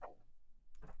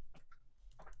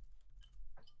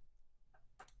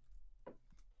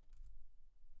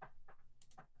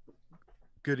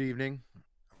Good evening.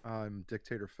 I'm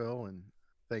Dictator Phil, and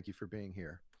thank you for being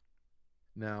here.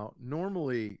 Now,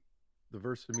 normally, the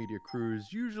Versa Media crew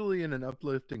is usually in an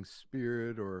uplifting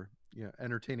spirit or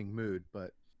entertaining mood,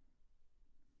 but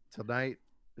tonight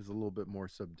is a little bit more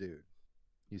subdued.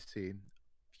 You see,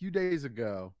 a few days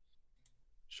ago,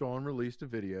 Sean released a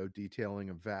video detailing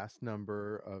a vast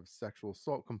number of sexual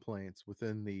assault complaints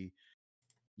within the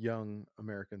Young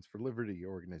Americans for Liberty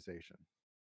organization.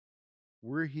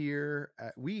 We here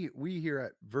at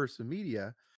Versa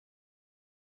Media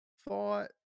thought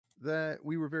that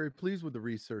we were very pleased with the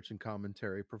research and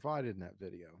commentary provided in that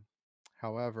video.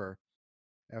 However,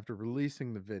 after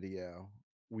releasing the video,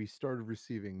 we started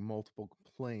receiving multiple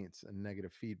complaints and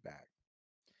negative feedback.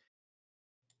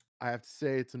 I have to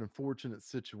say it's an unfortunate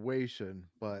situation,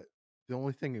 but the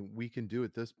only thing we can do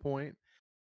at this point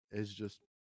is just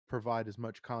provide as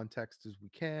much context as we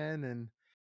can and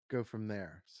go from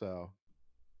there. So,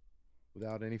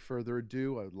 without any further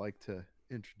ado, I would like to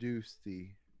introduce the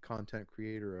content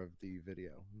creator of the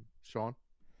video, Sean.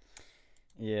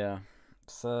 Yeah.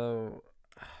 So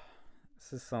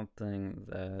this is something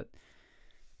that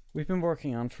we've been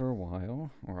working on for a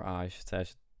while, or I should say, I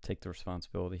should take the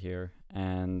responsibility here.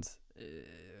 And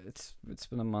it's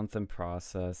been a month in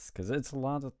process because it's a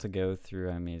lot to go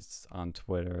through. I mean, it's on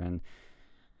Twitter and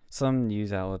some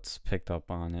news outlets picked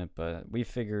up on it, but we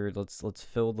figured let's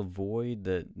fill the void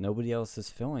that nobody else is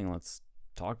filling. Let's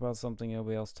talk about something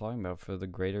nobody else is talking about for the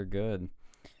greater good.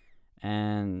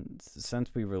 And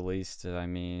since we released it, I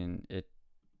mean, it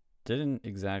didn't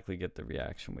exactly get the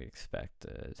reaction we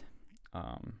expected.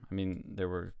 I mean, there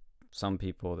were some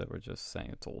people that were just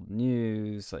saying it's old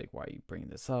news, like, why are you bringing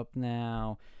this up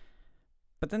now?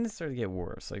 But then it started to get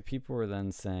worse. Like, people were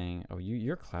then saying, oh,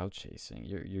 you're cloud chasing.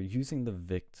 You're using the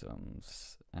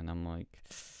victims. And I'm like,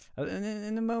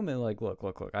 in the moment, like, look.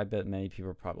 I bet many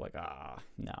people are probably like,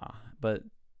 nah. But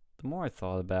the more I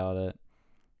thought about it,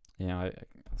 I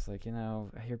was like,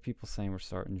 I hear people saying we're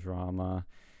starting drama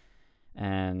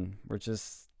and we're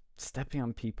just stepping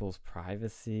on people's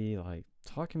privacy, like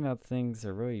talking about things that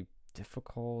are really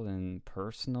difficult and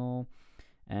personal,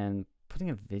 and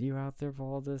putting a video out there of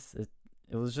all this.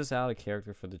 It was just out of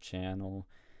character for the channel,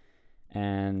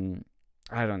 and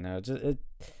I don't know.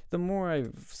 The more I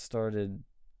started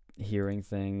hearing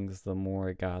things, the more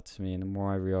it got to me, and the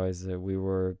more I realized that we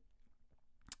were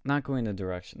not going the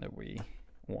direction that we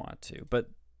want to.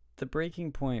 But the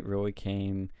breaking point really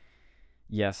came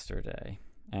yesterday,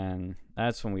 and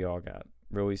that's when we all got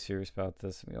really serious about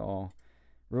this. We all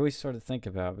really started to think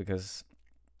about it because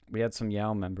we had some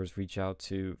Yao members reach out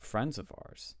to friends of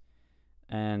ours,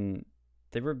 and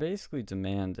they were basically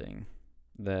demanding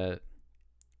that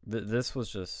this was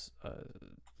just a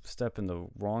step in the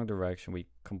wrong direction. We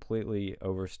completely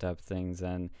overstepped things,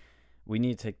 and we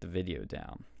need to take the video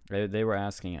down. They were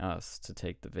asking us to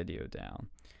take the video down,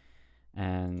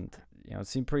 and it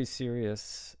seemed pretty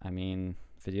serious. I mean,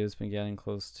 video's been getting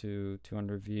close to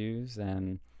 200 views,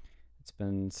 and it's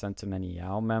been sent to many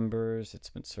Yao members. It's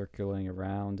been circulating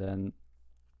around, and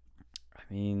I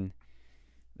mean,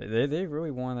 they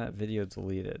really want that video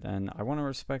deleted. And I want to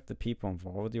respect the people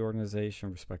involved with the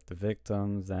organization, respect the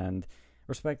victims, and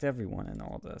respect everyone in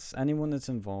all this. Anyone that's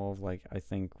involved, like, I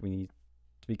think we need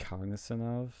to be cognizant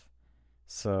of.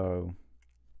 So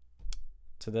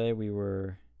today we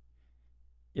were,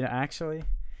 actually,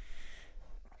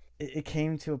 it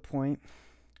came to a point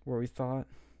where we thought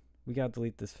we gotta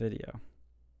delete this video.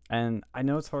 And I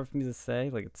know it's hard for me to say,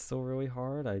 like, it's still really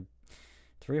hard.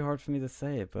 It's really hard for me to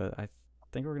say it, but I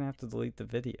think we're gonna have to delete the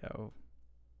video.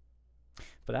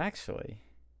 But actually,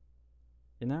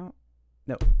 no,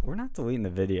 we're not deleting the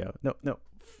video. No,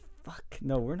 fuck,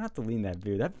 no, we're not deleting that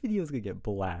video. That video is gonna get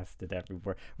blasted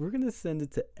everywhere. We're gonna send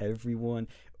it to everyone.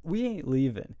 We ain't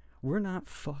leaving. We're not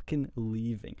fucking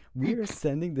leaving. We are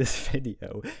sending this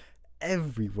video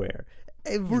everywhere.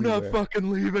 We're not Everywhere.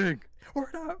 fucking leaving.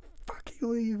 We're not fucking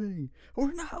leaving.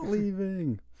 We're not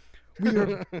leaving. We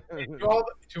are.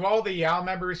 To all the Yao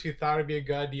members who thought it'd be a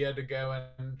good idea to go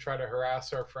and try to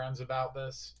harass our friends about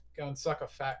this, go and suck a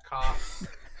fat cock.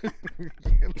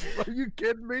 Are you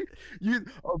kidding me? You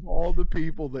of all the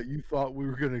people that you thought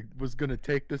was gonna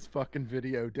take this fucking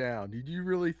video down, did you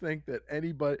really think that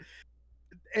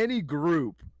any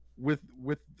group with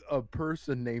a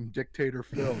person named Dictator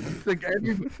Phil, you think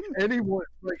anyone,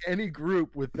 like any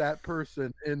group with that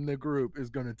person in the group, is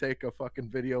gonna take a fucking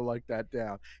video like that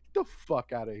down? Get the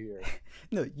fuck out of here.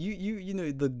 No, you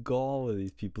know the gall of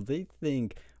these people. They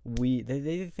think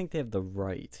they think they have the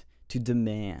right to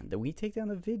demand that we take down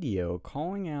a video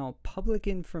calling out public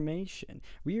information.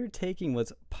 We are taking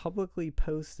what's publicly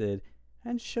posted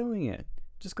and showing it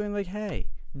just going like, hey,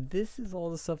 this is all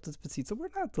the stuff that's been seen. So we're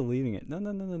not deleting it. No.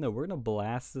 We're gonna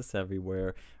blast this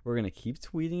everywhere. We're gonna keep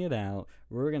tweeting it out.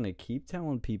 We're gonna keep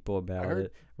telling people about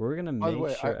it. We're gonna By the make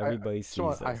way, sure everybody sees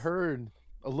Sean, this. I heard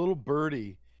a little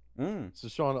birdie. So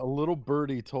Sean, a little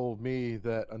birdie told me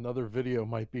that another video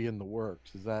might be in the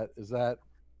works. Is that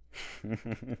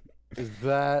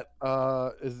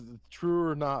is true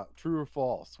or not? True or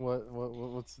false?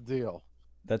 What's the deal?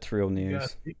 That's real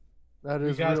news. Yes. That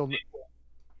is real. Yeah.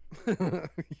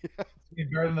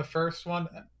 Better than the first one,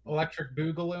 Electric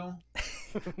Boogaloo.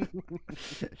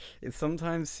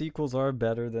 Sometimes sequels are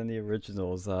better than the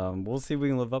originals. We'll see if we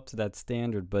can live up to that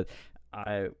standard, but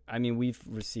I mean, we've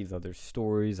received other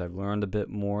stories. I've learned a bit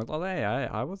more. Well, hey,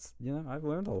 I've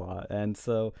learned a lot, and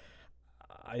so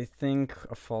I think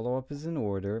a follow-up is in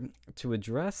order to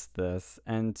address this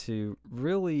and to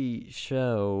really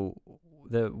show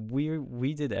that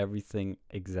we did everything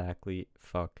exactly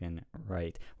fucking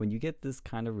right. When you get this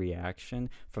kind of reaction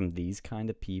from these kind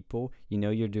of people, you know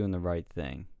you're doing the right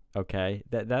thing. Okay,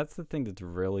 that's the thing that's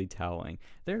really telling.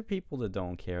 There are people that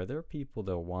don't care. There are people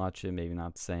that watch it, maybe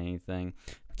not say anything,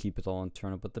 keep it all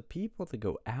internal. But the people that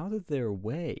go out of their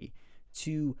way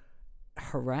to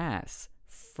harass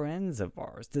friends of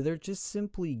ours, that are just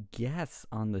simply guests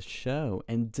on the show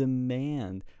and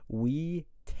demand we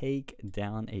take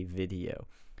down a video,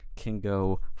 can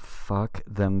go fuck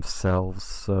themselves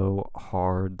so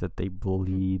hard that they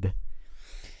bleed.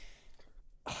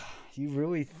 You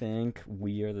really think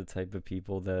we are the type of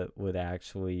people that would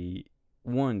actually,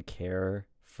 one, care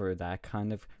for that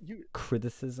kind of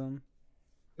criticism?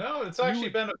 No, it's actually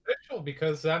beneficial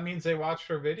because that means they watched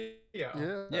our video.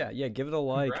 Yeah. Give it a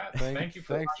like. Thank you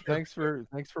for thanks for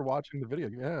watching the video.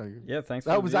 Yeah, thanks.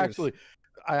 That was actually,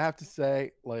 I have to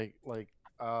say,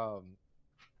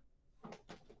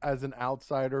 as an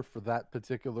outsider for that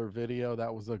particular video,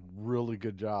 that was a really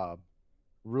good job.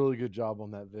 Really good job on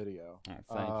that video. Oh,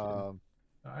 thank you.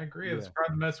 I agree. It's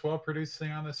probably the most well-produced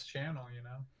thing on this channel, you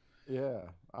know. Yeah,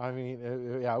 I mean,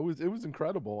 it was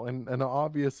incredible, and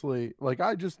obviously, like,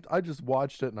 I just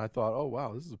watched it and I thought, oh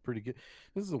wow, this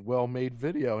is a well-made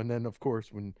video. And then of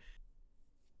course when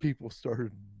people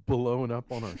started blowing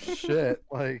up on our shit,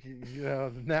 like, you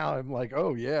know, now I'm like,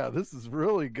 oh yeah, this is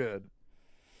really good.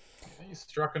 You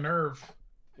struck a nerve.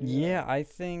 Yeah, I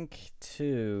think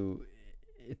too.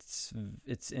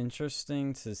 It's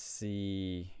interesting to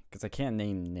see, because I can't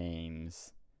name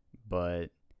names,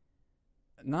 but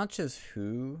not just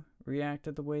who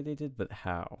reacted the way they did, but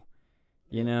how.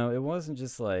 You know, it wasn't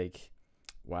just like,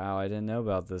 wow, I didn't know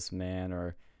about this, man,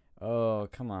 or, oh,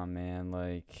 come on, man,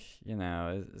 like, you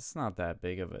know, it's not that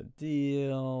big of a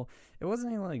deal. It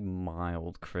wasn't any, like,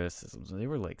 mild criticisms. They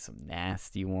were, like, some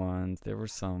nasty ones. There were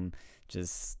some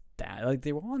just, like,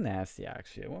 they were all nasty,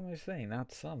 actually. What am I saying?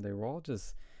 Not some. They were all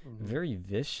just very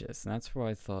vicious, and that's where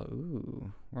I thought,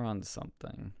 ooh, we're on to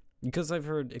something. Because I've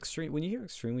heard when you hear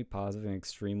extremely positive and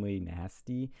extremely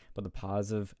nasty, but the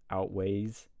positive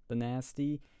outweighs the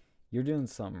nasty, you're doing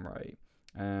something right.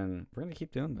 And we're going to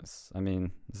keep doing this. I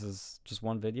mean, this is just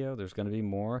one video. There's going to be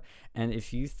more. And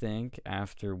if you think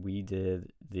after we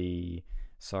did the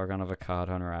Sargon of Akkad,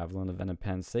 Hunter Avalon event in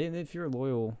Penn State, and if you're a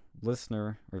loyal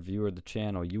listener or viewer of the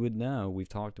channel, you would know we've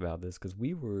talked about this, because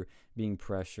we were being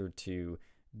pressured to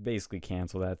basically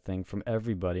cancel that thing from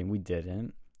everybody, and we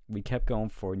didn't. We kept going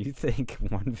forward. You think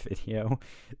one video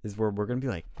is where we're going to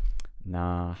be like,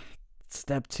 nah,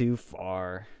 step too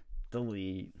far,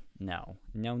 delete. No.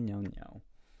 You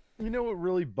know what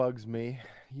really bugs me?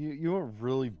 You know what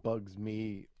really bugs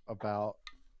me about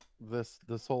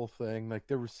this whole thing? Like,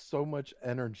 there was so much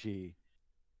energy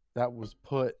that was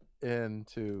put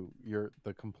into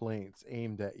the complaints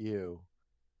aimed at you,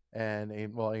 and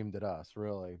aimed at us,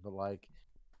 really. But like,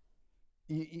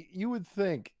 you would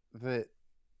think that,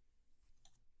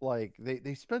 like,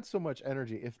 they spent so much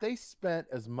energy. If they spent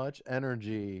as much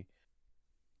energy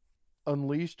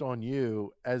unleashed on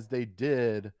you as they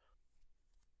did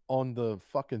on the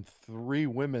fucking 3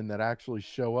 women that actually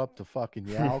show up to fucking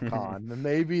YowCon, then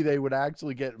maybe they would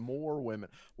actually get more women.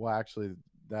 Well, actually,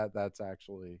 that's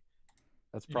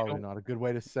probably not a good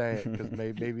way to say it, because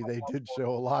maybe they did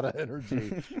show a lot of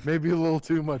energy, maybe a little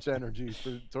too much energy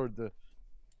toward the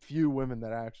few women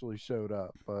that actually showed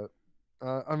up. But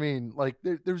I mean, like,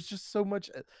 there's just so much,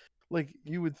 like,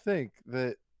 you would think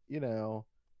that, you know,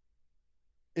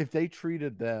 if they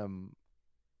treated them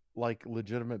like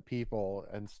legitimate people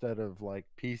instead of like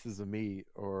pieces of meat,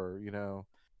 or, you know,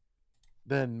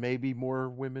 then maybe more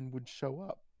women would show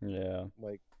up. Yeah.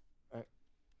 Like,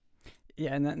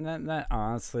 yeah, and that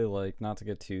honestly, like, not to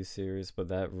get too serious, but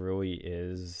that really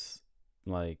is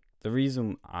like the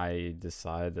reason I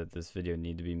decided that this video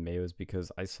needed to be made was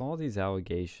because I saw these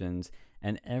allegations,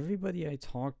 and everybody I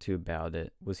talked to about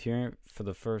it was hearing it for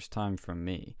the first time from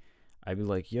me. I'd be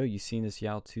like, "Yo, you seen this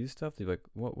Yao 2 stuff?" They'd be like,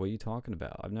 "What are you talking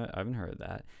about? I haven't heard of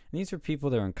that." And these are people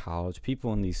that are in college,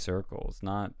 people in these circles,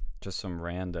 not just some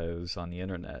randos on the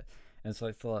internet. And so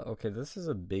I thought, okay, this is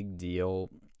a big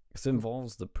deal. This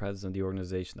involves the president of the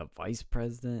organization, the vice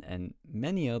president, and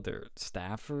many other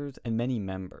staffers and many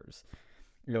members.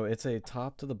 It's a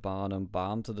top to the bottom,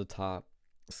 bottom to the top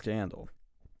scandal.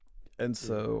 And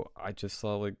so I just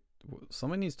saw, like,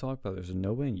 somebody needs to talk about it. There's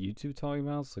nobody on YouTube talking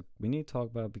about it. So, like, we need to talk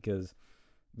about it because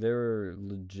there are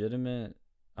legitimate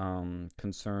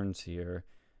concerns here.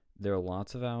 There are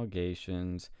lots of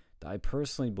allegations that I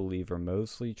personally believe are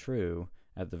mostly true,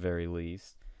 at the very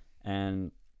least.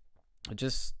 And it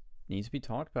just needs to be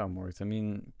talked about more. I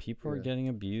mean, people are getting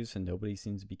abused and nobody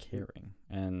seems to be caring.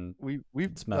 And we've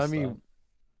it's messed up.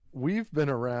 we've been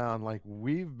around like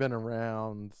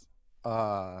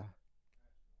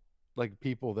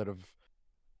people that have,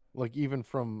 like, even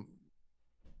from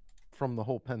the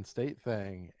whole Penn State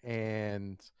thing,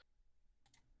 and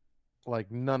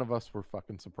like none of us were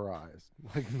fucking surprised.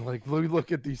 Like we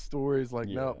look at these stories like,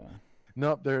 nope,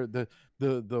 they're the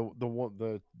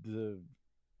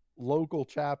local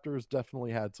chapters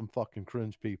definitely had some fucking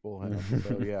cringe people in them.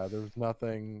 So yeah, there was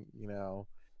nothing,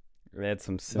 They had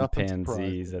some nothing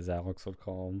chimpanzees, surprising. as Alex would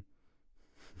call them.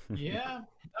 Yeah,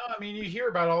 no, I mean, you hear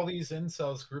about all these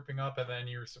incels grouping up, and then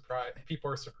you're surprised. People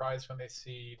are surprised when they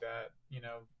see that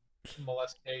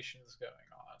molestations going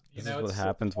on. This is what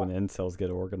happens when incels get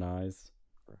organized.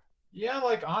 Yeah,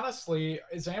 like, honestly,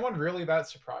 is anyone really that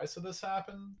surprised that this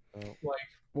happened? Like,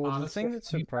 well, honestly, the thing that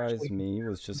surprised me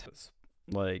was just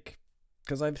like,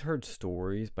 because I've heard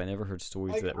stories, but I never heard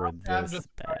stories that were this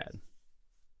bad.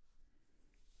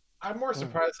 I'm more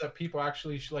surprised that people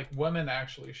actually, like, women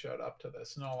actually showed up to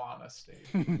this, in all honesty.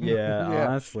 Yeah,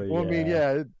 honestly. Well, I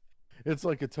mean, it's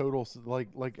like a total,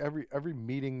 like every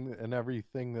meeting and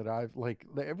everything that I've, like,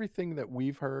 everything that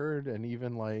we've heard, and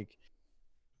even like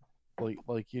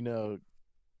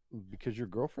because your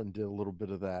girlfriend did a little bit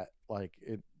of that, like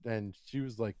it, and she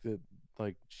was like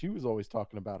she was always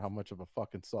talking about how much of a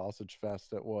fucking sausage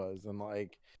fest it was, and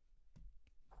like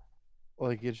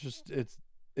it's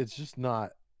just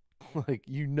not like,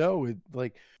 it,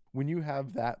 like, when you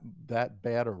have that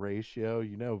bad a ratio,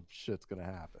 shit's gonna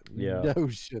happen.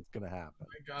 Shit's gonna happen. Oh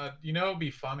my god, it'd be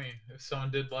funny if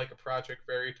someone did like a Project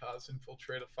Veritas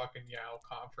infiltrate a fucking Yao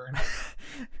conference.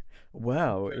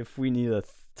 Wow, if we need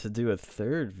to do a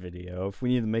third video, if we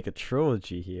need to make a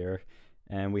trilogy here,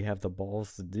 and we have the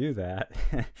balls to do that,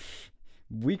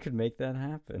 we could make that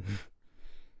happen.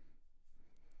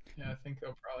 Yeah, I think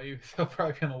they'll probably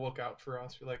be on the lookout for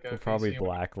us. We're probably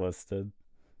blacklisted.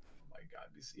 Oh my god,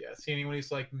 see anyone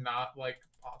who's like not like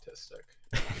autistic,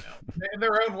 in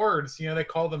their own words, they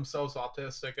call themselves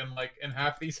autistic, and like in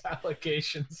half these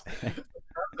allegations,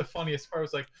 the funniest part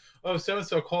was like, oh, so and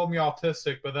so called me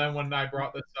autistic, but then when I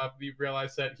brought this up, we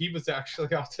realized that he was actually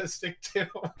autistic too.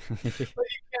 But you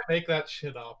can't make that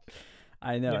shit up.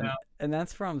 I know, and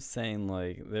that's where I'm saying,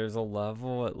 like, there's a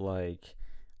level at like,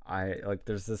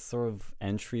 there's this sort of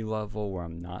entry level where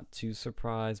I'm not too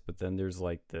surprised, but then there's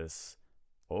like this,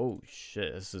 oh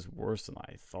shit, this is worse than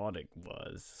I thought it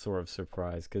was, sort of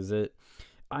surprise. Because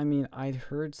I'd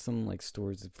heard some like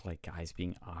stories of like guys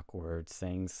being awkward,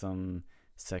 saying some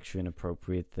sexually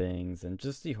inappropriate things, and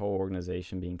just the whole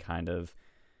organization being kind of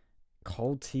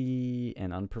culty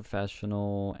and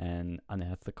unprofessional and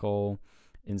unethical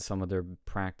in some of their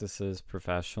practices,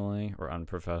 professionally or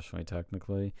unprofessionally,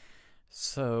 technically.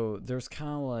 So there's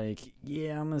kind of like,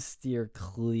 yeah, I'm gonna steer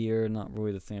clear, not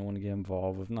really the thing I want to get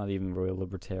involved with, not even really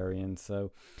libertarian.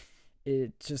 So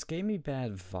it just gave me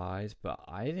bad vibes, but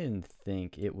I didn't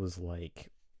think it was like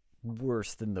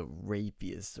worse than the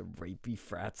rapiest of rapey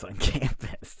frats on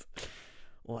campus.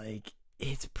 Like,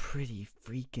 it's pretty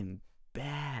freaking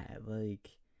bad. Like,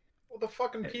 well, the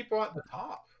fucking people at the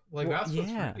top, like, that's what's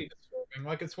really disturbing.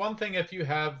 Like, it's one thing if you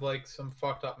have like some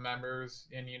fucked up members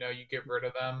and you get rid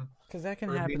of them, because that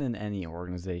can happen in any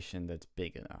organization that's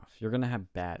big enough. You're gonna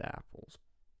have bad apples,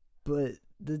 but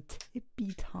the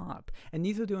tippy top, and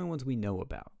these are the only ones we know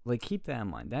about. Like, keep that in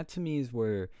mind. That to me is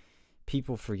where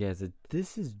people forget that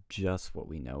this is just what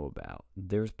we know about.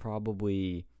 There's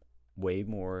probably way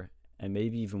more, and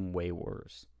maybe even way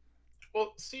worse.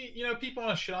 Well, see, people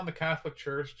want to shit on the Catholic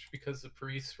Church because the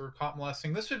priests were caught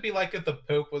molesting. This would be like if the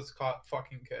Pope was caught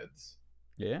fucking kids.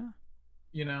 Yeah.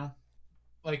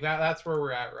 Like that's where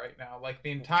we're at right now. Like,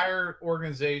 the entire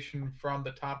organization from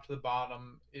the top to the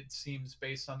bottom, it seems,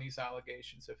 based on these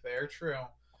allegations, if they are true,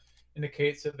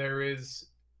 indicates that there is,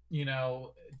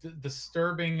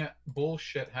 disturbing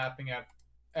bullshit happening at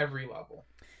every level.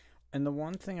 And the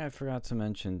one thing I forgot to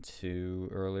mention too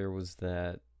earlier was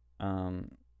that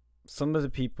some of the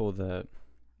people that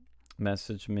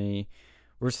messaged me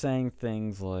were saying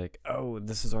things like, "Oh,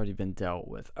 this has already been dealt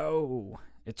with. Oh,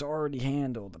 it's already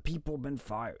handled. The people have been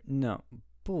fired." No,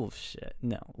 bullshit.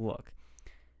 No, look,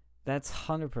 that's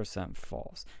 100%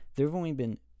 false. There have only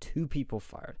been 2 people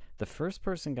fired. The first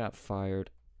person got fired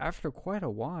after quite a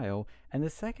while, and the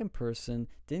second person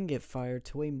didn't get fired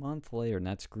till a month later, and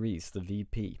that's Grease, the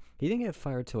VP. He didn't get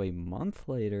fired till a month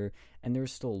later, and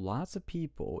there's still lots of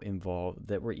people involved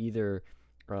that were either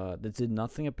that did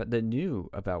nothing about, that knew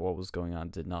about what was going on,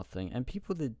 did nothing, and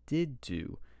people that did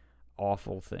do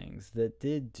awful things, that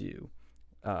did do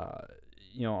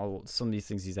some of these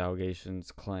things these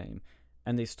allegations claim,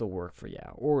 and they still work for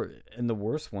and the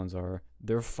worst ones are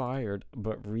they're fired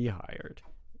but rehired.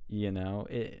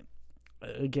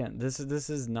 Again, this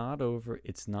is not over.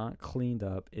 It's not cleaned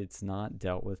up. It's not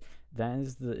dealt with. That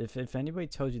is if anybody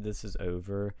tells you this is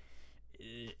over,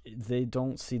 they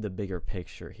don't see the bigger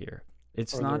picture here.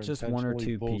 It's not just 1 or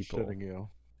 2 people. You.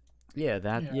 Yeah,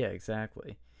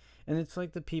 exactly. And it's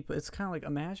like the people, it's kind of like,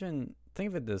 think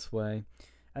of it this way.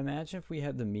 Imagine if we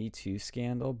had the Me Too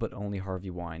scandal, but only Harvey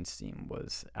Weinstein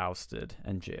was ousted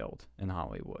and jailed in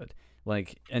Hollywood.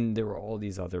 And there were all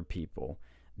these other people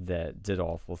that did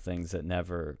awful things that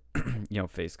never,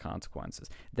 faced consequences.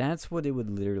 That's what it would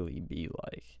literally be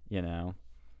like,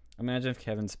 Imagine if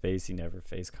Kevin Spacey never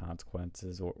faced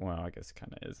consequences, or, well, I guess it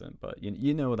kind of isn't, but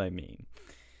you know what I mean.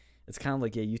 It's kind of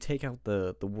like, yeah, you take out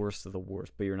the worst of the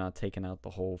worst, but you're not taking out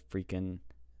the whole freaking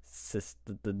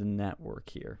the network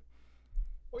here.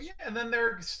 Well, yeah, and then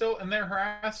they're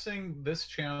harassing this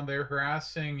channel. They're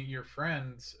harassing your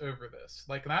friends over this.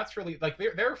 That's really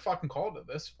they're fucking called at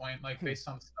this point. Based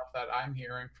on stuff that I'm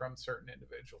hearing from certain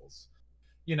individuals.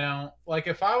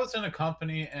 If I was in a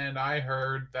company and I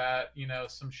heard that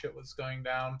some shit was going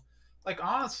down,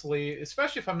 honestly,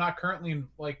 especially if I'm not currently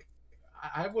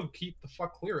I would keep the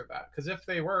fuck clear of that. Because if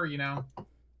they were, I'm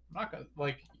not gonna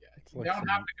they don't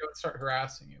have to go and start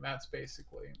harassing you. That's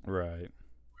basically right.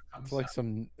 It's like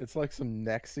some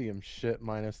NXIVM shit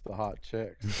minus the hot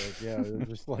chicks. They're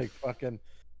just fucking.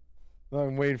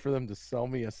 I'm waiting for them to sell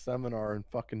me a seminar and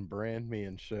fucking brand me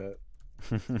and shit.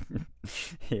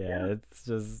 Yeah,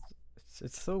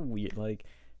 it's so weird.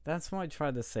 That's what I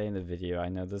tried to say in the video. I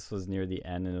know this was near the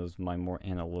end, and it was my more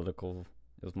analytical.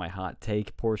 It was my hot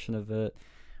take portion of it,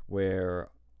 where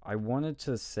I wanted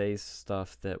to say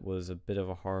stuff that was a bit of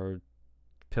a hard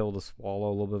pill to swallow,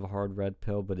 a little bit of a hard red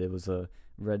pill, but it was a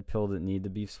red pill that needed to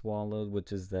be swallowed,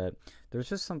 which is that there's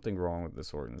just something wrong with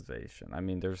this organization. I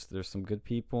mean, there's some good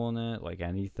people in it, like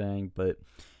anything, but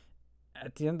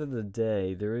at the end of the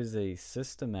day, there is a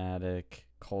systematic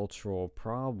cultural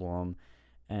problem,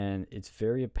 and it's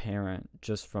very apparent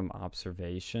just from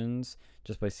observations,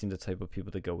 just by seeing the type of people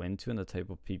that go into and the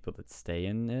type of people that stay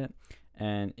in it.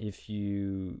 And if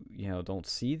you don't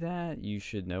see that, you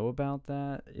should know about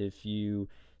that. If you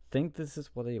think this is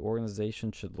what a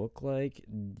organization should look like,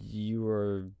 you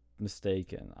are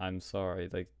mistaken. I'm sorry.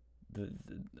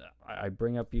 I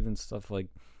bring up even stuff like,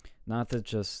 not that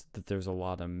just that there's a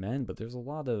lot of men, but there's a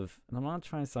lot of, and I'm not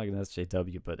trying to sound like an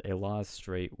SJW, but a lot of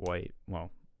straight white,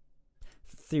 well,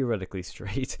 theoretically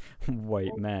straight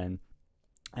white men.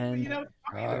 And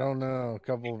I don't know.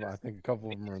 I think a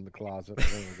couple of them are in the closet.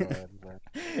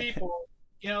 People,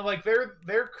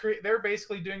 they're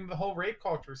basically doing the whole rape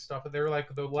culture stuff that they're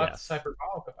the left is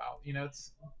hyperbolic about.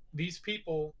 It's these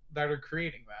people that are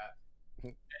creating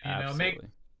that. Absolutely.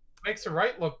 Makes the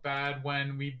right look bad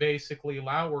when we basically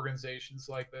allow organizations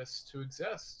like this to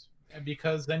exist, and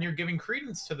because then you're giving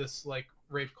credence to this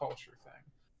rape culture thing.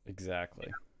 Exactly.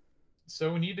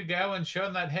 So we need to go and show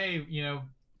them that, hey,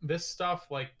 this stuff,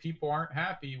 people aren't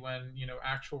happy when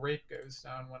actual rape goes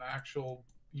down, when actual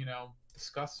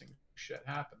disgusting shit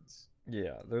happens.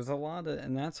 Yeah, there's a lot of,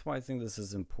 and that's why I think this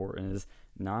is important, is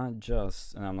not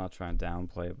just, and I'm not trying to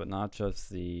downplay it, but not just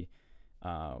the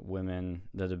women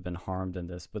that have been harmed in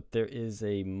this, but there is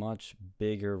a much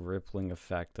bigger rippling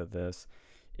effect of this.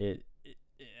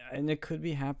 And it could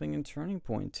be happening in Turning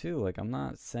Point too. I'm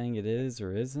not saying it is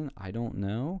or isn't, I don't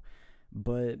know,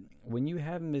 but when you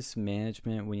have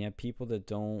mismanagement, when you have people that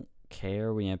don't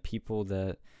care, when you have people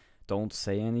that don't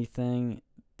say anything,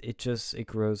 it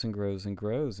grows and grows and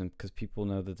grows, and because people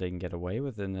know that they can get away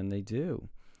with it, and then they do.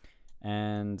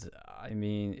 And I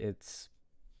mean, it's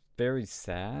very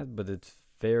sad, but it's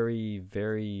very,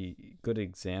 very good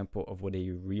example of what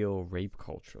a real rape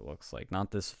culture looks like.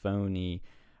 Not this phony,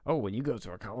 oh, when you go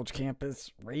to a college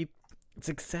campus, rape It's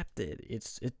accepted.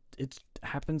 It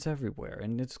happens everywhere,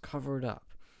 and it's covered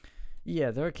up.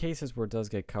 Yeah, there are cases where it does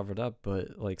get covered up,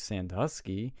 but like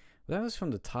Sandusky, that was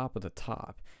from the top of the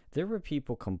top. There were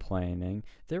people complaining.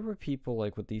 There were people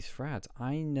like with these frats.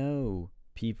 I know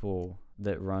people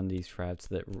that run these frats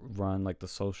that run like the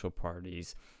social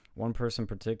parties. One person in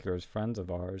particular is friends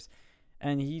of ours,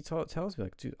 and he tells me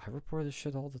like, dude, I report this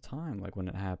shit all the time. Like when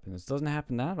it happens, it doesn't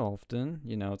happen that often.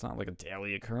 You know, it's not like a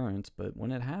daily occurrence, but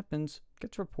when it happens, it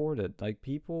gets reported. Like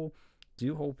people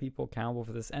do hold people accountable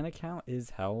for this, and account is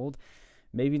held.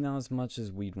 Maybe not as much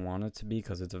as we'd want it to be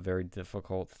because it's a very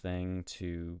difficult thing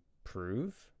to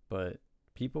prove, but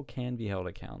people can be held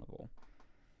accountable.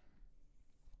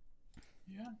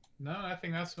 Yeah, no, I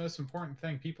think that's the most important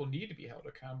thing. People need to be held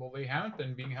accountable. They haven't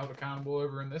been being held accountable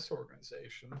over in this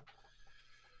organization.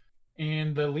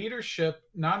 And the leadership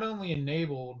not only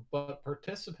enabled, but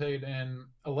participated in,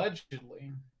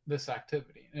 allegedly, this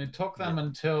activity. And it took them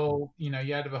until, you had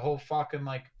to have a whole fucking,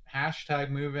 like, hashtag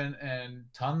movement and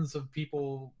tons of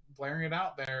people blaring it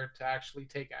out there to actually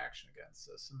take action against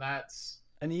this.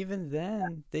 And even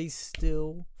then, they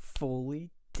still fully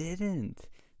didn't.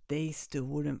 They still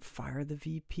wouldn't fire the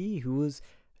VP, who was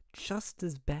just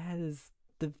as bad as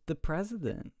the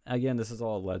president. Again, this is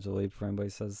all allegedly before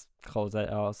anybody calls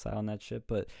that outside on that shit.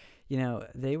 But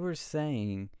they were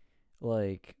saying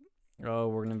like, oh,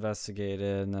 we're gonna investigate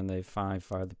it, and then they finally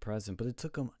fired the president. But it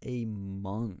took them a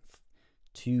month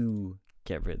to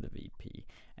get rid of the VP,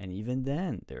 and even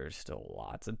then, there's still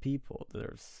lots of people that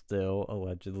are still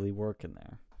allegedly working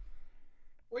there.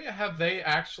 Well, yeah, have they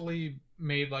actually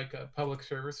made like a public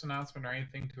service announcement or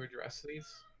anything to address these?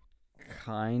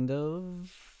 Kind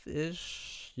of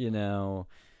ish. I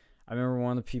remember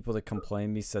one of the people that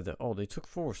complained me said that, oh, they took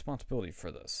full responsibility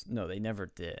for this. No, they never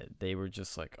did. They were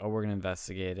just like, oh, we're going to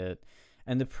investigate it.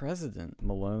 And the president,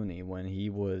 Maloney, when he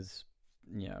was,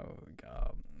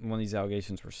 when these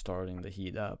allegations were starting to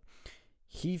heat up,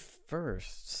 he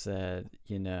first said,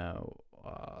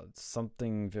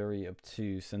 something very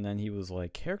obtuse, and then he was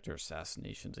like, character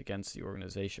assassinations against the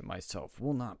organization myself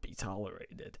will not be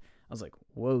tolerated. I was like,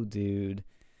 whoa, dude.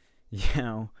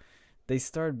 They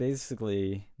started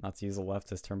basically, not to use a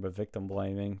leftist term, but victim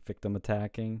blaming, victim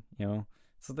attacking,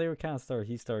 So they were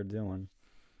he started doing.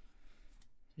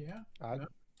 Yeah.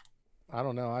 I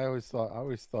don't know. I always thought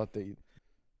that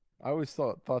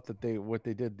what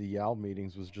they did the YAL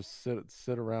meetings was just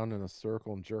sit around in a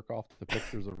circle and jerk off to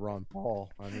pictures of Ron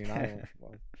Paul. I mean, I don't.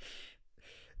 Well.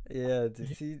 Yeah,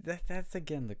 see that's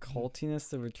again the cultiness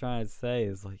that we're trying to say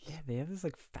is like, yeah, they have this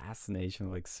like fascination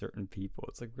with like certain people.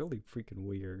 It's like really freaking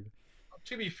weird.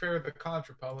 To be fair, the College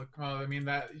Republic,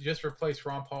 that you just replaced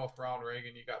Ron Paul with Ronald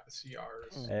Reagan, you got the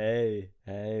CRs.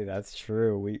 Hey, that's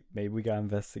true. Maybe we gotta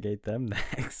investigate them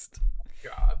next.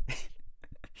 God.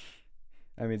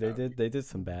 I mean, they did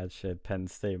some bad shit. Penn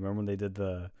State. Remember when they did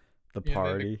the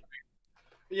party?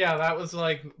 Yeah, that was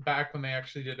like back when they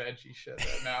actually did edgy shit.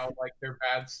 Now, like their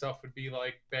bad stuff would be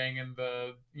like banging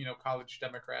the college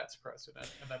Democrats president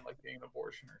and then like getting an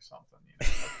abortion or something.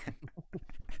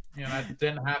 That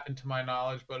didn't happen to my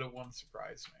knowledge, but it wouldn't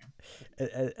surprise me.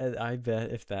 And I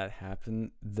bet if that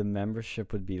happened, the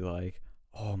membership would be like,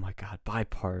 "Oh my God,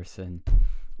 bipartisan!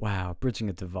 Wow, bridging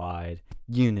a divide,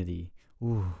 unity,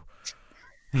 ooh,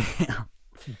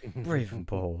 brave and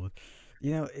bold."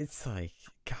 It's like,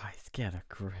 guys, get a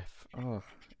grip. Oh,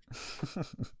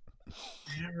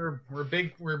 yeah, we're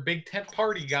big tent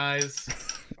party guys.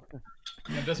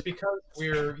 Just because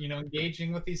we're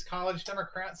engaging with these college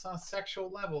Democrats on a sexual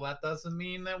level, that doesn't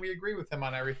mean that we agree with them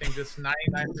on everything. Just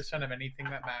 99% of anything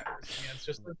that matters. It's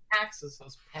just the taxes,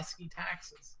 those pesky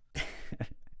taxes.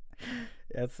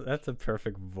 That's a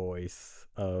perfect voice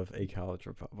of a college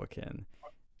Republican.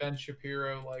 Ben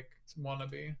Shapiro, like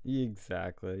wannabe.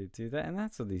 Exactly, dude. And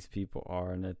that's what these people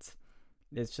are, and it's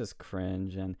just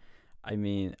cringe. And I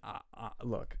mean,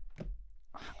 look,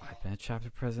 I've been a chapter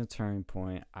president Turning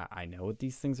Point. I know what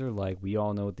these things are like. We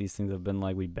all know what these things have been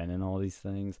like. We've been in all these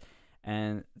things,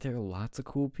 and there are lots of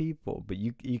cool people. But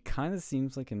you kind of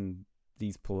seems like in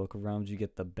these political realms, you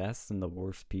get the best and the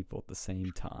worst people at the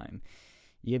same time.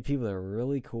 You get people that are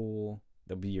really cool.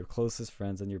 They'll be your closest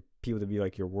friends, and your people to be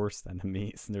like your worst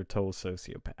enemies, and they're total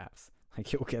sociopaths.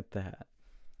 Like you'll get that.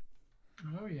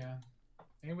 Oh yeah.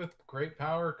 And with great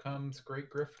power comes great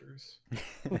grifters.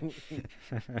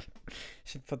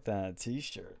 Should put that on a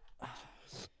t-shirt.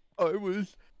 I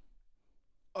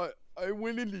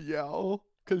went into YAL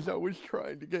because I was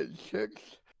trying to get chicks,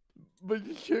 but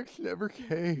the chicks never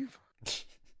came.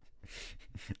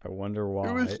 I wonder why.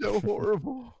 It was so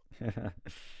horrible.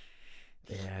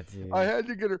 Yeah, dude. I had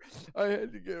to get her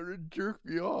to jerk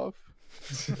me off.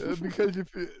 Because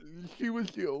she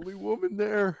was the only woman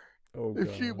there. Oh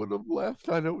If she god. would have left,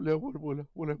 I don't know what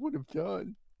I would have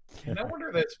done. No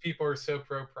wonder those people are so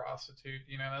pro prostitute.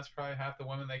 You know, that's probably half the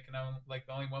women they can own. Like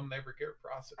the only women they ever get are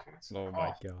prostitutes. Oh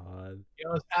my god. You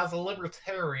know, as a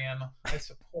libertarian, I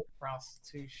support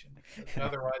prostitution because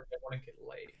otherwise they wouldn't get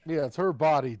laid. Yeah, it's her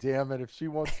body, damn it. If she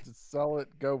wants to sell it,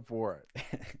 go for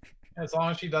it. As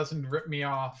long as she doesn't rip me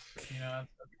off, you know.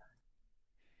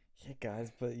 Yeah,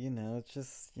 guys, but it's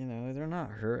just, they're not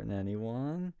hurting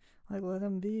anyone. Like, let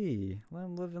them be. Let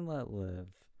them live and let live.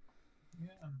 Yeah,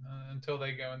 until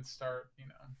they go and start,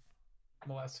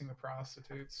 molesting the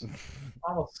prostitutes.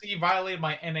 Oh, see, you violated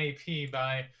my NAP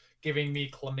by giving me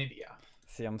chlamydia.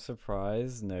 See, I'm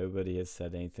surprised nobody has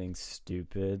said anything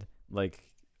stupid. Like,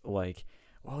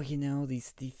 well,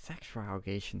 these sexual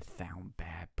allegations sound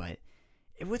bad, but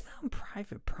it was on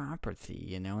private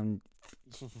property, and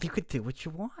you could do what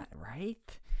you want,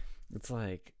 right? It's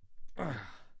like, ugh,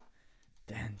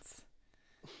 dense.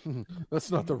 That's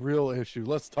not the real issue.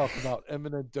 Let's talk about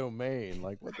eminent domain.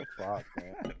 Like, what the fuck,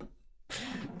 man?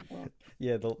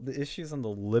 Yeah, the issue's on the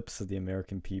lips of the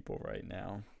American people right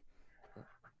now.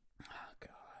 Oh,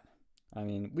 God. I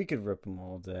mean, we could rip them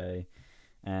all day.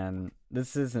 And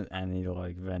this isn't any,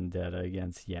 vendetta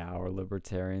against or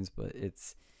libertarians, but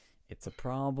it's a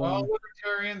problem. Well,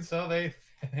 libertarians,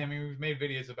 we've made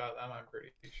videos about them, I'm pretty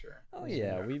sure. Oh,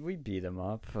 yeah, we beat them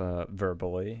up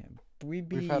verbally.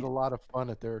 We've had a lot of fun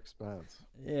at their expense.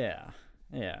 Yeah,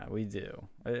 we do.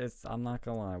 I'm not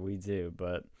gonna lie, we do.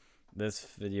 But this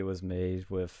video was made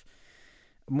with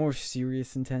a more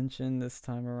serious intention this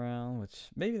time around, which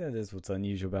maybe that is what's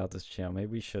unusual about this channel.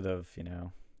 Maybe we should have,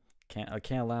 I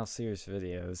can't allow serious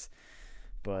videos.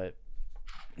 But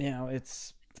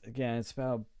it's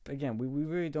about, we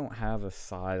really don't have a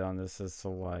side on this as to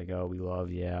oh, we love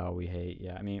we hate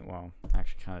I mean, well, I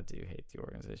actually kind of do hate the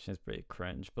organization. It's pretty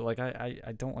cringe, but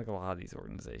I don't like a lot of these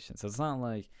organizations, so it's not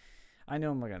like I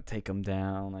know I'm not gonna take them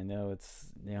down. I know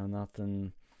it's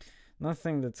nothing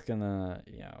that's gonna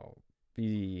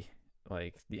be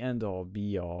like the end all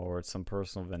be all, or it's some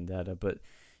personal vendetta, but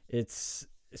it's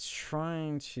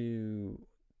trying to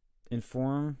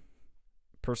inform,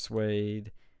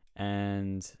 persuade,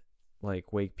 and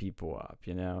wake people up.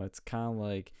 It's kind of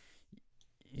like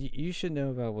you should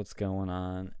know about what's going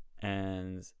on,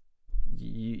 and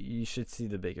you should see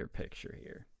the bigger picture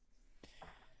here.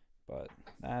 But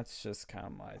that's just kind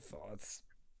of my thoughts.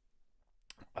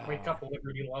 Wake up,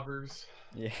 liberty lovers.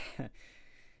 Yeah.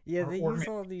 Yeah, they use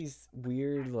all these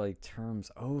weird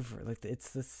terms over. It's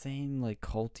the same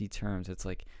culty terms. It's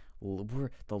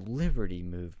we're the liberty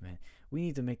movement. We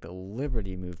need to make the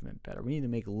liberty movement better. We need to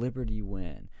make liberty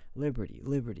win. Liberty.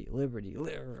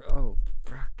 Oh,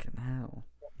 fucking hell.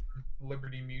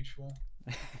 Liberty Mutual.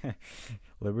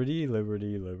 Liberty.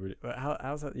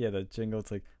 How's that? Yeah, the jingle.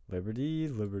 It's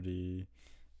liberty,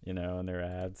 in their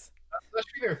ads. That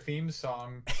should be their theme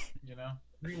song.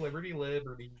 Liberty.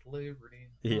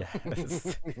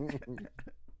 Yes.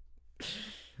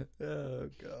 Oh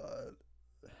God.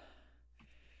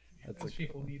 Those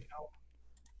people need help.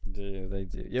 They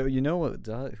do. Yo, you know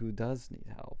who does need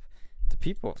help? The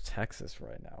people of Texas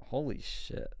right now. Holy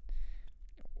shit.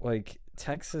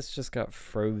 Texas just got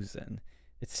frozen.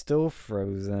 It's still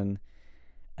frozen.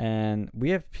 And we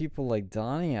have people like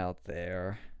Donnie out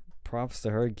there. Props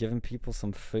to her, giving people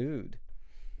some food.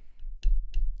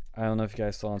 I don't know if you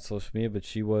guys saw on social media, but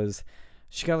she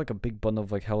got a big bundle of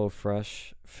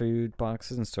HelloFresh food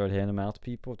boxes and started handing them out to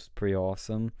people, which is pretty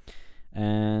awesome.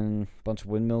 And a bunch of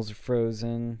windmills are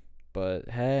frozen, but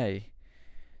hey,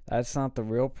 that's not the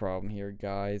real problem here,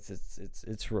 guys.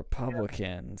 It's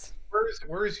Republicans.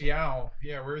 Where's Yao?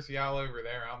 Yeah, where's Yao over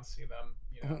there? I don't see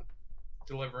them,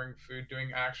 delivering food,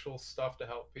 doing actual stuff to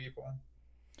help people.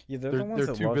 Yeah, they're the ones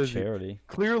that love busy. Charity.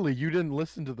 Clearly, you didn't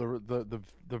listen to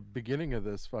the beginning of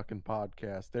this fucking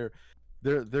podcast.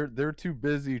 They're too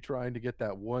busy trying to get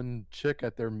that one chick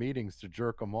at their meetings to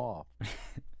jerk them off.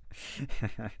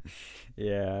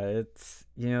 Yeah, it's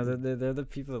they're the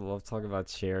people that love talking about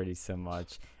charity so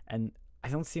much, and I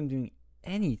don't see them doing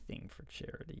anything for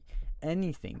charity,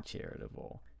 anything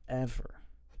charitable ever.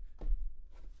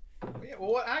 Yeah,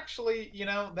 well, actually,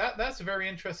 that's a very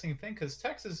interesting thing, because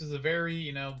Texas is a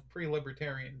very pretty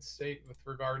libertarian state with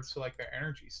regards to their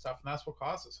energy stuff, and that's what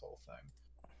caused this whole thing.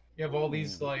 You have all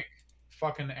these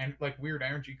fucking weird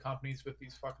energy companies with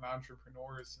these fucking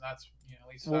entrepreneurs, and that's at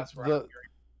least that's where I'm hearing.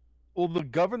 Well, the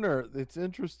governor, it's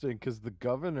interesting because the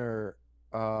governor,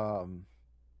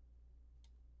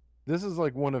 this is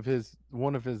one of his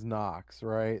knocks,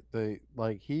 right?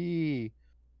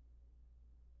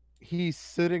 He's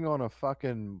sitting on a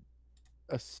fucking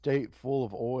a state full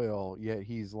of oil, yet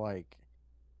he's like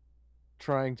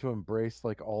trying to embrace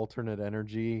like alternate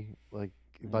energy. Like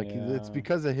it's Yeah.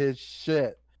 because of his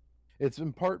shit. It's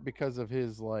in part because of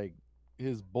his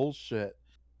bullshit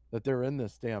that they're in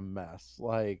this damn mess.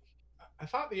 Like I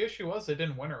thought the issue was they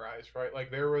didn't winterize, right? Like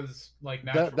there was like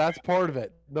that natural that's gas. part of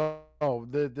it. No,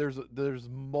 there's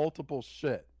multiple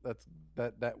shit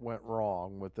that went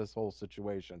wrong with this whole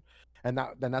situation, and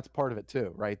that's part of it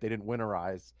too, right? They didn't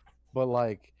winterize, but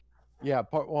like, yeah,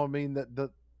 well, I mean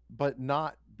but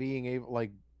not being able,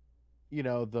 like,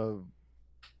 the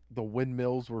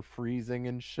windmills were freezing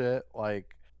and shit.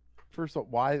 Like, first of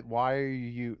all, why are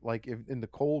you, like, if in the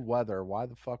cold weather, why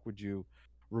the fuck would you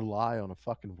rely on a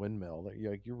fucking windmill?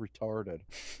 You're retarded.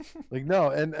 Like, no,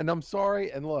 and I'm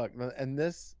sorry, and look, and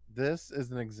this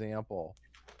is an example.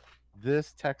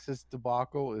 This Texas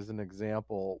debacle is an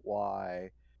example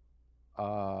why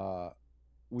uh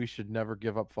we should never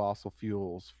give up fossil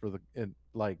fuels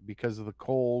like, because of the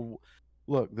cold.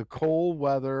 Look, the cold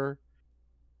weather,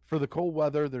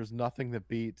 there's nothing that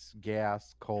beats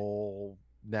gas, coal,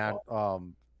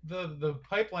 Well, the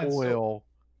pipeline still oil.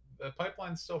 the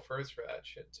pipeline still froze for that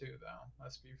shit too, though.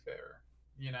 Let's be fair.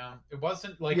 You know, it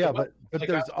wasn't like Yeah, it was but like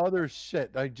there's other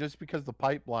shit. Like, just because the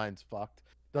pipeline's fucked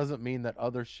doesn't mean that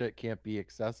other shit can't be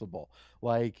accessible.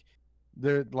 Like,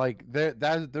 there's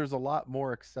a lot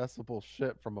more accessible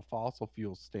shit from a fossil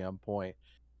fuel standpoint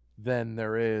than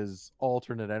there is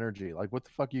alternate energy. Like, what the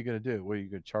fuck are you gonna do? What, are you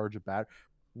gonna charge a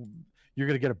You're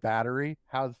gonna get a battery?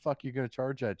 How the fuck are you gonna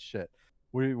charge that shit?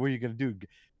 What are you gonna do?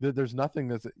 There's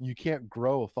nothing you can't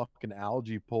grow a fucking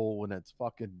algae pool when it's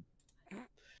fucking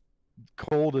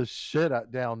cold as shit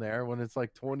out down there. When it's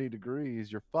like 20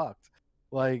 degrees, you're fucked.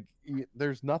 Like,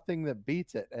 there's nothing that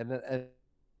beats it. And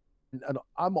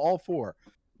I'm all for,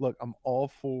 look, I'm all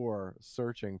for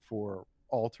searching for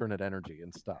alternate energy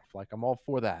and stuff. Like, I'm all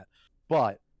for that.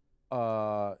 But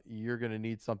you're gonna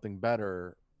need something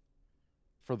better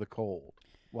for the cold.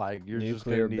 Like, you're just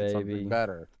Nuclear, gonna need something baby.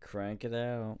 better. Crank it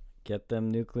out. Get them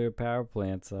nuclear power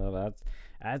plants up.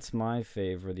 That's my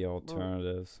favorite, the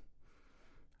alternatives.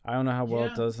 I don't know how well it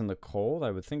yeah. does in the cold.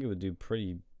 I would think it would do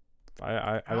pretty.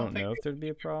 I don't know think if there'd be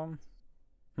a problem.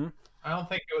 I don't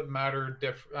think it would matter.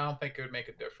 I don't think it would make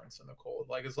a difference in the cold.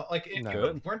 Like, like if No. you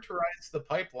would winterize the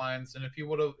pipelines, and if you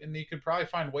would have, and you could probably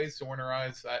find ways to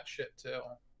winterize that shit too.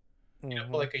 You know,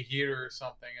 put like a heater or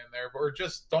something in there, or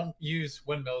just don't use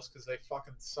windmills because they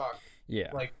fucking suck.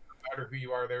 Yeah. Like, no matter who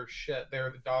you are, they're shit. They're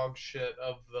the dog shit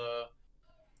of the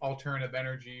alternative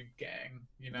energy gang.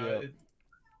 You know,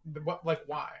 like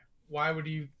why? Why would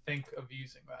you think of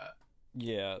using that?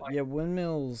 Yeah, yeah,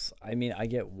 windmills. I mean, I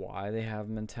get why they have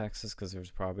them in Texas because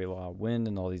there's probably a lot of wind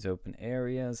in all these open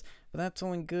areas, but that's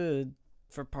only good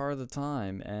for part of the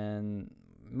time. And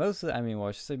most of the, I mean, well,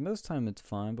 I should say most time it's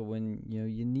fine, but when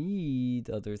you need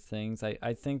other things,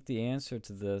 I think the answer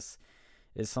to this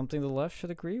is something the left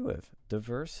should agree with: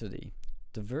 diversity.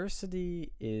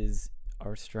 Diversity is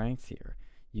our strength here.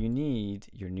 You need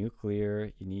your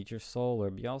nuclear, you need your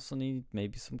solar, but you also need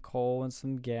maybe some coal and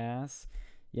some gas.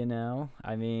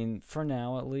 I mean, for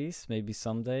now at least, maybe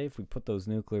someday if we put those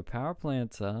nuclear power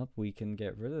plants up, we can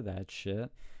get rid of that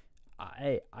shit.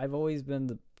 I've always been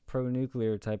the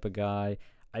pro-nuclear type of guy.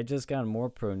 I just got more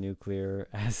pro-nuclear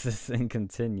as this thing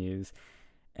continues.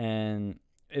 And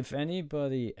if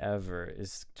anybody ever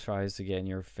tries to get in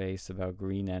your face about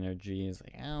green energy, is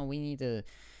like, oh, we need to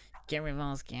get rid of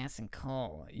all this gas and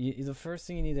coal. The first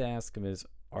thing you need to ask them is,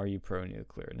 are you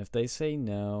pro-nuclear? And if they say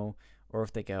no, or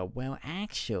if they go, well,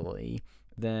 actually,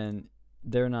 then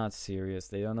they're not serious.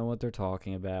 They don't know what they're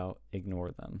talking about.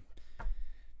 Ignore them.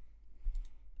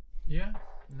 Yeah,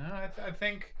 no, I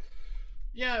think,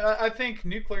 yeah, I think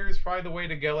nuclear is probably the way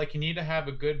to go. Like, you need to have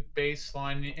a good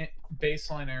baseline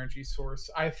energy source.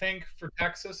 I think for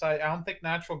Texas, I don't think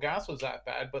natural gas was that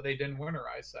bad, but they didn't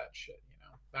winterize that shit.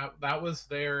 That was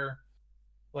their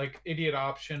like idiot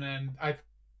option, and I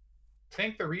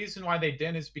think the reason why they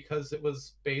didn't is because it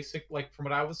was basic. Like, from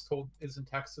what I was told, is in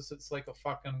Texas, it's like a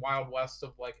fucking wild west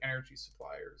of like energy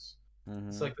suppliers.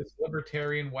 It's like this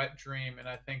libertarian wet dream, and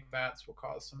I think that's what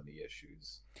caused some of the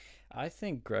issues. I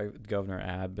think Governor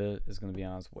Abbott is going to be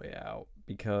on his way out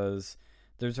because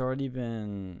there's already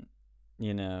been,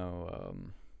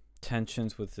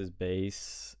 tensions with his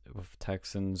base, with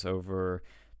Texans, over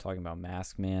talking about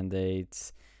mask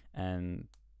mandates and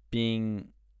being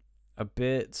a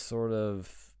bit sort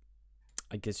of,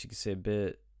 I guess you could say, a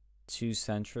bit too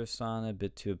centrist on it, a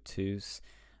bit too obtuse,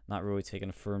 not really taking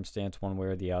a firm stance one way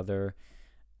or the other.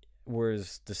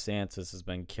 Whereas DeSantis has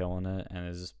been killing it and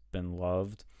has been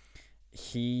loved.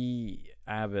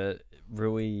 Abbott,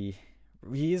 really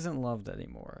he isn't loved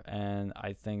anymore, and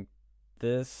I think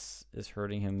this is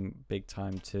hurting him big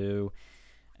time too.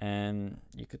 And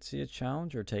you could see a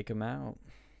challenger take him out.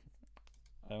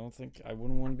 I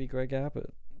wouldn't want to be Greg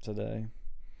Abbott today.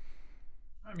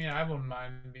 I mean, I wouldn't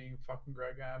mind being fucking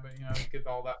Greg Abbott. You know, get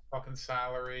all that fucking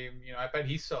salary. You know, I bet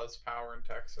he still has power in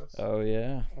Texas. Oh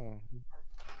yeah. Oh.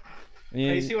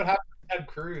 Hey, you see what happened to Ted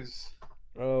Cruz?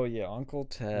 Oh yeah, Uncle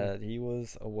Ted. He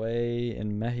was away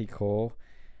in Mexico,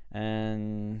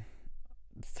 and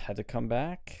had to come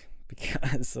back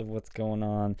because of what's going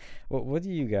on. What do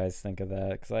you guys think of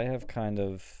that? Because I have kind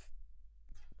of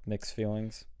mixed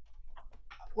feelings.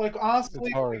 Like honestly,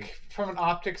 It's hard. like, from an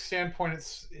optics standpoint,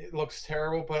 it looks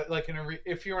terrible. But like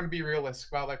if you want to be realistic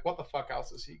about like what the fuck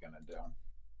else is he gonna do?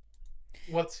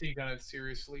 What's he gonna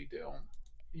seriously do?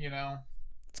 You know?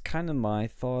 It's kind of my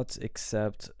thoughts,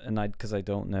 except, and because I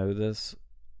don't know this,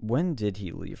 when did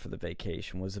he leave for the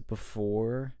vacation? Was it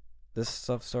before this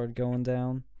stuff started going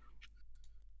down?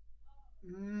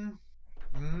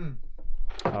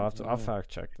 I'll fact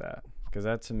check that, because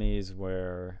that to me is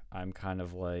where I'm kind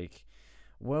of like,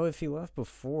 well, if he left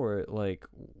before, like,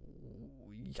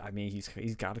 I mean, he's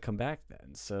got to come back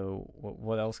then. So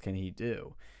what else can he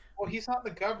do? Well, he's not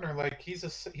the governor. Like he's a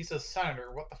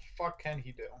senator. What the fuck can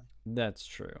he do? That's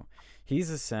true.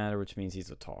 He's a senator, which means he's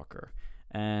a talker.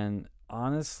 And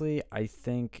honestly, I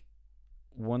think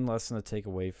one lesson to take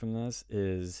away from this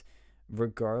is,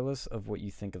 regardless of what you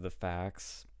think of the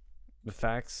facts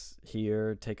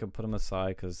here, put them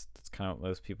aside, because that's kind of what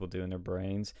most people do in their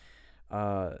brains.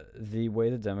 The way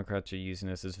the Democrats are using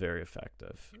this is very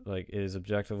effective. Like, it is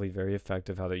objectively very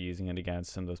effective how they're using it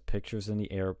against him. Those pictures in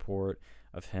the airport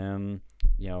of him,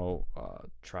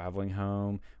 traveling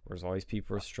home, whereas all these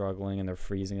people are struggling and they're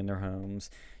freezing in their homes.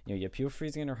 You have people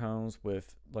freezing in their homes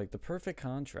with, like, the perfect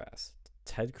contrast: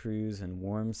 Ted Cruz in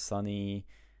warm, sunny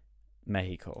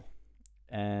Mexico.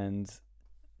 And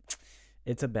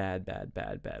it's a bad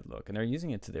look. And they're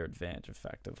using it to their advantage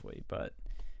effectively. But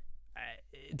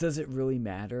does it really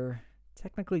matter?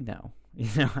 Technically, no.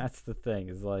 That's the thing.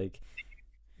 Is like,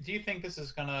 do you think this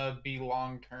is gonna be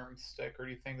long-term stick, or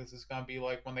do you think this is gonna be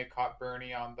like when they caught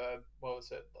Bernie on the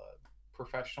the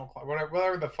professional class,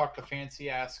 whatever the fuck the fancy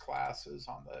ass class is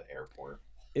on the airport?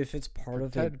 If it's part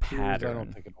of Ted a Cruz, pattern, I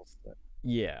don't think it'll stick.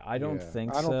 Yeah, I don't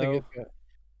think so.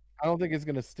 I don't think it's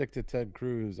gonna stick to Ted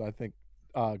Cruz. I think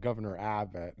Governor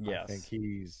Abbott. Yes. I think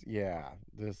he's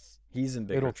in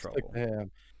bigger trouble. Stick to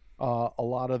him. A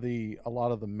lot of the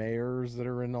mayors that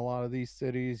are in a lot of these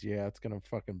cities, it's gonna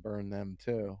fucking burn them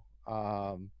too.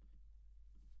 But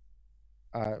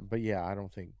yeah, I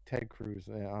don't think Ted Cruz.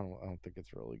 I don't think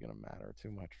it's really gonna matter too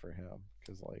much for him,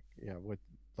 because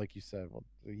like you said, well,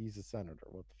 he's a senator.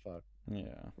 What the fuck?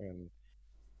 Yeah. And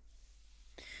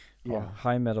yeah. Oh,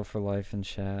 high metal for life in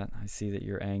chat. I see that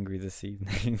you're angry this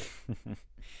evening.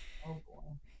 Oh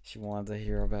boy. She wanted to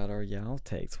hear about our Yao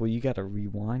takes. Well, you got to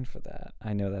rewind for that.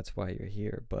 I know that's why you're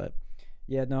here, but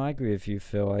yeah, no, I agree with you,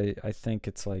 Phil. I think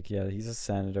it's like, yeah, he's a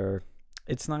senator.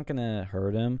 It's not gonna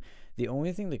hurt him. The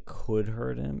only thing that could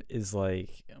hurt him is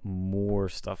like more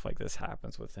stuff like this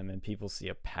happens with him, and people see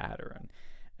a pattern,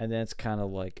 and then it's kind of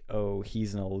like, oh,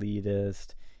 he's an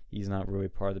elitist. He's not really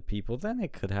part of the people. Then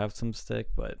it could have some stick,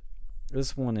 but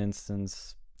this one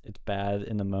instance, it's bad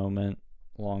in the moment.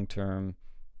 Long term,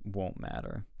 won't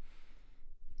matter.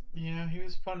 Yeah, he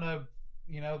was put in a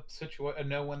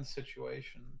no-win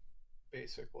situation,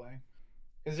 basically.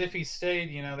 Because if he stayed,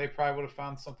 they probably would have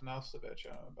found something else to bitch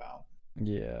him about.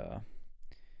 Yeah.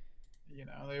 They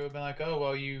would have been like, oh,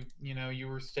 well, you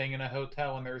were staying in a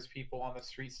hotel and there's people on the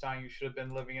streets dying. You should have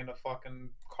been living in a fucking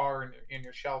car in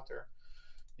your shelter.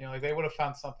 They would have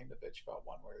found something to bitch about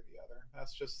one way or the other.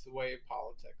 That's just the way of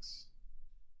politics.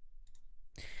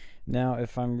 Now,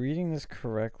 if I'm reading this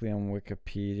correctly on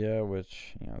Wikipedia,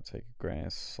 which, take a grain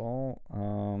of salt,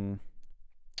 let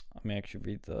me actually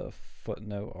read the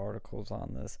footnote articles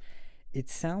on this. It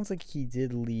sounds like he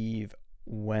did leave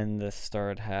when this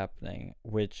started happening,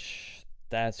 which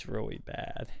that's really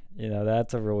bad.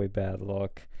 That's a really bad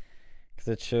look, because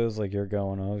it shows like you're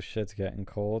going, oh shit, it's getting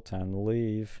cold, time to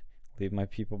leave my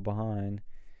people behind.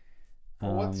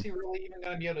 Well, what's he really even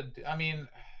going to be able to do? I mean,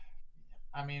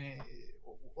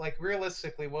 like,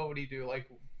 realistically, what would he do? Like,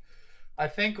 I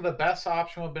think the best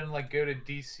option would have been like go to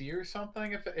DC or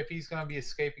something if he's going to be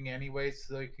escaping anyway,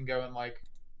 so he can go and like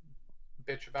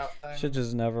bitch about things. Should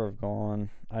just never have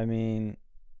gone. I mean,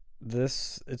 it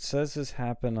says this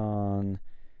happened on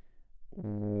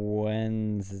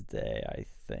Wednesday, I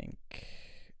think.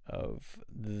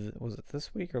 Was it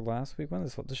this week or last week? When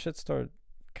this shit started?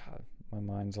 God, my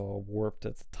mind's all warped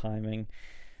at the timing.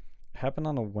 happened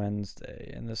on a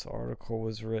Wednesday, and this article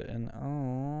was written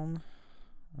on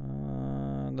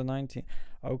the 19th.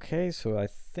 Okay, so I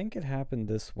think it happened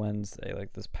this Wednesday,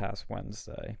 like this past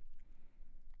Wednesday.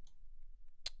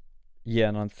 Yeah,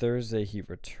 and on Thursday he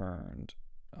returned.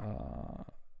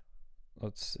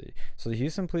 Let's see. So the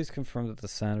Houston police confirmed that the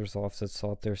Sanders office had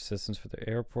sought their assistance for their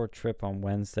airport trip on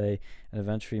Wednesday, and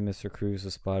eventually Mr. Cruz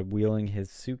was spotted wheeling his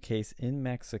suitcase in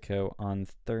Mexico on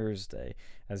Thursday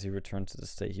as he returned to the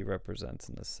state he represents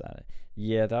in the Senate.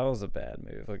 Yeah, that was a bad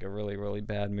move, like a really, really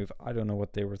bad move. I don't know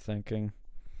what they were thinking.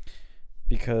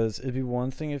 Because it'd be one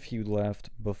thing if he left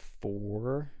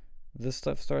before this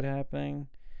stuff started happening.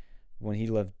 When he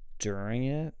left during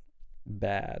it,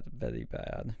 bad, very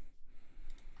bad.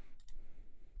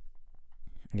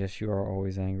 Yes, you are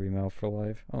always angry, Mel for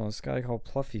life. Oh, this guy called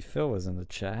Pluffy Phil is in the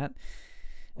chat.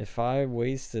 If I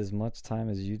waste as much time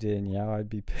as you did in Yao, I'd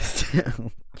be pissed.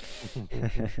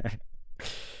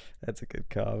 That's a good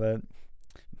comment.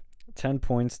 10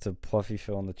 points to Pluffy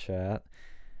Phil in the chat.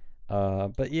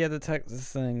 But yeah, the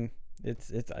Texas thing,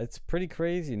 it's pretty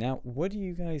crazy. Now, what do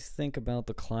you guys think about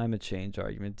the climate change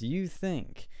argument? Do you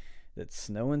think that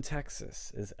snow in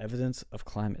Texas is evidence of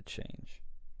climate change?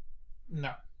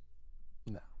 No.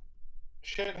 No.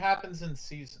 Shit happens in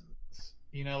seasons.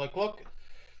 You know, like look,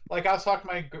 like I was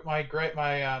talking to my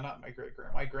grandfather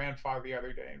the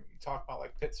other day, and we talked about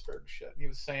like Pittsburgh shit. And he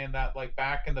was saying that like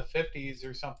back in the 50s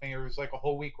or something, there was like a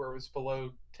whole week where it was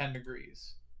below 10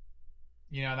 degrees.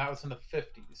 You know, and that was in the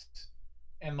 50s.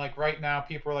 And like right now,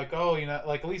 people are like, oh, you know,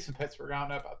 like at least in Pittsburgh, I don't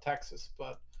know about Texas,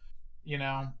 but you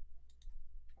know,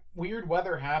 weird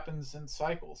weather happens in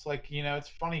cycles. Like, you know, it's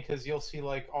funny because you'll see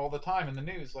like all the time in the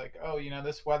news, like, oh, you know,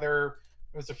 this weather,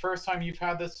 it was the first time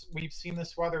we've seen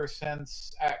this weather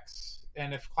since X.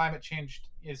 And if climate change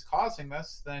is causing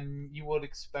this, then you would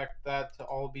expect that to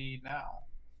all be now.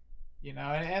 You know,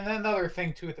 and then another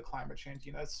thing too with the climate change,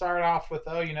 you know, it started off with,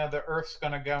 oh, you know, the Earth's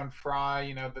gonna go and fry,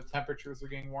 you know, the temperatures are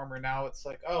getting warmer. Now it's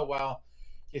like, oh well,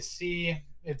 you see,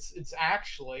 it's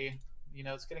actually, you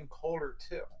know, it's getting colder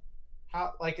too.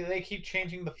 How like they keep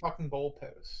changing the fucking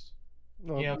goalpost.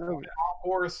 Well, You know, no, Al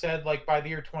Gore said like by the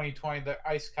year 2020 the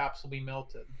ice caps will be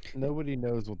melted. nobody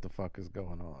knows what the fuck is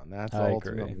going on. That's I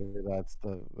agree. ultimately that's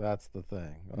the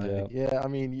thing. Yeah. Like, yeah, I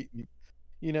mean,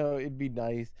 you know, it'd be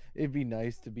nice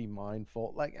to be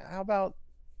mindful. Like, how about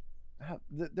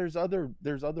there's other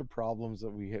problems that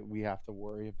we have to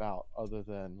worry about other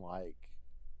than like,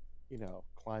 you know,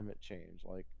 climate change,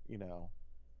 like, you know,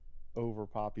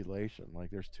 overpopulation. Like,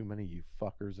 there's too many you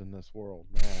fuckers in this world,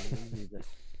 man.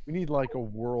 We need like a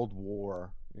world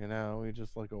war, you know? We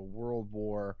just like a world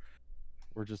war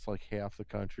where just like half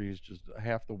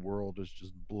the world is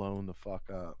just blown the fuck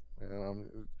up. You know,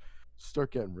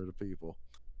 start getting rid of people.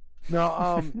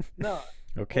 No, no.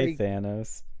 Okay, like,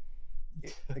 Thanos.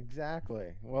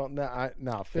 Exactly. Well, no,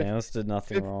 Thanos did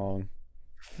nothing wrong.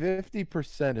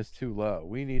 50% is too low.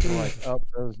 We need to like up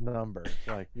those numbers.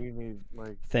 Like we need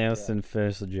like Thanos didn't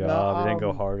finish the job. He didn't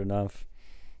go hard enough.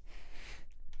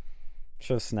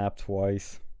 Should have snapped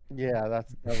twice. Yeah, that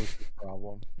was the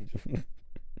problem. You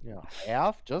know,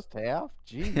 just half.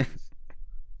 Jeez.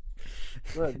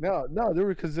 Look, no,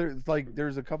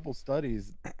 there's a couple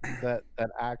studies that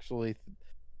actually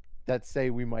that say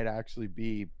we might actually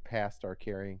be past our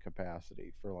carrying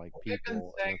capacity for like They've been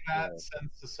people. saying that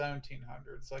since the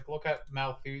 1700s. Like, look at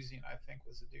Malthusian. I think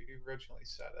was the dude who originally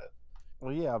said it.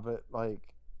 Well, yeah, but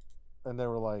like, and they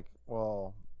were like,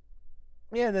 well,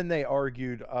 yeah. And then they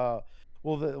argued, well,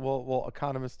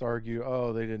 economists argue,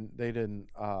 oh, they didn't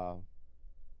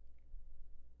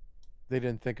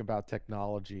think about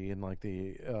technology and like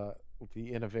the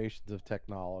innovations of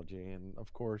technology, and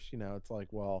of course, you know, it's like,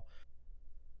 well,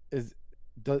 is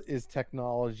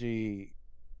technology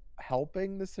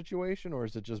helping the situation, or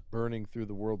is it just burning through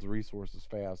the world's resources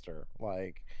faster?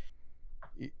 Like,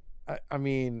 I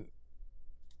mean,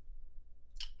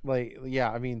 like,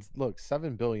 yeah, I mean, look,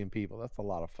 7 billion people, that's a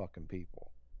lot of fucking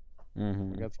people.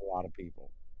 Mm-hmm. Like, that's a lot of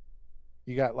people.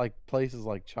 You got like places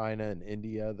like China and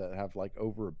India that have like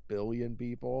over 1 billion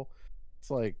people.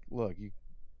 It's like, look, you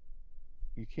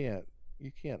can't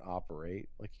operate.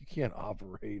 Like, you can't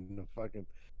operate in a fucking,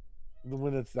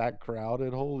 when it's that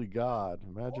crowded. Holy God.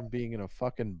 Imagine being in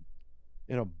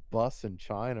a bus in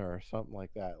China or something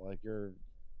like that. Like, you're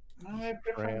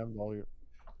crammed all your.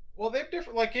 Well, they have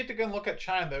different. Like, you have to go and look at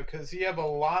China though, because you have a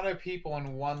lot of people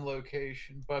in one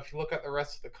location. But if you look at the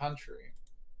rest of the country,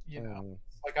 you know,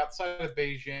 like outside of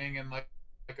Beijing and like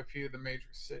a few of the major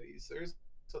cities,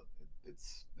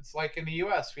 it's like in the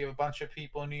U.S. we have a bunch of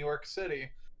people in New York City, a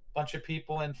bunch of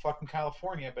people in fucking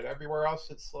California, but everywhere else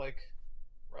it's like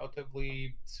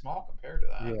relatively small compared to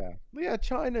that. Yeah.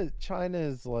 China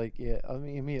is like, yeah, I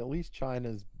mean at least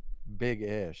China's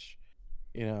big-ish,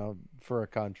 for a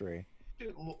country.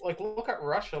 Dude, like look at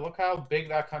Russia. Look how big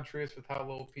that country is with how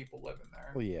little people live in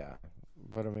there. Well, yeah.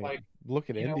 But I mean, Like, look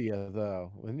at you know, India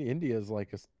though. India is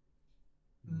like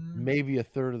mm, maybe a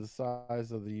third of the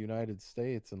size of the United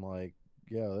States, and like,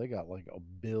 yeah, they got like a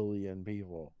billion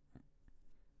people.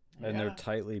 And they're yeah,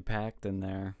 tightly packed in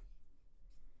there.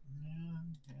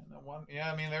 no one.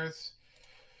 Yeah, I mean,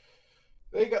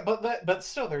 they got, but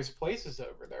still, there's places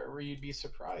over there where you'd be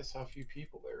surprised how few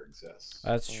people there exist.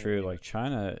 That's Oh, true. yeah. Like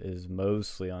China is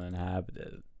mostly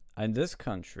uninhabited, and this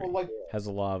country Well, like, has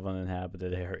a lot of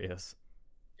uninhabited areas.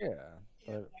 Yeah,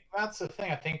 yeah, but like, that's the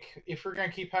thing. I think if we're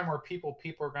gonna keep having more people,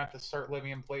 people are gonna have to start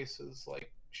living in places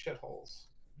like shitholes.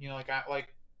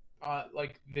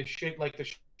 Like the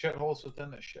shitholes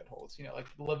within the shitholes. Like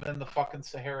live in the fucking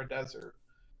Sahara Desert.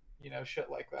 Shit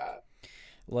like that.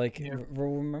 Like, Yeah.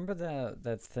 remember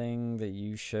that thing that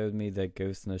you showed me that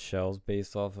Ghost in the Shell's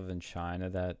based off of in China,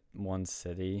 that one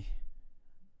city?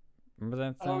 Remember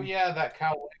that Oh thing? yeah, that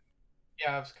Kowloon.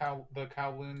 Yeah, it was the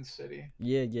Kowloon city.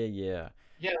 Yeah, yeah, yeah.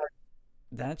 Yeah,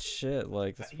 That shit,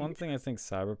 like, like, that's one thing I think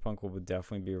Cyberpunk would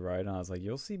definitely be right on. I was like,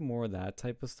 you'll see more of that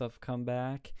type of stuff come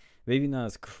back. Maybe not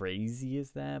as crazy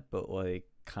as that, but like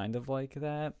kind of like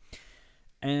that.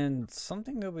 And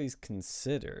something nobody's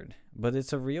considered, but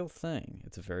it's a real thing.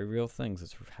 It's a very real thing.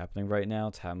 It's happening right now.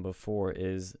 It's happened before.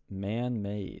 Is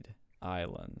man-made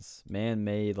islands,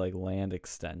 man-made like land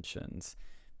extensions.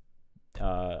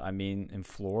 I mean, in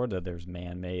Florida, there's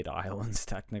man-made islands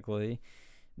technically,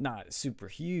 not super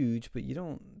huge, but you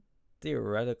don't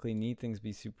theoretically need things to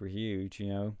be super huge.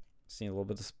 See a little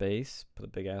bit of space, put a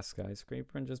big ass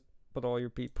skyscraper, and just put all your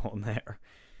people in there.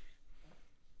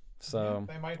 So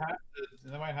they might have to.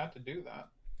 They might have to do that.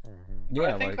 But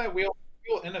yeah, I think like, that we'll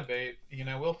innovate.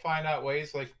 We'll find out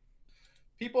ways. Like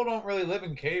people don't really live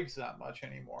in caves that much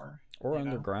anymore. or You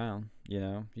know. underground.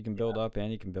 You can build up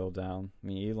and you can build down. I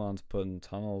mean, Elon's putting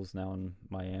tunnels now in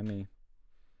Miami.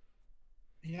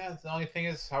 Yeah. The only thing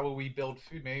is, how will we build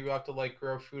food? Maybe we'll have to like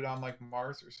grow food on like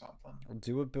Mars or something.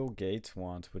 Do what Bill Gates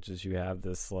wants, which is you have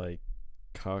this like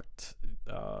cucked,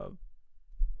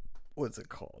 what's it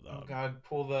called? Oh God,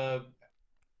 pull the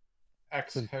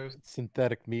X host.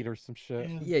 synthetic meat or some shit.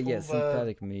 Yeah, Pull the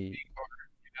synthetic meat.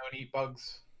 and eat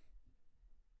bugs.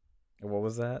 What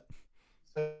was that?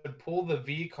 So pull the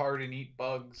V card and eat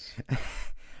bugs.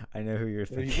 I know who you're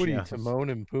What are thinking you, of. Timon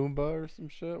and Pumbaa or some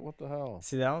shit? What the hell?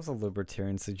 See, that was a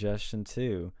libertarian suggestion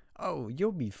too. Oh,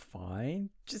 you'll be fine.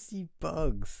 Just eat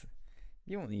bugs.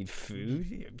 You don't need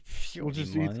food. You We'll don't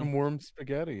just need eat money. some worm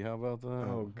spaghetti. How about that?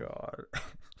 Oh God.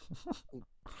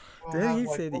 We'll Didn't have, he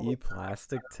like, say to what was- eat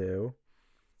plastic too?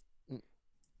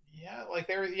 Yeah, like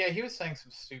he was saying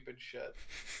some stupid shit.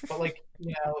 But like,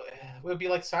 it would be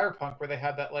like Cyberpunk where they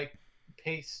had that like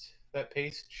that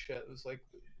paste shit. It was like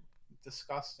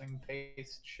disgusting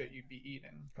paste shit you'd be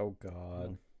eating. Oh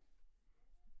God.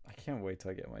 I can't wait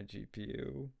till I get my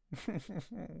GPU.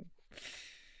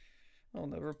 I'll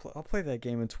never play. I'll play that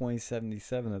game in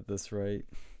 2077 at this rate.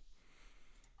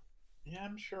 Yeah,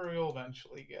 I'm sure we'll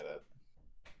eventually get it.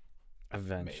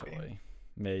 Eventually.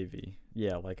 Maybe.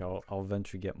 Yeah, like I'll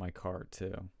eventually get my car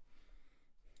too.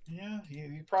 Yeah,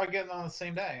 you probably get it on the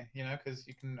same day, because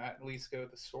you can at least go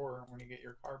to the store when you get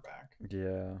your car back.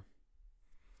 Yeah.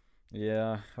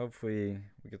 Yeah, hopefully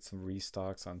we get some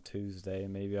restocks on Tuesday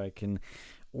and maybe I can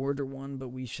order one, but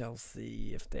we shall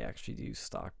see if they actually do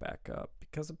stock back up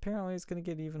because apparently it's going to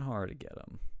get even harder to get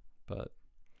them. But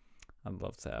I'd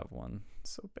love to have one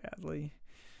so badly.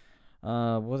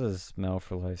 What is Mel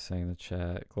for Life saying in the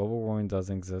chat? Global warming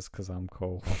doesn't exist because I'm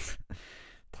cold.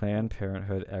 Planned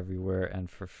Parenthood everywhere and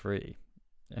for free.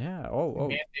 Yeah. Oh.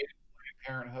 Mandated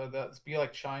Parenthood. That's be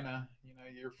like China.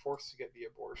 You're forced to get the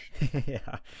abortion.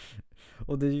 Yeah.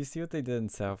 Well, did you see what they did in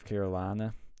South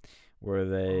Carolina, where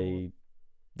they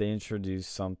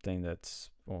introduced something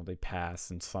they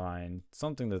passed and signed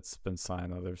something that's been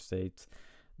signed in other states,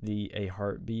 a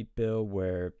heartbeat bill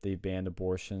where they banned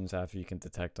abortions after you can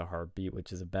detect a heartbeat,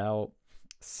 which is about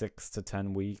 6 to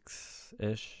 10 weeks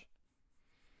ish.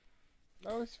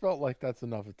 I always felt like that's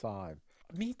enough of time.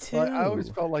 Me too. I always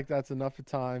felt like that's enough of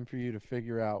time for you to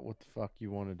figure out what the fuck you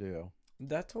want to do.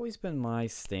 That's always been my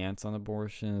stance on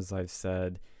abortion, as I've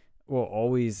said. Well,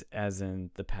 always, as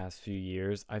in the past few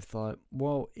years, I've thought,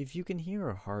 well, if you can hear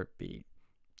a heartbeat,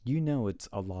 it's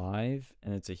alive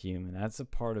and it's a human. That's a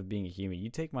part of being a human. You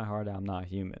take my heart out, I'm not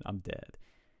human. I'm dead.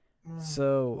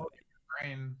 So, Well, your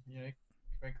brain, you can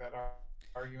make that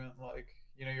argument like,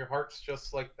 your heart's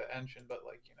just like the engine, but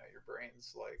like, your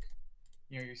brain's like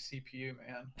your CPU,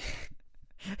 man.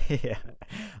 Yeah,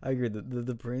 I agree.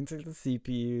 The brain's like the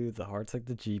CPU, the heart's like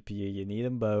the GPU. You need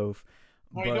them both.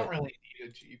 Well, you don't But really need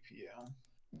a GPU.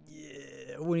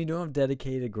 yeah, when you don't have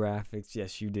dedicated graphics,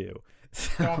 yes, you do. You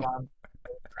don't So, have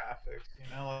graphics,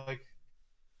 like.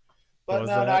 what But was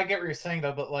no, I that? get what you're saying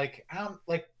though. But like, I don't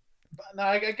like. But no,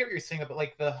 I get what you're saying though. But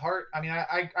like the heart, I mean,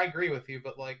 I agree with you.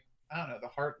 But like, I don't know, the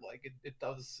heart, like it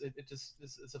does, it just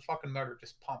it's a fucking motor,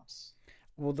 just pumps.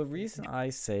 Well, the reason I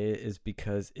say it is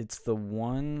because it's the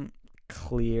one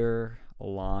clear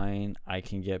line I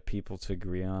can get people to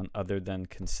agree on other than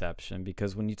conception.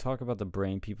 Because when you talk about the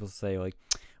brain, people say, like,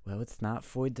 well, it's not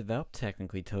fully developed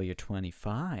technically till you're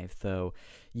 25. So,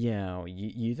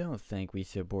 you don't think we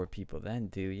should abort people then,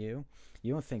 do you?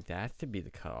 You don't think that should be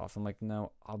the cutoff? I'm like,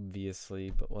 no,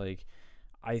 obviously. But, like,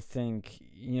 I think,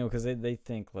 because they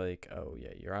think, like, oh,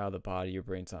 yeah, you're out of the body, your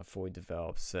brain's not fully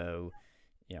developed. So,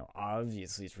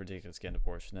 obviously it's ridiculous getting an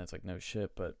abortion. That's like no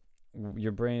shit, but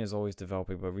your brain is always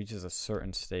developing, but reaches a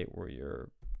certain state where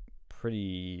you're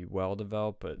pretty well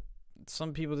developed. But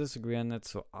some people disagree on that,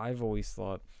 so I've always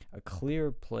thought a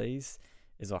clear place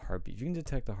is a heartbeat. If you can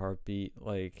detect a heartbeat,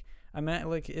 like I mean,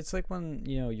 like it's like when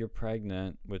you're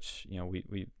pregnant, which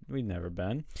we've never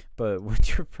been, but when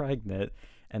you're pregnant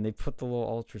and they put the little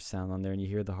ultrasound on there and you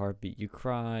hear the heartbeat, you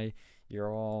cry,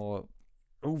 you're all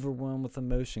overwhelmed with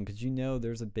emotion because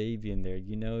there's a baby in there.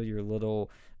 Your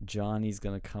little Johnny's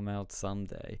gonna come out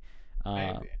someday.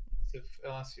 Maybe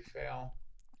unless you fail,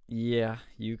 Yeah,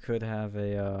 you could have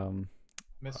a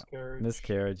miscarriage.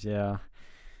 miscarriage. Yeah,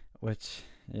 which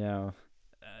it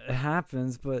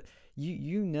happens, but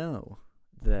you know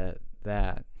that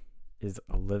is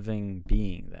a living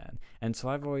being then. And so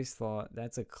I've always thought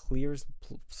that's a clear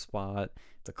spot.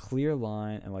 It's a clear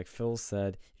line, and like Phil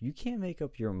said, you can't make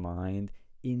up your mind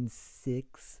in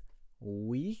 6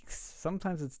 weeks.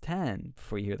 Sometimes it's 10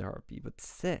 before you hear the heartbeat, but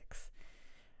 6.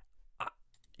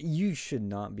 You should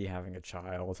not be having a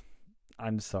child.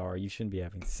 I'm sorry, you shouldn't be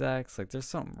having sex. Like, there's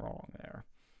something wrong there.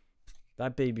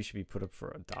 That baby should be put up for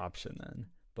adoption then.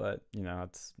 But,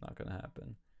 it's not going to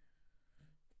happen.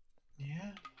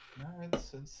 Yeah, no,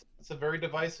 it's a very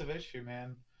divisive issue,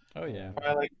 man. Oh, yeah.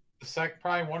 Probably like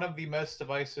probably one of the most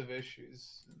divisive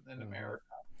issues in America.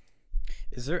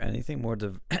 Is there anything more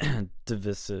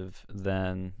divisive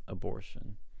than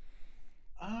abortion?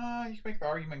 You can make the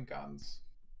argument guns,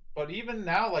 but even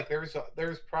now, like there's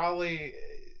probably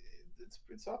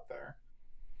it's up there.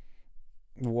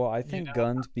 Well, I think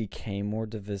guns became more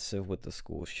divisive with the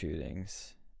school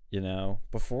shootings.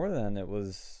 Before then it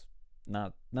was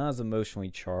not as emotionally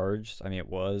charged. I mean, it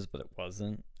was, but it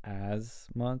wasn't as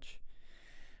much.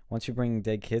 Once you bring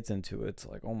dead kids into it, it's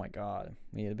like, oh my god,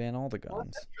 we need to ban all the guns. Well,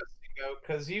 that's interesting though,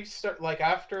 because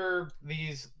after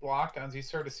these lockdowns, you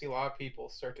start to see a lot of people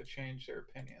start to change their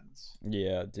opinions.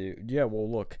 Yeah, dude. Yeah,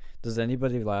 well, look, does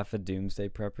anybody laugh at doomsday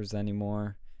preppers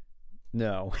anymore?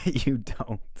 No, you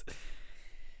don't.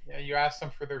 Yeah, you ask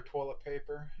them for their toilet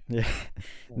paper. Yeah,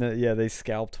 no, yeah, they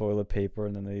scalp toilet paper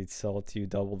and then they sell it to you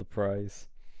double the price.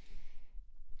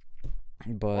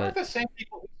 But aren't the same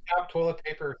people who scalp toilet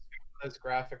paper as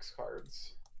graphics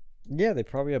cards? Yeah, they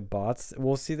probably have bots.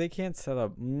 Well, see, they can't set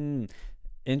up.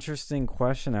 Interesting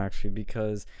question, actually,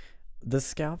 because the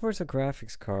scalpers of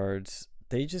graphics cards,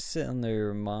 they just sit in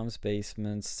their mom's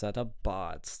basements, set up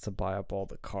bots to buy up all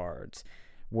the cards.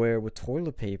 Where with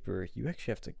toilet paper, you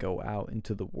actually have to go out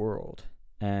into the world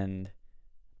and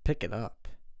pick it up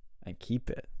and keep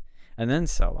it and then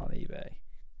sell on eBay.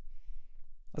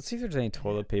 Let's see if there's any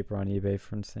toilet paper on eBay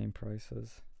for insane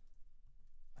prices.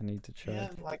 I need to check. Yeah,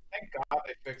 like thank God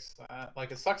they fixed that.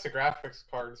 Like it sucks the graphics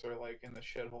cards are like in the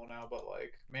shithole now, but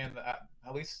like man,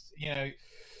 at least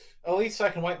at least I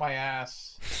can wipe my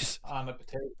ass on a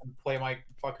potato and play my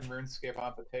fucking RuneScape on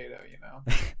a potato,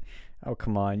 Oh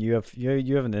come on, you have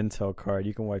an Intel card.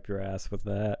 You can wipe your ass with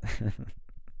that.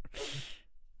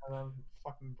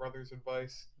 Fucking brother's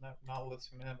advice. Not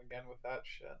listening to him again with that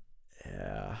shit.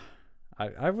 Yeah.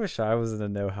 I wish I was in the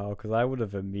know-how because I would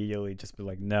have immediately just been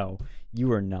like, no,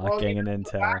 you are not getting an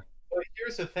Intel. But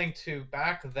here's the thing too.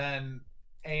 Back then,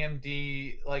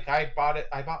 AMD, like I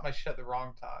bought my shit at the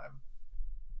wrong time.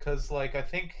 Because like I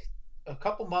think a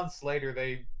couple months later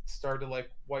they started to like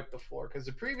wipe the floor. Because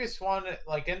the previous one,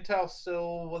 like Intel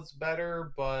still was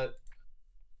better, but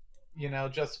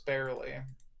just barely.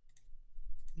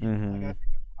 Mm-hmm. Like, I think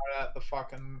I bought it at the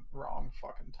fucking wrong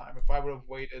fucking time. If I would have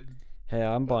waited. Hey,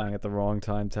 I'm buying at the wrong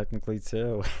time technically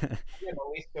too. At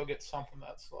least you'll get something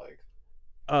that's like.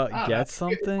 Get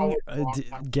something.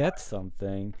 Get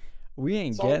something. We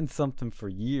ain't getting something for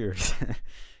years.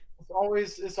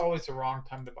 It's always the wrong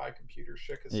time to buy computer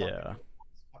shit because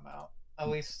come out. at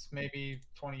least maybe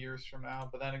 20 years from now.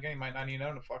 But then again, you might not even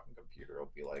own a fucking computer.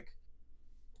 It'll be like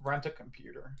rent a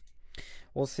computer.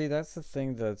 Well, see, that's the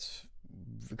thing that's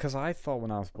because I thought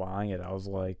when I was buying it, I was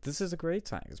like, this is a great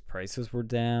time because prices were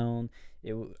down.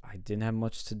 I didn't have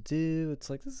much to do. It's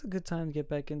like, this is a good time to get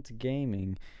back into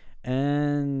gaming.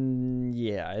 And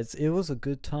yeah, it was a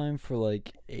good time for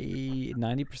like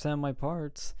 90% of my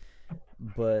parts.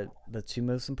 But the two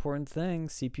most important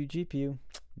things, CPU, GPU,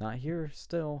 not here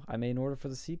still. I made an order for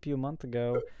the CPU a month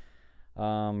ago.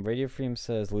 Radio Freedom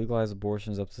says legalized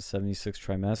abortions up to 76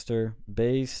 trimester.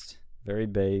 Based, very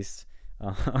based.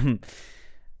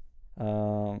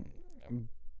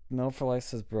 Mel for Life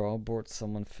says, bro, I'll abort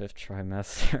someone 5th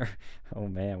trimester. Oh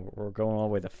man, we're going all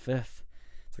the way to 5th.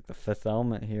 It's like the 5th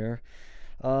element here.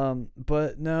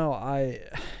 But no,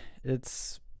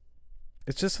 it's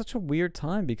just such a weird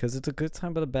time because it's a good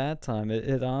time but a bad time.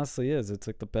 It honestly is. It's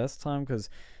like the best time because,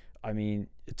 I mean,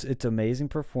 it's amazing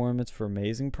performance for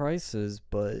amazing prices,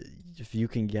 but if you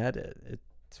can get it,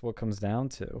 it's what it comes down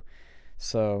to.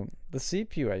 So the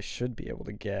CPU I should be able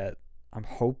to get. I'm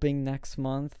hoping next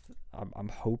month. I'm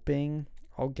hoping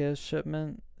I'll get a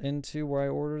shipment into where I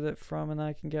ordered it from and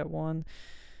I can get one.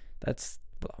 That's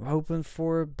what I'm hoping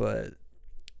for, but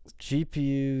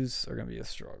GPUs are gonna be a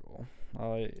struggle.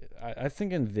 I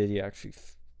think Nvidia actually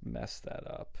messed that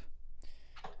up,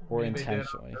 or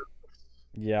intentionally.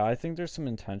 Yeah, I think there's some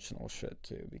intentional shit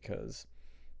too because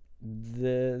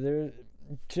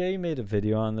Jay made a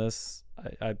video on this.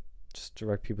 I just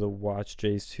direct people to watch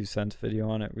Jay's 2 cents video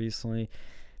on it recently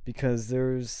because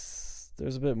there's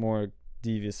a bit more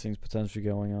devious things potentially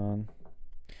going on.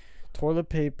 Toilet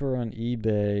paper on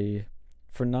eBay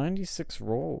for 96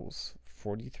 rolls,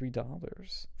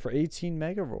 $43. For 18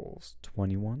 mega rolls,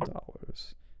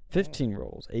 $21. 15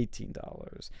 rolls,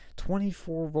 $18.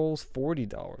 24 rolls,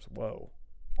 $40. Whoa.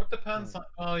 What depends on?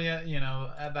 Oh yeah, you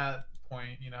know, at that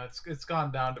point, you know, it's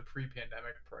gone down to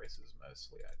pre-pandemic prices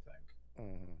mostly, I think.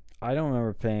 I don't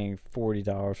remember paying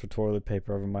 $40 for toilet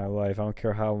paper over my life. I don't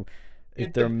care how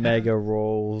if they're depends. mega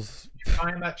rolls. You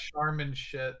find that Charmin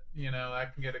shit, you know,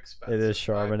 that can get expensive. It is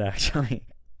Charmin actually.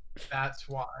 That's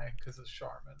why, because it's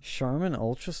Charmin. Charmin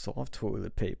Ultra Soft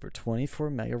Toilet Paper,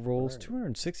 24 mega rolls,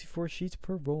 264 sheets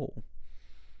per roll.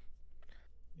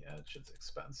 Yeah, that shit's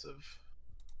expensive.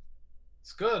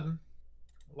 It's good.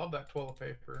 I love that toilet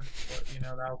paper, but you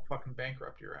know that'll fucking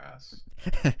bankrupt your ass.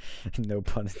 No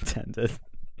pun intended.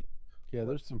 Yeah,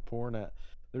 there's some porn out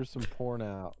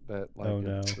that like Oh,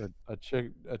 no. a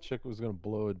chick was gonna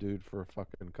blow a dude for a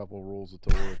fucking couple rolls of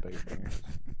toilet paper.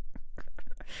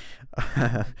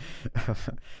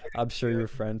 I'm sure your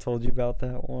friend told you about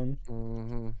that one.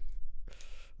 Mm-hmm.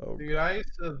 Oh, Dude, I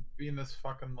used to be in this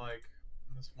fucking like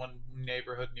this one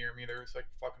neighborhood near me. There was like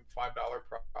fucking $5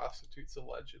 prostitutes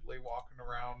allegedly walking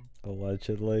around.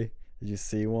 allegedly. Did you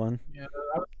see one? Yeah,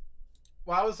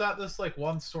 I was at this like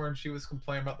one store and she was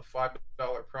complaining about the $5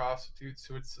 prostitutes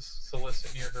who would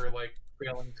solicit near her like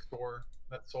failing store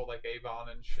that sold like Avon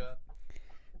and shit.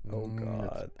 Oh, It's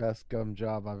God. the best gum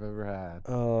job I've ever had.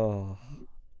 Oh.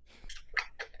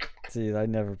 Dude,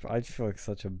 I'd feel like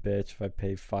such a bitch if I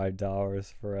paid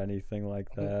 $5 for anything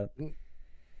like that. You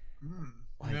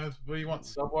know, what do you want,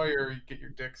 Subway or you get your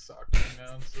dick sucked? You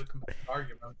know, it's a complete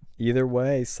argument. Either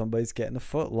way, somebody's getting a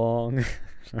foot long.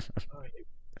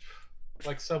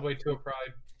 Like Subway too will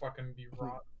probably fucking be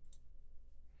rot.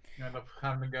 You end up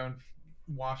having to go and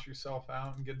wash yourself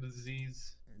out and get a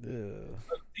disease. Ugh. Did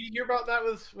you hear about that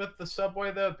with the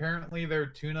Subway though? Apparently their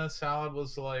tuna salad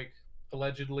was like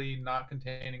allegedly not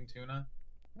containing tuna.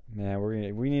 Man,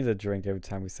 we need a drink every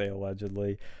time we say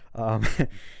allegedly. I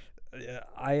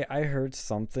heard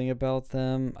something about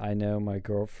them. I know my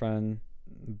girlfriend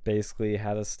basically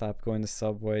had to stop going to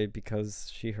Subway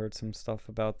because she heard some stuff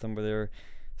about them where their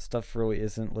stuff really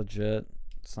isn't legit.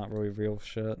 It's not really real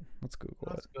shit. Let's Google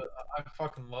That's it. good. I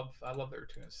love their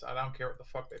tuna salad. I don't care what the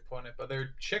fuck they put in it, but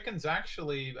their chicken's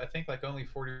actually I think like only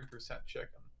 40%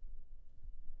 chicken.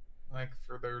 Like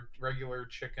for their regular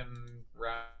chicken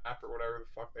wrap or whatever the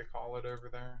fuck they call it over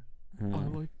there. I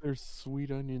like their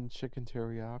sweet onion chicken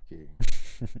teriyaki.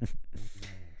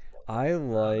 I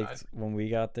liked when we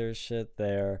got their shit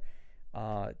there.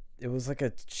 It was like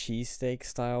a cheesesteak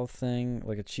style thing,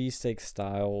 like a cheesesteak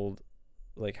styled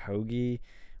like hoagie,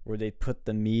 where they put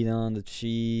the meat on the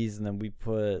cheese, and then we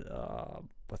put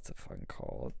what's it fucking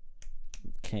called?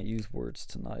 Can't use words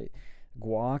tonight.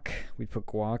 Guac. We put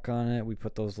guac on it. We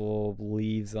put those little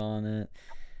leaves on it.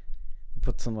 We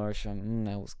put some mushroom.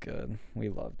 That was good. We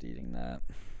loved eating that.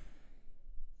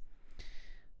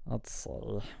 Let's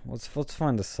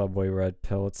find the Subway red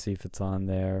pill. Let's see if it's on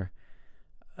there.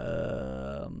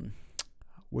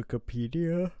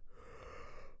 Wikipedia.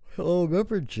 Oh,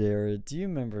 remember Jared? Do you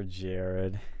remember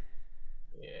Jared?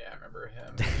 Yeah, I remember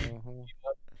him. Mhm.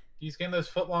 He's getting those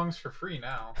footlongs for free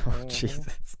now. Oh, Mhm.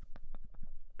 Jesus.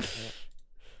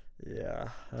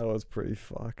 Yeah, that was pretty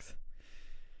fucked.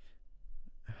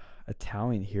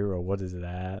 Italian hero, what is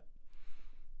that?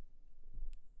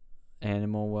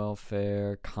 Animal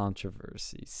welfare,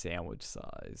 controversy, sandwich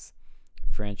size,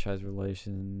 franchise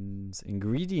relations,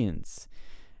 ingredients.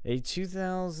 A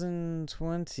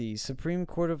 2020 Supreme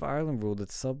Court of Ireland ruled that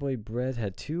Subway bread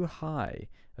had too high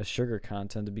a sugar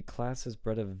content to be classed as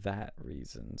bread of VAT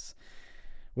reasons,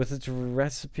 with its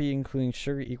recipe including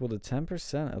sugar equal to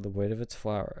 10% of the weight of its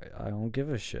flour. I don't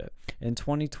give a shit. In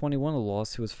 2021, a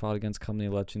lawsuit was filed against the company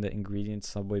alleging that ingredients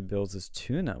Subway bills as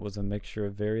tuna was a mixture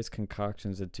of various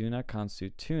concoctions that do not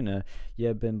constitute tuna, yet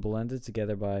have been blended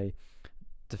together by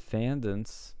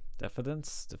defendants. That's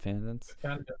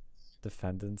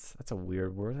a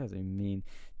weird word. What does it mean?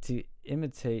 To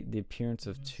imitate the appearance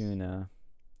of tuna.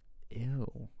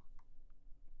 Ew.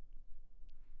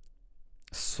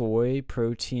 Soy,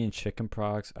 protein, chicken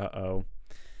products. Uh-oh.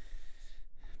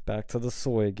 Back to the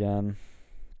soy again.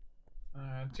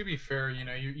 To be fair,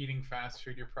 you're eating fast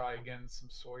food. You're probably getting some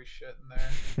soy shit in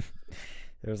there.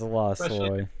 There's a lot of Especially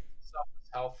soy. if stuff is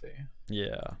healthy.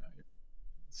 Yeah. You're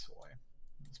soy.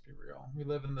 Let's be real. We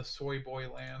live in the soy boy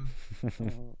land.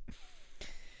 Mhm.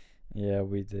 Yeah,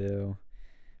 we do.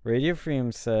 Radio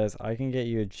Freedom says, I can get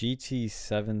you a GT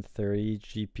 730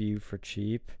 GPU for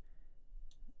cheap.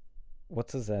 What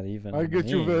does that even I get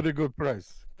you mean? very good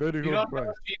price. Very You good don't know price.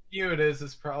 what GPU it is.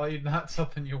 It's probably not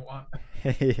something you want.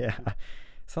 Yeah.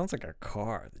 Sounds like a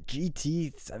car. The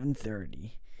GT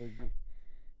 730.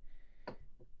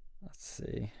 Let's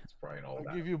see. It's probably an old.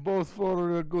 I give you both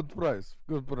for a good price.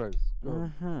 Good price.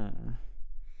 Good.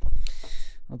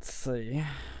 Let's see.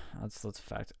 Let's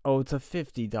fact. Oh, it's a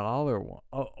 $50 one.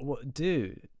 Oh,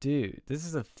 dude, this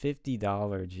is a $50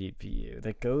 GPU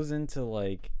that goes into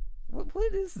like.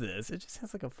 What is this? It just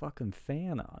has like a fucking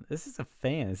fan on. This is a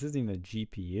fan. This isn't even a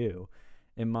GPU,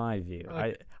 in my view.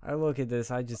 I look at this.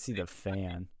 I just see the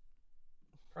fan.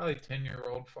 Probably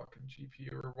 10-year-old fucking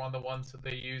GPU, or one of the ones that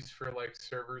they use for like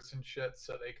servers and shit,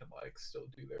 so they can like still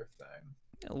do their thing.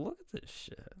 Yeah, look at this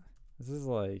shit. This is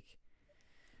like,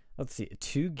 let's see,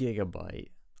 2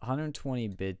 gigabyte,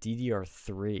 120-bit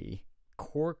DDR3,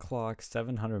 core clock,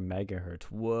 700 megahertz.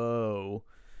 Whoa.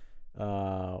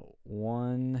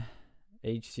 One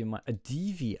HDMI, a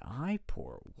DVI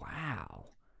port. Wow.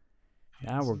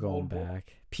 Now we're going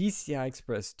back. PCI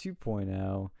Express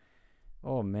 2.0.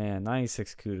 Oh man,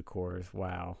 96 CUDA cores.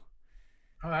 Wow.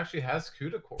 Oh, it actually has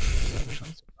CUDA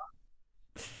cores.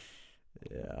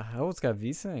 Yeah. Oh, it's got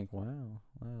VSync. Wow.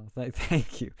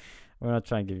 Thank you. We're not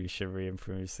trying to give you shivery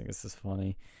information. This is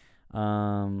funny.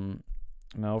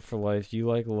 Mel for life. You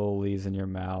like lolies in your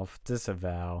mouth.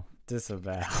 Disavow.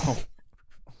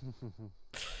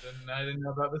 I didn't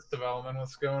know about this development.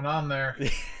 What's going on there?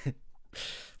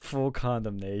 Full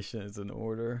condemnation is in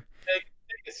order. Take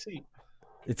a seat.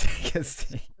 Take a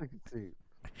seat.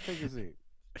 Take a seat.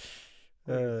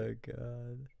 Oh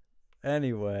god.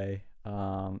 Anyway,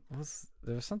 there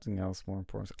was something else more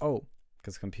important. Oh,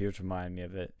 because computers remind me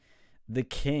of it. The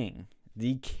king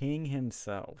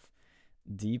himself,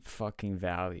 Deep fucking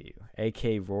Value,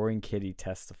 aka Roaring Kitty,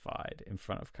 testified in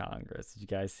front of Congress. Did you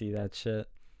guys see that shit?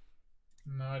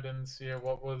 No, I didn't see it.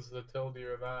 What was the tilde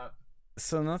of that?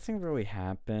 So nothing really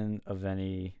happened of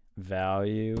any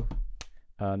value,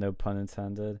 no pun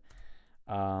intended.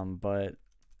 But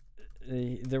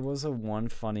there was a one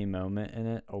funny moment in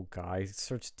it. Oh, guys,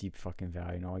 search Deep fucking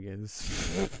Value, and all I get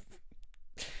is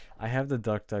I have the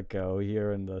DuckDuckGo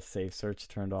here and the safe search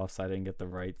turned off, so I didn't get the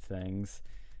right things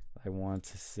I want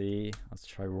to see. Let's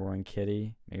try Roaring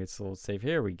Kitty. Maybe it's a little safe.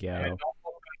 Here we go.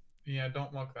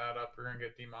 Don't look that up. We're gonna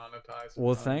get demonetized.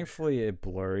 Well, thankfully it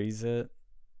blurs it.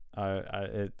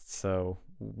 It's so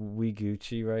we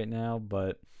Gucci right now.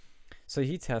 But so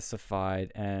he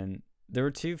testified, and there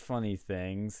were two funny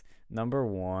things. Number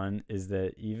one is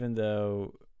that even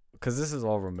though, because this is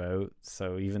all remote,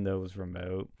 so even though it was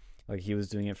remote, like he was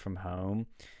doing it from home,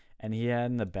 and he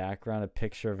had in the background a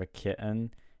picture of a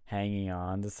kitten hanging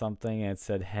on to something, and it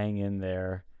said "hang in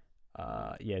there."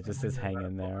 Yeah, it just says "hang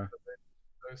in there."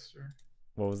 Poster.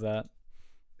 What was that?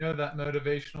 You know that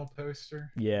motivational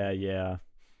poster? Yeah,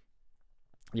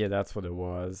 that's what it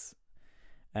was.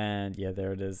 And yeah,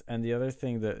 there it is. And the other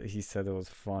thing that he said that was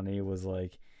funny was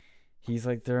like, he's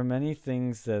like, there are many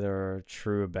things that are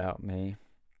true about me.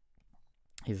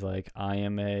 He's like, I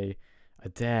am a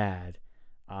dad.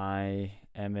 I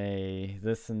am a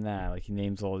this and that. Like he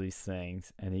names all these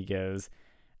things, and he goes,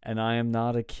 and I am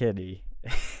not a kitty.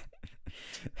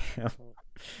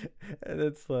 And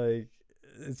it's like,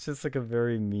 it's just like a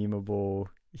very memeable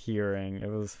hearing. It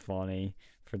was funny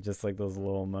for just like those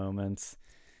little moments.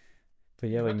 But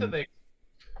yeah, like, What did they,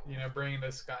 bringing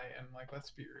this guy in? Like,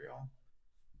 let's be real.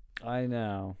 I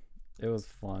know. It was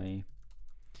funny.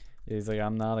 He's like,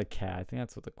 I'm not a cat. I think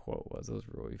that's what the quote was. It was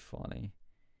really funny.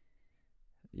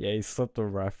 Yeah, he slipped a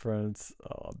reference.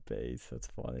 Oh, base. That's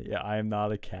funny. Yeah, I am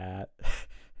not a cat.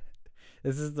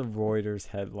 This is the Reuters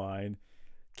headline.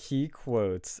 Key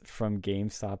quotes from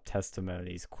GameStop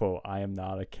testimonies. Quote, I am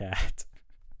not a cat.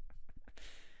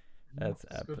 That's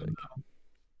Good to epic.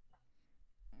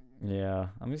 Yeah,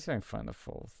 I'm just trying to find the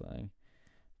full thing.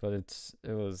 But it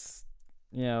was,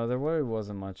 there really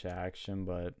wasn't much action,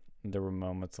 but there were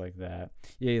moments like that.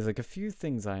 Yeah, he's like, a few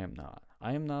things I am not.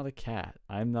 I am not a cat.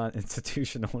 I am not an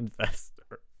institutional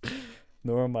investor.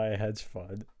 Nor am I a hedge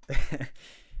fund.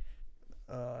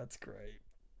 Oh, that's great.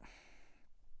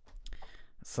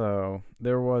 So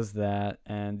there was that.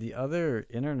 And the other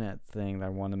internet thing that I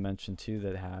want to mention too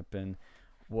that happened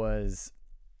was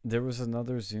there was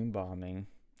another Zoom bombing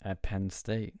at Penn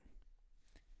State.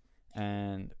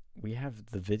 And we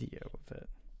have the video of it,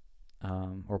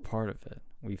 or part of it.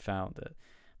 We found it.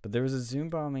 But there was a Zoom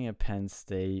bombing at Penn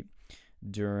State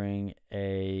during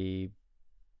I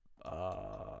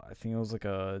think it was like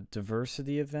a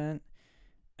diversity event.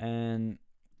 And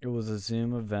it was a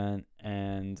Zoom event,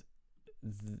 and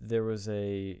there was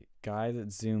a guy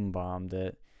that Zoom bombed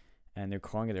it, and they're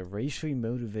calling it a racially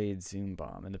motivated Zoom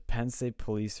bomb. And the Penn State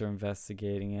police are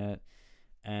investigating it.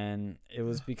 And it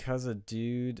was because a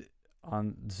dude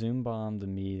on Zoom bombed the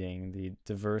meeting, the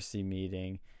diversity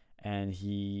meeting, and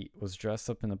he was dressed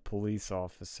up in a police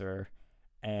officer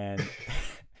and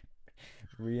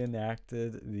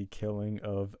reenacted the killing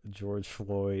of George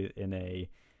Floyd in a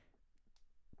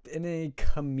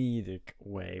comedic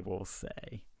way, we'll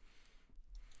say.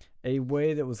 A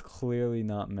way that was clearly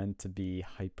not meant to be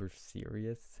hyper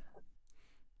serious.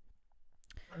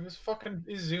 I'm just fucking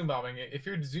Zoom bombing it. If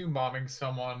you're Zoom bombing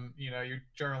someone, you're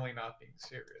generally not being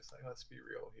serious. Like, let's be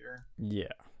real here.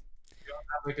 Yeah. You don't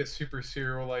have like a super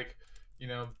serial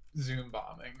Zoom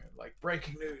bombing, like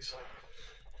breaking news. Like,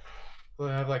 we'll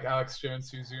have like Alex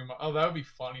Jones who Zoom. Oh, that would be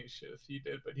funny as shit if he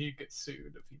did, but he'd get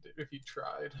sued if he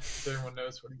tried. Everyone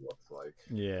knows what he looks like.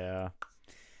 Yeah.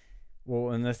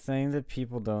 Well, and the thing that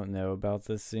people don't know about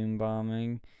this Zoom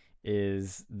bombing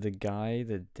is the guy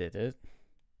that did it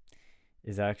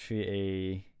is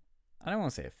actually I don't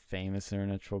want to say a famous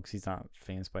internet troll because he's not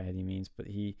famous by any means, but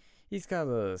he's got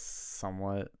a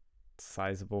somewhat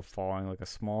sizable following, like a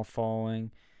small following.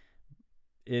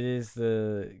 It is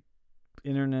the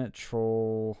internet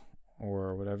troll,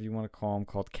 or whatever you want to call him,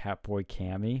 called Catboy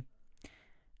Cammy.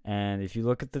 And if you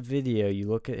look at the video, you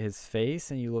look at his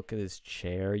face and you look at his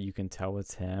chair, you can tell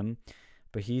it's him.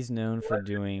 But he's known for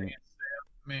doing.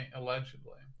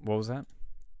 Allegedly. What was that?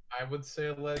 I would say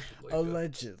allegedly.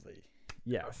 Allegedly.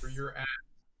 Yes. For your ass.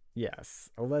 Yes,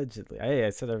 allegedly. I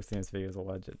said everything in this video is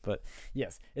alleged, but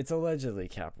yes, it's allegedly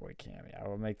Catboy Cammy. I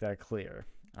will make that clear.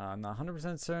 I'm not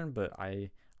 100% certain, but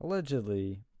I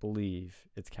allegedly believe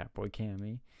it's Catboy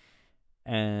Cammy.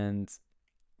 And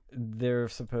they're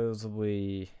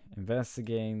supposedly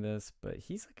investigating this, but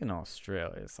he's like in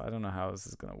Australia, so I don't know how this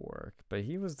is going to work. But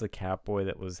he was the Catboy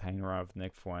that was hanging around with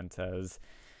Nick Fuentes,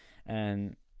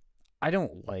 and I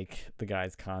don't like the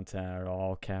guy's content at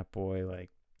all, Catboy. Like,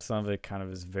 some of it kind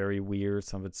of is very weird,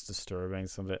 some of it's disturbing,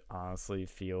 some of it honestly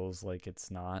feels like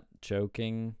it's not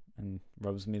joking and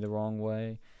rubs me the wrong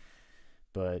way.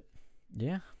 But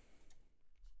yeah.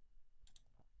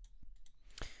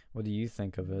 What do you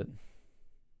think of it?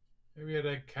 Maybe at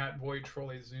a Catboy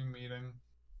trolley Zoom meeting.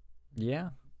 Yeah.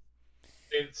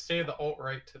 Stay the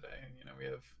alt-right today. We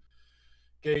have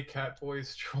gay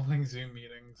Catboys trolling Zoom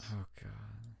meetings. Oh god.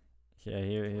 Yeah,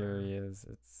 here he is.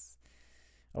 It's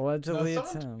allegedly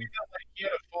it's him. He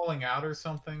had a falling out or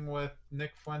something with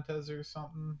Nick Fuentes or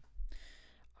something.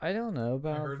 I don't know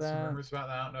about that. I heard some rumors about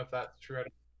that. I don't know if that's true.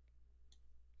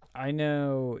 I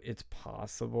know it's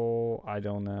possible. I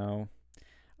don't know.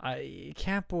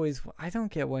 Catboy's. I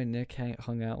don't get why Nick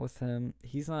hung out with him.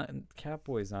 He's not.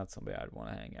 Catboy's not somebody I'd want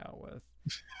to hang out with.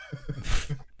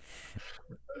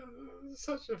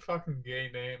 Such a fucking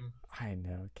gay name. I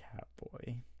know,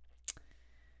 Catboy.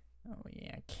 Oh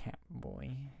yeah,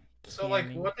 Catboy. So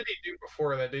like, what did he do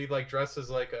before that? Did he like dress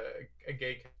as like a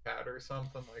gay cat or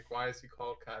something? Like, why is he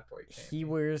called Catboy Cammy? He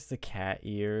wears the cat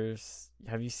ears.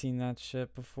 Have you seen that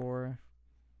shit before?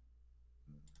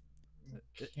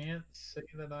 Can't say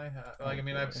that I have. Like, I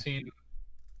mean, I've seen,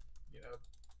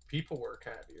 people wear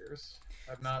cat ears.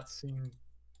 I've not seen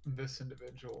this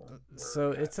individual.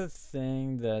 So it's a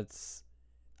thing that's,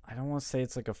 I don't want to say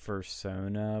it's like a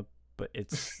fursona, but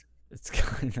it's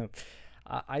kind of,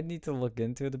 I need to look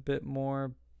into it a bit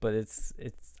more, but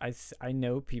I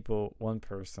know people, one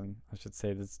person I should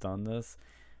say, that's done this,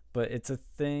 but it's a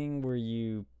thing where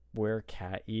you wear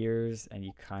cat ears and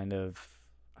you kind of,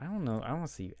 I don't know, I don't want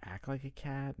to say you act like a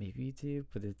cat, maybe you do,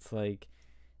 but it's like,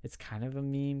 it's kind of a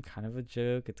meme, kind of a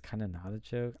joke, it's kind of not a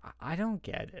joke. I don't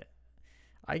get it.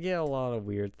 I get a lot of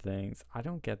weird things. I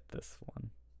don't get this one.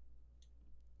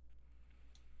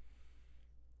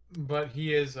 But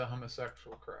he is a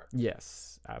homosexual, correct?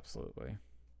 Yes, absolutely.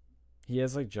 He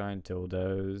has like giant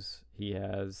dildos. He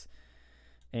has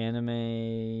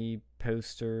anime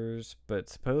posters, but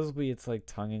supposedly it's like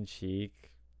tongue in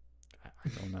cheek. I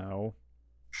don't know.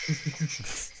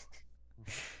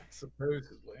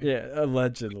 Supposedly. Yeah,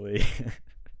 allegedly.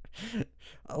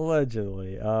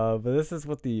 Allegedly. But this is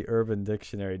what the Urban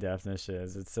Dictionary definition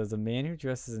is. It says a man who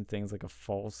dresses in things like a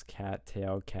false cat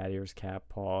tail, cat ears, cat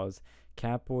paws.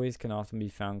 Cat boys can often be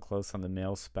found close on the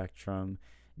male spectrum.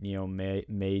 You know,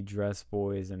 maid dress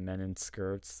boys and men in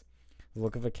skirts. The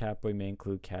look of a cat boy may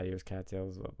include cat ears, cat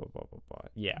tails, blah blah blah blah blah.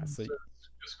 Yeah, so it's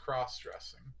just cross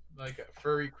dressing, like a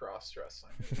furry cross dressing.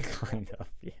 kind of,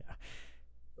 yeah.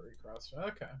 Furry cross.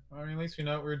 Okay, I mean, at least we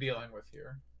know what we're dealing with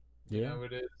here. You Yeah. know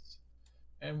it is.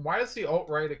 And why does the alt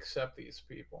right accept these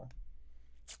people?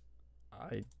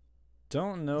 I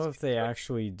don't know if they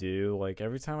actually do. Like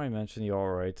every time I mention the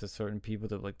alt right to certain people,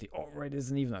 they're like, the alt right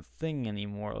isn't even a thing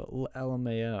anymore.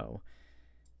 LMAO,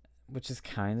 which is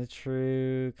kind of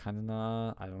true, kind of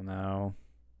not. I don't know.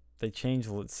 They change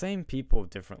the same people with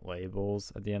different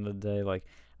labels. At the end of the day, like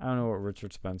I don't know what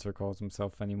Richard Spencer calls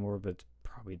himself anymore, but it's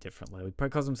probably a different label. He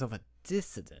probably calls himself a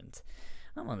dissident.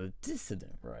 I'm on the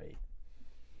dissident right.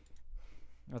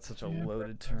 That's such a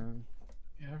loaded term.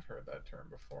 Yeah, I've heard that term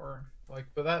before. Like,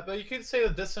 but you could say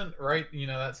the dissident right. You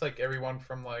know, that's like everyone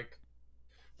from like.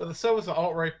 But so was the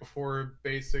alt right before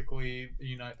basically the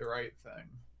unite the right thing.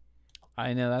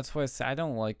 I know, that's why I say I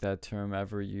don't like that term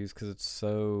ever used because it's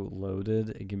so loaded.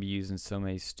 It can be used in so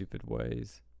many stupid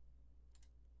ways.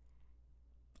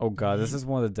 Oh god, this is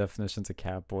one of the definitions of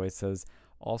Catboy. It says,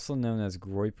 also known as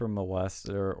Groiper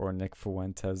Molester or Nick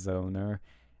Fuentes owner,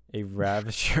 a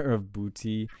ravisher of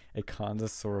booty, a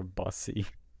connoisseur of bussy.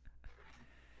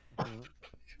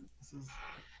 This is,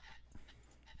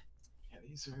 yeah,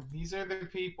 these are the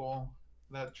people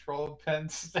that trolled Penn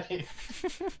State.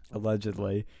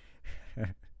 Allegedly.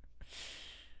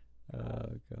 Oh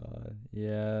god,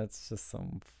 yeah, it's just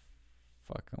some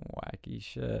fucking wacky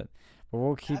shit. But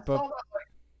we'll keep up.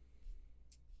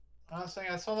 I was saying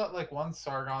I saw that like one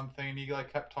Sargon thing. He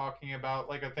like kept talking about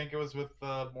like I think it was with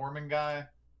the Mormon guy,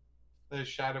 the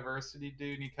Shadiversity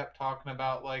dude. And he kept talking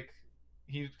about like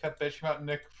he kept bitching about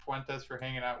Nick Fuentes for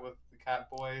hanging out with the cat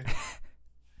boy.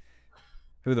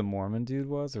 Who the Mormon dude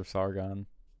was, or Sargon?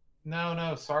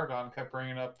 No, Sargon kept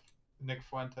bringing up Nick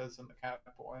Fuentes and the cat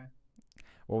boy.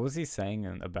 What was he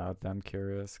saying about them? I'm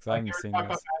curious because I Like, haven't seen about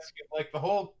this. like the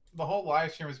whole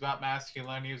live stream was about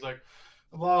masculinity. He was like,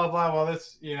 blah blah. Well,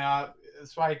 this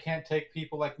that's why I can't take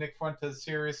people like Nick Fuentes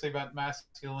seriously about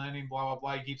masculinity. Blah blah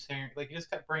blah. He keeps saying like he just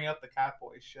kept bringing up the cat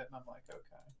boy shit, and I'm like, okay.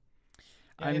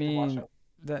 Yeah, I mean,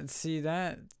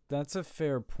 that's a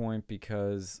fair point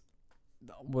because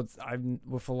with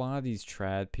a lot of these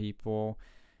trad people,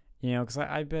 you know, because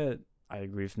I bet I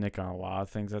agree with Nick on a lot of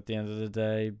things at the end of the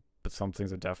day, but some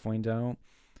things I definitely don't.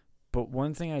 But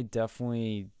one thing I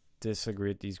definitely disagree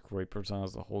with these groypers on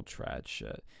is the whole trad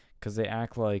shit. Because they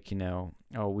act like, you know,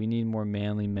 oh, we need more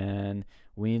manly men.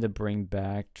 We need to bring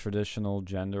back traditional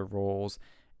gender roles.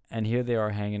 And here they are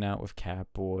hanging out with cat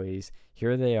boys.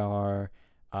 Here they are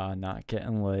not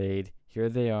getting laid. Here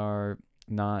they are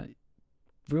not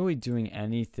really doing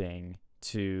anything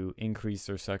to increase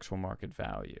their sexual market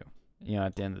value, you know,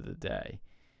 at the end of the day.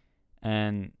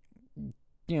 And,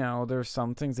 you know, there's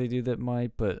some things they do that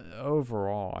might, but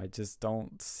overall, I just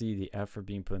don't see the effort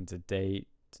being put into date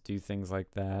to do things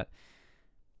like that.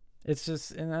 It's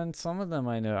just, and then some of them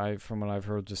I know, from what I've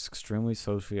heard, just extremely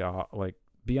socially, like,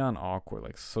 beyond awkward,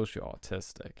 like, socially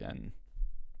autistic. And,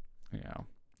 you know,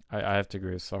 I have to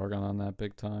agree with Sargon on that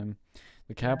big time.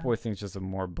 The Catboy thing's just a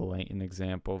more blatant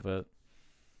example of it.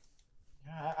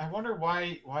 Yeah, I wonder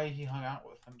why he hung out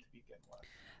with him to begin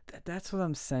with. That's what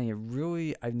I'm saying.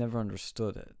 I've never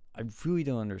understood it. I really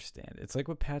don't understand it. It's like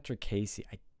with Patrick Casey.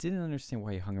 I didn't understand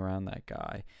why he hung around that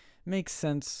guy. It makes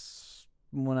sense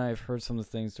when I've heard some of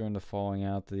the things during the falling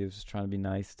out that he was just trying to be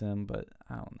nice to him, but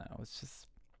I don't know. It's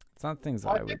not things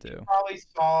that I would do.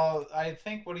 I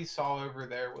think what he saw over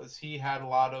there was he had a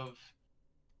lot of,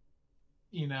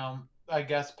 you know, I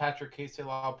guess Patrick Casey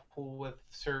allowed to pull with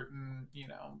certain,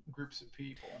 groups of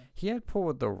people. He had pulled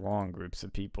with the wrong groups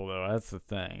of people, though. That's the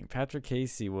thing. Patrick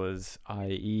Casey was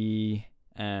IE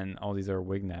and all these other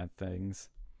Wignat things.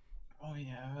 Oh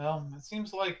yeah, well, it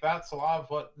seems like that's a lot of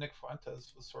what Nick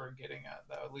Fuentes was sort of getting at,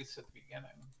 though, at least at the beginning.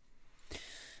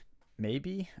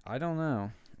 Maybe? I don't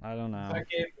know.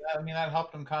 That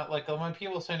helped him kind of, like, when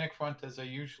people say Nick Fuentes, I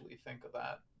usually think of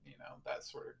that, that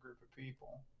sort of group of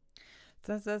people.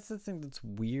 That's the thing that's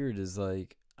weird is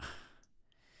like,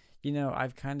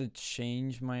 I've kind of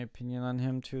changed my opinion on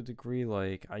him to a degree.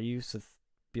 Like, I used to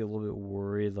be a little bit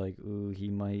worried, like, ooh, he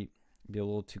might be a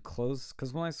little too close.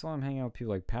 Because when I saw him hang out with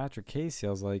people like Patrick Casey, I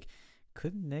was like,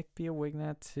 could Nick be a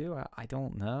Wignat too? I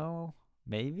don't know.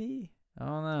 Maybe? I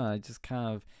don't know. I just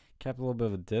kind of kept a little bit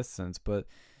of a distance. But,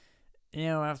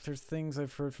 after things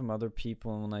I've heard from other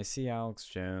people, and when I see Alex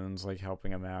Jones, like,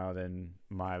 helping him out, and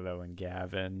Milo and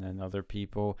Gavin and other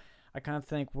people, I kind of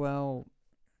think, well,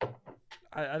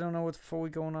 I don't know what's fully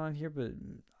going on here, but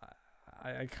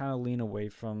I kind of lean away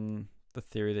from the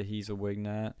theory that he's a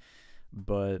Wignat,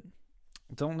 but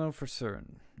don't know for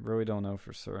certain. Really don't know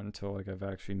for certain until, like, I've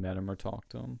actually met him or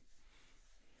talked to him.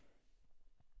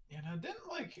 Didn't,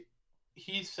 like,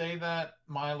 he say that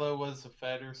Milo was a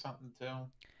Fed or something, too?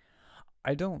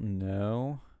 I don't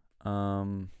know.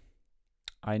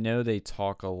 I know they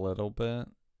talk a little bit,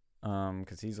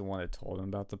 because he's the one that told him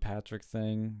about the Patrick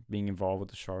thing, being involved with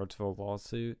the Charlottesville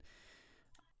lawsuit.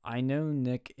 I know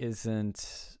Nick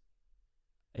isn't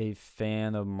a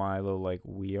fan of Milo like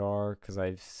we are, because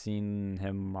I've seen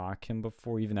him mock him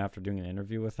before, even after doing an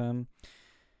interview with him.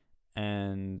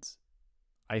 And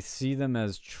I see them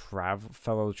as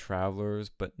fellow travelers,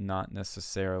 but not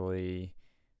necessarily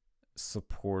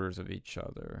supporters of each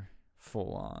other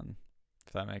full on,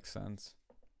 if that makes sense.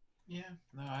 Yeah,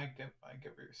 no, I get what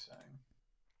you're saying.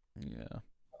 Yeah.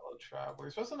 Fellow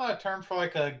travelers. Wasn't that a term for,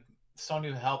 like, someone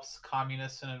who helps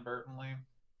communists inadvertently?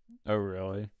 Oh,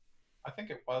 really? I think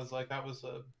it was, like, that was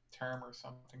a term or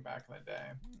something back in the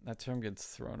day. That term gets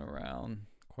thrown around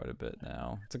quite a bit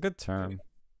now. It's a good term.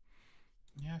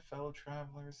 Yeah, fellow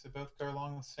travelers. They both go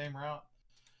along the same route.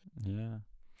 Yeah.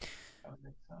 That would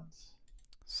make sense.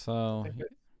 So There's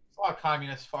a lot of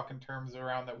communist fucking terms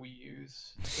around that we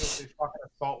use. So the fucking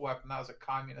assault weapon, that was a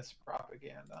communist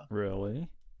propaganda. really?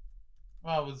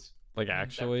 Well, it was Like,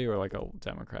 actually, or like a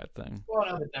Democrat thing? Well,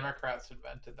 no, the Democrats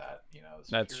invented that.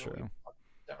 That's true.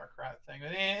 Democrat thing,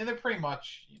 and they're pretty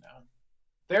much,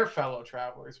 they're fellow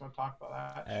travelers. We'll talk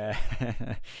about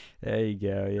that. There you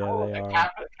go. Yeah, they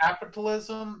are.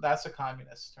 Capitalism, that's a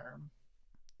communist term.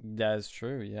 That is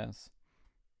true. Yes.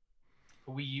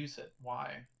 But we use it.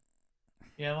 Why?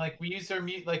 Like, we use their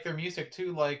music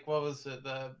too. Like, what was it?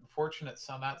 The Fortunate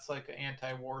Son. That's like an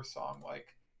anti-war song.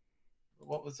 Like,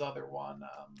 what was the other one?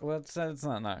 Well, it's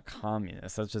not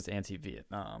communist. That's just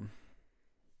anti-Vietnam.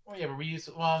 Well, yeah, but we use.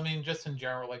 Well, I mean, just in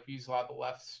general, like, we use a lot of the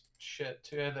left shit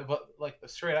too. But, like, the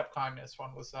straight up communist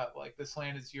one was that, like, "This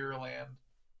land is your land."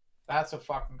 That's a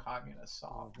fucking communist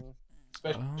song. Mm-hmm.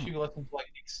 Especially if you listen to, like,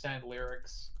 the extended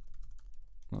lyrics.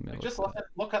 Just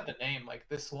look at the name. Like,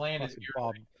 "This land is your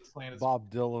land." This land is Bob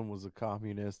Dylan was a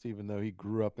communist, even though he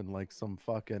grew up in, like, some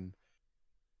fucking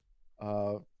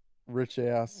rich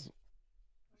ass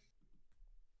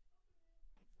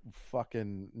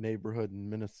fucking neighborhood in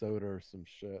Minnesota or some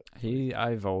shit.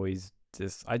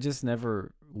 I just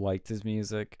never liked his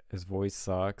music. His voice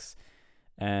sucks,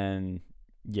 and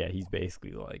yeah, he's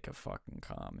basically like a fucking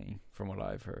commie from what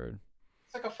I've heard.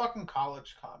 It's like a fucking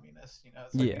college communist,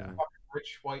 It's like a fucking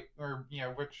rich white, or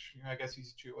rich. I guess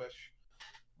he's Jewish,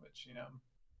 which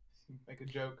make a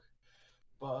joke,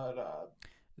 but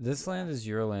This Land is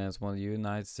Your Land is one of the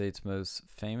United States' most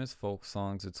famous folk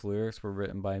songs. Its lyrics were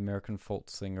written by American folk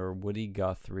singer Woody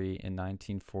Guthrie in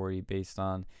 1940 based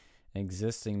on an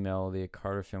existing melody, a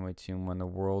Carter Family tune, When the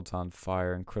World's on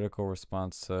Fire, in critical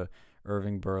response to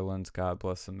Irving Berlin's God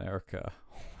Bless America.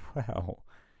 Wow.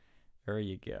 There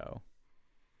you go.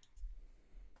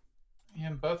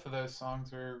 And both of those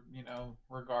songs are,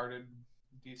 regarded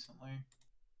decently.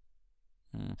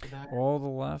 All the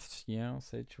left, say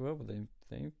what you will, but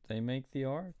they make the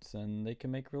arts, and they can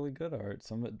make really good art.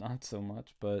 Some of it not so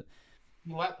much, but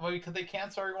well, because they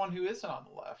cancel everyone who isn't on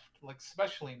the left, like,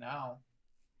 especially now.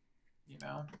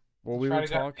 Well, we were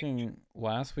talking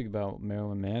last week about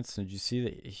Marilyn Manson. Did you see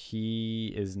that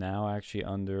he is now actually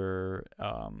under,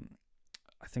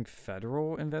 I think,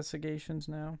 federal investigations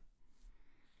now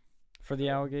for the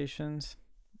allegations?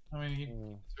 I mean, he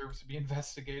deserves to be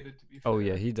investigated, to be fair. Oh,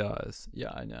 yeah, he does.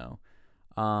 Yeah, I know.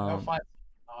 They'll find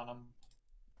something on him.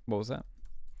 What was that?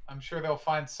 I'm sure they'll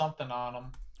find something on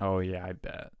him. Oh yeah, I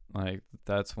bet. Like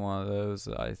that's one of those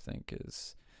that I think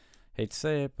is, hate to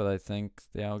say it, but I think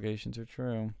the allegations are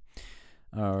true,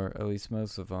 or at least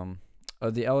most of them.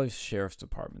 The LA Sheriff's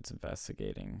Department's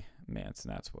investigating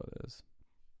Manson. That's what it is.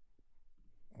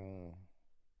 Mm.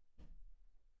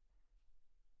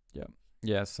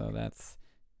 Yeah, so that's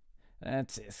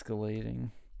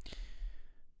escalating.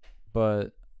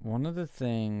 But one of the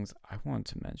things I want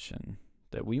to mention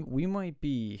that we might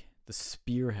be the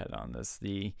spearhead on this,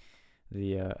 the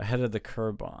ahead of the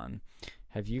curb on.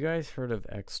 Have you guys heard of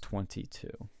X22?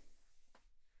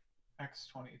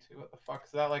 X22. What the fuck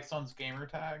is that? Like someone's gamer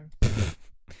tag?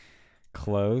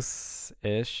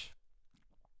 Close-ish.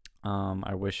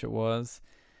 I wish it was.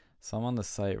 So I'm on the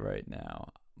site right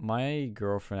now. My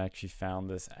girlfriend actually found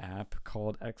this app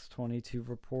called X22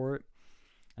 Report,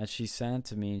 and she sent it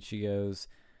to me, and she goes,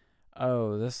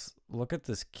 "Oh, look at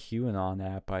this QAnon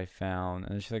app I found."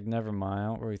 And she's like, "Never mind, I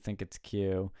don't really think it's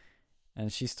Q."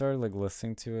 And she started like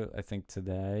listening to it, I think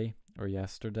today or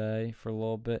yesterday for a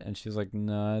little bit, and she was like,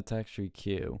 "No, it's actually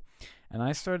Q." And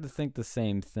I started to think the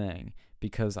same thing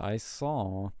because I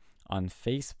saw on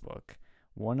Facebook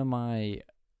one of my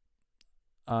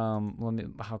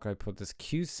how can I put this?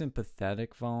 Q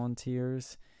sympathetic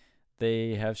volunteers.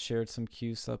 They have shared some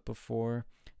Q stuff before.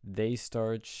 They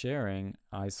started sharing.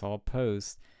 I saw a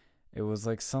post. It was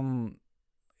like some,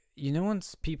 when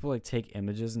people like take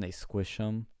images and they squish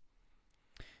them.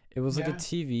 It was like a Yeah.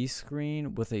 TV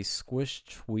screen with a squished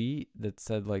tweet that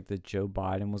said like that Joe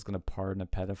Biden was gonna pardon a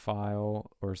pedophile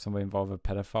or somebody involved with a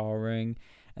pedophile ring,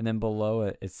 and then below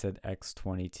it it said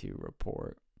X22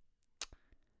 report.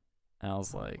 And I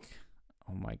was like,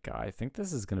 oh my god, I think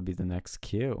this is gonna be the next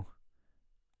Q.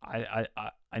 I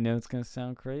know it's gonna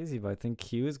sound crazy, but I think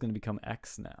Q is gonna become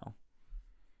X now.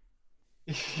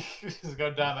 Just go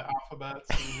down the alphabet.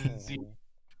 So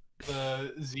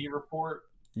the Z report.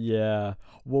 Yeah.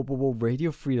 Well, Radio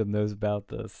Freedom knows about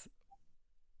this.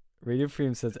 Radio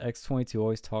Freedom says X22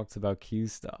 always talks about Q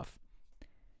stuff.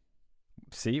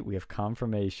 See, we have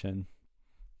confirmation.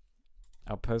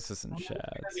 I'll post this in Because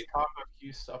chats. you talk about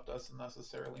Q stuff doesn't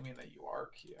necessarily mean that you are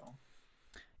Q.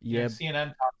 Yeah, CNN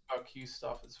talks about Q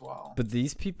stuff as well. but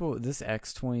these people, this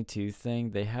X22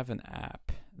 thing, they have an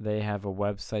app. They have a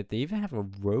website. They even have a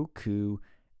Roku,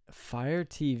 Fire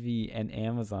TV, and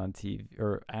Amazon TV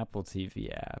or Apple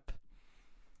TV app.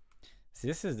 See,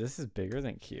 this is bigger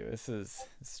than Q. This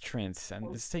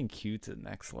transcend. This is taking Q to the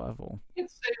next level. You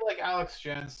could say like Alex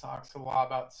Jones talks a lot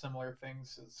about similar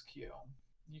things as Q.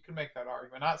 You can make that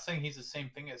argument. Not saying he's the same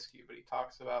thing as Q, but he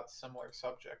talks about similar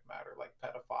subject matter like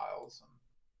pedophiles and.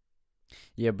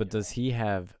 Yeah, but does he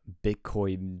have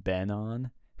Bitcoin Ben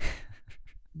on?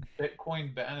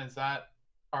 Bitcoin Ben, is that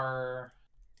our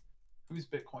who's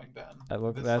Bitcoin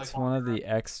Ben? That's one of the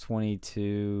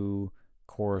X22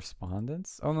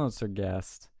 correspondents. Oh no, it's their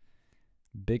guest.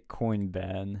 Bitcoin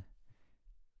Ben.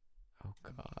 Oh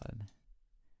god.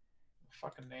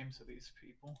 Fucking names of these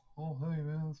people. Oh hey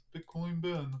man, it's Bitcoin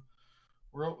Ben.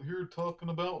 We're out here talking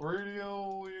about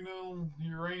radio,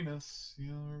 Uranus.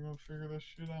 We're gonna figure this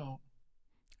shit out.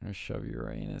 I'm gonna shove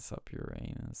Uranus up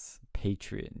Uranus.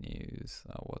 Patriot News.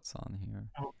 Oh, what's on here?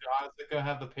 Oh god, is it gonna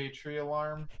have the Patriot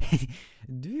alarm?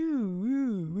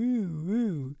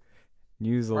 Woo.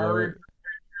 News alert.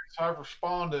 I've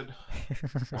responded.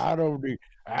 I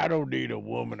don't need a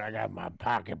woman. I got my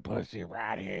pocket pussy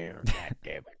right here. God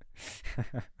damn it.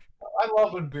 I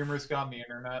love when boomers get on the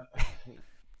internet.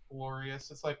 Glorious.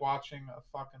 It's like watching a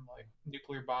fucking like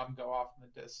nuclear bomb go off in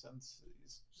the distance.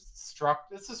 It's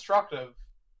destructive.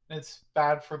 It's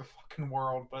bad for the fucking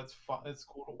world, but it's fun. It's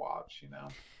cool to watch,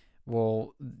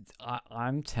 Well,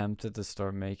 I'm tempted to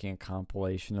start making a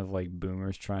compilation of like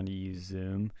boomers trying to use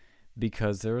Zoom,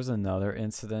 because there was another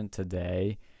incident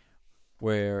today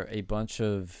where a bunch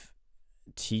of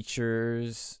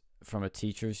teachers from a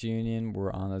teachers union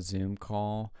were on a Zoom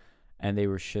call and they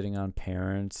were shitting on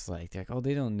parents like oh,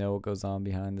 they don't know what goes on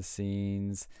behind the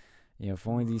scenes. If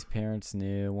only these parents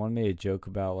knew. One made a joke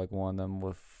about like one of them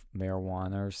with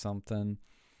marijuana or something,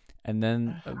 and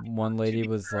then one lady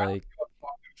was like,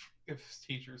 if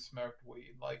teachers smoked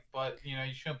weed, but you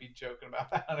shouldn't be joking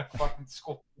about that in a fucking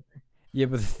school. Yeah,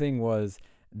 but the thing was,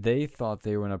 they thought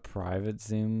they were in a private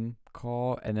Zoom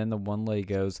call, and then the one lady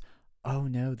goes, "Oh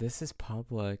no, this is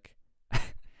public."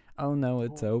 Oh no,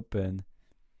 it's open.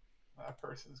 That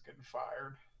person's getting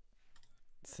fired.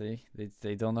 See,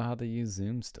 they don't know how to use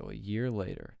Zoom still. A year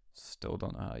later, still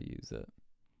don't know how to use it.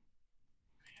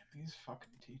 Man, these fucking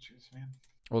teachers, man.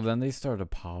 Well, then they started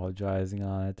apologizing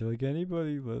on it. They're like,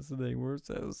 anybody listening, we're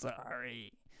so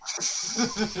sorry.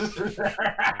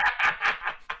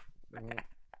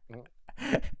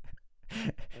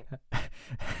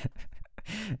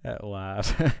 at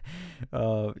laugh.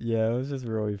 Yeah, it was just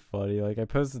really funny. Like I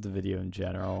posted the video in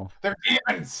general. They're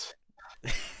demons.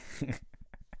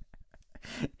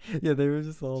 Yeah, they were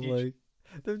just all Teach. like,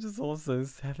 they're just all so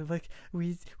sad. They're like,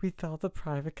 we thought a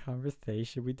private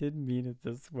conversation. We didn't mean it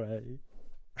this way.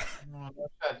 Oh,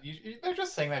 they're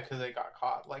just saying that because they got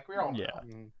caught. Like we all know. Yeah.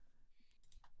 Mm.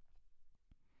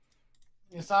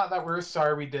 It's not that we're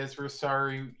sorry we did this. We're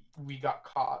sorry we got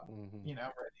caught. Mhm. You know,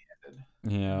 red-handed.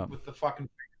 Yeah. With the fucking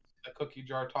the cookie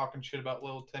jar talking shit about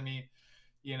little Timmy.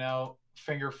 You know,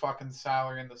 finger fucking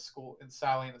Sally in the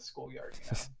schoolyard.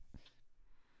 You know?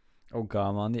 Oh god,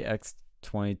 I'm on the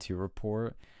X22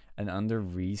 report, and under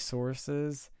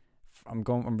resources, I'm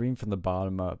reading from the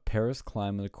bottom up. Paris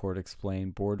Climate Accord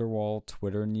explained border wall,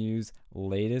 Twitter news,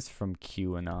 latest from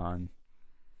QAnon.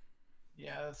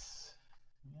 Yes,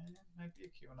 yeah, it might be a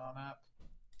QAnon app.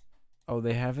 Oh,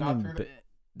 they have Not through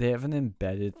an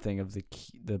embedded thing of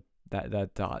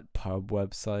that .pub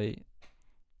website.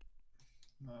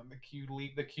 The Q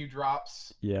leak, the Q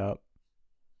drops. Yep.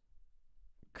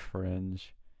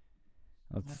 Cringe.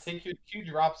 Take your Q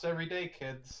drops every day,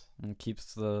 kids. It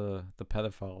keeps the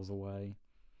pedophiles away.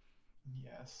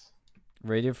 Yes.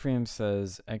 Radio Freedom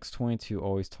says X22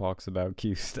 always talks about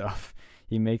Q stuff.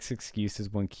 He makes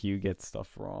excuses when Q gets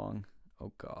stuff wrong.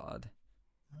 Oh god.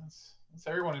 That's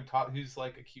everyone who's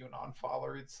like a QAnon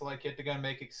follower. It's like you have to go and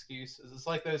make excuses. It's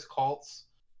like those cults.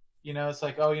 You know, it's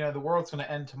like, oh, you know, the world's going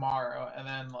to end tomorrow. And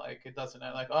then, like, it doesn't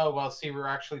end. Like, oh, well, see, we're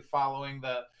actually following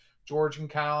the Georgian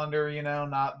calendar, you know,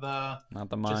 not the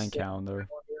Mayan calendar.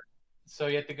 So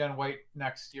you have to go and wait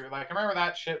next year. Like, I remember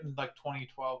that shit in, like,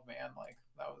 2012, man. Like,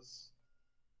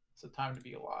 it's a time to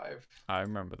be alive. I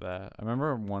remember that. I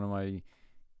remember one of my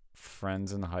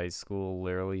friends in high school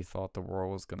literally thought the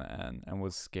world was going to end and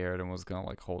was scared and was going to,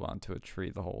 like, hold on to a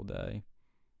tree the whole day.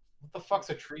 What the fuck's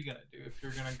a tree gonna do if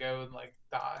you're gonna go and like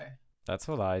die? That's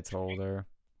what I told her.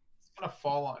 It's gonna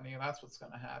fall on you. That's what's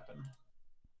gonna happen.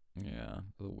 Yeah, it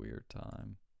was a weird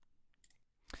time.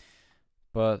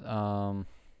 But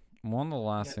one of the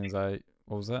last things what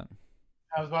was that?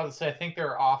 I was about to say I think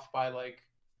they're off by like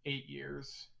 8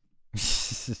 years.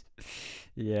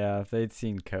 Yeah, if they'd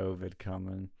seen COVID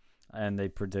coming and they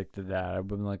predicted that, I would have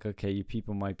been like, okay, you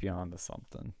people might be onto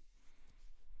something.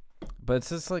 But it's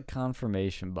just like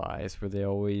confirmation bias where they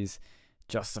always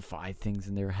justify things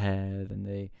in their head and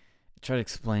they try to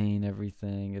explain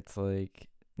everything. It's like,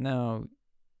 no,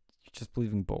 you're just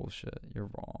believing bullshit.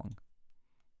 You're wrong.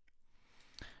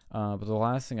 But the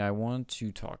last thing I want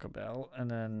to talk about, and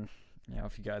then, you know,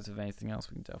 if you guys have anything else,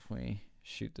 we can definitely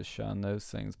shoot the shot on those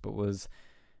things, but was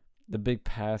the big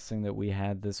passing that we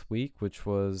had this week, which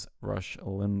was Rush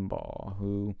Limbaugh,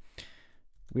 who...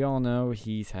 we all know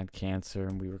he's had cancer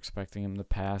and we were expecting him to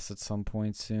pass at some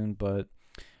point soon, but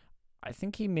I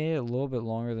think he made it a little bit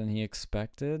longer than he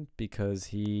expected because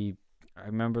I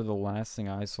remember the last thing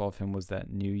I saw of him was that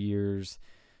New Year's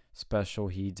special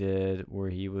he did where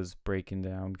he was breaking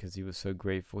down because he was so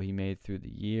grateful he made it through the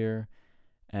year.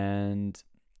 And,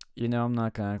 you know, I'm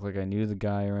not going to act like I knew the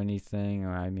guy or anything.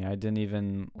 I mean, I didn't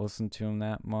even listen to him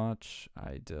that much.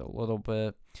 I did a little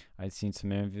bit. I'd seen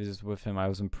some interviews with him. I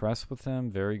was impressed with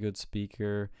him. Very good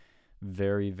speaker.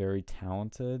 Very, very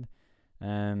talented.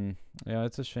 And, yeah,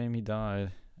 it's a shame he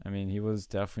died. I mean, he was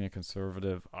definitely a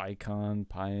conservative icon,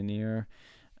 pioneer.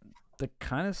 The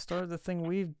kind of started the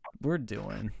thing we're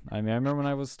doing. I mean, I remember when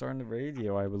I was starting the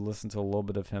radio, I would listen to a little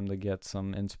bit of him to get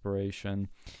some inspiration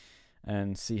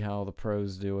and see how the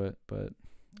pros do it. But,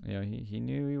 you know, he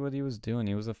knew what he was doing.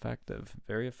 He was effective.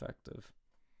 Very effective.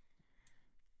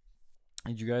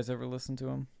 Did you guys ever listen to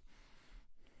him?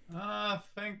 I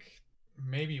think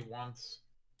maybe once.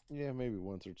 Yeah, maybe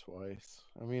once or twice.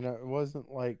 I mean, it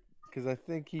wasn't like, because I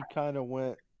think he kind of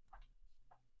went.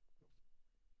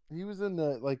 He was in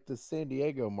the San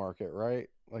Diego market, right?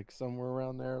 Like somewhere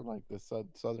around there, like the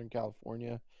Southern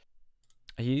California.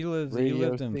 He lived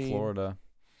in Florida.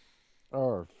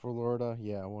 Or Florida,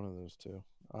 yeah, one of those two.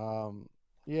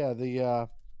 Yeah,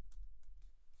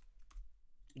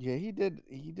 he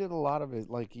did a lot of it.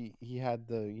 Like he had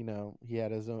he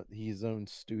had his own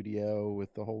studio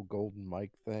with the whole golden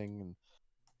mic thing, and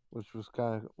which was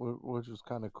kind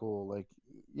of cool. Like,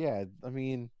 yeah, I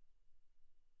mean,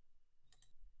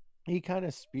 he kind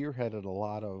of spearheaded a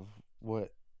lot of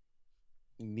what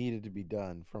needed to be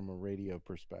done from a radio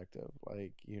perspective.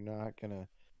 Like, you're not gonna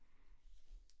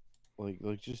like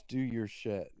just do your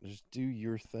shit, just do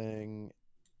your thing,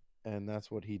 and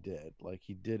that's what he did. Like,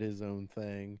 he did his own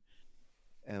thing,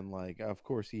 and like, of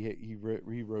course, he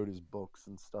rewrote his books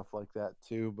and stuff like that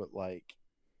too.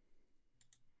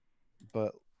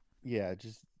 But yeah,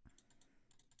 just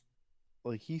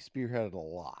like he spearheaded a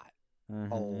lot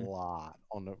Mm-hmm.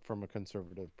 on from a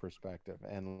conservative perspective,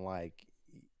 and like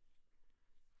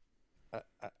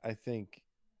I think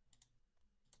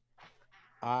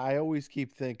I always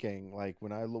keep thinking, like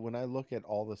when I look at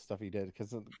all the stuff he did,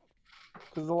 because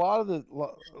a lot of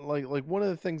like one of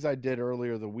the things I did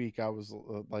earlier the week, I was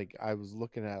like I was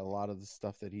looking at a lot of the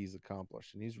stuff that he's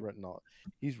accomplished, and he's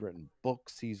written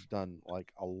books, he's done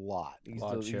like a lot, A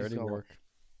lot of he's charity done work.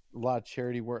 a lot of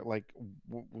charity work, like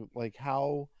like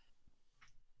how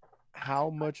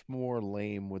much more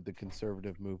lame would the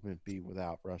conservative movement be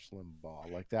without Rush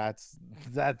Limbaugh? Like that's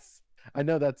I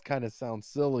know that's kind of sounds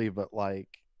silly, but like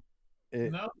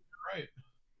it No, you're right.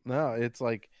 no, it's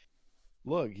like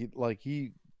look,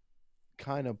 he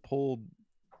kind of pulled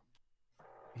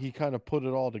he kind of put it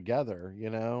all together, you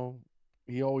know?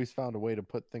 He always found a way to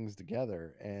put things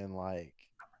together, and like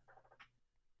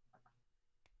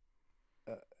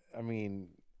uh, I mean,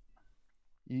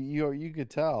 you could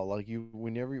tell, like you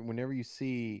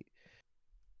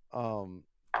um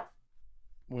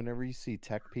whenever you see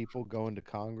tech people go into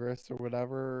Congress or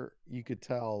whatever, you could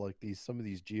tell like some of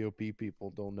these GOP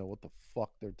people don't know what the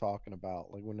fuck they're talking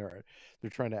about. Like when they're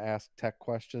trying to ask tech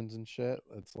questions and shit,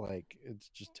 it's like it's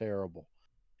just terrible.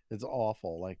 It's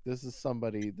awful. Like this is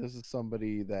somebody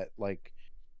that like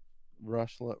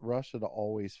Rush had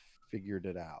always figured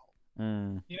it out.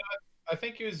 Mm. You know, I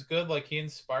think he was good. Like he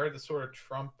inspired the sort of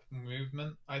Trump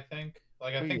movement. I think.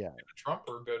 Like I But think yeah, him and Trump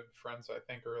were good friends. I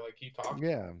think, or like he talked,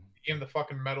 yeah. he gave him the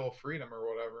fucking Medal of Freedom or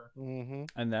whatever. Mm-hmm.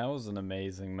 And that was an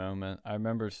amazing moment. I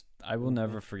remember, I will Mm-hmm.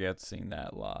 never forget seeing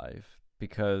that live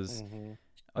because, Mm-hmm.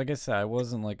 like I said, I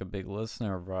wasn't like a big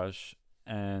listener of Rush,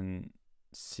 and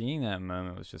seeing that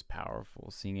moment was just powerful.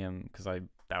 Seeing him, because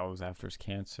that was after his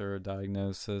cancer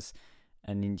diagnosis,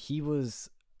 and then he was,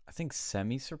 I think,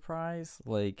 semi surprised.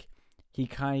 Like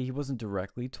he wasn't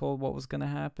directly told what was gonna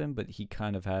happen, but he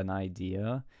kind of had an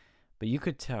idea. But you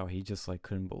could tell he just like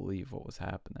couldn't believe what was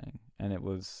happening, and it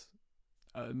was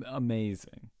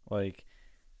amazing. Like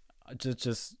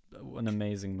just an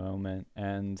amazing moment.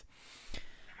 And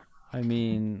I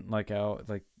mean, like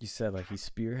you said, like he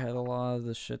spearheaded a lot of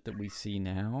the shit that we see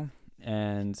now.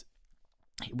 And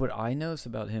what I notice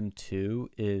about him too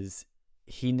is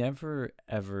he never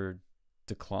ever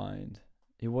declined.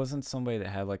 He wasn't somebody that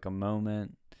had like a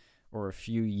moment or a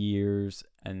few years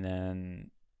and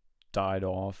then died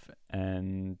off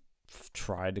and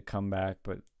tried to come back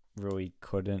but really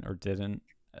couldn't or didn't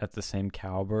at the same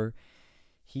caliber.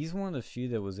 He's one of the few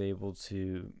that was able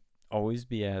to always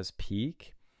be at his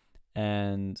peak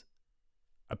and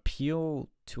appeal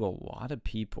to a lot of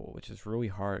people, which is really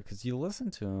hard because you listen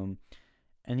to him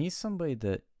and he's somebody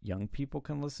that young people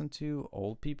can listen to,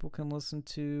 old people can listen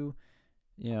to,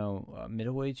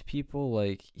 middle-aged people.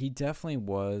 Like he definitely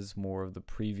was more of the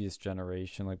previous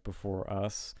generation, like before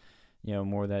us,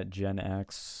 more that Gen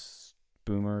X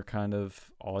boomer kind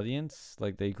of audience.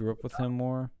 Like they grew up with him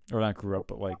more, or not grew up,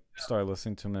 but like started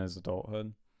listening to him in his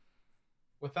adulthood.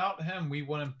 Without him, we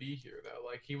wouldn't be here though.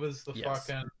 Like he was the Yes,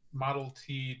 fucking Model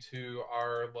T to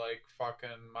our like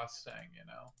fucking Mustang. You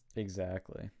know.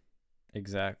 exactly.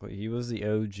 Exactly. He was the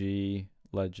OG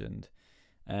legend.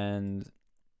 And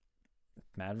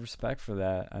mad respect for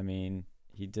that. I mean,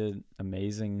 he did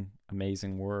amazing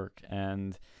work.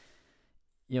 And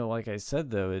like I said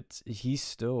though, he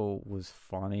still was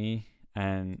funny.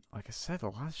 And like I said, a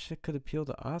lot of shit could appeal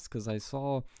to us because I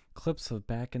saw clips of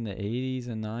back in the 80s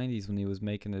and 90s when he was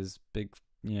making his big,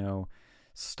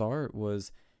 start,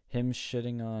 was him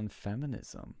shitting on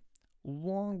feminism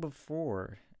long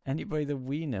before anybody that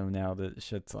we know now that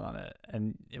shits on it.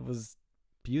 And it was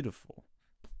beautiful,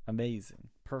 amazing,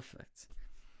 perfect.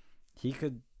 He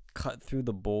could cut through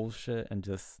the bullshit and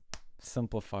just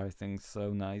simplify things so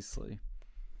nicely.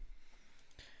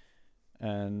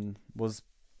 And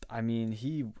I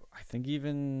mean, I think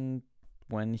even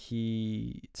when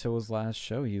to his last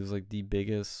show, he was like the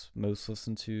biggest, most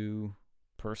listened to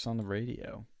person on the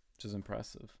radio, which is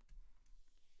impressive.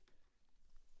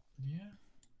 Yeah.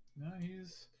 No,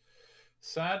 he's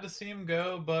sad to see him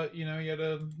go, but he had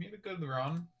a good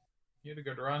run. He had a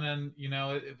good run, and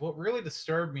what really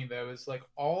disturbed me though is like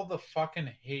all the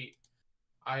fucking hate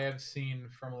I have seen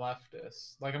from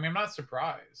leftists. Like, I mean, I'm not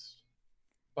surprised,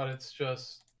 but it's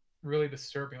just really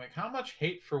disturbing. Like, how much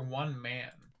hate for one man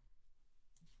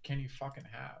can you fucking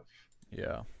have?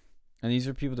 Yeah. And these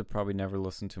are people that probably never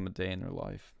listened to him a day in their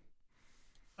life.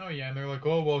 Oh yeah, and they're like,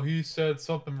 oh well, he said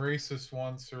something racist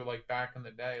once, or like back in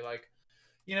the day. Like,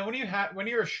 when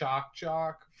you're a shock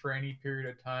jock for any period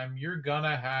of time, you're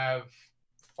gonna have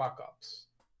fuck ups.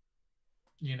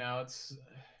 It's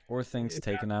Or things It-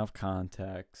 taken out of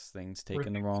context, things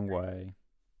taken the things wrong way.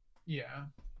 Yeah,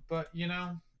 but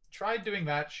try doing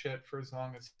that shit for as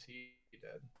long as he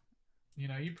did.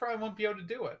 You probably won't be able to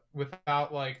do it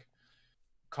without like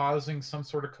causing some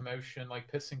sort of commotion, like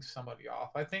pissing somebody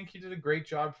off. I think he did a great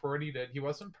job for what he did. He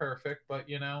wasn't perfect, but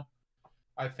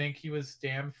I think he was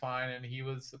damn fine, and he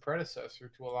was the predecessor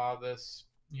to a lot of this,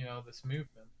 this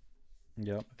movement.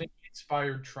 Yep. I think he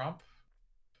inspired Trump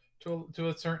to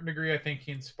a certain degree. I think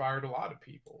he inspired a lot of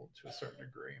people to a certain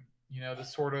degree.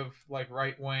 This sort of like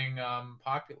right wing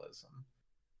populism.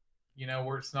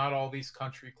 Where it's not all these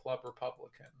country club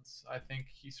Republicans. I think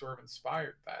he sort of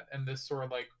inspired that, and this sort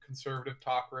of like conservative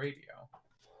talk radio.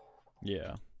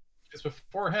 Yeah. Because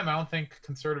before him, I don't think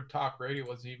conservative talk radio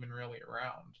was even really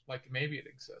around. Like maybe it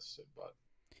existed, but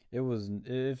It was,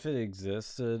 if it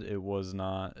existed, it was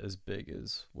not as big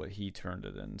as what he turned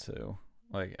it into.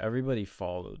 Like, everybody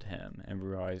followed him and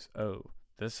realized, oh,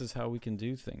 this is how we can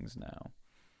do things now.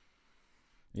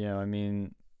 I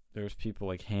mean, there's people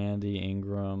like Handy,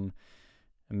 Ingram,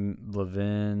 and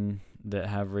Levin that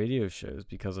have radio shows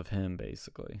because of him,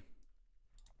 basically.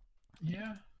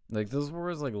 yeah. Like, those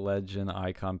words like legend,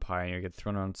 icon, pioneer get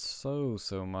thrown around so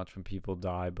much when people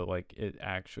die, but, like, it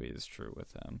actually is true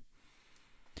with him.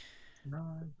 No,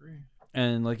 I agree.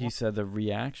 And like you said, the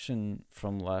reaction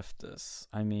from leftists,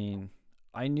 I mean,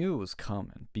 I knew it was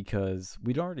coming because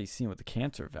we'd already seen with the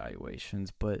cancer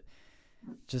evaluations, but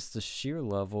just the sheer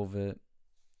level of it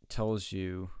tells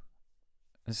you,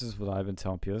 this is what I've been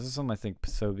telling people, this is something I think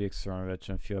Posobiec, Cernovich,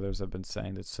 and a few others have been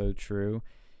saying that's so true,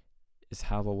 is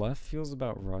how the left feels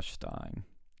about Rush dying,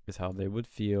 is how they would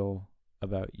feel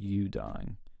about you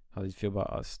dying, how they'd feel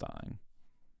about us dying.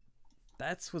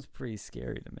 That's what's pretty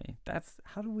scary to me. That's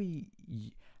how do we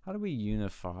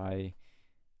unify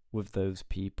with those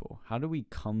people? How do we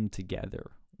come together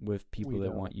with people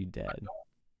that want you dead?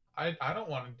 I don't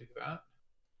want to do that.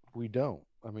 We don't.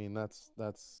 I mean, that's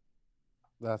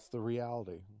the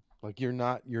reality. Like you're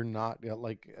not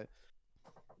like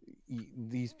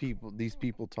these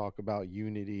people talk about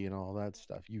unity and all that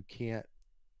stuff. You can't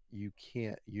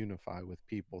unify with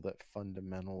people that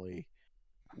fundamentally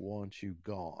want you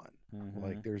gone.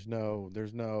 Like there's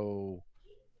no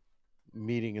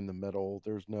meeting in the middle,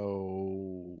 there's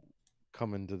no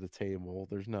coming to the table,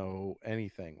 there's no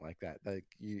anything like that. Like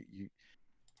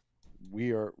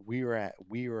we are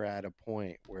at a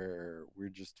point where we're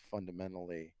just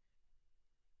fundamentally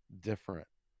different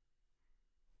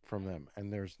from them,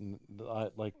 and there's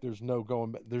no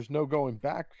going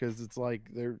back, because it's like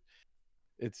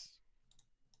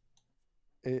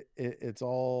it's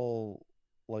all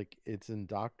like it's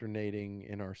indoctrinating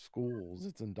in our schools,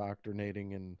 it's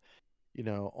indoctrinating in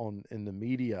in the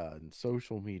media and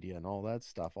social media and all that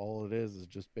stuff. All it is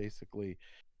just basically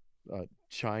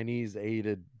Chinese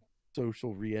aided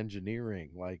social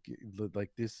re-engineering. Like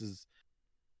this is,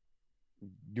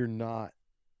 you're not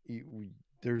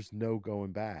there's no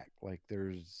going back. Like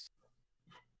there's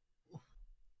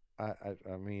I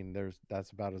mean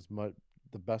that's about as much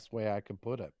the best way I can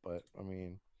put it. But I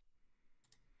mean,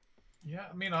 yeah,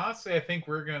 I mean, honestly, I think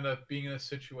we're gonna end up being in a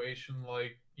situation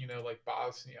like like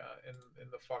Bosnia in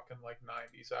the fucking like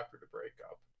 90s after the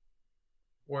breakup,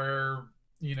 where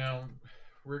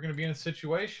we're gonna be in a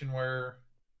situation where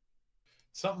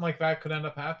something like that could end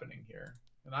up happening here,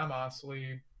 and I'm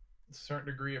honestly a certain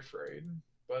degree afraid,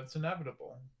 but it's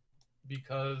inevitable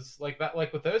because like that,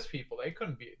 like with those people, they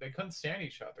couldn't stand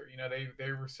each other.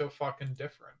 They were so fucking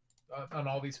different on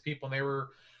all these people, and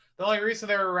the only reason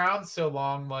they were around so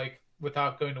long, like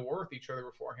without going to war with each other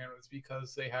beforehand, was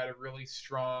because they had a really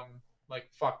strong, like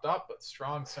fucked up but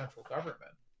strong central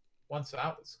government. Once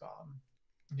that was gone,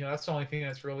 that's the only thing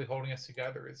that's really holding us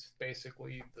together is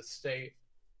basically the state.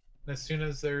 And as soon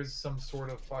as there's some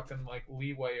sort of fucking like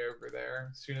leeway over there,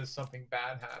 as soon as something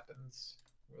bad happens,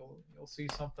 you'll see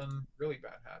something really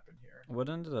bad happen here. What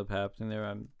ended up happening there?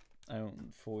 I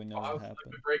don't fully know what happened.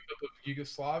 The breakup of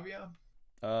Yugoslavia.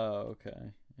 Oh,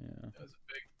 okay, yeah. It was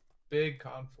a big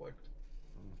conflict.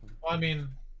 Well, I mean,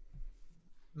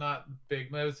 not big,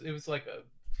 but it was like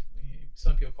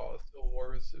some people call it civil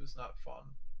war. It was not fun.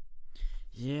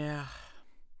 Yeah,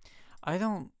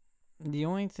 the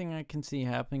only thing I can see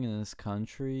happening in this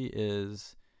country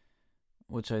is,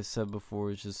 which I said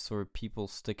before, is just sort of people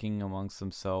sticking amongst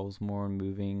themselves more and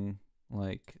moving.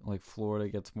 Like Florida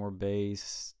gets more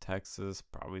base, Texas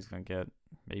probably is gonna get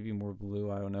maybe more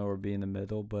blue, I don't know, or be in the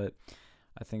middle, but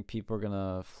I think people are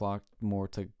gonna flock more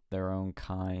to their own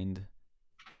kind,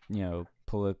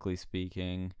 politically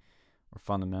speaking or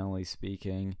fundamentally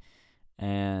speaking.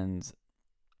 And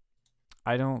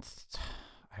I don't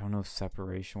know if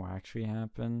separation will actually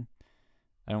happen.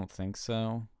 I don't think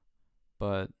so,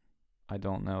 but I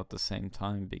don't know at the same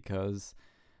time because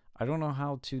I don't know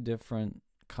how two different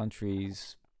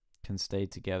countries can stay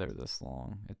together this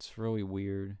long. It's really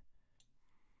weird.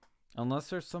 Unless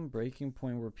there's some breaking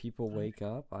point where people wake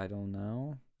up, I don't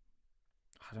know.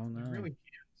 I don't They know. really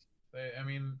can't. I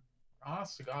mean,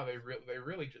 honest to God, they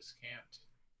really just can't.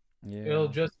 Yeah. It'll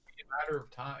just be a matter of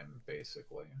time,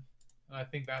 basically. And I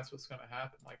think that's what's going to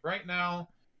happen. Like right now,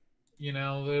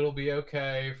 it'll be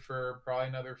okay for probably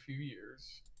another few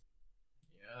years.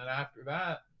 And after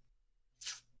that,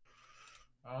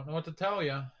 I don't know what to tell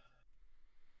you.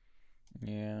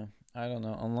 Yeah, I don't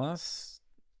know. Unless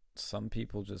some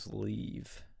people just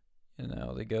leave,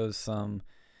 they go to some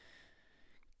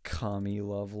commie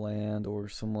love land or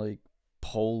some like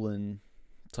Poland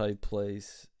type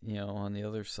place, on the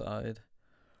other side.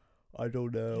 I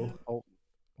don't know. Oh,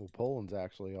 well, Poland's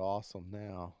actually awesome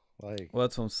now. Like, Well,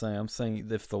 that's what I'm saying. I'm saying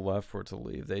if the left were to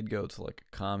leave, they'd go to like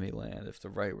a commie land. If the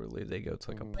right were to leave, they'd go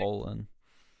to like a Poland.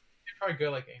 They'd probably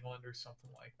go like England or something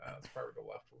like that. That's probably where the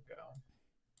left will go.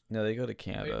 No, they go to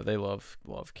Canada. They love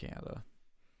Canada.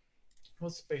 Well,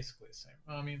 it's basically the same.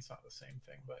 I mean, it's not the same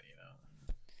thing, but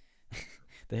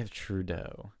They have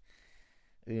Trudeau.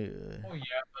 Yeah. Oh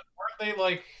yeah, but aren't they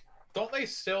like? Don't they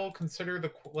still consider they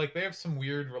have some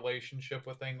weird relationship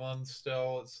with England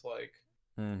still? It's like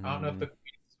I don't know if the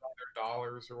Queen's on their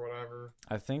dollars or whatever.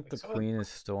 I think the Queen is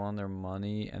still on their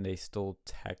money, and they still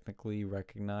technically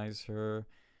recognize her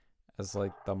as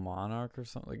like the monarch or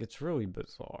something. Like it's really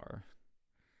bizarre.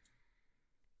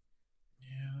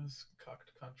 Yeah, those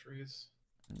cucked countries.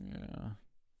 Yeah,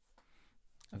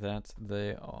 that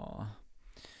they are.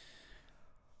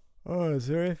 Oh, is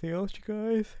there anything else you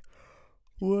guys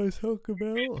want to talk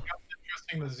about?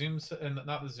 Interesting. The Zoom and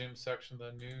not the Zoom section.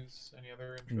 The news. Any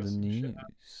other The interesting news. shit?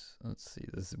 Let's see.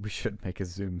 We should make a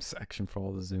Zoom section for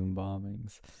all the Zoom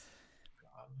bombings.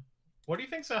 God. What do you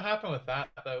think's gonna happen with that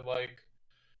though? Like,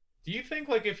 do you think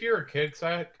like if you're a kid?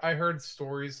 Because I heard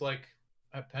stories like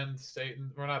at Penn State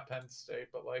and well not Penn State,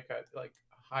 but like at like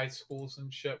high schools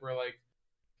and shit where like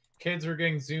kids are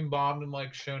getting Zoom bombed and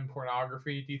like shown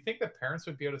pornography. Do you think that parents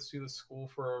would be able to sue the school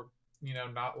for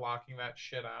not locking that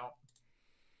shit out?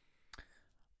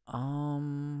 I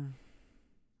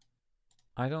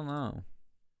don't know.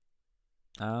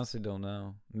 I honestly don't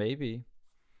know. Maybe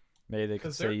they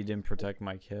could say you didn't protect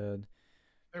my kid.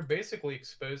 They're basically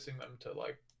exposing them to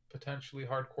like potentially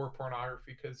hardcore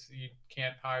pornography because you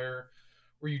can't hire,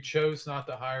 or you chose not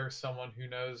to hire someone who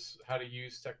knows how to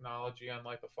use technology,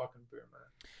 unlike a fucking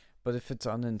boomer. But if it's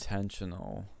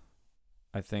unintentional,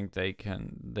 I think they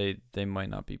might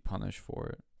not be punished for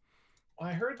it. Well,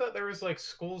 I heard that there was like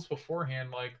schools beforehand,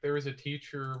 like there was a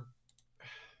teacher,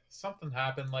 something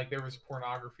happened, like there was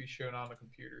pornography shown on the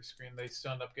computer screen. They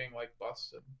still end up getting like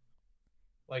busted,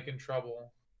 like in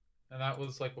trouble. And that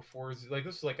was like before, like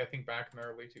this was like I think back in the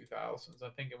early 2000s. I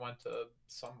think it went to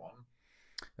someone.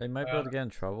 They might be able to get in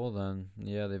trouble then.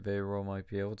 Yeah, they very well might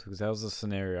be able to. Because that was the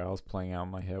scenario I was playing out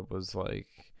in my head was like,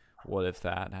 what if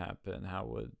that happened? How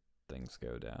would things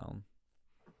go down?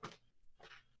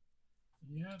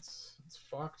 Yeah, it's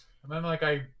fucked. And then like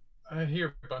I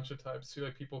hear a bunch of times too,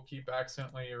 like people keep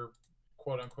accidentally or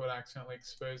quote unquote accidentally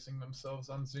exposing themselves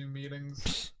on Zoom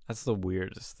meetings. That's the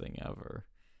weirdest thing ever.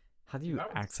 How do you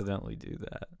accidentally do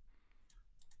that?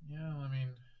 Yeah, I mean,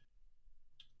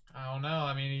 I don't know.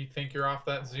 I mean, you think you're off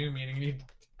that Zoom meeting, you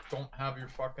don't have your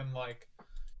fucking like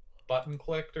button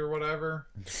clicked or whatever,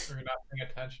 or you're not paying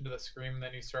attention to the screen, and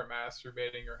then you start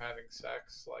masturbating or having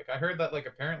sex. Like I heard that like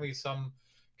apparently some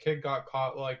kid got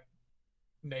caught like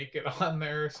naked on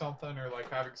there or something, or like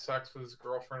having sex with his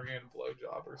girlfriend, getting a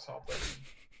blowjob or something.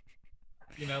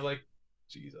 Like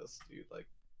Jesus, dude, like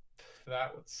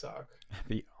that would suck. That'd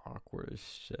be awkward as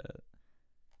shit.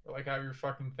 Or like have your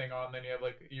fucking thing on, then you have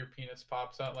like your penis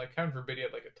pops out. Like heaven forbid you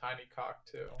had like a tiny cock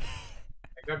too.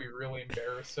 Like that'd be really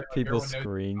embarrassing. Like, people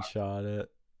screenshot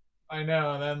it. I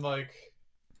know, and then like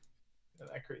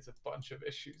that creates a bunch of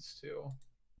issues too.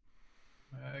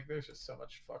 I think there's just so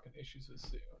much fucking issues with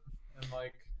Zoom and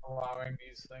like allowing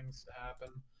these things to happen.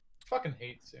 Fucking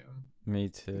hate Zoom. Me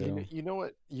too. You know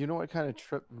what? You know what kind of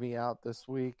tripped me out this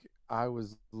week? I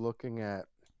was looking at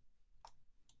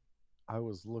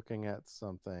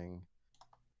something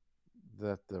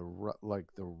that the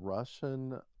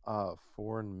Russian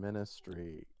foreign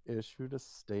ministry issued a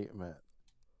statement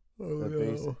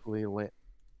basically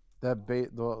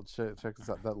check this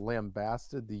out, that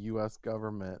lambasted the U.S.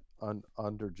 government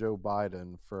under Joe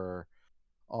Biden for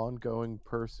ongoing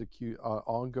persecution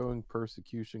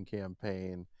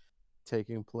campaign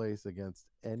taking place against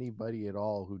anybody at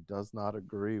all who does not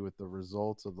agree with the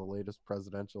results of the latest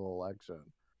presidential election.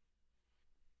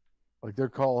 Like they're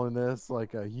calling this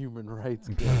like a human rights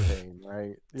campaign,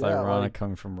 right? It's Yeah, ironic like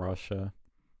coming from Russia.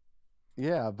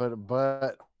 yeah,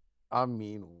 but I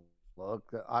mean,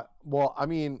 look, I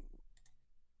mean,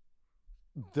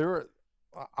 there.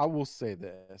 I will say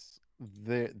this: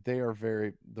 they are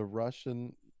very the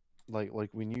Russian, like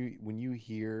when you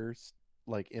hear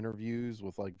like interviews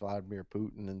with like Vladimir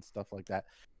Putin and stuff like that,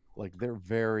 like they're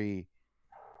very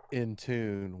in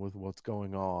tune with what's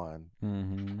going on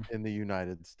Mm-hmm. in the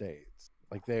United States.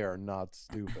 Like they are not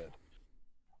stupid.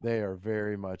 They are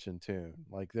very much in tune.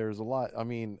 Like there's a lot. I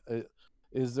mean,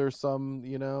 is there some,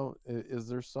 is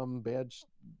there some bad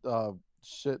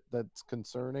shit that's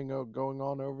concerning going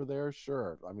on over there?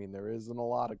 Sure. I mean, there is in a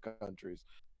lot of countries.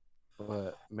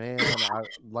 But man, I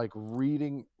like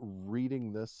reading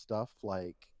this stuff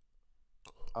like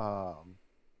um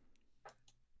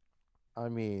I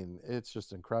mean, it's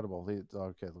just incredible.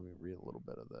 Okay, let me read a little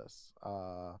bit of this.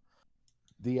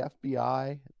 The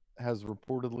FBI has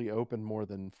reportedly opened more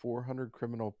than 400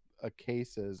 criminal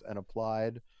cases and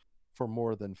applied for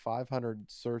more than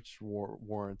 500 search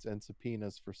warrants and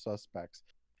subpoenas for suspects.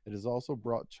 It has also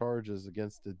brought charges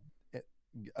against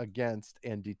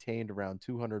and detained around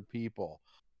 200 people.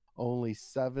 Only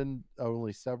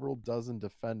several dozen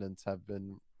defendants have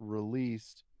been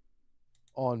released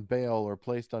on bail or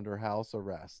placed under house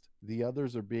arrest. The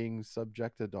others are being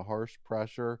subjected to harsh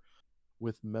pressure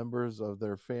with members of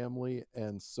their family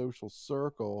and social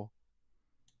circle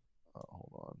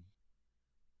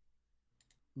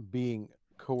being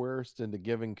coerced into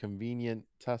giving convenient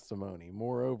testimony.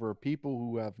 Moreover, people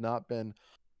who have not been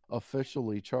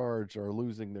officially charged are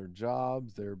losing their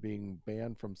jobs. They're being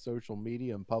banned from social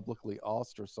media and publicly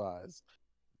ostracized.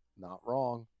 Not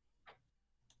wrong.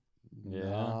 Yeah.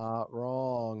 Not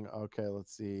wrong. Okay,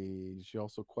 let's see. She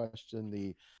also questioned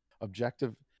the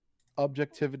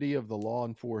objectivity of the law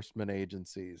enforcement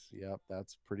agencies. Yep,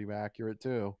 that's pretty accurate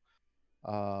too.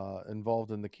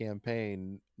 Involved in the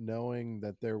campaign, knowing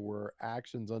that there were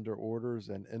actions under orders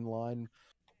and in line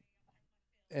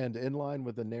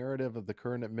with the narrative of the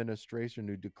current administration,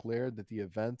 who declared that the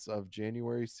events of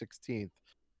January 16th,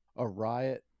 a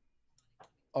riot,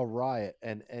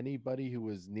 and anybody who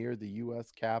was near the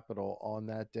U.S. Capitol on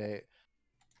that day,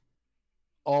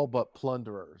 all but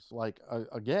plunderers. Like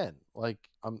again, like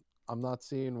I'm not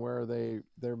seeing where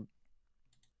they're.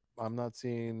 I'm not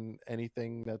seeing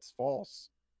anything that's false.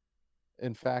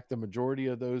 In fact, the majority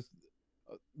of those,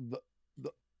 the the,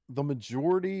 the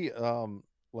majority.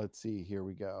 Let's see. Here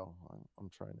we go. I'm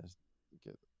trying to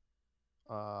get.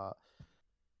 Uh,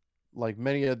 like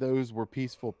many of those were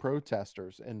peaceful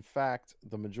protesters. In fact,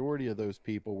 the majority of those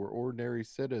people were ordinary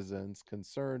citizens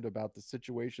concerned about the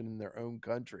situation in their own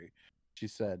country. She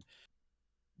said,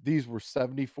 these were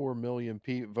 74 million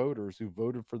voters who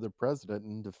voted for the president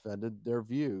and defended their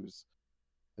views.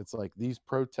 It's like these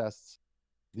protests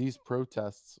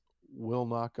will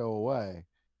not go away.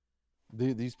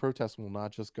 These protests will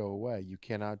not just go away. You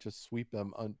cannot just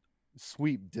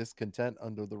sweep discontent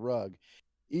under the rug.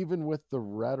 Even with the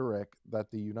rhetoric that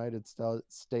the United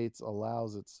States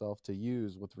allows itself to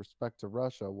use with respect to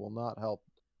Russia will not help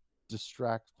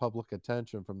distract public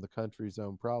attention from the country's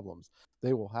own problems.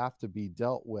 They will have to be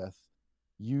dealt with.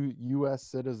 U.S.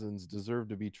 citizens deserve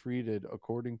to be treated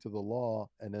according to the law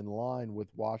and in line with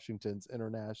Washington's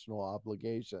international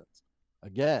obligations.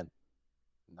 Again,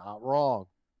 not wrong.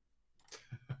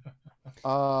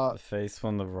 The face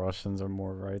when the Russians are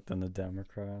more right than the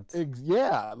Democrats.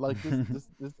 Yeah, like this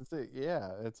is it.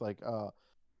 Yeah, it's like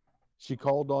she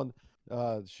called on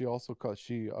she also called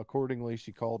she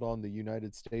called on the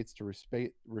United States to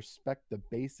respect the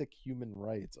basic human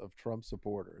rights of Trump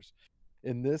supporters.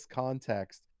 In this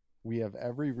context, we have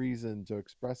every reason to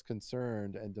express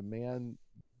concern and demand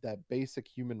that basic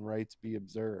human rights be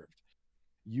observed.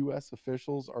 U.S.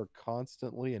 officials are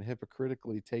constantly and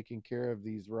hypocritically taking care of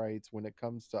these rights when it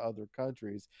comes to other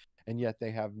countries, and yet they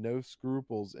have no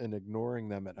scruples in ignoring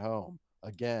them at home.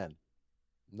 Again,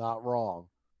 not wrong.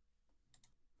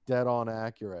 Dead on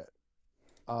accurate.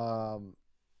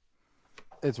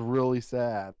 It's really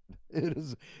sad. It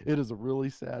is a really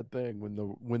sad thing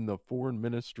when the foreign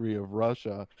ministry of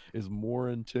Russia is more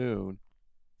in tune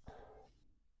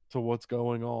to what's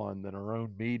going on than our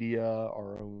own media,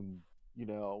 our own,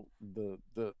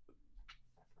 the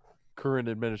current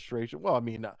administration. Well, I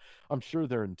mean, I'm sure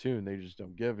they're in tune. They just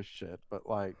don't give a shit. But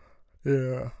like,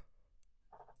 yeah.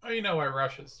 Oh, you know why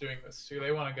Russia's doing this too?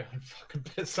 They want to go and fucking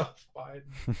piss off Biden.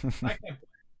 I can't.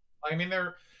 I mean,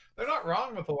 they're they're not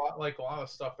wrong with a lot of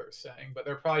stuff they're saying, but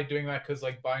they're probably doing that because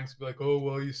like Biden's be like, oh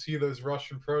well, you see those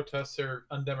Russian protests, they're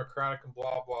undemocratic and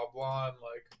blah blah blah, and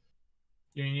like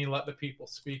you need to let the people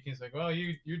speak. And he's like, well,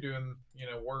 you're doing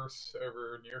worse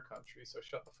over in your country, so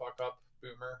shut the fuck up,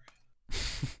 boomer.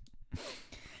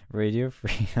 Radio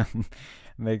Freedom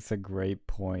makes a great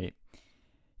point.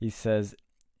 He says,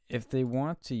 if they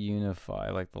want to unify,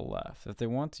 like the left, if they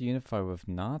want to unify with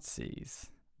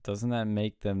Nazis, doesn't that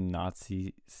make them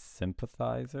Nazi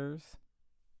sympathizers?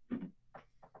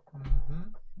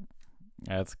 Mm-hmm.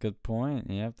 That's a good point.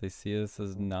 Yep, they see us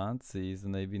as Nazis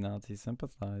and they'd be Nazi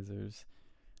sympathizers.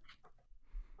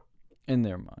 In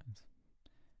their minds.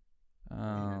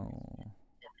 Oh.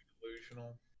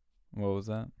 Delusional. What was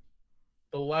that?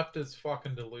 The left is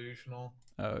fucking delusional.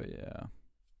 Oh, yeah.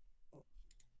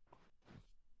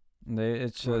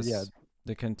 It's just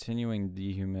the continuing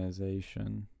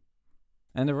dehumanization.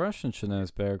 And the Russians should know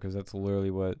this better because that's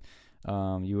literally what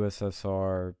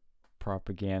USSR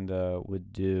propaganda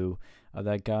would do.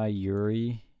 That guy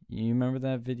Yuri, you remember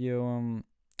that video?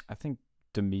 I think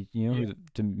a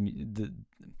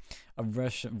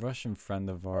Russian friend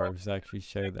of ours actually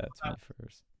shared that to me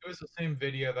first. It was the same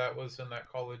video that was in that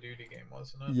Call of Duty game,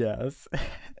 wasn't it? Yes.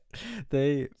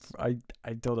 I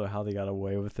don't know how they got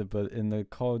away with it, but in the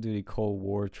Call of Duty Cold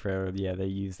War trailer, yeah, they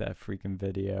used that freaking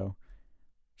video,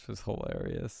 which was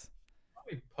hilarious.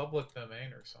 Probably public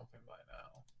domain or something by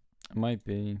now. It might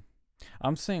be. What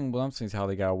I'm saying is how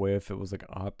they got away with it was like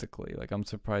optically. Like I'm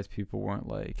surprised people weren't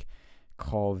like,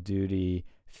 Call of Duty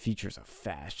features a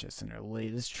fascist in their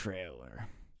latest trailer.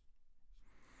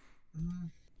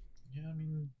 Yeah, I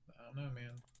mean, I don't know,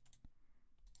 man.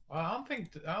 Well, I don't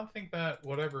think that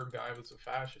whatever guy was a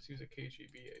fascist. He was a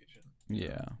KGB agent.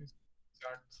 Yeah. He's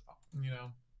exact,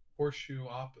 horseshoe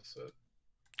opposite.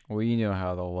 Well, you know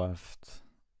how the left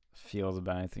feels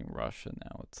about anything Russian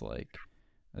now. It's like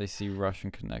they see Russian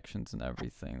connections and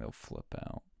everything, they'll flip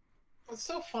out. It's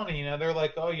so funny, they're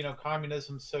like, oh,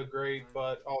 communism's so great,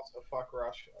 but also fuck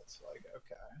Russia. It's like,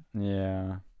 okay.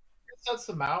 Yeah. That's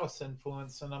the Maoist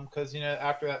influence in them because,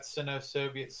 after that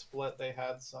Sino-Soviet split, they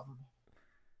had some...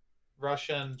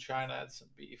 Russia and China had some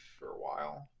beef for a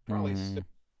while. Probably still.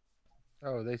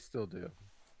 Oh, they still do.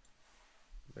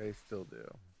 They still do.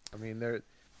 I mean, they're...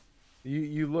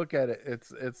 You look at it,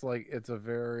 it's like, it's a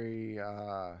very...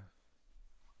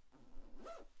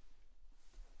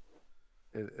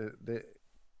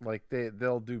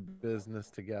 they'll do business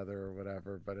together or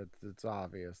whatever, but it's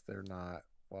obvious they're not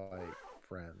like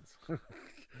friends.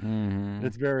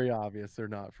 It's very obvious they're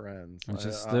not friends. It's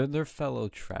just they're fellow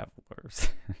travelers.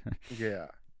 Yeah.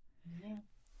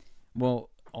 Well,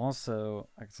 also,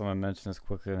 I just want to mention this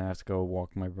quickly, and I have to go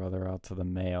walk my brother out to the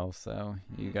mail, so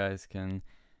you guys can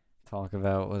talk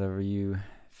about whatever you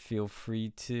feel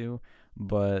free to.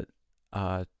 But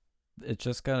it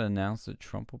just got announced that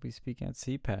Trump will be speaking at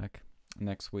CPAC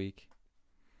next week.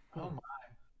 Oh my.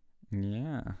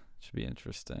 Yeah, should be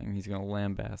interesting. He's gonna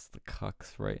lambast the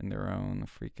cucks right in their own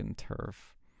freaking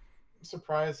turf. I'm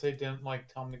surprised they didn't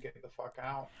tell him to get the fuck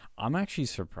out. I'm actually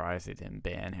surprised they didn't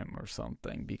ban him or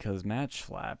something because Matt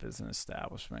Schlapp is an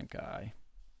establishment guy.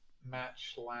 Matt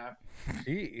Schlapp.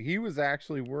 He was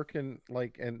actually working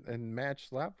and Matt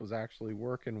Schlapp was actually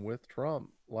working with Trump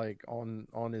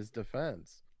on his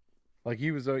defense. Like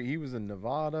he was in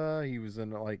Nevada. He was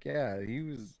in I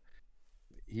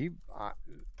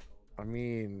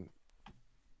mean,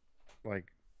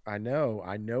 I know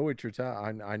what you're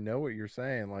I know what you're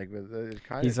saying.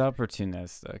 He's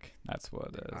opportunistic. That's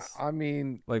what it is. I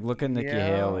mean, look at Nikki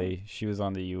Haley. She was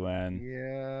on the UN.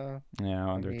 Yeah.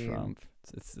 Under Trump.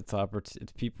 It's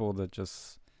people that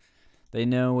just they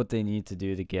know what they need to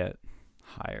do to get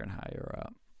higher and higher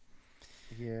up.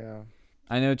 Yeah.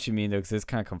 I know what you mean though, because it's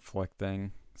kind of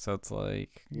conflicting. So it's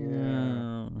like,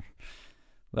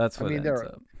 that's what ends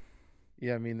up.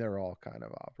 Yeah, I mean they're all kind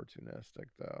of opportunistic,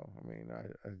 though. I mean,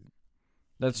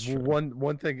 that's true.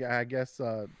 One thing, I guess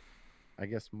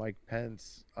Mike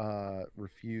Pence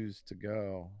refused to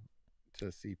go to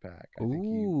CPAC.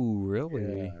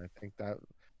 Really? Yeah, I think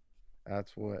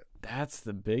that's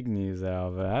the big news out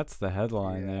of it. That's the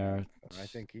headline there. I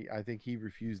think he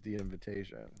refused the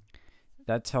invitation.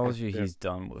 That tells you he's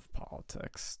done with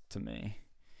politics to me.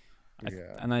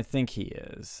 Yeah. And I think he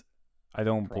is. I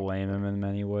don't blame him in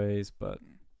many ways, but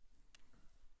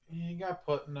he got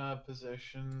put in a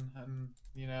position, and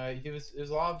it was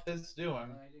a lot of his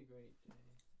doing.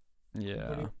 Yeah.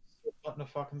 But he was put in a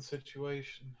fucking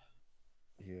situation.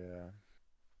 Yeah.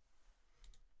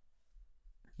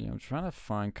 Yeah, I'm trying to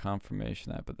find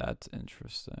confirmation of that, but that's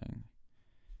interesting.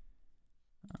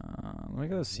 Let me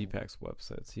go to CPAC's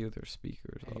website, see who their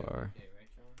speakers are.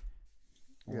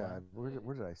 Yeah, where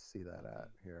did I see that at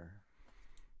here?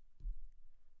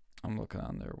 I'm looking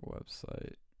on their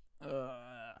website.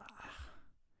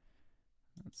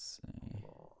 Let's see. Hold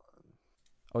on.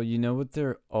 Oh, you know what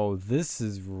they're... Oh, this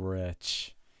is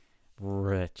rich.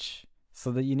 Rich.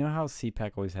 So that, you know how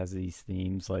CPAC always has these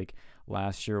themes? Like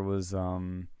last year was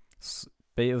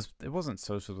it wasn't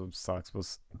socialism sucks, it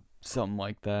was something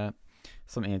like that.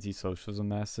 Some anti-socialism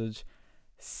message.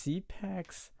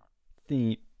 CPAC's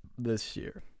theme this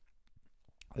year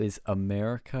is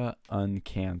America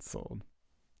Uncancelled.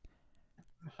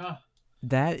 Huh.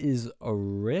 That is a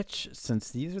rich, since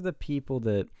these are the people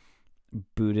that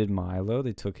booted Milo.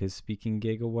 They took his speaking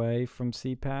gig away from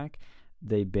CPAC.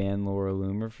 They banned Laura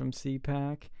Loomer from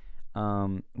CPAC,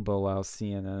 but allow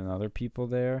CNN and other people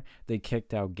there. They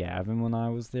kicked out Gavin when I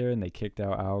was there, and they kicked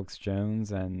out Alex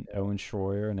Jones and Owen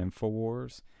Schroyer and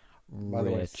Infowars. By the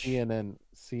way, Rich.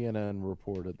 CNN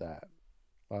reported that.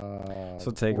 So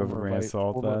the take over former grain of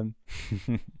salt then.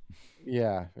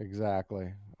 Yeah,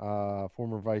 exactly.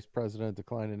 Former vice president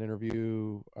declined an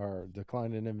interview or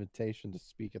declined an invitation to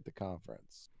speak at the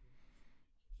conference.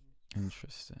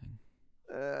 Interesting.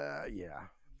 Yeah,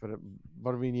 but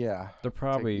I mean, yeah, They're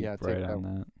probably take right on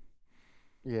that.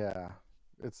 Yeah,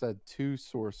 it said two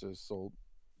sources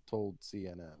told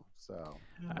CNN. So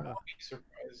I won't be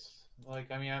surprised.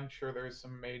 Like, I mean, I'm sure there's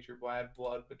some major bad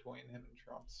blood between him and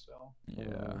Trump still. Yeah.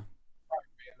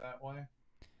 Being that way.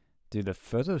 Dude, the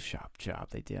Photoshop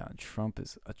job they did on Trump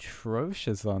is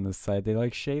atrocious on this site. They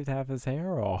like shaved half his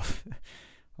hair off.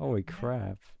 Holy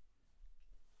crap.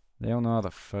 They don't know how to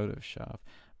Photoshop.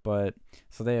 But,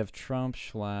 so they have Trump,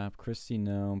 Schlapp, Kristi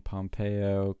Noem,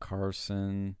 Pompeo,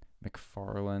 Carson,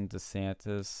 McFarland,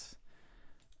 DeSantis,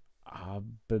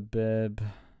 Abibib,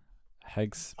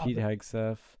 Pete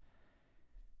Hegseth,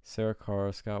 Sarah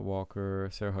Carr, Scott Walker,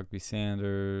 Sarah Huckabee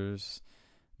Sanders,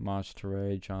 Maj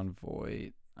Toure, John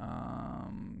Voight,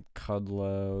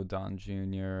 Kudlow, Don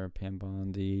Jr., Pam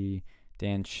Bondi,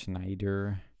 Dan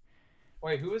Schneider.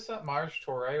 Wait, who was that? Maj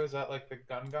Toure? Was that like the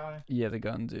gun guy? Yeah, the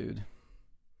gun dude.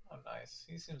 Oh, nice.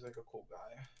 He seems like a cool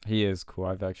guy. He is cool.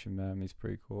 I've actually met him. He's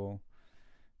pretty cool.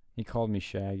 He called me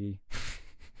Shaggy.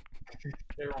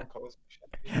 Everyone calls me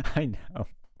Shaggy. I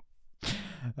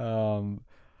know.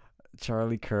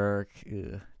 Charlie Kirk,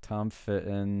 Tom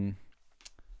Fitton,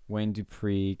 Wayne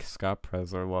Dupree, Scott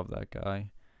Presler. Love that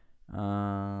guy.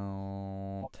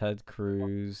 Ted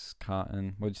Cruz,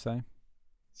 Cotton. What'd you say?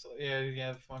 So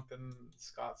yeah, fucking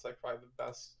Scott's like probably the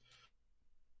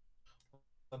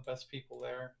best people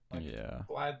there. Like, Yeah.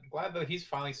 Glad that he's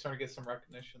finally starting to get some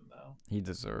recognition though. He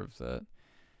deserves it.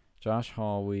 Josh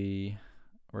Hawley,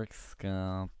 Rick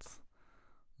Scott,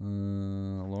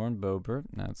 Lauren Boebert.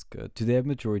 That's good. Do they have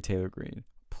Marjorie Taylor Greene?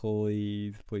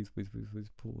 Please.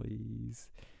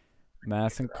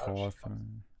 Madison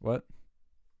Cawthorn. What?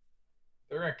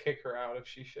 They're gonna kick her out if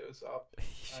she shows up.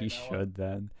 She should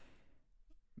then.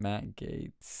 Matt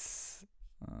Gaetz,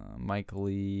 Mike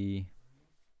Lee,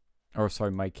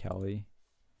 Mike Kelly,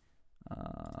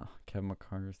 Kevin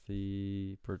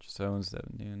McCarthy, Burgess Owens,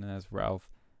 Devin Nunes,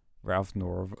 Ralph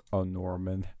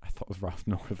Norman. I thought it was Ralph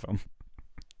Northam.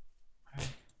 I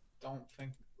don't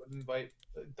think would invite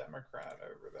the Democrat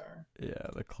over there. Yeah,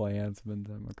 the Klansman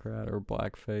Democrat or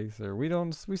blackface, or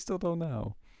we still don't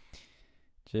know.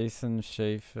 Jason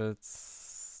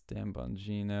Chaffetz, Dan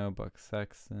Bongino, Buck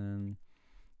Sexton,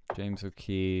 James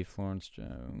O'Keefe, Lawrence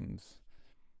Jones,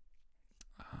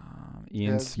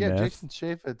 Ian Smith. Yeah, Jason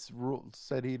Chaffetz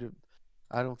said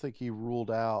I don't think he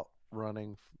ruled out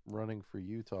running for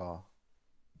Utah.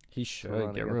 He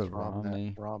should get rid of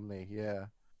Romney. Romney, yeah.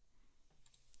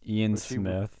 Ian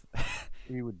Smith.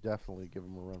 He would definitely give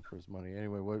him a run for his money.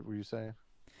 Anyway, what were you saying?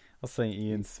 I was saying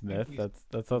Ian Smith.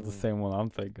 That's not the same one I'm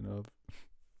thinking of.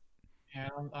 Yeah,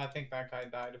 I think that guy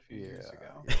died a few years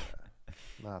ago. Yeah.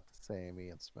 Not the same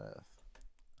Ian Smith.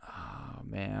 Oh,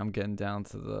 man, I'm getting down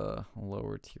to the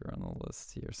lower tier on the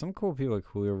list here. Some cool people like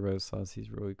Julio Rosas.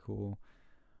 He's really cool.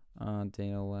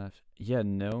 Dana left. Yeah,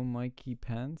 no Mikey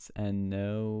Pence and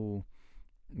no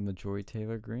Marjorie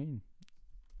Taylor Greene.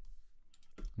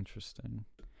 Interesting.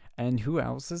 And who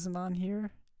else isn't on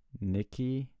here?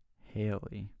 Nikki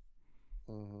Haley.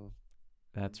 Mm-hmm.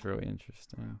 That's really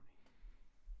interesting.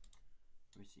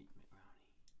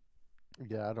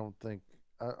 Yeah, I don't think.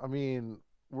 I mean,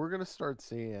 we're gonna start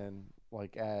seeing I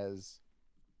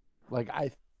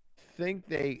think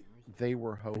they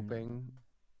were hoping.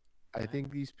 I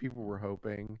think these people were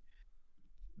hoping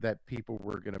that people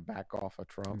were gonna back off of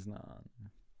Trump. He's not.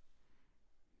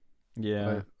 Yeah.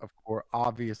 But of course,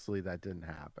 obviously that didn't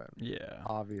happen. Yeah.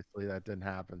 Obviously that didn't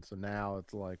happen. So now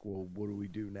it's like, well, what do we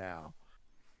do now?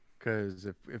 Because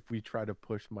if we try to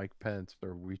push Mike Pence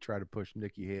or we try to push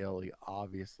Nikki Haley,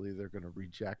 obviously they're going to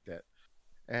reject it.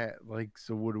 And like,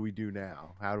 so what do we do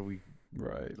now? How do we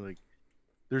Right. like?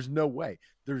 There's no way.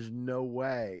 There's no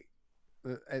way.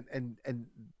 And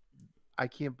I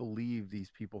can't believe these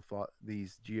people thought,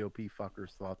 these GOP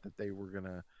fuckers thought that they were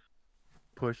gonna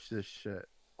push this shit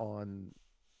on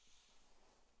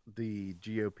the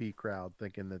GOP crowd,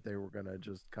 thinking that they were gonna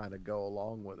just kind of go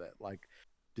along with it. Like,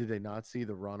 did they not see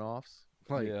the runoffs?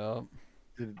 Like, Yeah.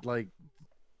 like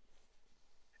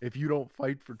if you don't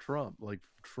fight for Trump, like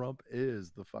Trump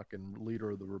is the fucking leader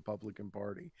of the Republican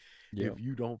Party. Yeah. If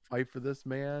you don't fight for this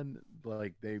man,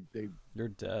 like You're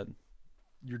dead.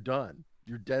 you're done.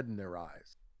 You're dead in their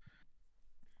eyes.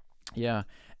 Yeah,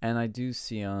 and I do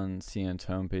see on CNN's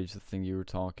homepage the thing you were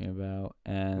talking about,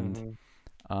 and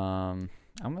I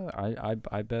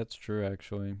bet it's true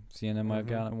actually. CNN might have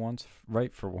gotten it once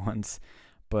right for once,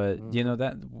 but you know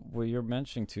that what you're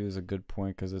mentioning too is a good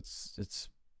point, because it's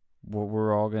what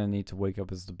we're all gonna need to wake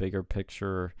up as the bigger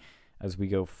picture as we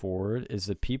go forward is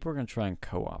that people are gonna try and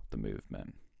co-opt the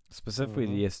movement. Specifically,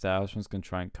 the establishment's gonna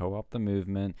try and co-opt the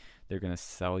movement. They're gonna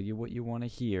sell you what you want to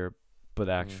hear, but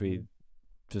actually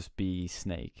just be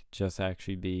snake, just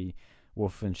actually be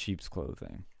wolf in sheep's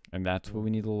clothing, and that's what we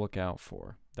need to look out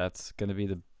for. That's gonna be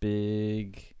the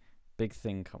big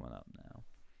thing coming up now.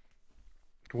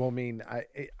 Well, I mean,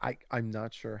 I'm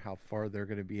not sure how far they're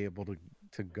going to be able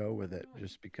to go with it,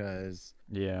 just because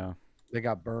they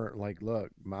got burnt. Like,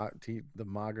 look, the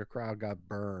MAGA crowd got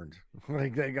burned.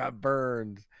 Like, they got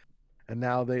burned, and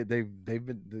now they've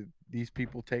been these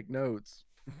people take notes.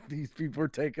 These people are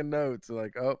taking notes. They're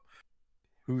like, oh,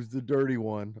 who's the dirty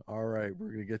one? All right,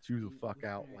 we're gonna get you the fuck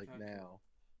out like now.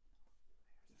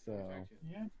 So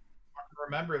yeah,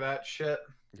 remember that shit.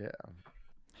 Yeah.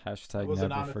 Hashtag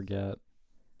never forget.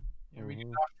 Yeah, we do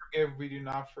not forgive. We do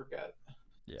not forget.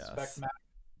 Yes.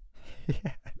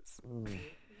 Yes.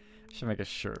 Should make a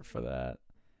shirt for that.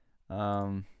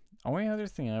 Only other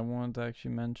thing I wanted to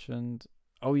actually mention.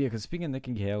 Oh yeah, because speaking of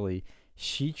Nikki Haley,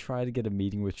 she tried to get a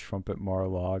meeting with Trump at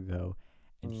Mar-a-Lago,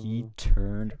 and he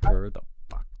turned her the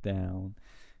fuck down.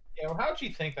 Yeah, well, how'd you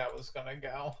think that was gonna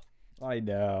go? I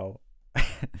know.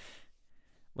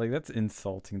 Like, that's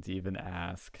insulting to even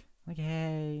ask. Like,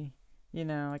 hey, you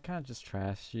know, I kind of just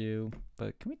trashed you,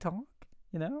 but can we talk?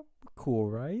 You know, we're cool,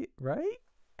 right? Right?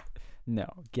 No,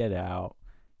 get out.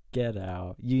 Get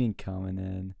out. You ain't coming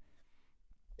in.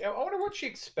 Yeah, I wonder what she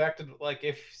expected. Like,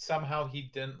 if somehow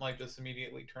he didn't like just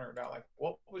immediately turn her down. Like,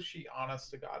 what was she, honest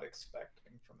to God,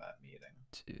 expecting from that meeting?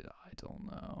 Dude, I don't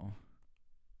know.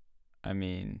 I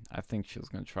mean, I think she was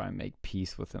gonna try and make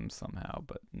peace with him somehow,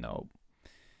 but nope,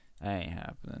 that ain't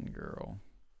happening, girl.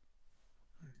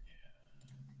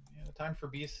 Yeah, the time for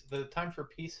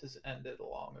peace has ended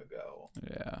long ago.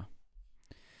 Yeah,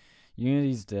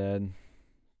 unity's dead.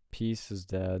 Peace is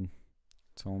dead.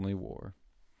 It's only war.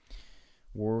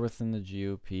 War within the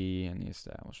GOP and the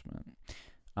establishment.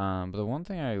 But the last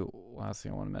thing I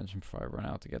want to mention before I run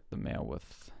out to get the mail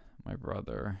with my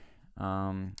brother,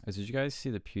 is did you guys see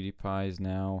the PewDiePie is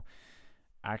now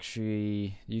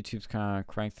actually, YouTube's kind of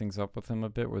cranked things up with him a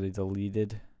bit, where they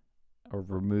deleted or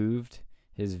removed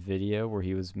his video where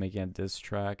he was making a diss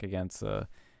track against a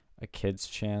kid's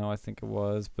channel, I think it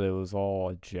was, but it was all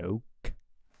a joke.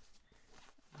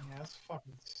 Yeah, that's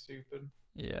fucking stupid.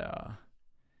 Yeah.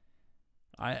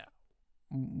 I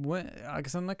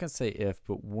guess I'm not gonna say if,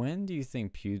 but when do you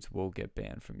think Pewds will get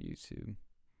banned from YouTube?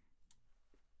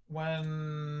 That's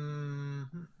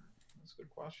a good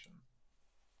question.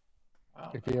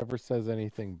 If he ever says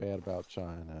anything bad about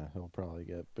China, he'll probably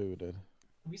get booted.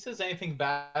 If he says anything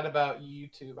bad about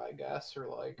YouTube, I guess, or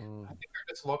like, I think they're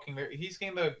just looking there. He's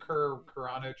getting the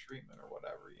Corona treatment or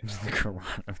whatever, you know. The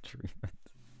Corona treatment.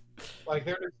 Like,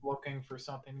 they're just looking for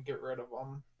something to get rid of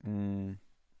him.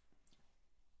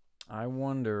 I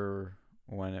wonder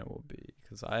when it will be,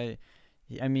 because I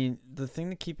mean, the thing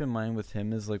to keep in mind with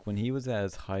him is, like, when he was at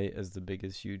his height as the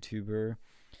biggest YouTuber,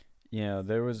 you know,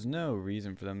 there was no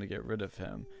reason for them to get rid of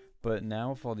him. But now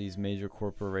with all these major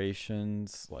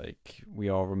corporations, like, we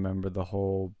all remember the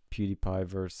whole PewDiePie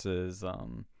versus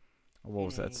what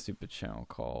was that stupid channel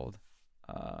called?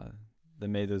 They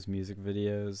made those music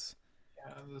videos.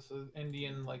 Yeah, this is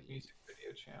Indian, like, music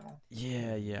video channel.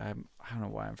 Yeah. I don't know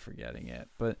why I'm forgetting it,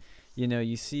 but you know,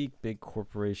 you see big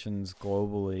corporations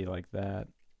globally like that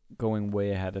going way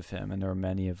ahead of him, and there are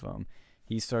many of them.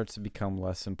 He starts to become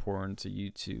less important to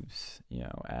YouTube's, you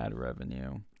know, ad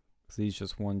revenue. So he's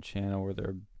just one channel where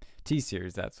they're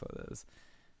T-Series. That's what it is.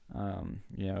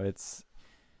 You know,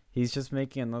 he's just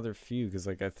making another few, because,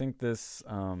 like, I think this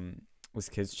this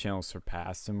kid's channel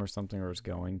surpassed him or something, or is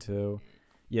going to.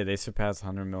 Yeah, they surpassed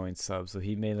 100 million subs. So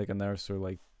he made like another sort of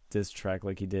like diss track,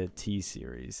 like he did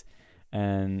T-Series,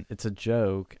 and it's a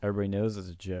joke. Everybody knows it's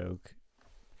a joke,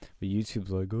 but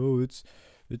YouTube's like, oh, it's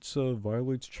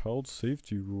violates child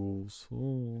safety rules.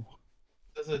 Oh,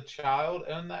 Does a child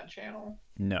own that channel?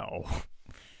 no.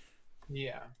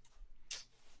 Yeah.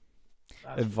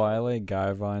 It That's violates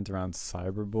guidelines around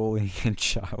cyberbullying and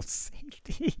child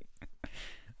safety.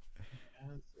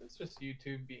 yeah, it's just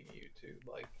YouTube being YouTube.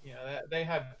 Like, you know, they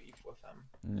have beef with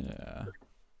him. Yeah.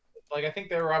 Like, I think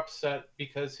they were upset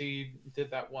because he did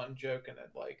that one joke, and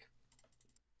it like,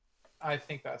 I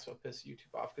think that's what pissed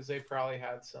YouTube off, because they probably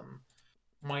had some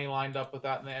money lined up with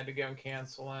that, and they had to go and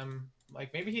cancel him.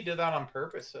 Like, maybe he did that on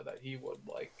purpose so that he would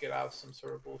like get out of some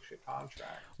sort of bullshit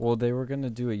contract. Well, they were gonna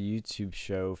do a YouTube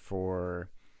show for.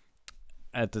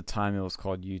 At the time, it was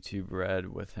called YouTube Red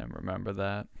with him. Remember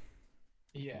that?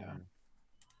 Yeah.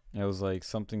 It was like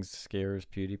something scares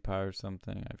PewDiePie or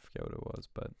something. I forget what it was,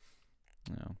 but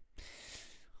you know,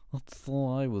 that's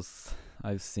all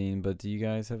I've seen. But do you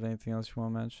guys have anything else you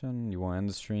want to mention? You want to end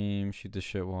the stream, shoot the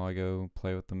shit while I go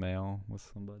play with the mail with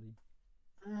somebody?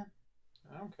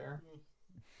 I don't care.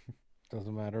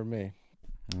 Doesn't matter to me.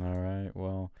 All right.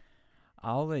 Well,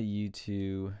 I'll let you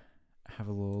two have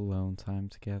a little alone time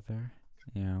together.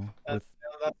 You know, That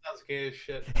sounds gay as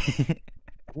shit.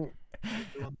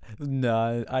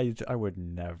 No, I would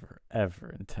never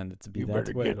ever intend it to be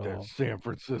that way at all. San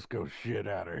Francisco shit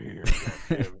out of here.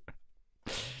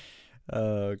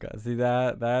 Oh god, see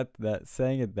that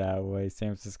saying it that way, San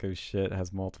Francisco shit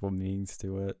has multiple meanings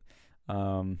to it.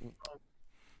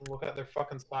 Look at their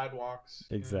fucking sidewalks.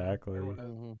 Exactly. You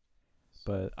know,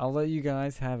 But I'll let you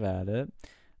guys have at it.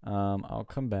 I'll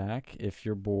come back if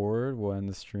you're bored. We'll end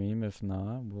the stream. If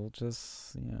not, we'll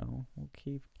just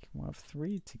we'll have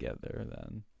 3 together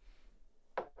then.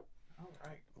 all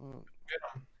right.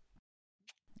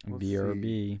 Let's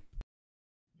BRB.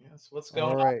 Yes. What's going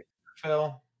All right. on,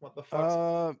 Phil? What the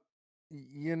fuck?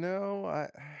 You know, I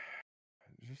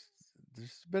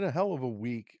there's been a hell of a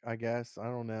week, I guess. I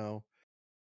don't know.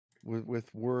 With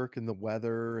work and the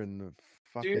weather and the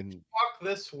fucking Dude, fuck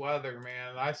this weather,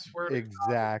 man. I swear to God,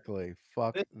 exactly.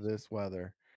 Fuck this, this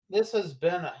weather. this has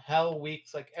been a hell week.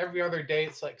 It's like every other day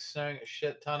it's like snowing a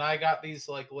shit ton. I got these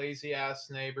like lazy ass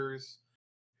neighbors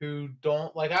who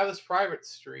don't like, I have this private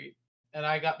street and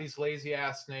I got these lazy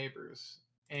ass neighbors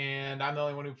and I'm the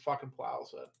only one who fucking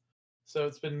plows it. So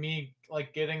it's been me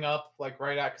like getting up like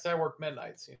right at, because I work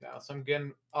midnights, you know. So I'm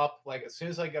getting up like as soon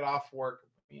as I get off work.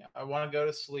 You know, I want to go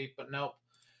to sleep, but nope.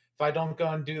 If I don't go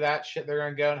and do that shit, they're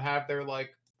gonna go and have their like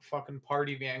fucking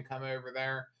party van come over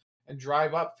there and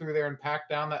drive up through there and pack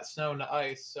down that snow and the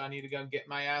ice. So I need to go and get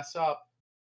my ass up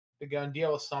to go and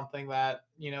deal with something that,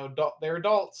 you know, they're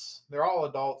adults. They're all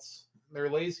adults. They're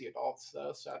lazy adults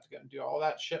though, so I have to go and do all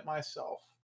that shit myself.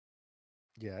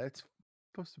 Yeah, it's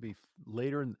supposed to be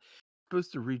later in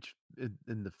supposed to reach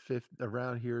in the fifth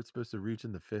around here. It's supposed to reach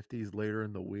in the 50s later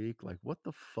in the week. Like, what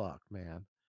the fuck, man?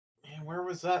 Man, where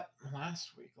was that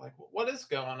last week? Like, what is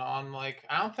going on? Like,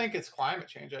 I don't think it's climate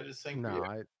change. I just think No,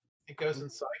 it goes in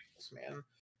cycles, man.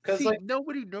 Because see, like,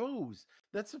 nobody knows.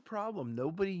 That's the problem.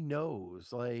 Nobody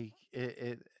knows. Like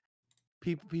it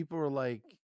people are like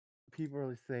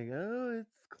saying, "Oh,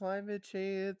 it's climate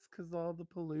change. It's because all the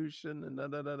pollution and da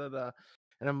da da da da."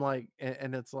 And I'm like,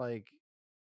 and it's like,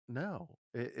 no,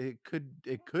 it could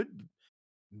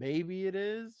maybe it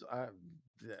is.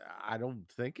 I don't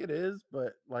think it is,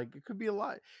 but like it could be a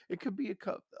lot. It could be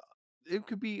it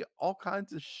could be all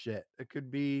kinds of shit. It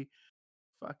could be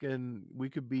fucking we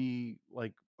could be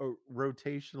like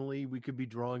rotationally we could be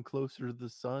drawing closer to the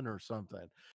sun or something.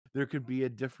 There could be a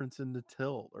difference in the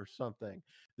tilt or something.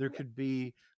 There could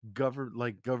be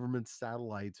government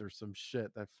satellites or some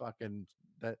shit that fucking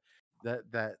that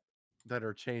that that that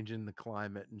are changing the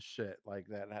climate and shit like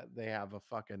that. They have a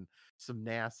fucking some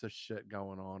NASA shit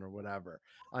going on or whatever.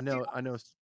 I know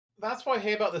that's what I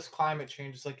hate about this climate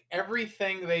change. It's like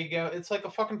everything they go, it's like a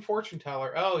fucking fortune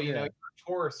teller. Oh, you know, yeah. you're a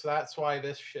Taurus, so that's why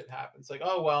this shit happens. Like,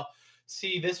 oh well,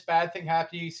 see this bad thing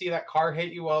happened. You see that car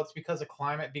hit you. Well, it's because of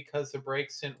climate, because the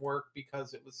brakes didn't work,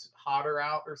 because it was hotter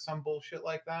out, or some bullshit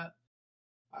like that.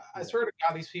 I Yeah. swear to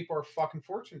God, these people are fucking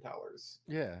fortune tellers.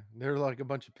 Yeah, they're like a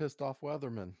bunch of pissed off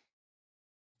weathermen.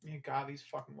 Yeah, God, these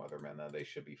fucking weathermen, though, they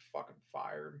should be fucking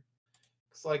fired.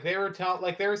 It's like they were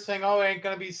like they were saying, oh, it ain't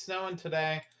gonna be snowing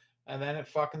today, and then it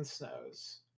fucking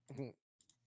snows.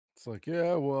 It's like,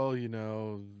 yeah, well,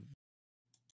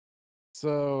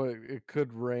 so it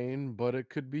could rain, but it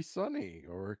could be sunny,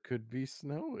 or it could be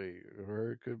snowy,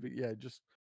 or it could be, yeah, just,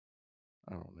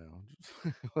 I don't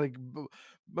know. Like,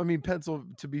 I mean,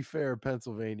 to be fair,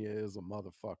 Pennsylvania is a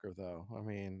motherfucker, though. I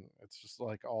mean, it's just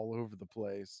like all over the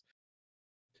place.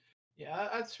 Yeah,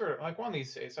 that's sort of like one of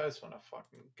these days. I just want to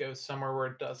fucking go somewhere where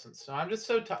it doesn't snow. I'm just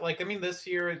so like, I mean, this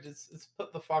year it's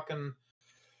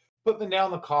put the nail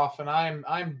in the coffin.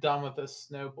 I'm done with this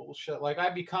snow bullshit. Like I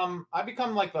become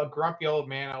like the grumpy old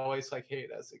man I always like hate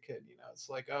as a kid. You know, it's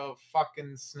like, oh,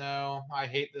 fucking snow. I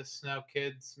hate this snow,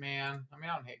 kids, man. I mean,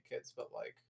 I don't hate kids, but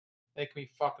like they can be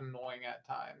fucking annoying at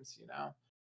times. You know,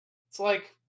 it's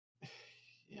like,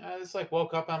 I just like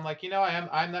woke up. I'm like,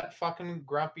 I'm that fucking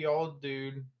grumpy old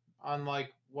dude on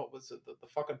like what was it, the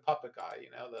fucking puppet guy. You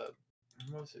know,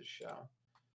 what was his show?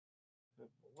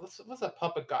 What's that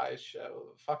puppet guy's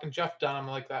show? Fucking Jeff Dunham,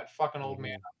 like that fucking old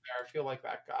man Mhm. up there. I feel like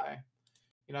that guy.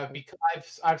 You know,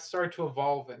 because I've started to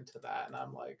evolve into that, and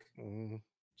I'm like, Mhm.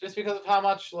 just because of how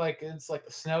much like it's like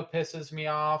the snow pisses me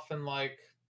off, and like,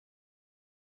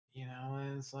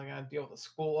 and it's like I deal with the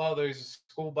school. Oh, there's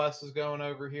school buses going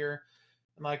over here,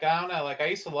 and like I don't know. Like I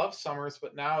used to love summers,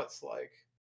 but now it's like,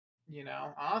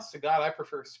 honest to God, I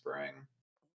prefer spring.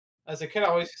 As a kid, I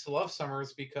always used to love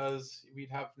summers because we'd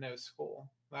have no school.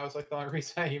 That was like the only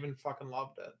reason I even fucking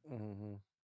loved it. Mhm.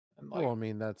 And Well, like, I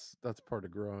mean, that's part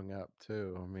of growing up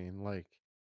too. I mean, like,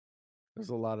 there's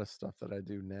a lot of stuff that I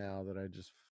do now that I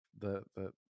just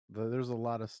there's a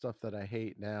lot of stuff that I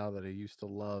hate now that I used to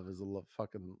love as a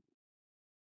fucking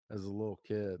as a little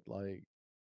kid. Like,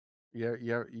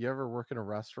 you ever work in a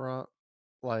restaurant?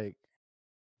 Like,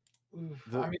 oof,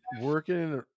 the I mean,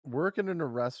 working in a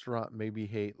restaurant made me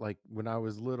hate. Like when I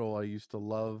was little, I used to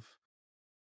love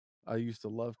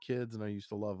kids and I used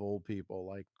to love old people.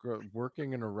 Like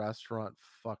working in a restaurant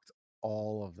fucked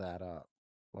all of that up.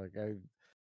 Like I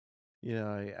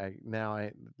now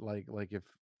I like if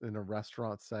in a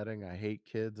restaurant setting, I hate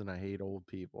kids and I hate old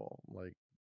people. Like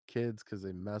kids because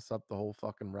they mess up the whole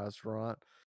fucking restaurant,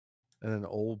 and then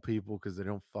old people because they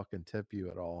don't fucking tip you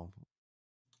at all.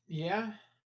 yeah,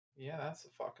 yeah, that's the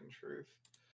fucking truth.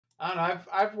 I don't know.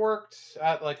 I've worked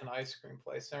at like an ice cream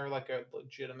place, never like a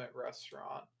legitimate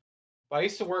restaurant. But I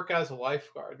used to work as a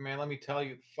lifeguard. Man, let me tell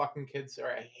you, the fucking kids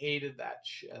there, I hated that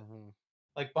shit. Hmm.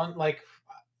 Like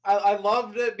I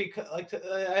loved it because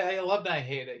I loved and I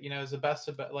hate it. It was the best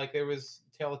of like there was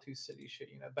Tale of Two Cities shit.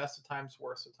 Best of times,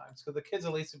 worst of times. Because the kids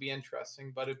at least would be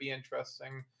interesting, but it'd be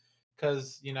interesting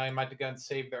because you might have to go and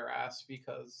save their ass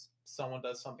because someone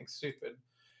does something stupid.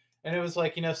 And it was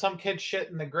like, some kid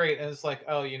shit in the grate, and it's like,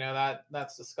 oh,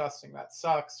 that's disgusting. That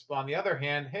sucks. But on the other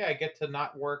hand, hey, I get to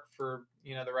not work for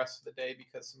the rest of the day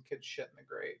because some kid shit in the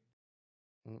grate.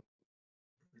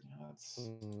 That's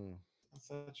Mm-hmm. that's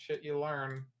that shit you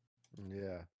learn.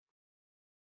 Yeah.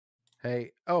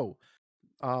 Hey, oh,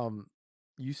 um,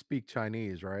 you speak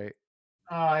Chinese, right?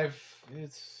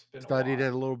 It's been a Studied while.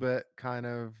 it a little bit, kind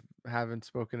of haven't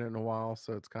spoken it in a while,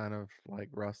 so it's kind of like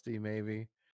rusty, maybe.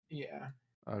 Yeah.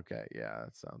 Okay, yeah,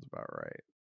 that sounds about right.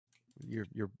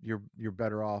 You're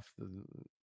better off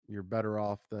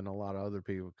than a lot of other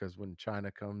people because when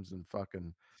China comes and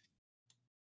fucking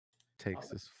takes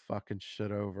Oh, this fucking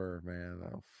shit over, man,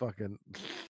 I'll fucking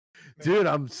they're dude,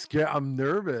 I'm scared. I'm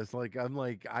nervous. I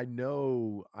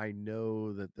know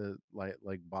that the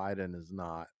like Biden is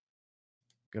not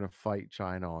gonna fight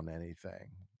China on anything,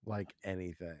 like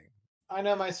anything. I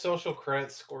know my social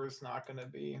credit score is not going to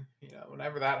be,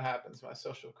 whenever that happens, my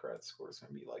social credit score is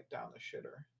going to be like down the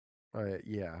shitter.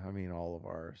 Yeah, I mean all of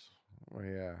ours. Well,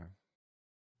 yeah,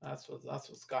 That's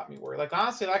what's got me worried. Like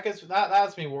honestly, that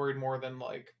has me worried more than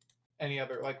like any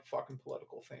other like fucking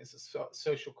political things. Is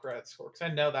social credit score because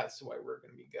I know that's the way we're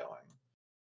going to be going.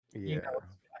 You know yeah, what's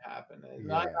going to happen. It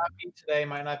might yeah. not be today,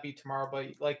 might not be tomorrow, but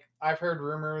like I've heard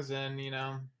rumors, and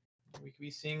we could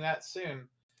be seeing that soon.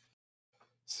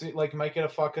 See, like, might get a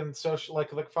fucking social, like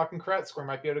fucking credit score.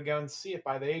 Might be able to go and see it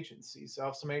by the agency. So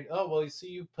if somebody, oh well, you see,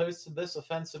 you posted this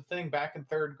offensive thing back in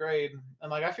third grade,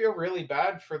 and like I feel really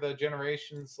bad for the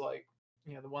generations, like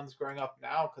the ones growing up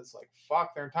now, because like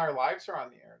fuck, their entire lives are on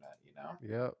the internet.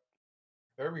 Yep.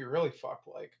 They'd be really fucked.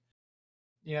 Like,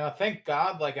 thank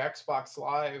God, like Xbox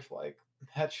Live, like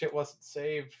that shit wasn't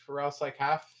saved, or else like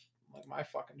half like my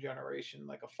fucking generation,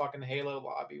 like a fucking Halo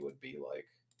lobby would be like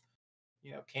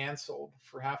canceled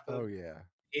for half the Oh yeah.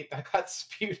 hate that got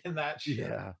spewed in that shit.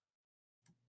 Yeah.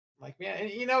 Like, man,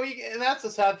 and and that's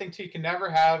the sad thing too. You can never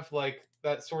have like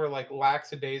that sort of like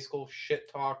lackadaisical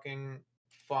shit talking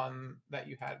fun that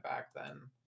you had back then.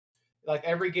 Like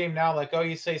every game now, like, oh,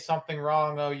 you say something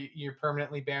wrong, oh, you're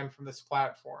permanently banned from this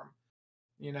platform.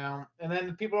 And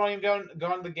then people don't even go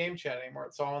on the game chat anymore.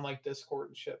 It's all on like Discord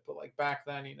and shit. But like back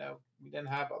then, we didn't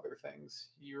have other things.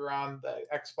 You were on the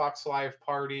Xbox Live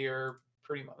party or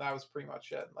that was pretty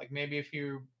much it. Like maybe if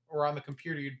you were on the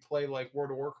computer, you'd play like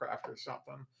World of Warcraft or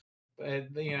something.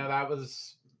 But that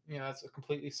was that's a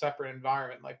completely separate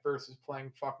environment, like versus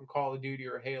playing fucking Call of Duty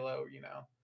or Halo.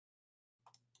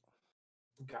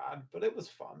 God, but it was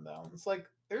fun though. It's like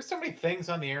there's so many things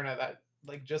on the internet that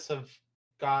like just have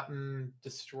gotten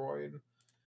destroyed,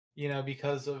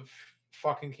 because of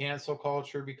fucking cancel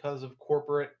culture, because of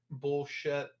corporate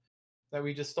bullshit that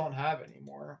we just don't have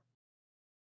anymore.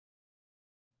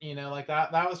 Like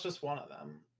that was just one of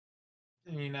them.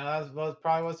 That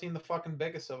probably wasn't even the fucking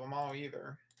biggest of them all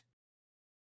either.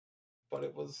 But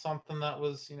it was something that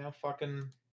was,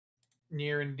 fucking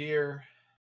near and dear.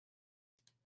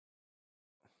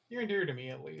 Near and dear to me,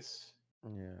 at least.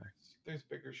 Yeah. There's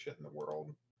bigger shit in the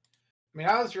world. I mean,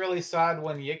 I was really sad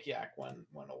when Yik Yak went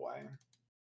away.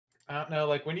 I don't know,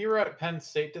 like when you were at Penn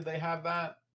State, did they have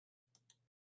that?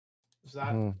 Was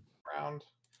that around?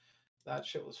 That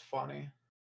shit was funny.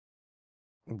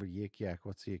 But Yik Yak,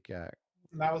 what's Yik Yak?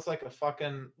 That was like a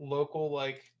fucking local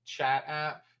like chat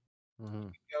app Mm-hmm.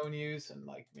 you go and use, and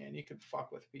like man, you could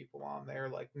fuck with people on there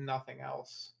like nothing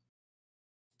else.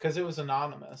 Because it was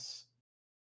anonymous.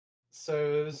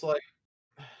 So it was like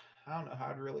I don't know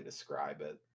how to really describe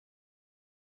it.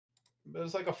 But it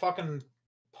was like a fucking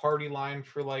party line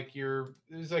for like it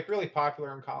was like really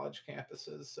popular on college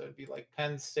campuses. So it'd be like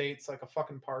Penn State's like a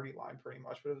fucking party line pretty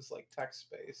much, but it was like text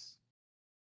space.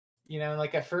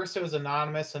 Like at first it was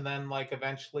anonymous, and then like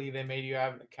eventually they made you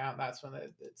have an account. That's when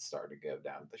it started to go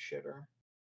down the shitter.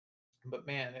 But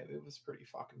man, it was pretty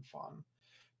fucking fun.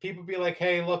 People be like,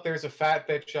 "Hey, look, there's a fat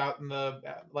bitch out in the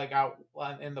out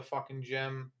in the fucking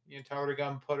gym. Tell her to go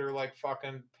and put her like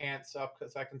fucking pants up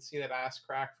because I can see that ass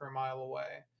crack from a mile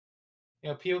away."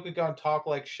 People could go and talk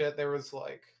like shit. There was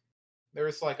like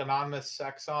anonymous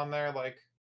sex on there. Like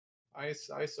I used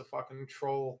to fucking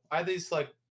troll. I had these like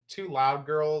two loud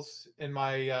girls in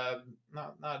my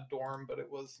not dorm, but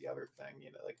it was the other thing.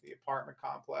 Like the apartment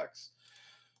complex.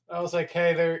 I was like,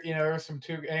 hey, there's some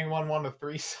anyone want a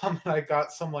threesome? And I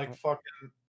got some like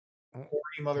fucking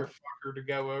horny motherfucker to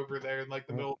go over there in like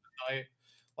the middle of the night,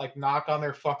 like knock on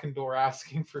their fucking door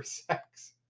asking for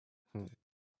sex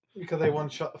because they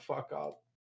wouldn't shut the fuck up.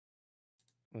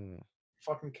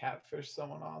 Fucking catfish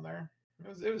someone on there.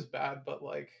 It was bad, but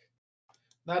like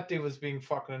that dude was being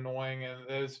fucking annoying, and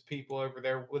those people over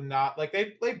there would not like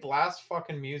they blast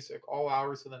fucking music all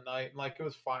hours of the night, and like it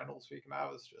was finals week, and I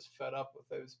was just fed up with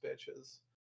those bitches.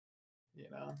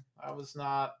 I was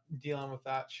not dealing with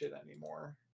that shit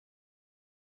anymore.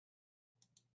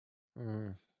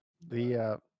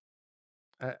 The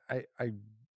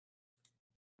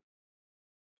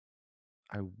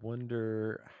I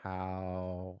wonder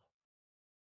how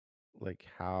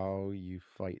you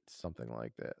fight something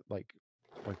like that.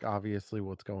 Like obviously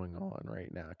what's going on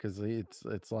right now, because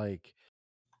it's like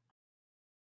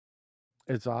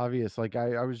it's obvious. Like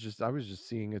I was just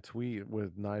seeing a tweet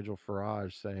with Nigel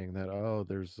Farage saying that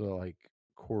there's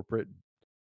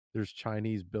there's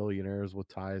Chinese billionaires with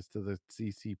ties to the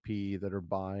CCP that are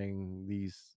buying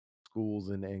these schools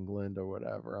in England or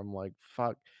whatever. I'm like,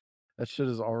 fuck, that shit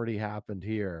has already happened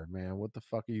here, man. What the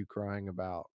fuck are you crying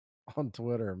about on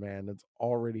Twitter, man? It's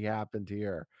already happened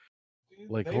here.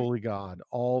 Like, holy God,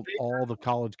 all the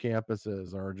college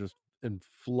campuses are just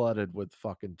flooded with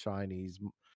fucking Chinese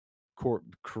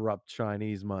corrupt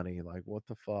Chinese money. Like, what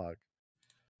the fuck?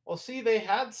 Well, see, they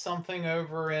had something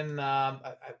over in.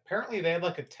 Apparently, they had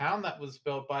like a town that was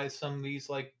built by some of these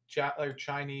like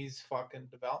Chinese fucking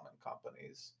development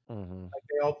companies. Like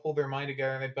they all pulled their money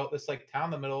together and they built this like town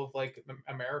in the middle of like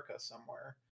America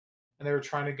somewhere, and they were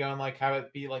trying to go and like have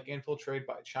it be like infiltrated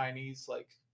by Chinese like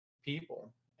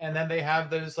people. And then they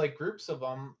have those like groups of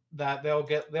them that they'll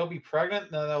be pregnant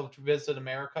and then they'll visit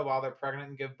America while they're pregnant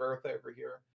and give birth over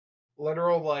here.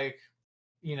 Literal like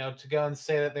to go and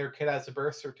say that their kid has a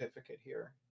birth certificate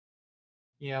here.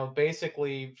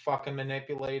 Basically fucking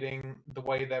manipulating the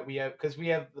way that we have, because we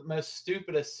have the most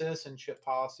stupidest citizenship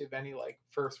policy of any like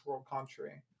first world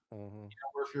country.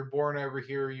 Where if you're born over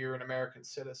here, you're an American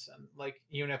citizen. Like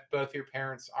even if both your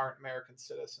parents aren't American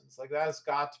citizens, like that has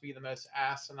got to be the most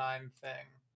asinine thing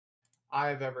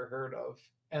I've ever heard of.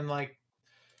 And like,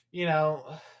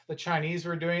 the Chinese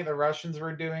were doing it, the Russians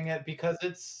were doing it because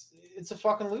it's a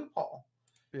fucking loophole.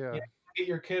 Yeah. Get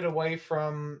your kid away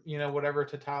from whatever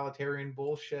totalitarian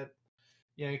bullshit.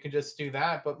 You can just do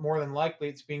that, but more than likely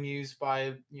it's being used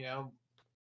by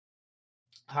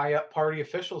high up party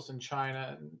officials in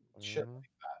China and shit like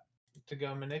that to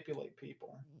go manipulate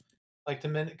people. Like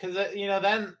because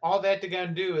then all they have to go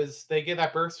and do is they get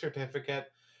that birth certificate.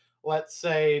 let's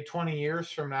say 20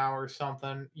 years from now or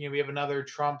something, we have another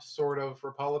Trump sort of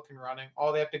Republican running.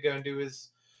 All they have to go and do is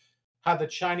have the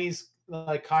Chinese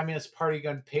like Communist Party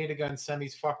go and pay to go and send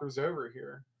these fuckers over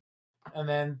here. And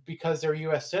then because they're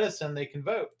U.S. citizen, they can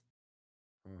vote.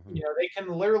 Mm-hmm. They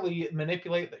can literally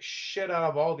manipulate the shit out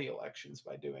of all the elections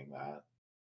by doing that.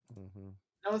 Mm-hmm.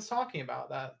 No one's talking about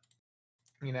that.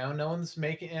 No one's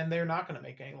making, and they're not going to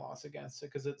make any laws against it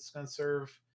because it's going to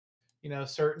serve,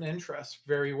 certain interests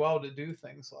very well to do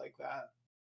things like that.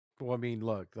 Well, I mean,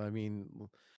 look,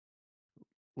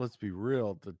 let's be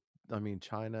real.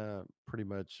 China pretty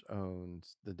much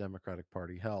owns the Democratic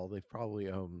Party. Hell, they've probably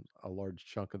owned a large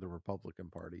chunk of the Republican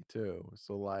Party too.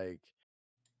 So, like,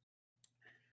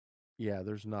 yeah,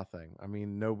 there's nothing. I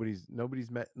mean, nobody's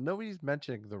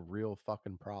mentioning the real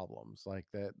fucking problems like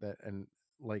that,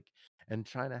 like, and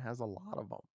China has a lot of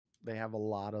them. They have a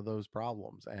lot of those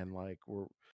problems, and like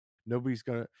nobody's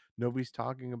gonna nobody's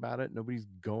talking about it. Nobody's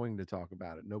going to talk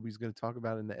about it. Nobody's going to talk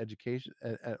about it in the education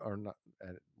or not.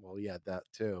 Well, yeah, that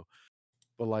too.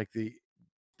 But like the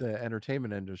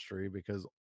entertainment industry, because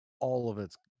all of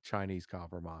it's Chinese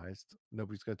compromised.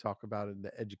 Nobody's going to talk about it in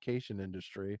the education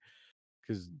industry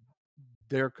because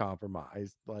they're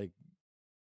compromised. Like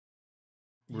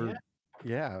we're, Yeah.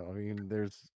 yeah. I mean,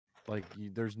 there's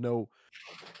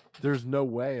no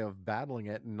way of battling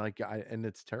it, and and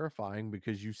it's terrifying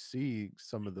because you see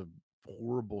some of the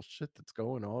horrible shit that's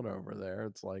going on over there.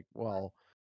 It's like, well,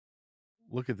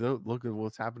 look at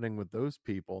what's happening with those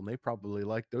people, and they probably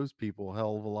like those people a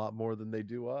hell of a lot more than they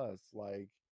do us. Like,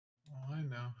 Oh, I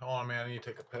know. Hold on, man. I need to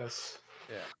take a piss.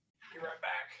 yeah, Be right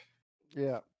back.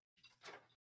 yeah.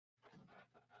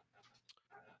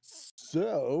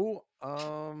 So,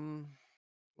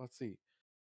 let's see.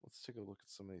 Let's take a look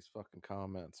at some of these fucking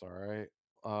comments. All right.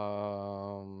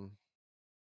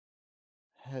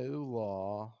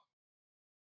 Law.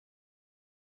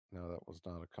 No, that was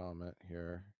not a comment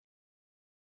here.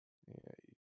 Yeah,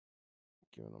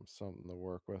 giving them something to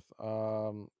work with.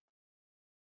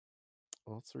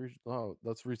 Let's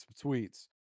read some tweets.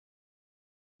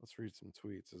 Let's read some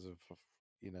tweets as if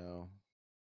you know.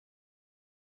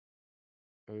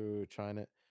 Oh,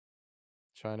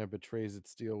 China betrays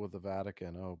its deal with the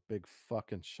Vatican. Oh, big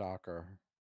fucking shocker.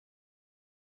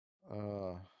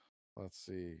 Uh, let's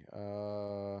see.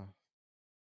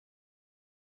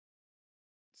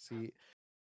 See,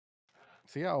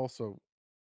 see. I also,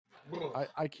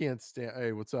 I can't stand.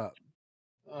 Hey, what's up?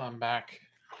 I'm back.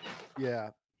 Yeah,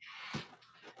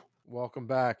 welcome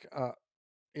back.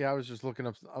 Yeah, I was just looking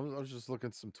up. I was just looking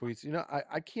at some tweets.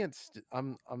 I can't.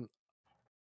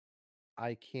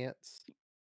 I can't.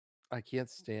 I can't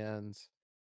stand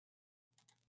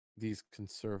these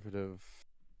conservative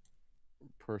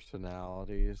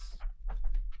personalities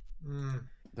Mm.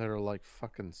 that are like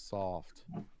fucking soft.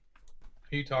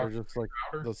 You They're talk just like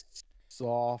Crowder? the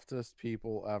softest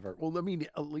people ever. Well, I mean,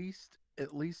 at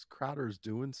least Crowder's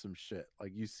doing some shit.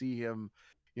 Like you see him,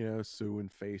 suing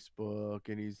Facebook,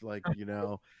 and he's like,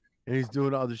 and he's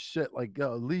doing other shit. Like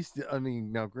at least, I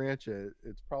mean, now grant you,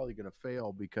 it's probably gonna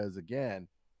fail because again,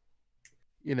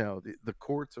 the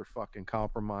courts are fucking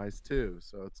compromised too.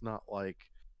 So it's not like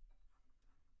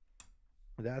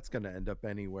that's going to end up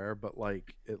anywhere, but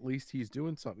like at least he's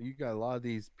doing something. You got a lot of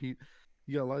these people,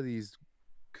 you got a lot of these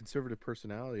conservative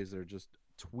personalities that are just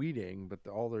tweeting, but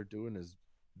all they're doing is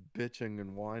bitching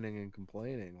and whining and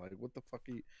complaining. Like, what the fuck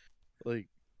are you like?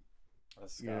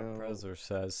 As Scott Prezer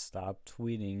says, stop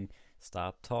tweeting,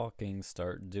 stop talking,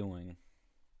 start doing.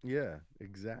 Yeah,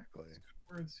 exactly.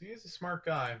 He's a smart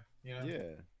guy, Yeah.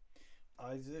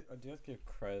 I do have to give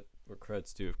credit where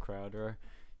credit's due of Crowder.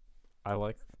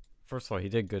 First of all, he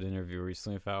did a good interview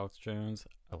recently with Alex Jones.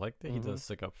 I like that he does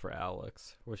stick up for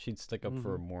Alex. Wish he'd stick up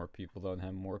for more people, though, and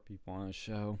have more people on his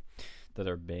show that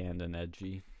are banned and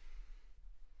edgy.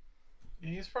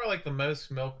 Yeah, he's probably like the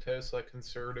most milquetoast, like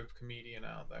conservative comedian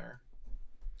out there.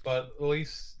 But at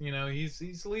least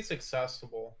he's at least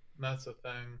accessible. And that's the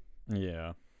thing.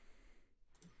 Yeah.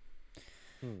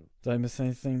 Did I miss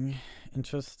anything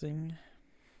interesting?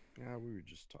 Yeah, we were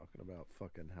just talking about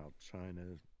fucking how China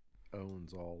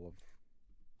owns all of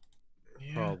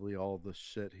probably all the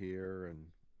shit here, and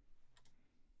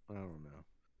I don't know.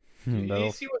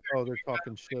 You see what they're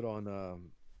talking shit on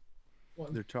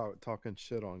they're talking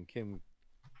shit on Kim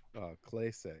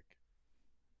Klacik.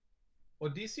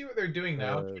 Well, do you see what they're doing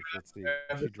now? Let's see.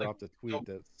 She dropped a tweet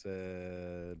that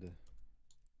said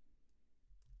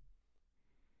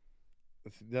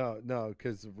no,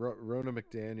 because Rona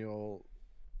McDaniel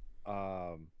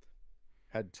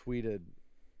had tweeted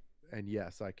And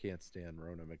yes, I can't stand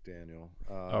Ronna McDaniel.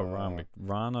 Oh, Ronna We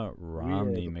are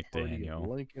Romney the party of McDaniel.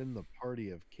 Lincoln, the party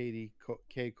of K.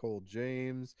 Cole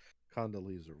James,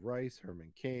 Condoleezza Rice,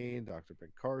 Herman Cain, Dr.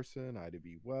 Ben Carson, Ida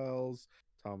B. Wells,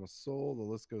 Thomas Sowell. The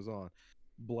list goes on.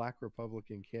 Black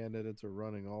Republican candidates are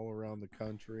running all around the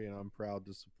country, and I'm proud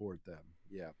to support them.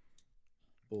 Yeah,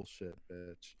 bullshit,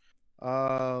 bitch.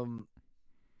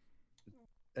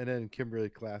 And then Kimberly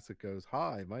Classic goes,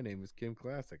 "Hi, my name is Kim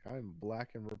Classic. I'm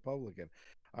Black and Republican.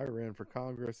 I ran for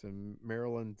Congress in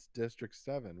Maryland's District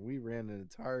 7. We ran an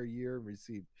entire year and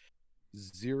received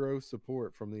zero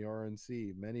support from the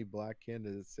RNC. Many Black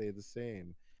candidates say the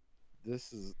same.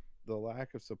 This is the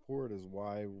lack of support is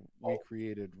why we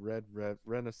created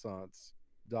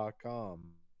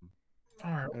Renaissance.com. All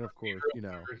right, And of course, you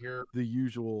know, here. the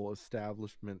usual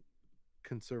establishment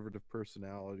conservative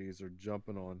personalities are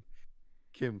jumping on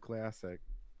Kim Classic,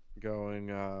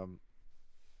 going, I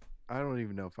don't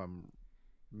even know if I'm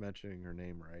mentioning her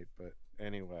name right, but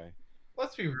anyway.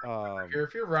 Let's be real here.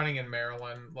 If you're running in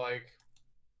Maryland, like,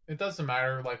 it doesn't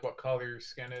matter like what color your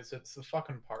skin is. It's the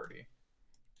fucking party.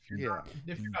 If you're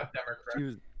not Democrat,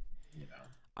 you know.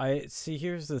 I see.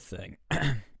 Here's the thing.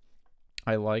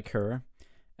 I like her,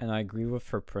 and I agree with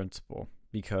her principle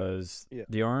because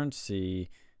the RNC.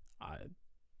 I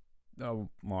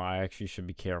actually should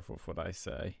be careful with what I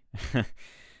say,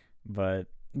 but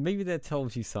maybe that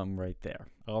tells you something right there.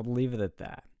 I'll leave it at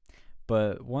that.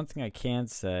 But one thing I can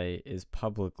say is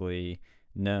publicly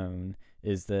known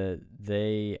is that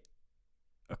they,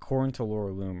 according to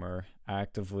Laura Loomer,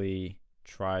 actively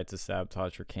tried to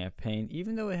sabotage her campaign,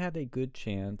 even though it had a good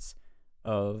chance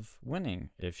of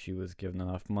winning if she was given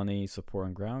enough money, support,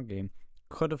 and ground game.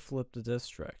 Could have flipped the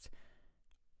district.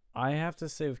 I have to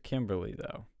say with Kimberly,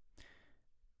 though,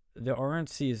 the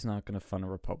RNC is not going to fund a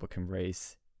Republican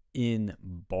race in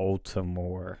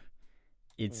Baltimore.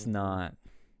 It's not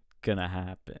going to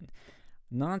happen.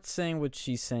 Not saying what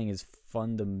she's saying is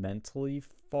fundamentally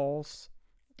false.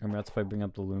 I mean, that's why I bring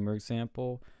up the Loomer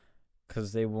example.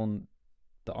 Because the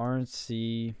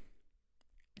RNC,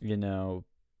 you know,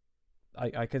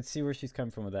 I could see where she's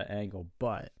coming from with that angle.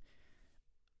 But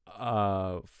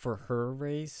for her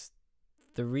race,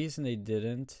 the reason they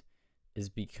didn't is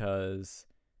because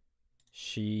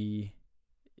she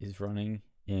is running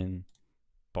in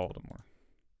Baltimore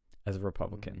as a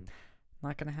Republican.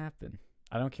 Not going to happen.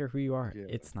 I don't care who you are. Yeah.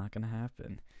 It's not going to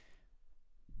happen.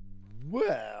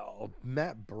 Well,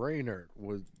 Matt Braynard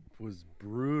was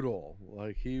brutal.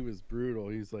 Like, he was brutal.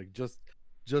 He's like, just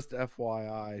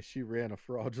FYI, she ran a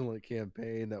fraudulent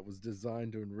campaign that was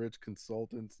designed to enrich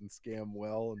consultants and scam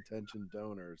well-intentioned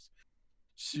donors.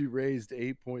 She raised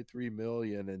 $8.3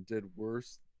 million and did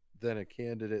worse than a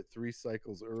candidate 3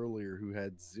 cycles earlier who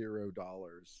had $0.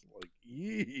 Like,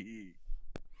 yee.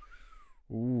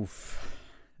 Oof.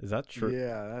 Is that true?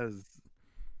 Yeah, that is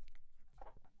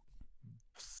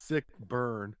sick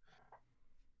burn.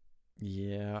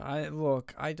 Yeah, I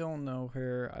don't know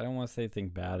her. I don't want to say anything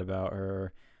bad about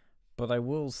her, but I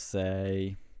will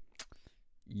say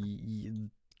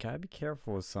you gotta be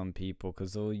careful with some people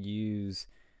because they'll use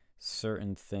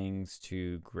certain things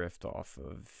to grift off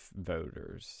of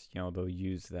voters. You know, they'll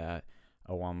use that,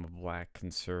 oh, I'm a Black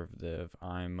conservative,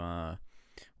 I'm a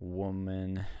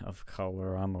woman of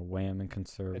color, I'm a woman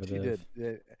conservative. And she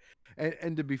did.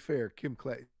 And to be fair, Kim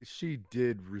Clay, she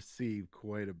did receive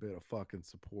quite a bit of fucking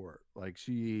support. Like,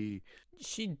 she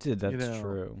did. That's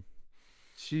true.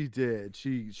 She did.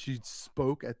 She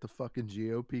spoke at the fucking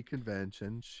GOP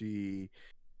convention. She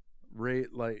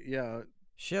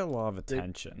she had a lot of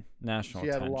attention, national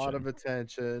attention. She had a lot of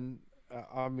attention.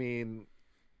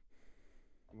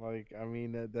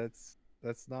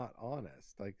 That's not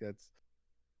honest. Like,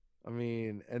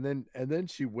 and then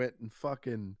she went and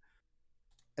fucking,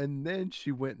 and then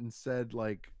she went and said,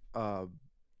 like,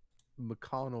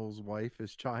 McConnell's wife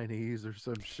is Chinese or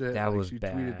some shit. That was she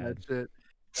bad. Tweeted that shit.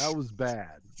 That was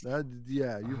bad.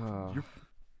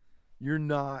 You're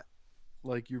not,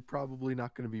 like, you're probably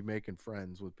not going to be making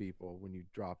friends with people when you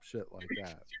drop shit like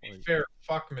that. To be fair,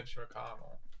 fuck Mitch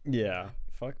McConnell. Yeah,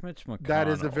 fuck Mitch McConnell. That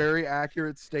is a very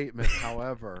accurate statement.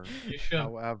 However, you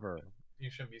shouldn't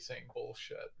be saying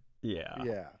bullshit. Yeah.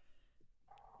 Yeah.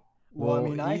 Well, I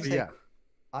mean,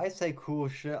 I say cool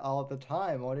shit all the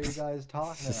time. What are you guys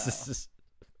talking about?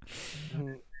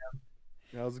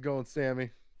 How's it going, Sammy?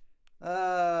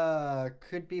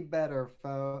 Could be better,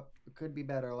 Could be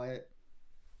better,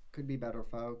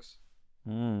 folks.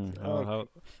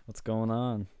 What's going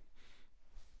on?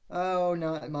 Oh,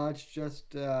 not much.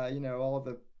 Just all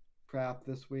the crap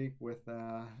this week with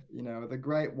the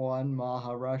great one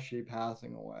Maharishi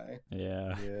passing away.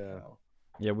 Yeah. Yeah.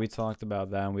 Yeah, we talked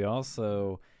about that, and we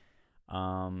also,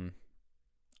 um,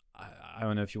 I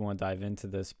don't know if you want to dive into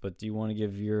this, but do you want to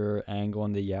give your angle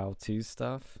on the Yao 2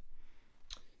 stuff?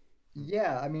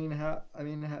 Yeah, I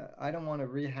don't want to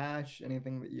rehash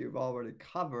anything that you've already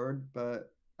covered,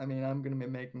 but I mean, I'm gonna be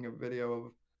making a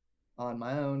video on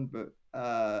my own. But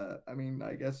I mean,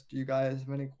 I guess, do you guys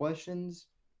have any questions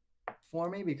for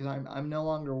me? Because I'm no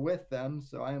longer with them,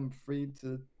 so I am free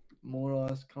to more or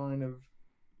less kind of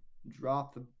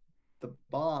drop the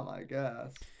bomb, I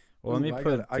guess. Well, let me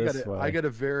put it this I way. got a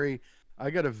very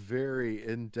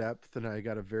in depth and I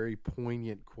got a very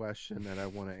poignant question that I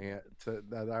want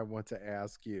to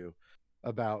ask you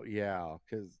about Yao,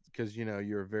 because you know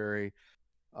you're very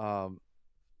um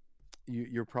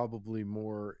you're probably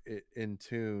more in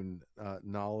tune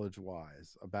knowledge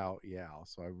wise about Yao,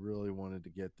 so I really wanted to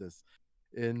get this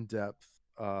in depth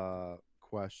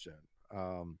question.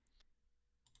 Um,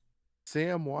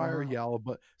 Sam, why are y'all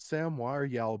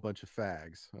a bunch of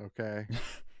fags? Okay.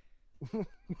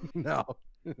 No,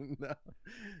 no,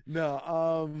 no.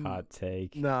 Hot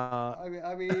take. Nah. I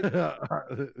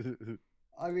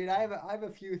mean, I have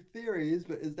a few theories,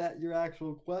 but is that your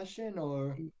actual question,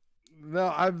 or?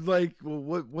 No, I'm like,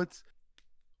 well,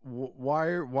 why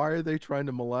are they trying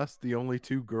to molest the only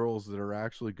two girls that are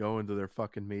actually going to their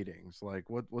fucking meetings? Like,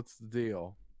 what's the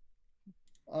deal?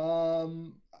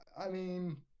 Um, I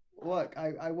mean, look,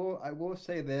 I will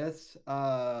say this.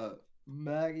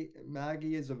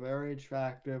 Maggie is a very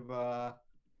attractive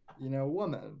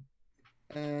woman.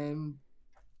 And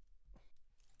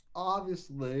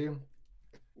obviously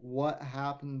what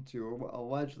happened to her, what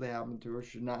allegedly happened to her,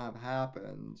 should not have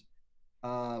happened.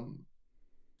 Um,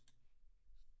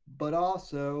 but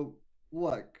also,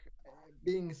 look,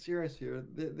 being serious here,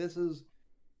 this is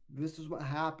what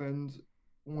happens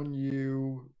when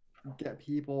you get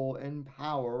people in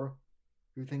power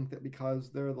who think that because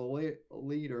they're the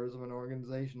leaders of an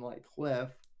organization like Cliff,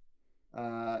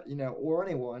 or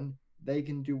anyone, they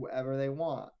can do whatever they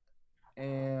want.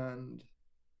 And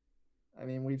I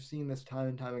mean, we've seen this time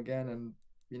and time again in,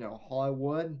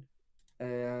 Hollywood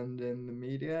and in the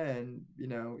media, and,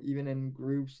 even in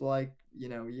groups like,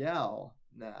 Yell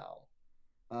now.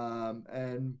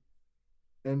 And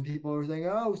people are saying,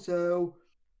 oh, so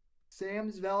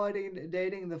Sam's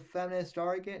validating the feminist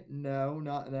argument? No,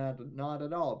 not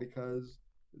at all, because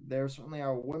there certainly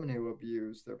are women who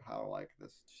abuse their power like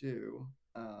this too.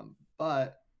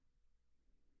 But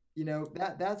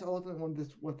that's ultimately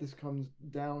what this comes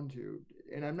down to.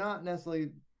 And I'm not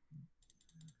necessarily,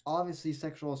 obviously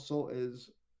sexual assault is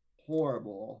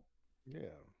horrible,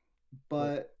 Yeah,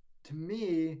 but to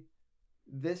me,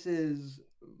 this is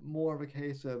more of a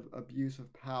case of abuse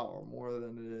of power more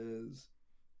than it is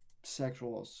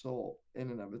sexual assault in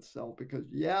and of itself. Because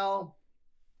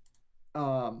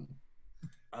um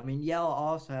Yell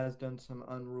also has done some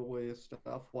unruly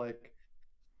stuff, like,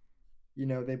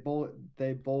 they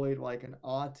bullied like an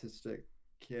autistic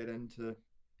kid into,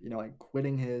 like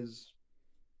quitting his,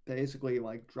 basically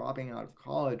like dropping out of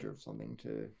college or something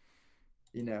to,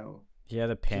 you know, He had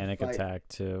a to panic fight. attack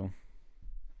too.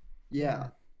 Yeah.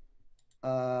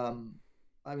 I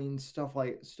mean, stuff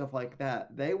like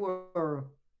that. They were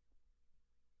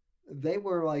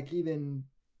like, even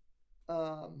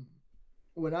um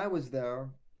when I was there.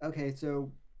 Okay,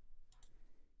 so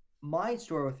my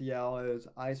story with Yale is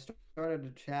I started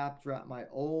a chapter at my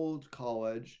old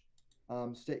college,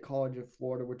 State College of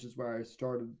Florida, which is where I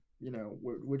started,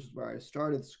 which is where I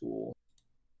started school.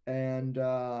 And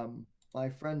my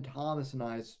friend Thomas and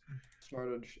I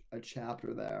started a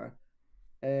chapter there.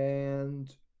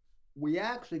 And we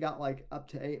actually got like up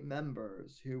to 8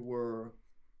 members who were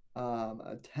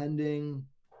attending,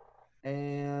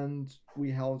 and we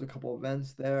held a couple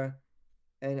events there,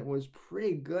 and it was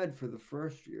pretty good for the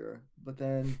first year. But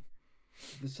then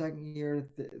the second year,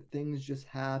 things just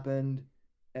happened,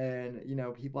 and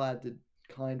people had to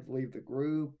kind of leave the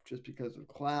group just because of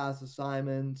class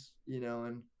assignments,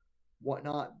 and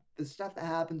whatnot. The stuff that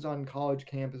happens on college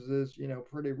campuses,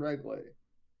 pretty regularly.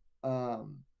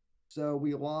 Um, so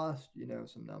we lost,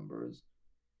 some numbers,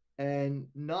 and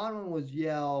not only was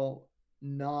Yale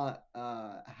not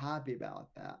happy about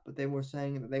that, but they were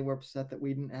saying that they were upset that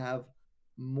we didn't have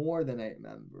more than 8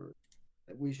 members.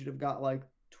 That we should have got like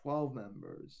 12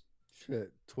 members.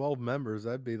 shit, 12 members.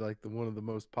 That'd be like one of the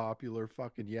most popular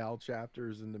fucking Yao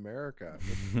chapters in America. What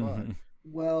the fuck?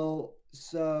 Well,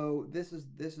 so this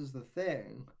is the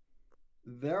thing.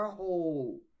 Their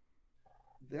whole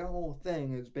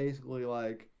thing is basically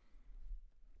like,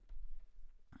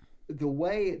 the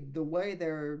way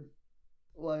they're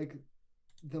like,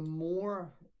 the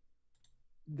more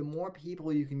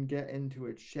people you can get into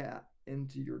a chat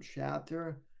into your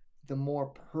chapter, the more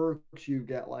perks you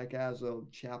get, like as a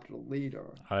chapter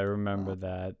leader. I remember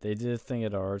that. They did a thing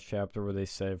at our chapter where they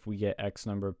said if we get X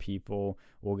number of people,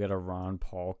 we'll get a Ron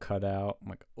Paul cutout. I'm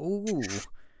like, ooh,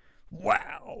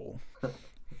 wow.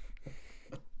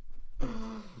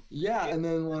 Yeah, and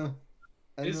then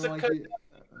Is then the like cut-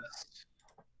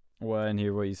 Well, I didn't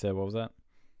hear what you said. What was that?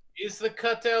 Is the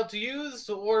cutout used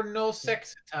or no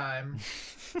sex time?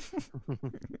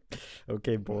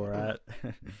 Okay, Borat.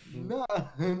 no,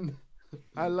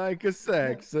 I like a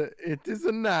sex. It is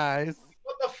a nice.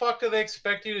 What the fuck do they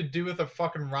expect you to do with a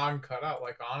fucking Ron cutout?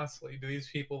 Like, honestly, do these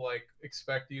people like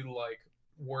expect you to like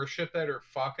worship it or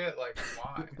fuck it? Like,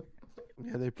 why?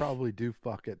 Yeah, they probably do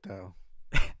fuck it though.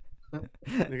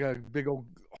 They got a big old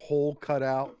hole cut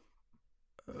out.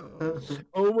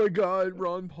 Oh my God,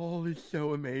 Ron Paul is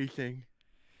so amazing.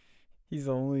 He's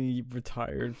only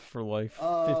retired for like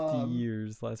 50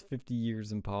 years, last 50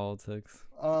 years in politics.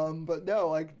 but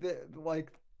no, I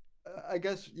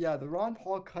guess yeah, the Ron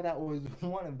Paul cutout was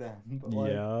one of them. But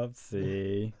like, Yeah,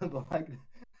 see. like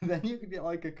then you could get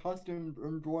like a custom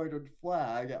embroidered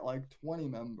flag at like 20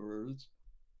 members,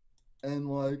 and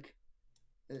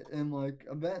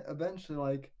eventually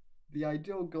like the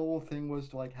ideal goal thing was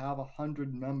to like have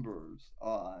 100 members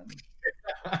on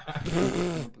the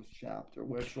campus chapter,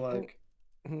 which like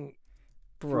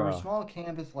for a Bruh. small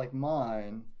campus like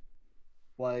mine,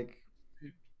 like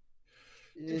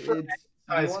For it's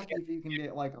size lucky if you can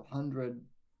get like 100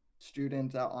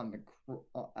 students out on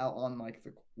like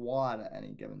the quad at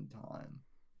any given time.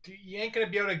 You ain't gonna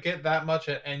be able to get that much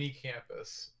at any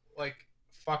campus. Like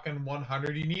fucking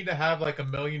 100. You need to have like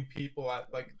 1 million people at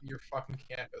like your fucking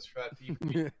campus for that to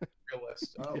be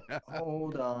realistic. Oh, Yeah.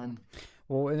 hold on.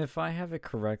 Well, and if I have it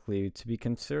correctly, to be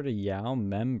considered a Yao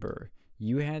member,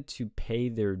 you had to pay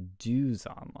their dues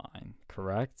online,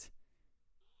 correct?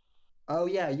 Oh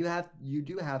yeah, you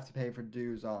do have to pay for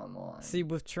dues online. See,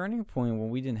 with Turning Point, when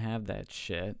we didn't have that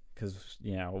shit, because,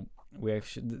 you know, we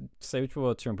actually, say which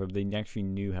will Turning Point, they actually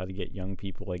knew how to get young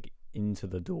people, like, into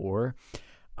the door.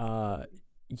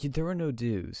 There were no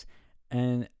dues.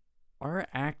 And our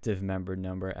active member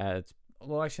number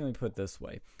well, actually, let me put it this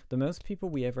way. The most people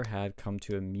we ever had come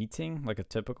to a meeting, like a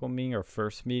typical meeting, our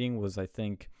first meeting was, I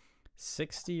think,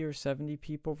 60 or 70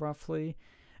 people roughly.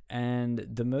 And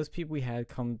the most people we had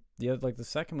come, the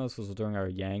second most was during our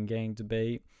Yang Gang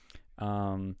debate,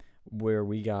 where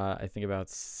we got, I think about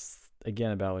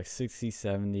like 60,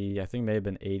 70, I think may have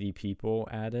been 80 people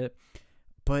at it.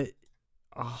 But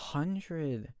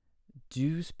 100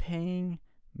 dues paying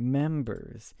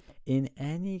members in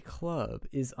any club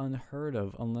is unheard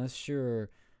of unless you're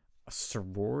a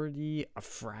sorority, a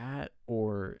frat,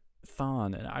 or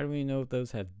thon, and I don't even know if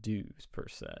those have dues per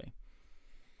se.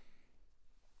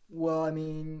 Well, I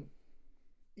mean,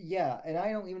 yeah, and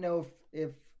I don't even know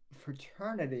if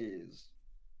fraternities,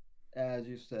 as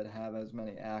you said, have as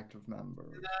many active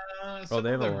members. Some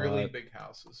they of have the a really lot. big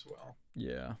houses will.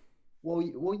 Yeah.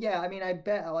 Well, yeah. I mean, I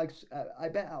bet at like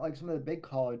some of the big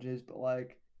colleges, but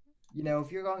like, you know,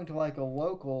 if you're going to like a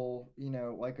local, you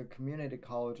know, like a community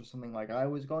college or something like I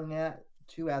was going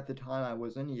to at the time I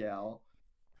was in Yale,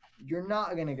 you're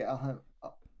not gonna get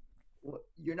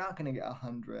you're not gonna get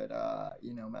 100,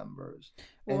 you know, members.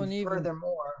 Well, and and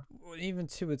furthermore, even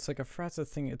too, it's like a frat's a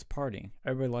thing. It's partying.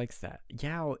 Everybody likes that.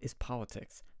 Yao is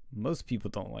politics. Most people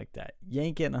don't like that. You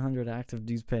ain't getting 100 active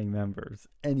dues paying members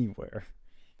anywhere.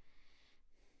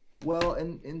 well,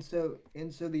 and so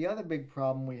the other big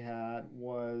problem we had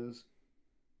was,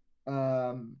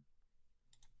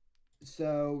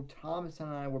 so Thomas and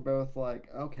I were both like,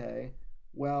 okay,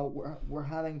 well, we're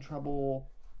having trouble,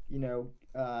 you know,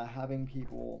 having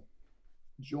people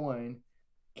join.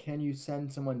 Can you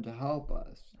send someone to help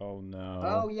us? Oh no.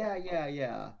 Oh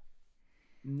yeah.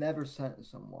 Never sent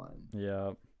someone.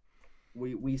 Yeah.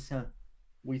 We sent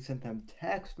them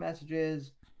text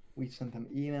messages, we sent them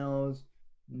emails.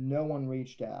 No one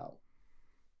reached out.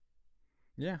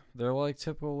 Yeah, they're like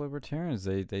typical libertarians.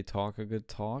 They talk a good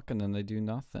talk and then they do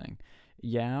nothing.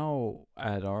 Yao,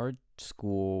 at our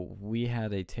school, we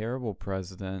had a terrible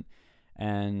president,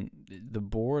 and the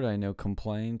board, I know,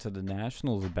 complained to the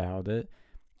nationals about it,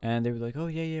 and they were like, "Oh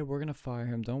yeah, we're gonna fire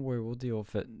him. Don't worry, we'll deal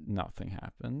with it." Nothing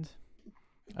happened.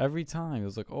 Every time it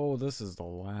was like, "Oh, this is the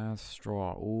last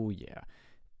straw. Oh yeah,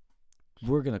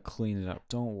 we're gonna clean it up.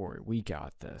 Don't worry, we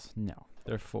got this." No,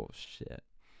 they're full of shit.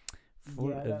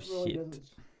 Full of shit.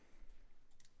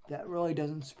 That really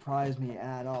doesn't surprise me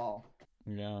at all.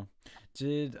 Yeah.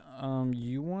 Did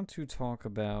you want to talk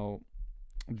about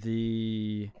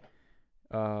the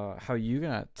how you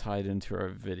got tied into our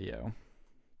video?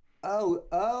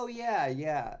 Oh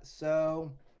yeah.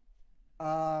 So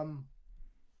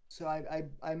So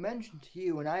I mentioned to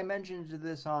you, and I mentioned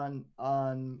this on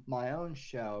my own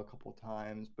show a couple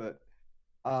times, but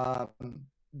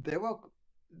there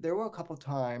were a couple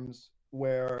times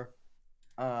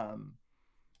um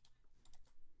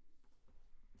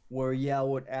where Yale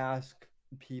would ask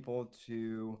people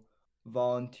to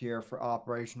volunteer for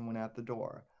Operation Win at the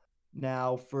Door.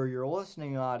 Now, for your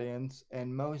listening audience,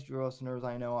 and most of your listeners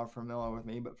I know are familiar with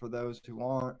me, but for those who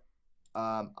aren't,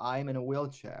 I'm in a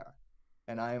wheelchair,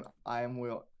 and I'm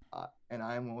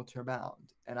wheelchair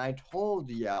bound. And I told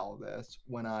Yale this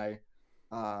when I,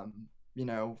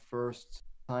 first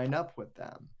signed up with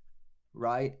them,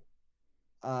 right?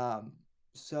 Um,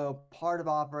 so part of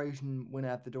Operation Win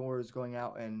at the Door is going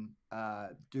out and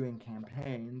doing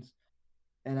campaigns.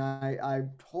 And I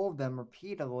told them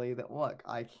repeatedly that, look,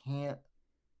 I can't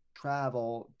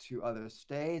travel to other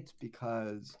states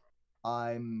because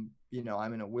I'm in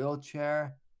a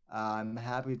wheelchair. I'm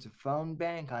happy to phone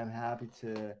bank. I'm happy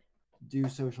to do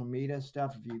social media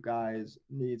stuff if you guys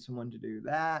need someone to do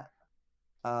that.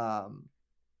 Um,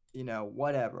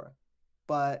 whatever.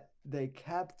 But they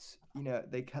kept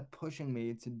pushing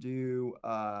me to do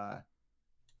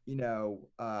you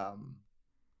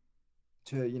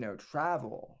know,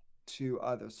 travel to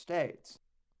other states.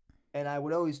 And I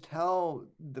would always tell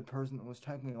the person that was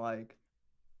texting me like,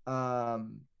 I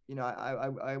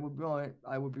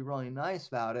would be really nice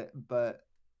about it, but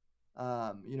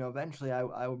eventually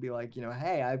I would be like,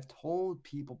 hey, I've told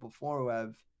people before who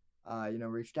have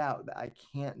reached out that I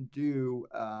can't do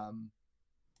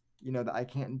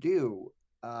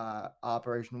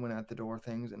Operation Win at the Door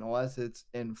things unless it's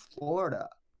in Florida.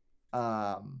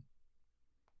 Um,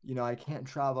 I can't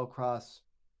travel across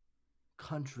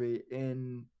country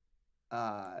in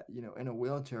a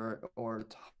wheelchair, or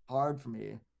it's hard for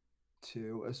me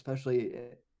to, especially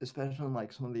in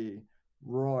like some of the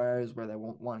rural areas where they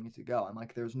won't wanting to go. I'm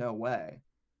like, there's no way.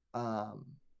 Um,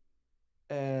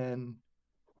 and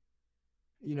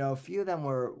a few of them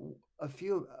were a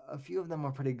few of them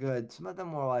were pretty good. Some of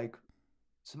them were like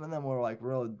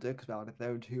real dicks about it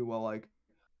though too. Well, like,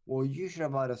 well, you should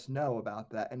have let us know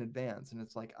about that in advance, and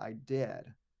it's like I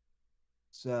did.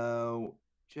 So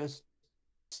just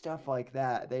stuff like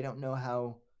that. They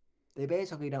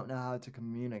basically don't know how to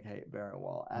communicate very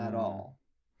well at Mm. all.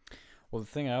 Well, the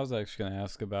thing I was actually going to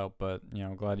ask about, but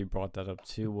I'm glad you brought that up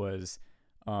too, was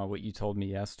what you told me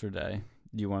yesterday.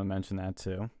 Do you want to mention that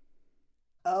too?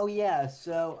 Oh yeah,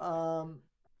 so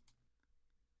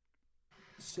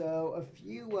a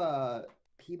few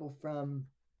people from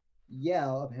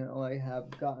Yale apparently have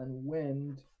gotten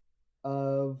wind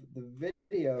of the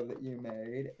video that you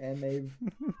made, and they've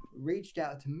reached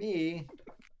out to me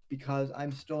because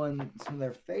I'm still in some of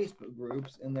their Facebook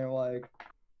groups, and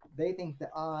they think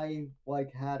that I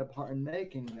like had a part in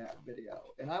making that video.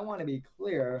 And I want to be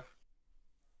clear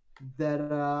that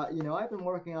I've been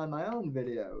working on my own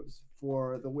videos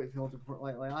for the Whitfield Report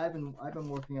lately. I've been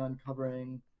working on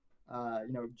covering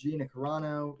Gina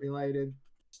Carano related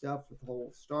stuff with the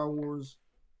whole Star Wars.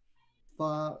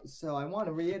 So I want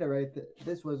to reiterate that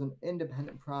this was an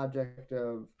independent project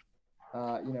of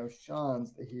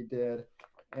Sean's that he did,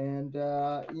 and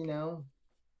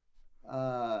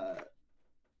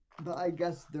but I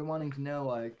guess they're wanting to know,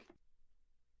 like,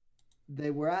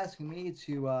 they were asking me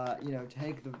to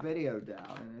take the video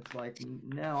down, and it's like,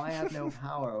 no, I have no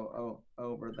power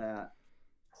over that.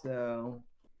 So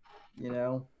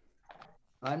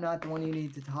I'm not the one you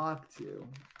need to talk to.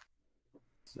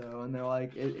 So, and they're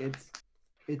like, it's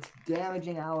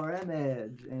damaging our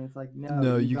image, and it's like, no,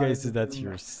 No, you you guys guys are did that to doing that.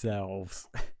 yourselves.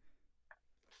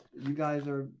 You guys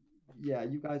are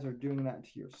doing that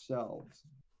to yourselves.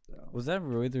 So Was that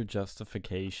really their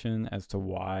justification as to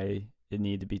why it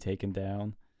needed to be taken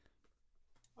down?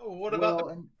 Oh, what about the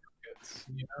well, and markets?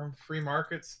 Free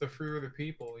markets, the fruit of the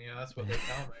people. That's what they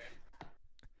tell me.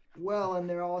 well, and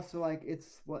they're also like,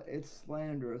 it's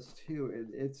slanderous too.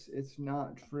 It's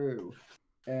not true,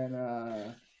 and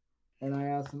I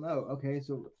asked them, oh, okay,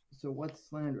 so what's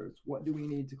slanderous? What do we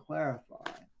need to clarify?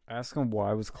 Ask him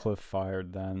why was Cliff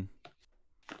fired then.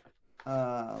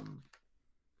 Um,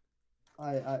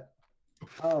 I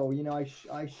oh,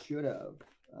 I should have.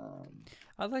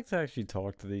 I'd like to actually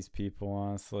talk to these people,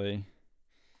 honestly.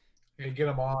 You get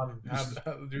them on,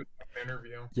 do an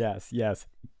interview. Yes.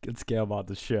 Let's get them on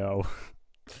the show.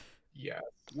 Yes.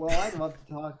 Well, I'd love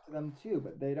to talk to them too,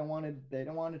 but they don't want to. They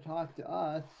don't want to talk to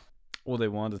us. Well, they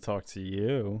wanted to talk to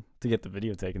you to get the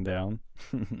video taken down.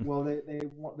 Well,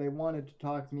 they wanted to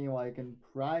talk to me like in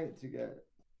private to get,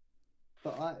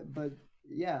 but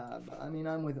yeah, I mean,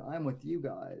 I'm with you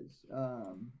guys.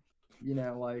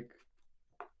 Like,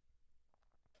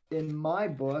 in my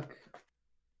book,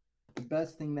 the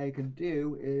best thing they could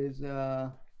do is,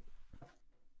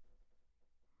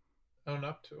 Own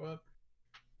up to it.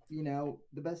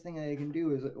 the best thing they can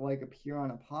do is like appear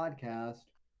on a podcast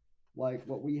like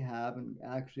what we have and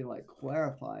actually like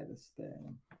clarify this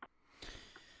thing.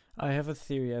 I have a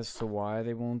theory as to why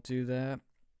they won't do that.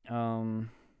 I'll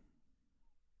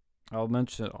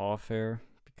mention it off air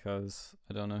because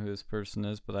I don't know who this person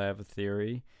is, but I have a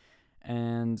theory,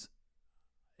 and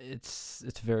it's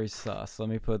very sus. Let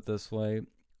me put it this way: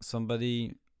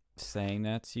 somebody saying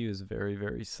that to you is very,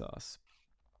 very sus.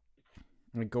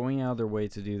 Like, going out of their way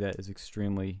to do that is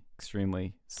extremely,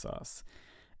 extremely sus.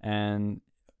 And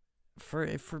for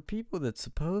people that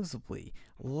supposedly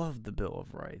love the Bill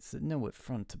of Rights, that know it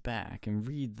front to back and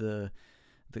read the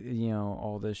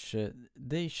all this shit,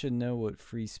 they should know what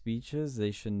free speech is.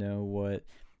 They should know what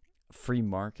free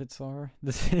markets are.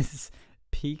 This is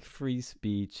peak free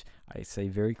speech. I say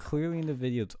very clearly in the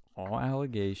video, it's all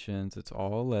allegations, it's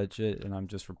all alleged, and I'm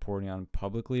just reporting on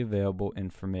publicly available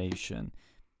information.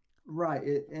 Right,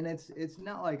 and it's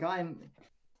not like I'm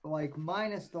like,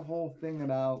 minus the whole thing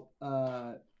about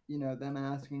them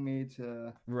asking me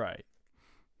to, Right.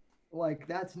 like,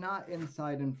 that's not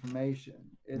inside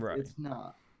information. Right. It's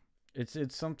not.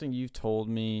 It's something you've told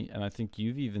me, and I think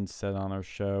you've even said on our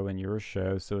show and your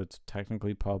show, so it's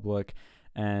technically public,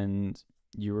 and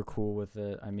you were cool with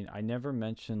it. I mean, I never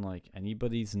mentioned like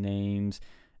anybody's names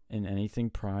in anything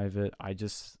private. I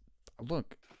just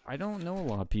look, I don't know a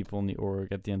lot of people in the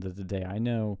org at the end of the day. I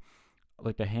know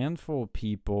like a handful of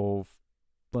people,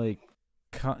 like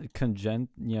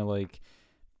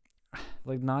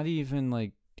like not even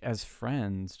like as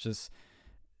friends, just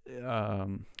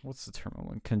what's the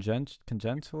term?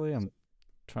 Congenially? I'm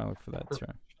trying to look for that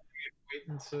term.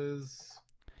 Acquaintances.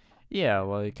 Yeah,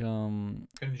 like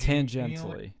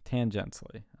Congenially.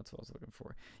 tangentially. That's what I was looking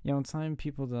for. It's not even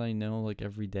people that I know like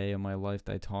every day of my life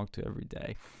that I talk to every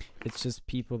day. It's just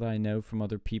people that I know from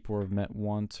other people or have met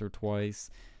once or twice,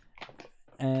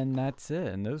 and that's it.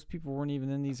 And those people weren't even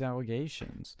in these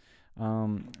allegations.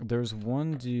 There's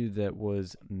one dude that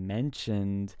was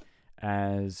mentioned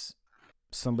as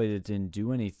somebody that didn't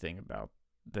do anything about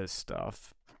this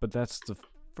stuff, but that's the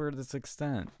furthest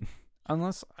extent.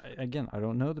 Unless, again, I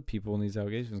don't know the people in these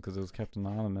allegations because it was kept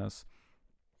anonymous,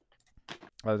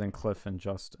 other than Cliff and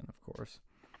Justin, of course,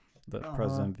 the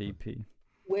president VP.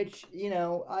 Which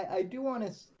I do want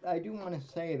to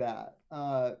say that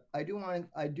I do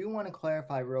want to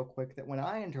clarify real quick that when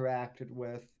I interacted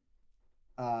with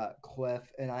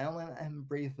Cliff, and I only met him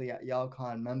briefly at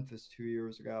YALCON Memphis 2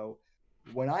 years ago.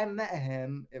 When I met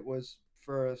him, it was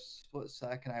for a split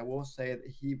second. I will say that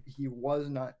he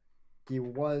was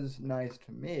nice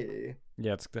to me.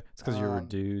 Yeah, it's because you're a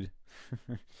dude.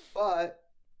 But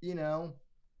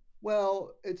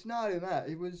well, it's not in that.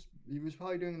 He was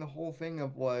probably doing the whole thing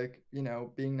of like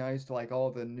being nice to like all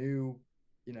the new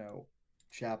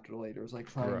chapter leaders,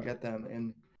 like trying to get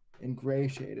them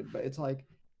ingratiated. But it's like.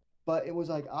 But it was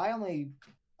like I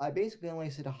basically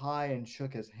only said hi and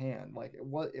shook his hand. Like it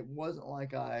wasn't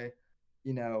like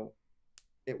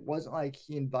it wasn't like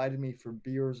he invited me for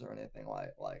beers or anything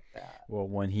like that. Well,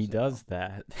 when he does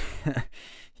that,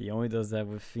 he only does that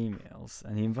with females,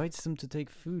 and he invites them to take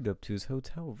food up to his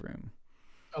hotel room.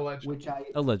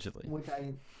 Allegedly. Which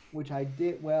I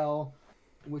did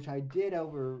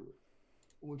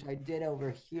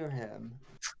overhear him.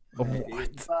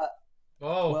 What? But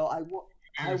Oh. well,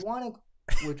 I want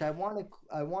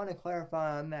to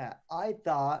clarify on that. I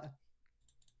thought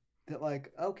that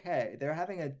like, okay, they're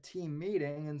having a team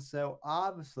meeting, and so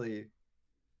obviously,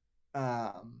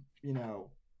 they're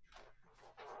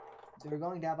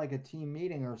going to have like a team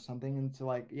meeting or something, and so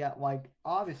like, yeah, like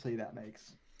obviously that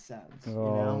makes sense.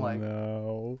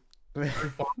 No.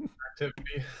 Group bonding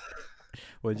activity.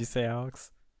 What'd you say,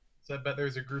 Alex? So I bet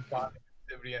there's a group bonding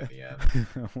activity at the end.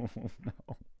 Oh,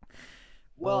 no.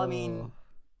 Well, I mean.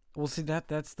 Well, see,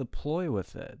 that's the ploy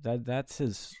with it. That's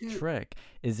his trick.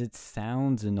 Is it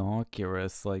sounds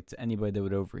innocuous, like to anybody that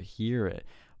would overhear it,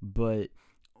 but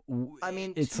I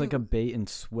mean, it's like a bait and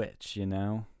switch,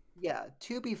 Yeah.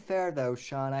 To be fair, though,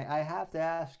 Sean, I have to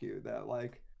ask you though,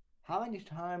 like, how many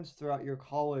times throughout your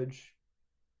college,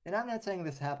 and I'm not saying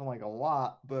this happened like a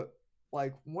lot, but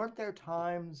like, weren't there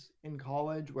times in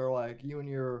college where like you and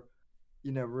your,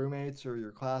 roommates or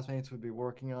your classmates would be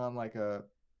working on like a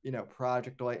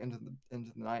project late into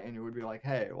the night, and you would be like,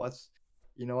 hey, let's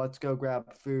go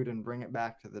grab food and bring it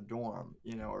back to the dorm,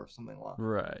 or something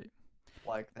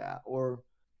like that. Or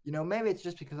maybe it's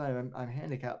just because I'm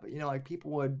handicapped, but like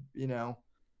people would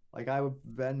like I would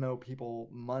Venmo people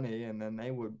money, and then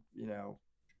they would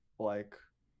like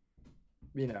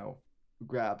you know,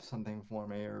 grab something for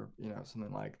me or, you know,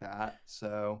 something like that.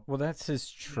 So, Well, that's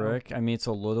his you know, trick. I mean, it's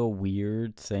a little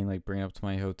weird saying like bring up to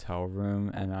my hotel room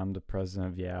and I'm the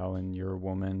president of Yao and you're a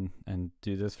woman and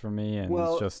do this for me and it's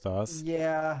well, just us.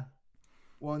 yeah.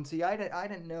 Well, and see, I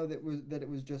didn't know that it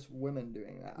was just women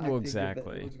doing that. Well,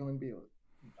 exactly.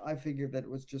 I figured that it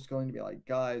was just going to be like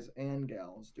guys and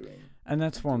gals And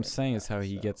that's what I'm doing saying that.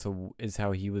 So, is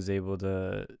how he was able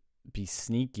to be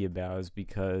sneaky about is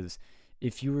because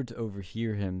if you were to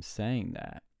overhear him saying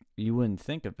that, you wouldn't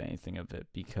think of anything of it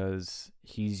because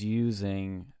he's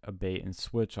using a bait and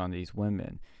switch on these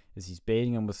women. Is he's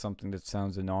baiting them with something that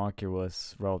sounds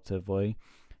innocuous relatively,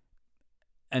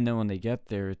 and then when they get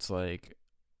there, it's like,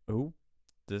 oh,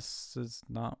 this is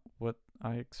not what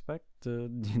I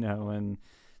expected, and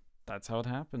that's how it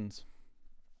happens.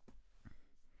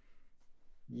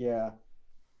 yeah.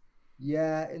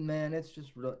 Yeah, and man, it's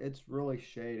really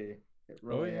shady. It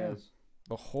Oh really yeah, is.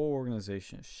 the whole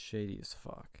organization is shady as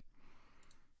fuck.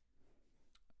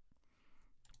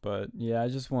 But yeah, I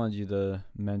just wanted you to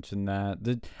mention that.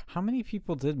 How many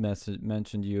people did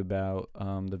mention to you about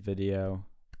the video?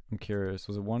 I'm curious.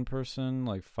 Was it one person,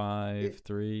 like five, It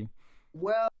three?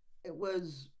 well, it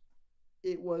was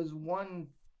it was one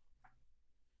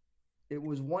it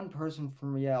was one person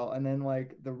from Yale, and then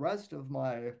like the rest of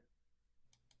my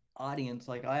audience,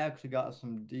 like I actually got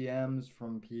some DMs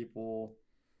from people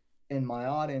in my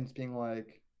audience being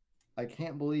like, I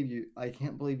can't believe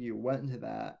you went to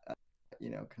that,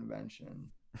 convention.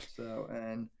 So,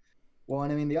 and well,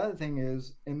 and I mean the other thing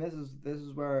is, and this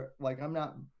is where like I'm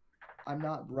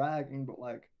not bragging, but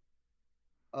like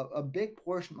a big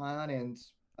portion of my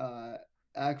audience,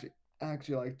 actually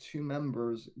actually like two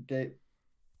members gave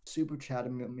super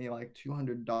chatted me like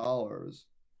 $200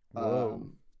 Whoa.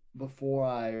 um before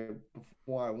I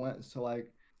went. So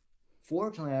like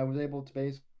fortunately I was able to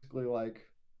basically like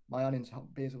my audience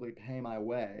helped basically pay my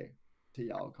way to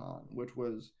YALCon, which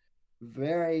was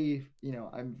very,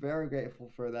 I'm very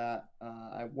grateful for that.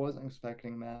 I wasn't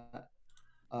expecting that.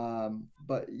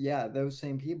 But yeah, those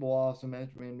same people also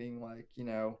mentioned me being like,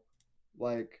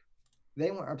 like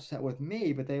they weren't upset with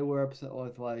me, but they were upset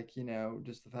with like,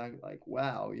 just the fact like,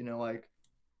 wow, like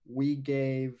we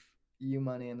gave you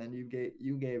money and then you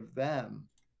gave them,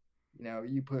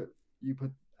 you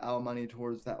put our money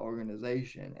towards that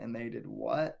organization and they did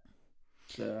what?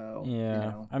 So,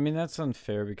 Yeah, I mean that's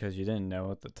unfair because you didn't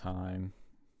know at the time.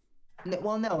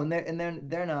 well, no,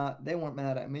 they're not, they weren't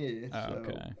mad at me. Oh, So,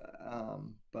 okay.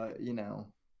 but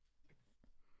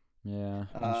Yeah,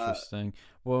 uh, interesting.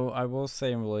 Well, I will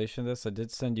say in relation to this, I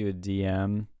did send you a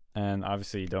DM, and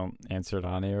obviously you don't answer it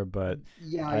on air, but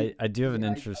yeah, I do have an yeah,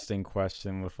 interesting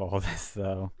question with all this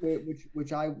though.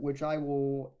 which I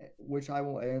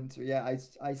will answer. Yeah,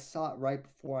 I saw it right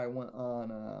before I went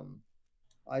on.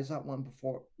 I saw it one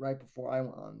before right before I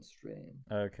went on stream.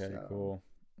 Okay, So, cool.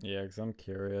 Yeah, because I'm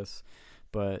curious,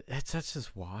 but that's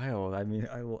just wild. I mean,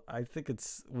 I think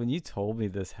it's when you told me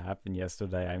this happened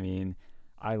yesterday. I mean,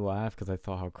 I laughed because I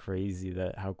thought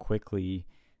how quickly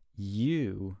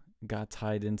you got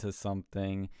tied into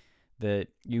something that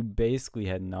you basically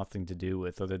had nothing to do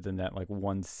with, other than that like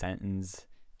one sentence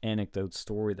anecdote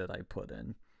story that I put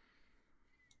in.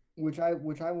 which I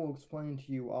will explain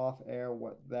to you off air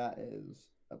what that is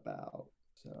about.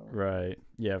 So, Right.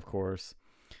 Yeah, of course.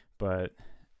 But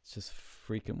it's just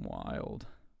freaking wild.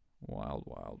 Wild,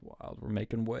 wild, wild. We're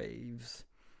making waves.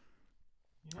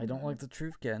 Yeah, I don't like man. the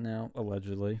truth getting out,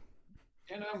 allegedly.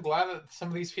 I'm glad that some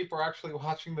of these people are actually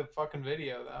watching the fucking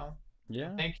video, though.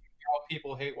 Yeah. Thank you for all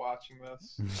people hate watching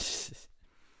this.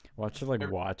 Watch it like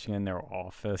watching in their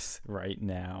office right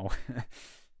now.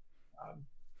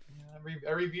 Yeah,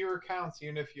 every viewer counts,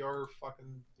 even if you're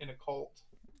fucking in a cult,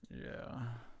 Yeah.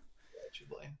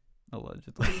 allegedly.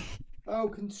 Allegedly. oh,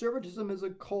 conservatism is a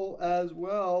cult as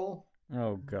well.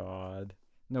 Oh god.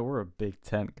 No, we're a big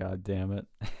tent, god damn it.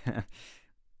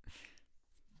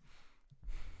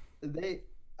 They,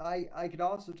 I could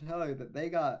also tell you that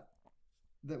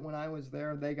that when I was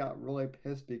there, they got really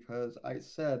pissed because I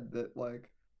said that like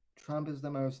Trump is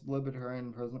the most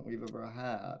libertarian president we've ever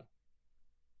had,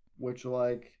 which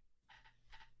like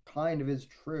kind of is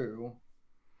true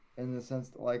in the sense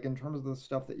that like in terms of the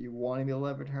stuff that you want to be a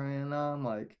libertarian on,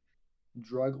 like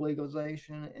drug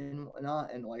legalization and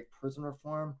whatnot, and like prison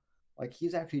reform, like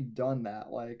he's actually done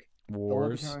that. Like the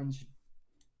Wars. libertarians,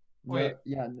 no, Wait,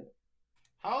 yeah,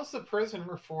 how's the prison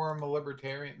reform a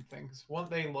libertarian thing? 'Cause won't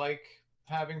they like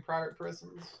having private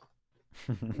prisons?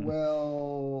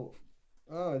 well,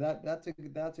 oh, that's a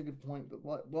good point.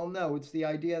 But well, no, it's the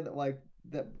idea that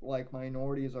like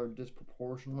minorities are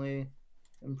disproportionately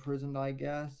imprisoned, I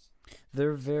guess.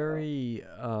 They're very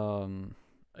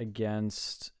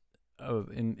against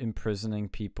imprisoning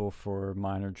people for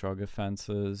minor drug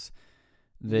offenses.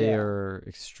 They Yeah. are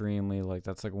extremely like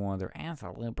that's like one of their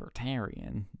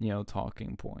anti-libertarian,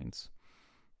 talking points.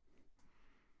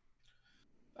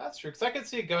 That's true. Because I could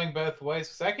see it going both ways.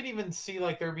 Because I could even see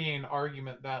like there being an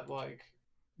argument that like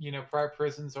private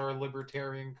prisons are a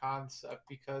libertarian concept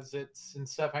because it's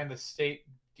instead of having the state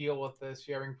deal with this,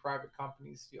 you're having private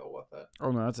companies deal with it. Oh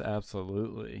no, that's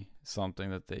absolutely something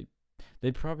that they'd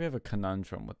probably have a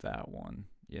conundrum with that one,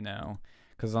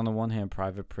 because on the one hand,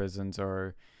 private prisons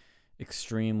are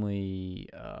extremely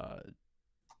how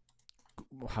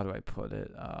do I put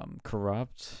it,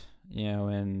 corrupt,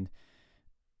 and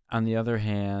on the other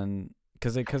hand,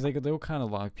 because they'll kind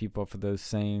of lock people up for those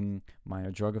same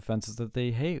minor drug offenses that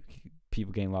they hate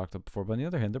people getting locked up for. But on the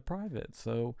other hand, they're private,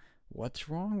 so what's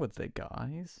wrong with it,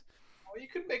 guys? Well, you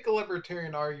could make a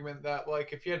libertarian argument that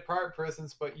like if you had private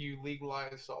prisons but you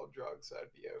legalized all drugs,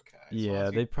 that'd be okay. Yeah,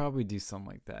 they'd probably do something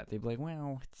like that. They'd be like,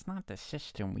 well, it's not the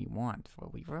system we want.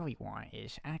 What we really want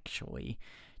is actually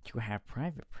to have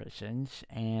private prisons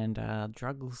and all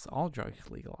drugs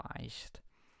legalized.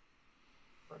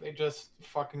 Or they just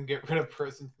fucking get rid of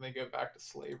prisons and they go back to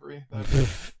slavery.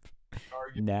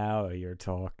 Now you're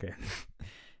talking.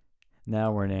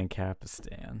 Now we're in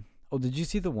Ancapistan. Oh, did you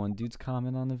see the one dude's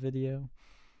comment on the video?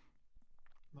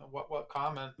 What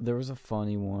comment? There was a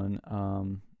funny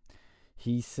one.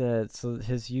 He said, so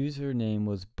his username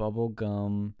was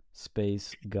bubblegum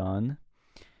space gun,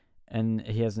 and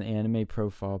he has an anime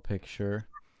profile picture.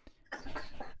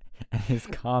 And his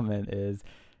comment is,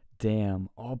 damn,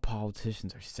 all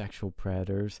politicians are sexual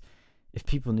predators. If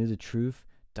people knew the truth,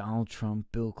 Donald Trump,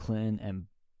 Bill Clinton, and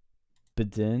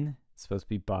Biden, it's supposed to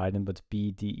be Biden, but it's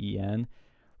B-D-E-N,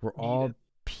 were all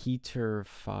Peter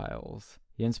Files.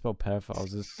 He didn't spell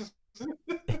pedophiles.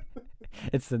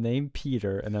 It's the name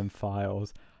Peter and then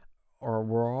Files. Or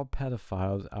we're all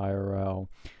pedophiles, IRL.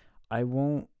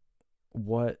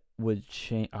 What would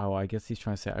change? Oh, I guess he's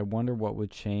trying to say, I wonder what would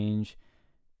change.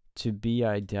 To be,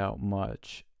 I doubt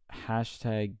much.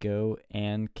 Hashtag go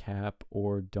ANCAP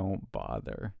or don't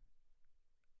bother.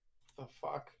 The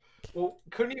fuck? Well,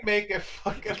 couldn't you make a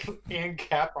fucking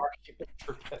ANCAP argument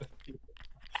for pedophilia?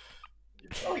 You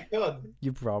probably could.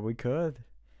 You probably could.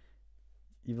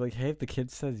 You'd be like, hey, if the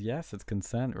kid says yes, it's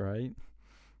consent, right?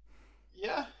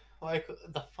 Yeah, like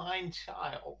the fine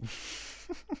child.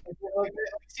 Like,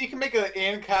 so you can make an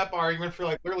ANCAP argument for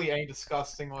like literally any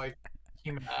disgusting like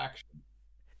human action.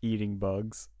 Eating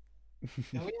bugs.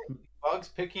 Bugs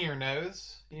picking your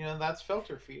nose, that's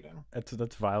filter feeding. That's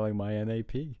violating my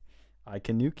NAP. I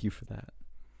can nuke you for that.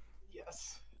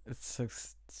 Yes. It's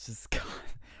just God.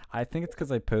 I think it's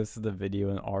because I posted the video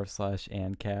in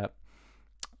r/ANCAP.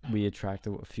 We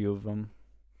attracted a few of them.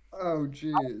 Oh,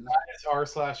 jeez. It's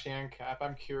r/ANCAP.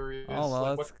 I'm curious. Oh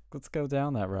well, let's go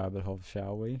down that rabbit hole,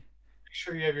 shall we? Make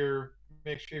sure you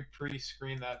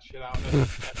pre-screen that shit out.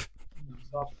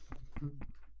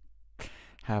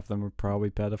 Half of them are probably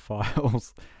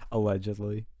pedophiles,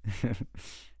 allegedly.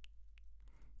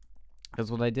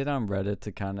 Because what I did on Reddit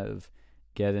to kind of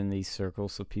get in these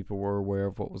circles so people were aware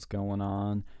of what was going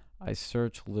on, I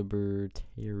searched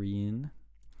libertarian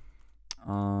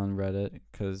on Reddit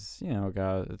because,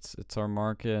 God, it's our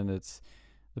market and it's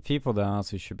the people that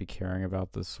honestly should be caring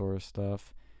about this sort of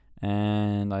stuff.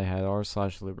 And I had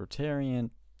r/libertarian,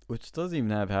 which doesn't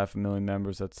even have 500,000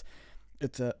 members. It's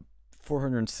at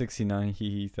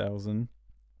 469,000.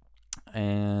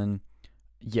 And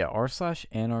yeah,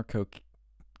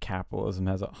 r/anarcho-capitalism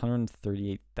has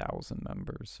 138,000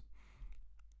 members.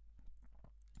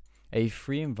 A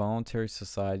free and voluntary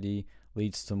society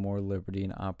leads to more liberty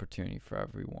and opportunity for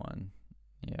everyone.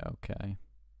 Yeah, okay.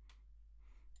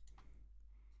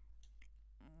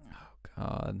 Oh,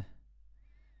 God.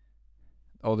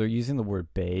 Oh, they're using the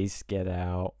word based. Get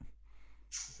out.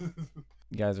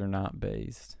 You guys are not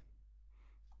based.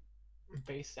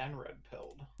 Based and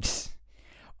red-pilled.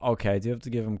 Okay, I do have to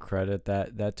give him credit.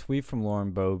 That tweet from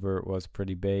Lauren Boebert was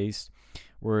pretty based,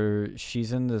 where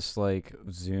she's in this like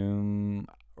Zoom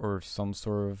or some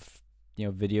sort of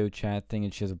video chat thing,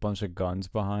 and she has a bunch of guns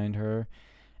behind her.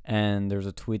 And there's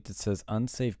a tweet that says,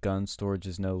 unsafe gun storage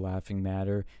is no laughing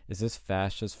matter. Is this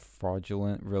fascist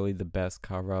fraudulent really the best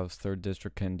Colorado's 3rd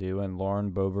District can do? And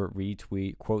Lauren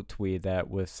Boebert quote tweeted that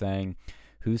with saying,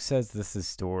 who says this is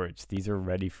storage? These are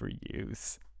ready for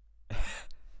use.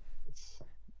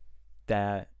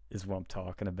 That is what I'm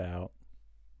talking about.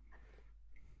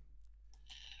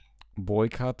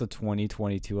 Boycott the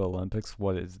 2022 Olympics?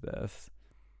 What is this?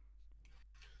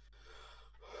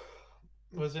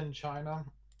 Was in China.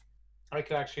 I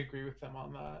could actually agree with them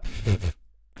on that.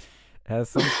 Has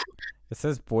some, it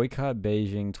says boycott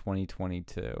Beijing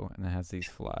 2022, and it has these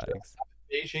flags.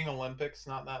 Beijing Olympics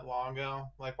not that long ago.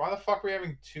 Like, why the fuck are we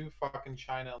having 2 fucking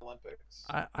China Olympics?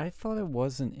 I thought it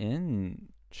wasn't in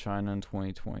China in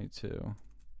 2022.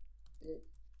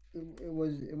 It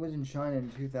was in China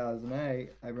in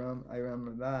 2008. I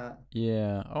remember that.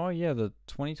 Yeah. Oh yeah, the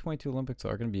 2022 Olympics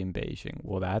are going to be in Beijing.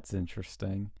 Well, that's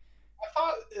interesting. I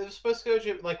thought it was supposed to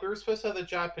go, like, we were supposed to have the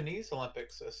Japanese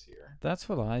Olympics this year. That's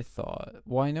what I thought.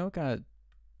 Well, I know it got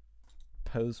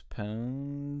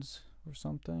postponed or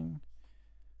something.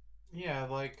 Yeah,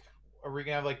 like, are we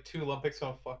gonna have like 2 Olympics in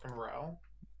a fucking row?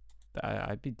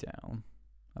 I'd be down.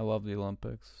 I love the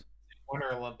Olympics.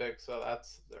 Winter Olympics, so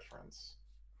that's the difference.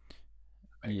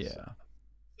 That makes Yeah. sense.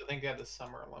 I think they had the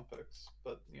Summer Olympics,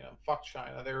 but you know, fuck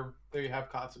China. There you have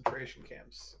concentration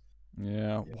camps.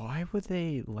 Yeah. Why would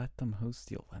they let them host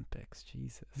the Olympics?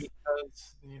 Jesus.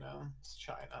 Because, you know, it's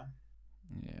China.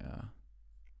 Yeah.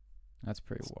 That's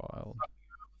pretty wild.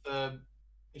 The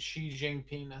Xi Jinping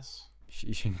penis. Xi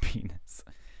Jinping.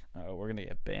 Oh, we're gonna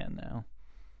get banned now.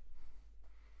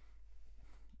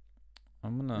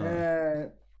 I'm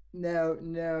gonna.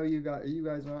 No, you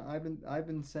guys aren't. I've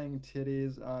been saying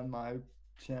titties on my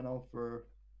channel for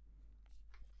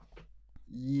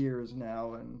years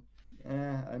now, and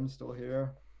I'm still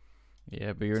here.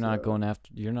 Yeah, but you're not So- going after.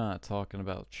 You're not talking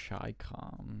about shy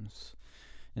comms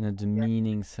in a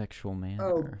demeaning sexual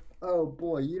manner. Oh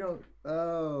boy, you don't.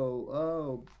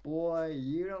 Oh boy,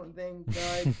 you don't think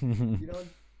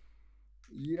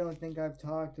you don't think I've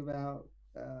talked about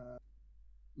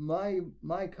my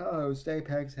co-host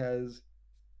Apex has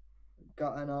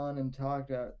gotten on and talked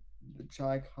about the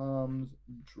Chai Coms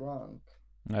drunk.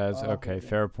 That's okay. Awful.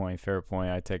 Fair point. Fair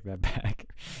point. I take that back.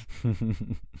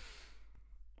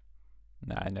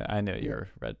 No, I know you're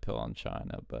red pill on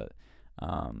China, but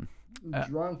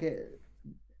Drunk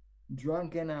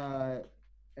in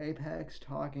Apex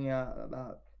talking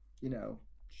about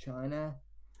China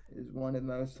is one of the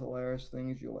most hilarious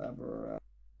things you'll ever.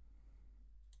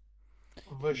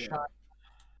 Vagina.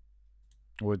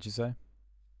 what'd you say?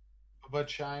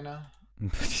 Vagina.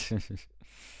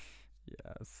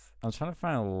 Yes. I'm trying to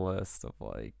find a list of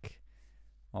like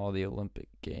all the Olympic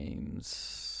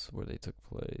games where they took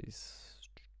place.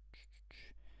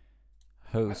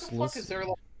 What Host the fuck is list. there like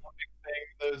Olympic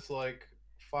thing? Those like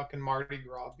fucking Mardi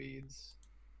Gras beads.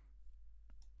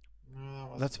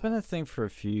 No, That's been a thing for a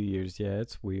few years. Yeah,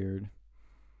 it's weird.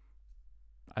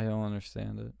 I don't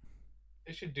understand it.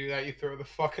 They should do that. You throw the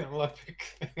fucking Olympic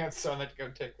thing at someone to go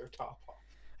take their top off.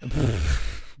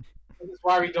 This is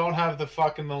why we don't have the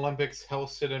fucking Olympics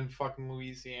hosted in fucking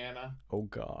Louisiana. Oh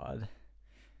God.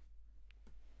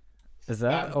 Is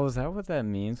that what that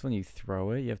means when you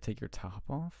throw it? You have to take your top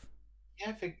off?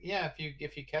 Yeah,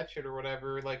 if you catch it or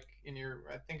whatever, like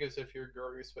I think it's if you're a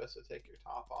girl, you're supposed to take your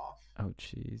top off. Oh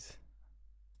jeez.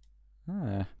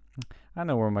 I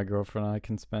know where my girlfriend and I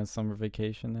can spend summer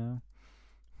vacation now.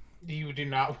 You do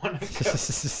not want to go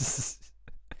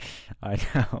I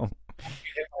know.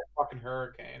 hit by a fucking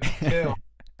hurricane. Too.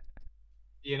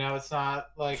 You know, it's not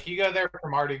like you go there for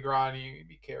Mardi Gras and you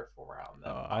be careful around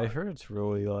them. I heard it's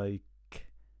really like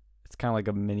it's kind of like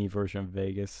a mini version of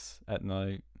Vegas at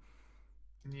night.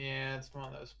 Yeah, it's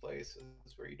one of those places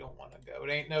where you don't want to go. It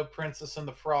ain't no Princess and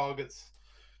the Frog. It's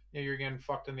you're getting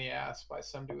fucked in the ass by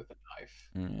somebody with a knife.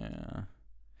 Yeah.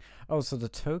 Oh, so the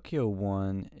Tokyo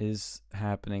one is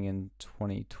happening in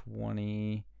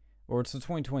 2020, or it's the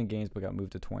 2020 games, but got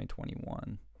moved to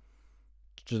 2021.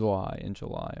 In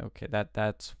July. Okay,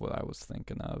 that's what I was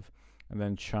thinking of. And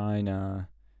then China,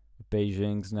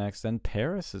 Beijing's next, then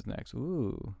Paris is next.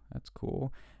 Ooh, that's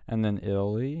cool. And then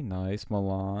Italy, nice,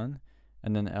 Milan,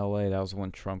 and then LA. That was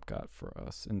when Trump got for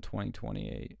us in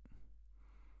 2028.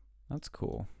 That's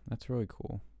cool. That's really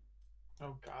cool.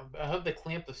 Oh god, I hope they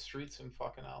clean up the streets in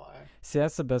fucking LA. See,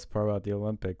 that's the best part about the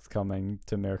Olympics coming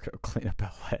to America. Clean up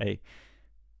LA.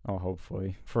 Oh,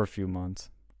 hopefully for a few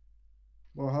months.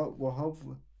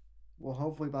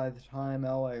 Hopefully by the time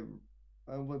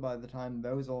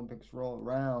those Olympics roll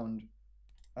around,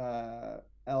 LA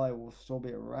will still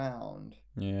be around.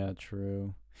 Yeah,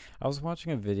 true. I was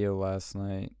watching a video last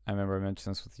night. I remember I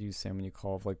mentioned this with you, Sam, when you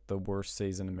called like the worst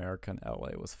cities in America, and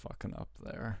LA was fucking up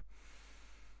there.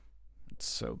 It's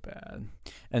so bad.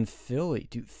 And Philly,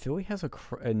 dude, Philly has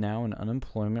now an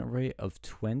unemployment rate of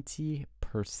 20%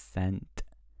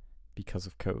 because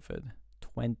of COVID.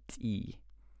 20.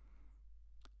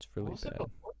 It's really What was it bad.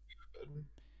 before COVID?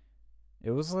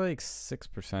 It was like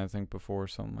 6%, I think, before,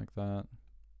 something like that.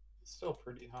 It's still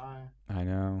pretty high. I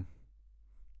know.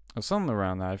 Something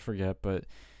around that, I forget, but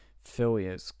Philly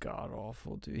is god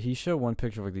awful, dude. He showed one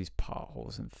picture of like these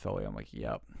potholes in Philly. I'm like,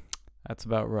 yep, that's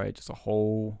about right. Just a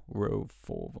whole road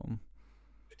full of them.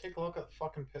 Take a look at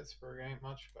fucking Pittsburgh. Ain't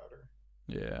much better.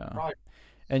 Yeah. Probably.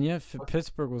 And yet,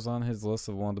 Pittsburgh was on his list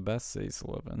of one of the best cities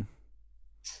to live in.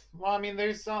 Well, I mean,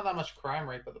 there's not that much crime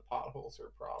rate, but the potholes are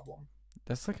a problem.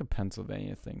 That's like a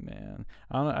Pennsylvania thing, man.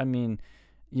 I mean,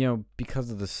 you know, because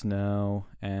of the snow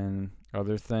and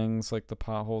other things, like the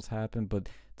potholes happen, but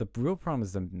the real problem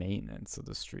is the maintenance of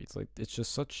the streets. Like, it's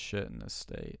just such shit in this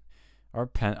state.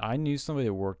 I knew somebody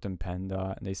that worked in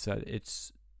PennDOT, and they said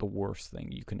it's the worst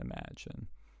thing you can imagine.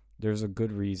 There's a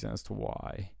good reason as to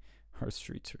why our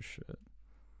streets are shit.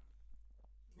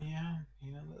 Yeah,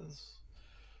 there's.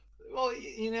 Well,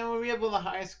 we have one of the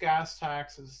highest gas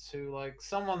taxes too. Like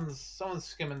someone's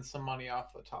skimming some money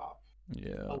off the top.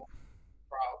 Yeah.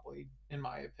 Probably, in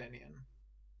my opinion.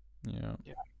 Yeah.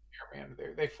 Yeah, man,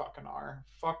 they fucking are.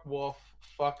 Fuck Wolf.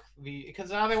 Fuck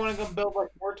because now they want to go build like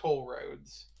more toll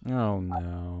roads. Oh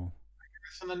no.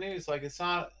 It's in the news. Like it's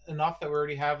not enough that we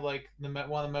already have like one of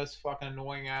the most fucking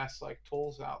annoying ass like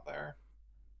tolls out there.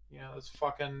 Those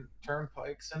fucking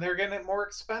turnpikes, and they're getting it more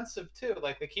expensive too.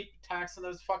 Like they keep taxing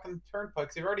those fucking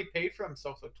turnpikes. They've already paid for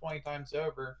themselves like 20 times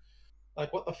over.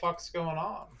 Like what the fuck's going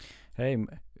on? Hey,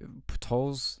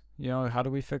 tolls. How do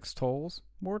we fix tolls?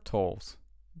 More tolls.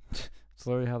 It's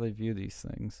literally how they view these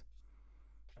things.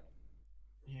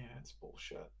 Yeah, it's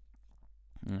bullshit.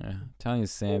 Yeah, I'm telling you,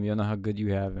 Sam, you don't know how good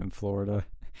you have in Florida.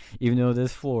 Even though it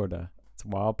is Florida, it's a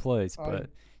wild place, but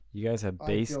you guys have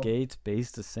base Gates,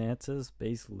 base DeSantis,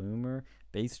 base Loomer,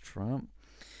 base Trump.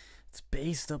 It's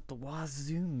based up the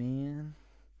wazoo, man.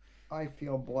 I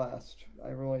feel blessed. I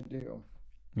really do.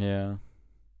 Yeah.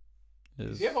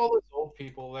 You have all those old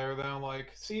people there, though.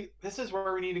 Like, see, this is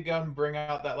where we need to go and bring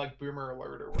out that like boomer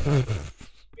alert or whatever.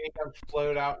 Make them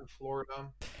float out in Florida.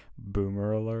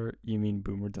 Boomer alert? You mean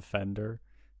boomer defender?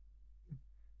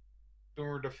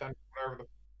 Boomer defender, whatever the.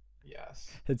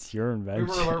 Yes. It's your invention.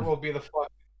 Boomer alert will be the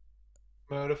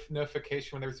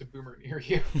notification when there's a boomer near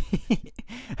you.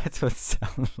 That's what it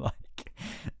sounds like.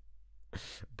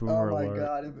 Boomer alert. Oh my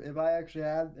god! If I actually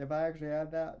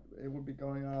had that, it would be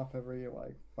going off every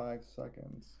like 5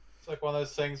 seconds. It's like one of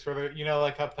those things where they're,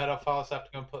 like how pedophiles have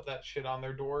to go and put that shit on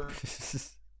their door.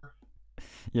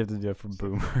 You have to do it for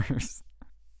boomers.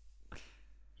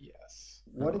 Yes.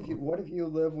 What if you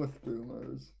live with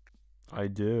boomers? I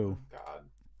do. Oh god.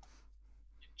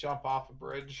 You jump off a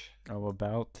bridge. I'm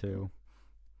about to.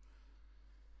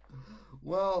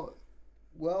 Well,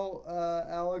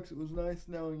 Alex, it was nice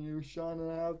knowing you. Sean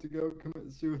and I have to go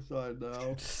commit suicide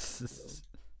now.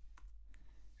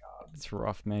 It's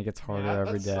rough, man. It gets harder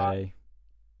every day.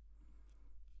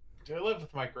 Dude, I lived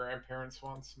with my grandparents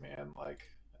once, man. Like,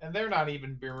 and they're not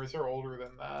even boomers. They're older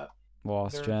than that.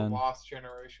 Lost they're the lost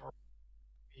generation.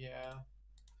 Yeah.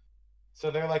 So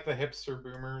they're like the hipster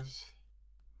boomers.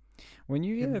 When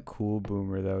you get a cool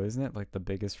boomer, though, isn't it like the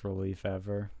biggest relief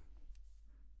ever?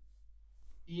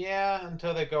 Yeah,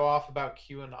 until they go off about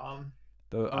QAnon.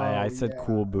 I said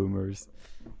cool boomers.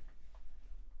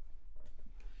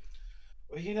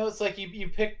 Well, it's like you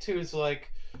pick two. It's like,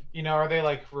 are they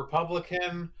like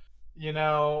Republican?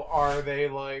 Are they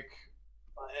like,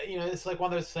 it's like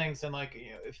one of those things. And like,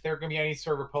 if they're gonna be any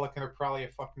sort of Republican, they're probably a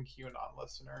fucking QAnon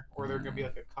listener, or they're gonna be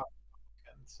like a Republican.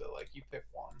 So like, you pick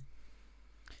one.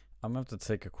 I'm gonna have to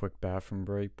take a quick bathroom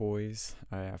break, boys.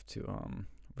 I have to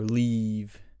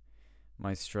relieve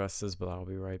my stresses, but I'll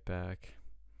be right back.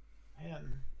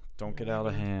 Man, don't get out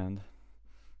of hand.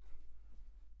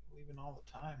 Leaving all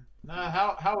the time. Nah,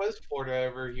 how is Florida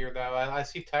over here though? I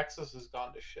see Texas has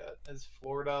gone to shit. Is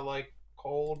Florida like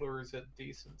cold or is it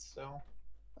decent still?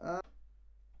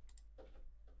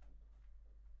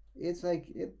 It's like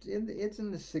it's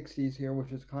in the 60s here,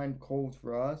 which is kind of cold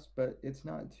for us, but it's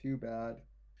not too bad.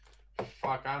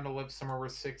 Fuck, I want to live somewhere where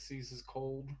 60s is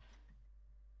cold.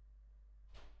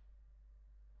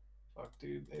 Fuck,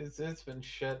 dude, it's been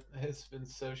shit. It's been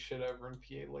so shit over in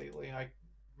PA lately.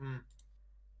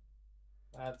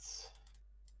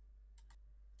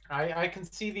 I can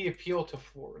see the appeal to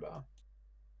Florida.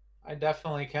 I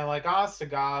definitely can. Like, honest to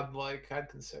God, like I'd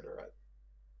consider it.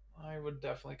 I would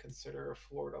definitely consider a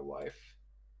Florida life.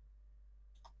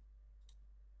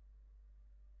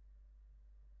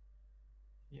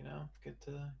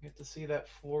 Get to see that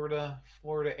Florida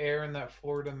air and that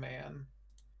Florida man.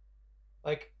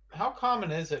 Like, how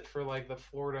common is it for like the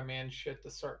Florida man shit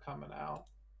to start coming out?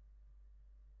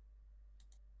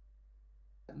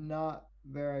 Not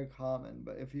very common,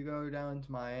 but if you go down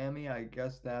to Miami, I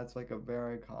guess that's like a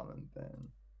very common thing.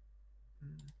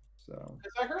 So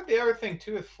Because I heard the other thing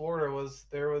too with Florida was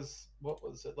there was what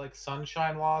was it like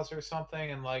sunshine laws or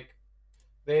something, and like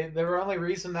the only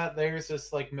reason that there's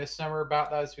this like misnomer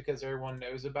about that is because everyone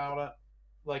knows about it.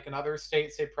 Like in other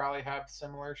states, they probably have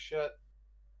similar shit,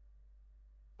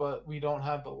 but we don't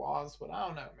have the laws. But I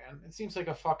don't know, man. It seems like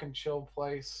a fucking chill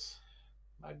place.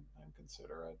 I'd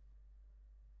consider it.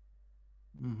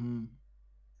 hmm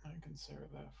I'd consider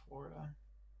that Florida.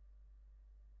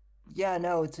 yeah,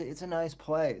 no, it's a nice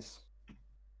place.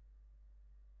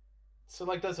 So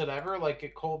like, does it ever like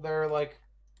get cold there? Like,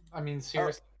 I mean,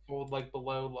 Oh, seriously, cold like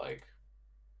below like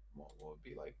what would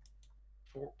be like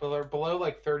below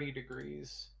like 30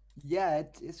 degrees. yeah,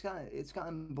 it's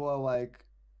gotten below like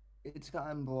it's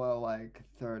gotten below like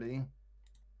 30.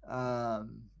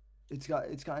 Um, it's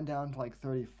gotten down to like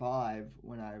 35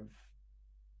 when I've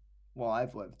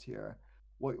lived here.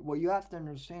 What you have to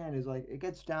understand is like it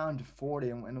gets down to 40,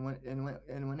 and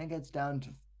when it gets down to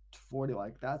 40,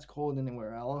 like that's cold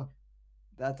anywhere else.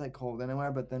 That's like cold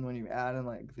anywhere, but then when you add in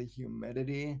like the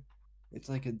humidity, it's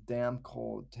like a damn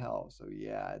cold tell. So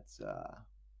yeah, it's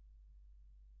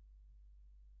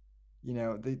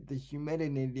the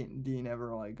humidity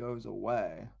never like goes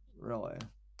away, really.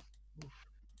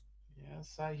 Yeah,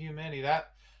 it's that humidity.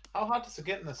 That how hot does it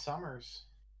get in the summers?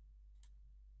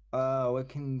 Oh,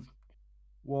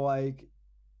 well, like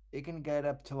it can get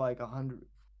up to like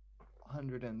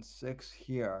 106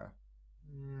 here.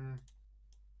 Mm,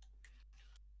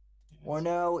 yeah, Or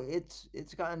no, it's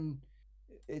gotten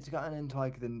into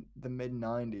like the mid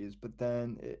 90s, but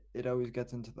then it always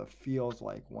gets into the feels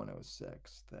like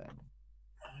 106 thing.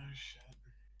 oh shit.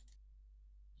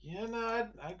 Yeah, no,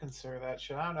 I'd consider that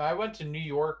shit. I don't know. I went to New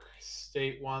York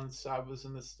State once. I was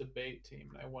in this debate team,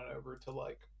 and I went over to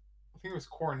like, I think it was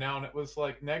Cornell, and it was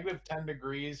like -10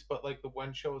 degrees, but like the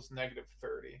wind chill was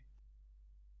 -30.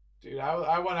 Dude,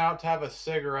 I went out to have a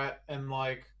cigarette, and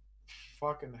like,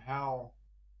 fucking hell,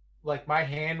 like my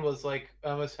hand was like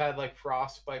almost had like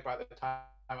frostbite by the time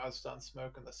I was done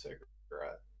smoking the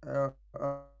cigarette. Oh,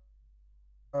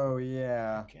 oh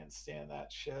I yeah. can't stand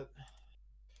that shit.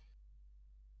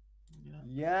 Yeah,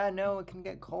 Yeah, no, it can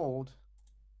get cold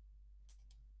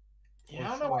yeah. for I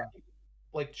don't know why sure. people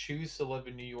like choose to live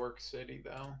in New York City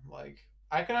though. Like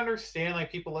I can understand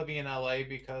like people living in LA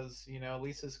because at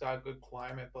least it's got a good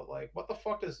climate, but like what the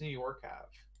fuck does New York have?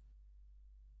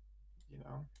 You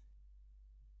know?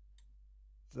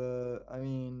 I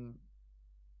mean,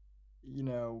 you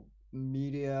know,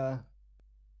 media.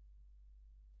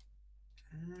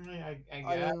 I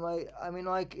I guess. mean,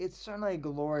 like it's certainly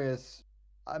glorious.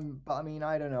 But I mean,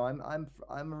 I don't know.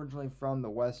 I'm originally from the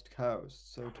West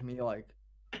Coast, so to me, like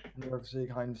New York City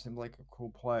kind of seems like a cool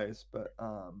place. But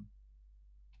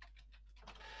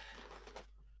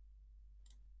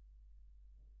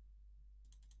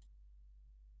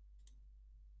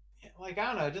Like I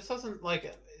don't know, it just doesn't like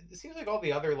it seems like all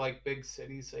the other like big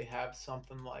cities they have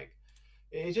something like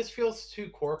it just feels too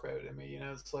corporate to me.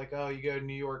 It's like oh you go to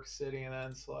New York City and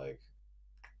then it's like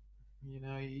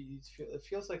it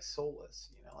feels like soulless.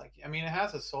 Like I mean it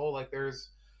has a soul. Like there's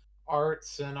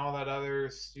arts and all that other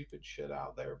stupid shit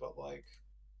out there, but like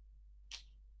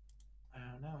I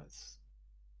don't know,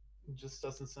 it just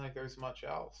doesn't seem like there's much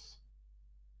else.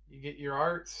 You get your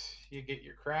arts, you get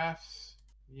your crafts,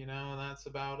 and that's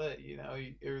about it.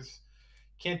 There's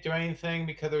can't do anything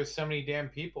because there's so many damn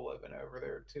people living over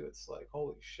there too. It's like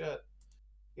holy shit.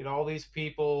 All these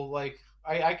people like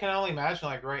I can only imagine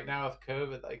like right now with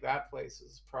COVID, like that place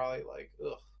is probably like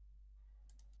ugh.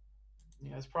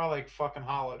 It's probably like fucking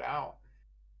hollowed out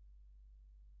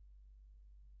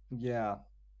yeah,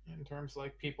 in terms of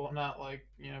like people not like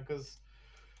because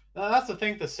that's the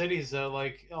thing. The cities though,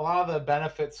 like a lot of the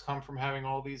benefits come from having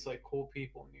all these like cool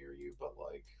people near you, but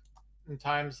like in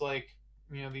times like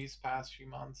these past few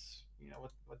months,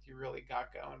 what you really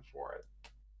got going for it,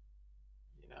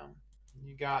 you know,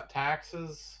 you got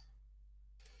taxes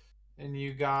and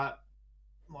you got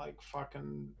like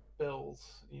fucking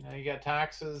bills. You got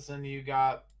taxes and you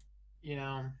got you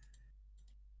know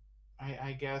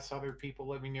I guess other people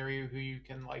living near you who you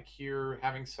can like hear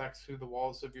having sex through the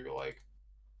walls of your like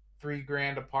 3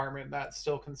 grand apartment that's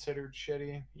still considered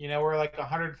shitty. Where like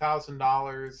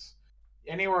 $100,000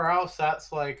 anywhere else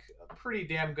that's like a pretty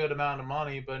damn good amount of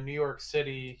money, but New York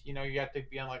City, you have to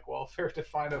be on like welfare to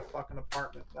find a fucking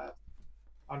apartment that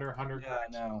under 100 yeah, I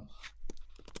grand. know.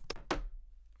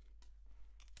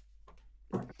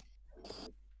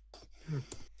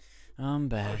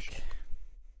 I'm Oh, shit. back.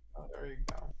 Oh, there you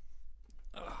go.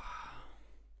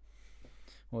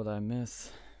 What'd I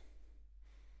miss?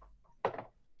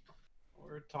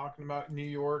 We're talking about New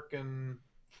York and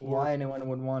Why Florida. anyone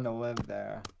would want to live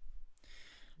there?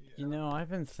 You know, I've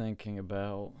been thinking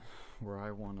about where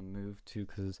I want to move to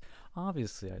because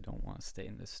obviously I don't want to stay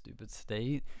in this stupid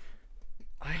state.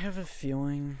 I have a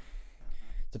feeling,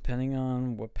 depending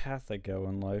on what path I go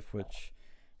in life, which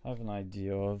I have an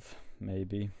idea of,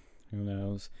 maybe, who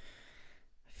knows.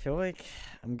 I feel like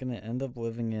I'm going to end up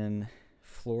living in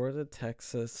Florida,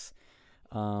 Texas,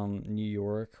 New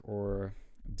York, or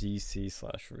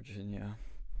DC/Virginia.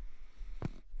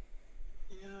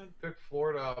 Yeah, I'd pick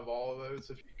Florida of all of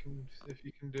those if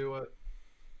you can do it.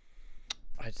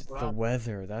 The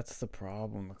weather, that's the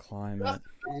problem, the climate.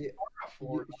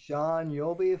 Florida. Sean,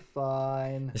 you'll be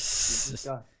fine. You've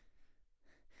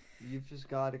just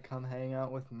got to come hang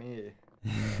out with me.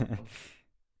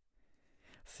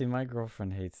 See, my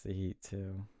girlfriend hates the heat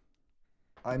too.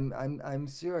 I'm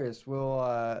serious. We'll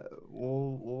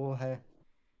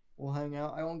hang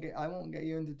out. I won't get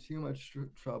you into too much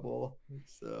trouble.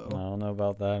 So I don't know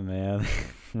about that, man.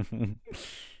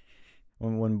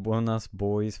 when us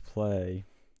boys play,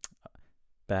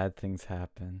 bad things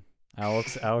happen.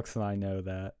 Alex and I know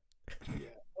that. Yeah.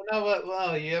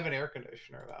 Well, you have an air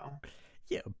conditioner though.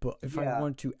 Yeah, but if I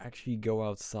want to actually go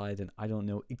outside and, I don't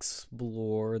know,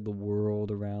 explore the world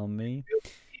around me.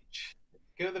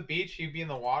 Go to the beach, you be in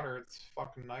the water. It's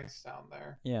fucking nice down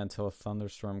there. Yeah, until a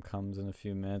thunderstorm comes in a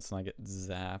few minutes and I get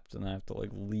zapped and I have to, like,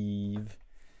 leave.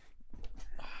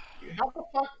 How the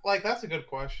fuck, like, that's a good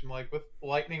question. Like, with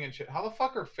lightning and shit, how the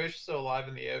fuck are fish still alive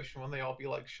in the ocean when they all be,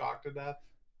 like, shocked to death?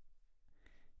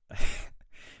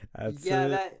 It's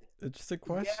just a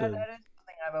question. Yeah, that is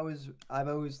something I've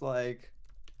always like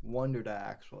wondered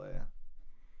actually.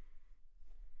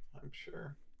 I'm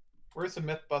sure. Where's the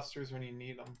Mythbusters when you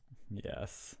need them?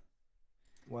 Yes.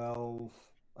 Well,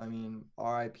 I mean,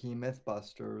 R.I.P.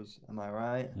 Mythbusters, am I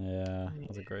right? Yeah, it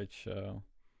was a great show.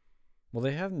 Well,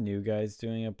 they have new guys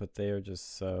doing it, but they are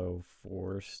just so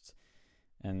forced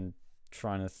and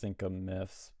trying to think of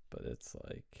myths, but it's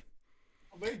like...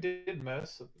 Well, they did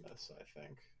most of this, I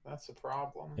think. That's the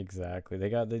problem. Exactly. They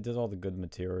did all the good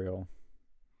material.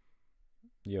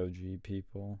 The OG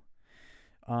people.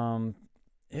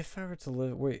 If I were to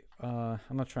live... I'm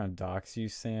not trying to dox you,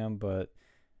 Sam, but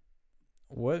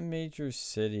what major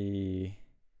city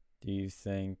do you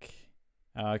think...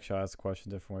 I'll actually ask the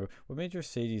question a different way. What major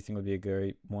city do you think would be a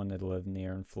great one to live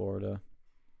near in Florida?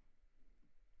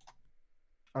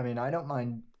 I mean, I don't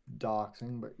mind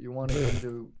doxing, but you want to come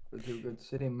to a good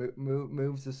city, move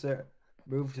to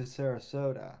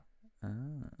Sarasota. Ah.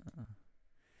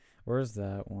 Where's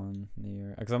that one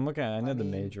near? Because I'm looking at, I know the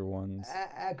major ones.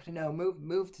 Actually, no,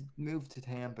 move to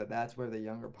Tampa. That's where the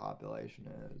younger population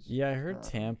is. Yeah, I heard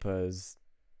Tampa is,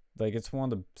 like, it's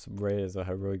one of the rated as a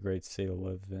really great city to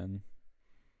live in.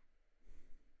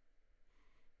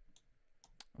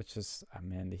 It's just,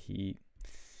 man, the heat.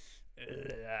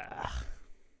 Ugh.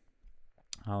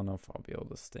 I don't know if I'll be able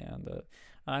to stand it.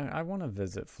 I want to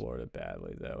visit Florida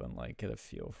badly, though, and, like, get a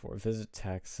feel for it. Visit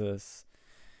Texas.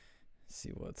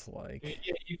 See what it's like.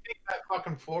 Yeah, you think that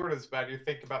fucking Florida's bad, you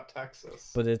think about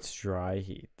Texas. But it's dry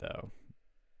heat, though.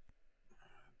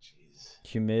 Jeez.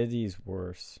 Humidity's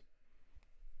worse.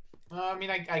 I mean,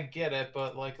 I get it,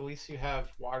 but, like, at least you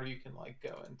have water you can, like,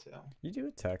 go into. You do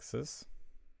at Texas.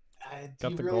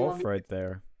 Got the Gulf right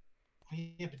there.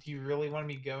 Yeah, but do you really want to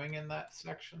be going in that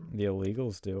section? The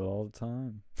illegals do it all the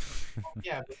time.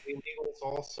 Yeah, but the illegals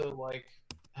also, like,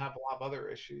 have a lot of other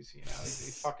issues, you know?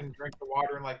 You fucking drink the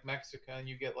water in, like, Mexico and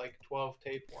you get, like, 12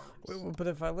 tapeworms. Wait, but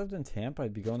if I lived in Tampa,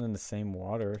 I'd be going in the same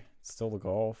water. It's still the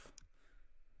Gulf.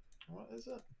 What is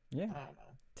it? Yeah. I don't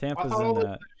know. Tampa's in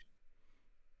that.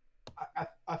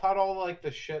 I thought all, like,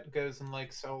 the shit goes and,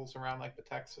 like, settles around, like, the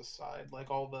Texas side. Like,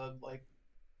 all the, like,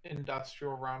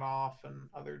 industrial runoff and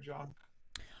other junk.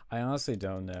 I honestly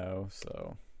don't know,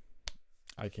 so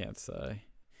I can't say.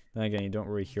 Then again, you don't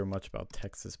really hear much about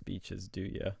Texas beaches, do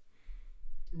you?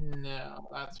 No,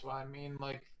 that's what I mean.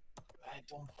 Like, I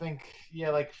don't think. Yeah,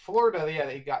 like Florida. Yeah,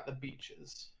 they got the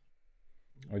beaches.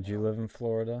 Would you live in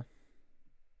Florida?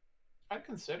 I'd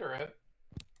consider it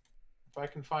if I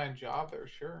can find a job there.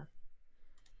 Sure.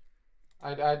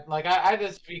 I'd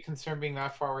just be concerned being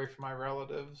that far away from my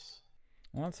relatives.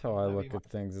 Well, that's how I look at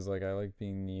things. Is like I like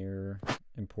being near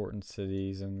important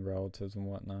cities and relatives and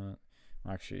whatnot.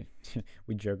 Actually,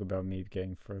 we joke about me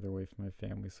getting further away from my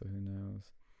family, so who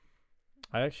knows?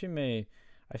 I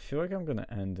feel like I'm gonna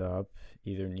end up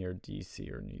either near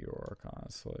DC or New York,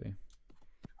 honestly.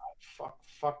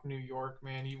 Fuck New York,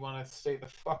 man. You want to stay the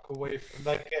fuck away from,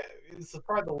 like, it's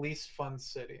probably the least fun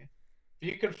city. If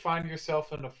you could find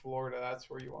yourself into Florida, that's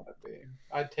where you want to be.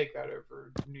 I'd take that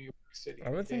over New York City.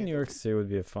 I would think New York City would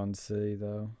be a fun city,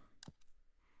 though.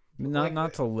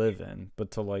 Not to live in,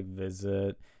 but to, like,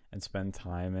 visit and spend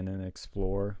time in and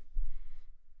explore.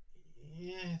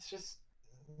 Yeah, it's just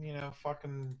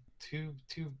fucking too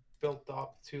built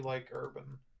up, too like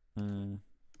urban.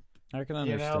 I can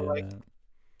You know, understand like, that.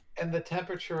 and the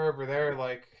temperature over there,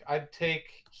 like I'd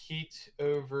take heat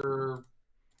over,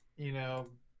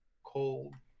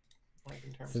 cold, like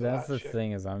in terms So of that's that the shit.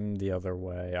 thing, is I'm the other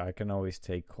way. I can always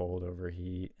take cold over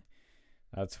heat.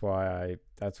 That's why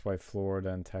Florida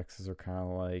and Texas are kind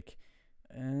of like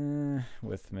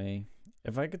with me.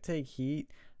 If I could take heat,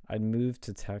 I'd move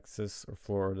to Texas or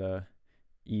Florida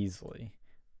easily.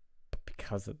 But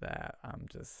because of that, I'm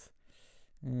just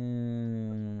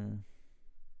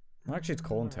actually, it's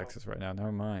cold in Texas right now.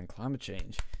 Never mind. Climate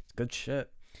change. It's good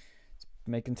shit. It's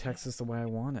making Texas the way I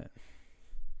want it.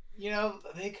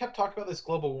 They kept talking about this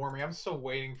global warming. I'm still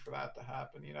waiting for that to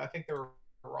happen. I think they were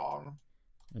wrong.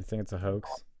 You think it's a hoax?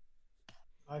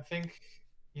 I think,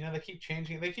 they keep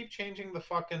changing. They keep changing the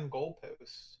fucking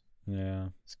goalposts. Yeah.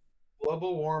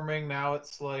 Global warming, now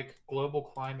it's like global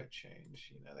climate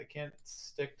change. They can't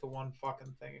stick to one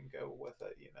fucking thing and go with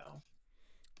it.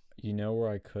 You know where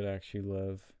I could actually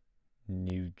live?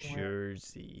 New Where?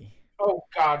 Jersey. Oh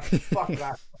God, fuck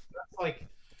that.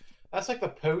 That's like the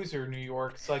poser New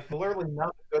York. It's like literally none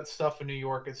of the good stuff in New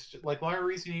York. It's just, like the only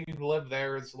reason you live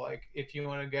there is like if you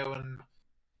want to go and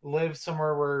live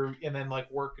somewhere and then like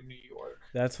work in New York.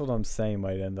 That's what I'm saying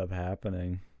might end up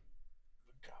happening.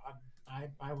 God,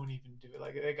 I wouldn't even do it.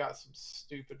 Like they got some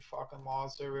stupid fucking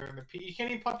laws over there. You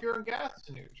can't even pump your own gas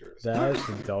in New Jersey. That's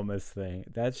the dumbest thing.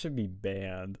 That should be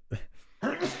banned.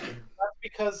 That's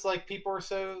because like people are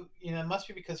so it must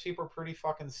be because people are pretty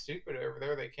fucking stupid over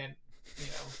there. They can't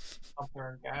pump their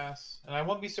own gas. And I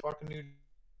won't be so fucking new.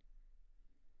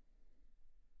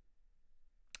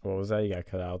 What was that? You got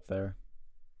cut out there.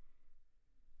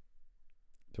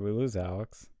 Did we lose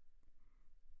Alex?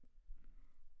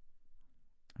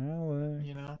 Alex.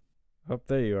 Oh,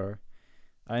 there you are.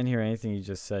 I didn't hear anything you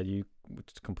just said. You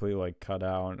completely like cut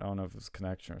out. I don't know if it was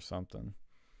connection or something.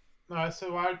 No,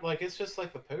 so it's just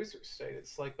like the poser state.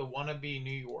 It's like the wannabe New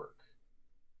York.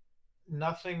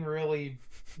 Nothing really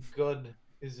good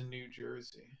is in New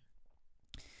Jersey.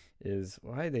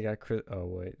 Why they got Chris? Oh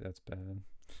wait, that's bad.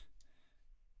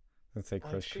 Let's say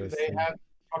Chris Christie. They have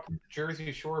fucking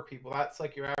Jersey Shore people. That's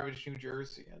like your average New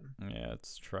Jerseyan. Yeah,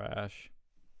 it's trash.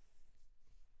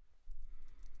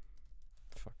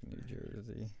 Fucking New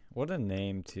Jersey. What a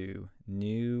name too.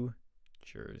 New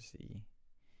Jersey.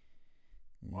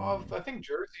 Well, I think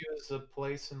Jersey was a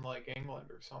place in like England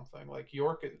or something. Like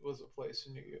York, it was a place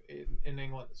in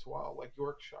England as well, like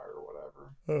Yorkshire or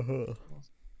whatever.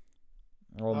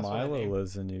 Well, Milo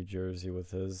lives in New Jersey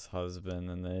with his husband,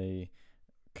 and they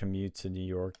commute to New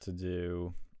York to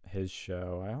do his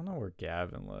show. I don't know where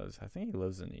Gavin lives. I think he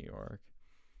lives in New York.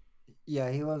 Yeah,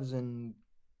 he lives in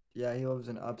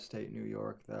upstate New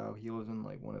York, though. He lives in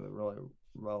like one of the really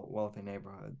wealthy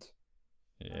neighborhoods.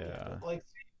 Yeah. Like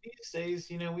these days,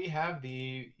 we have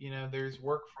there's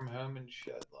work from home and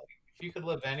shit. Like if you could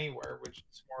live anywhere, which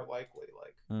is more likely,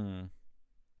 like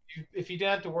if you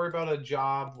didn't have to worry about a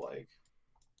job, like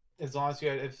as long as you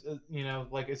had,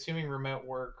 like assuming remote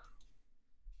work,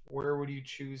 where would you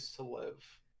choose to live?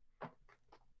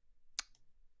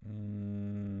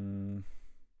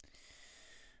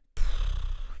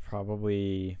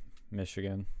 Probably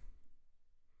Michigan.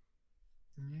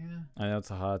 Yeah. I know it's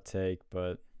a hot take,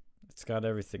 but it's got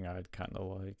everything I'd kind of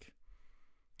like.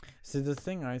 See, the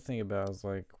thing I think about is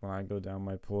like when I go down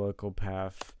my political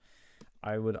path,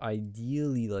 I would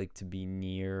ideally like to be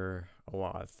near a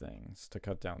lot of things to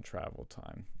cut down travel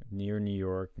time. Near New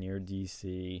York, near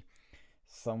DC,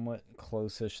 somewhat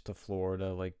close-ish to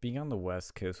Florida. Like being on the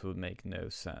West Coast would make no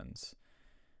sense.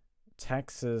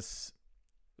 Texas,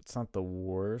 it's not the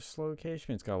worst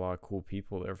location. It's got a lot of cool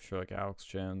people there for sure, like Alex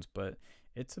Jones, but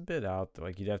it's a bit out there.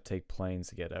 Like you'd have to take planes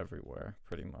to get everywhere,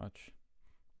 pretty much.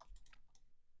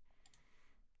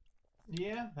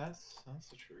 Yeah, that's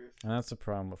the truth. And that's the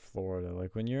problem with Florida.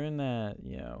 Like when you're in that,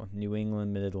 New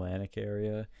England, Mid-Atlantic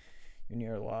area, you're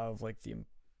near a lot of like the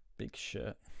big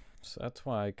shit. So that's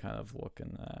why I kind of look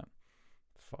in that.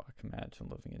 Fuck, imagine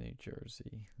living in New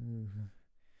Jersey.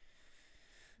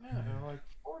 Yeah, like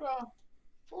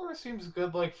Florida seems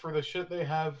good. Like for the shit they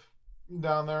have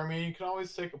down there. I mean, you can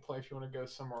always take a plane if you want to go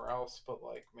somewhere else. But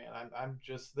like, man, I'm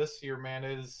just this year, man,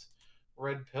 is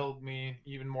red pilled me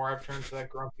even more. I've turned to that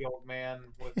grumpy old man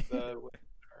with the.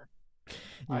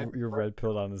 You're red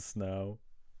pilled on the snow.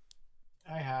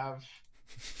 I have.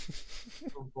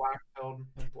 Black pilled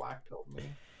me.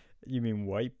 You mean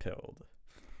white pilled?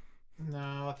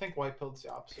 No, I think white pilled's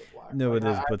the opposite of black. No, it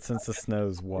is. But since the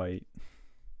snow's white,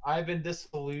 I've been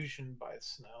disillusioned by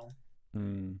snow.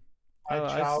 Hmm. My I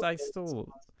childhood still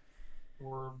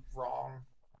were wrong.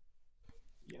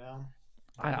 You know,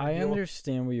 I'm gonna I deal with.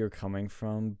 understand where you're coming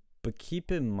from, but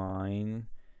keep in mind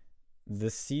the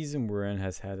season we're in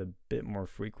has had a bit more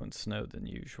frequent snow than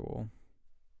usual.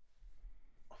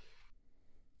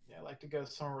 Yeah, I like to go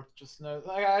somewhere with just no.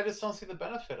 Like, I just don't see the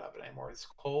benefit of it anymore. It's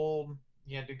cold.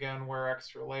 You had to go and wear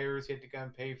extra layers. You had to go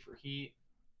and pay for heat.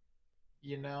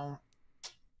 You know.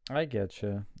 I get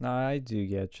you. No, I do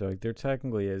get you. Like there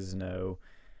technically is no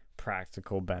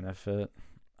practical benefit.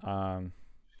 Um,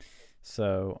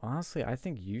 so honestly, I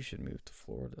think you should move to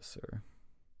Florida, sir.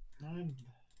 I,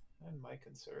 I might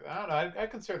consider that. I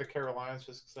consider the Carolinas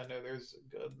just because I know there's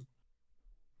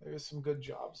some good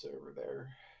jobs over there.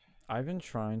 I've been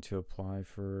trying to apply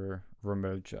for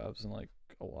remote jobs in like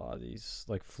a lot of these,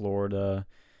 like Florida,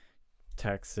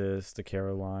 Texas, the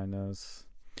Carolinas.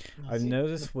 I've See,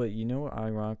 noticed what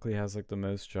ironically has like the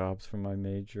most jobs for my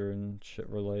major and shit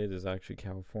related is actually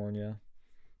California.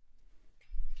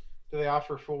 do they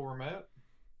offer full remote?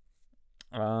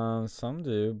 Some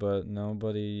do, but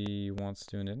nobody wants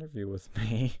to do an interview with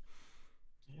me.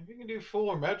 If you can do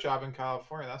full remote job in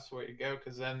California, that's the way to go.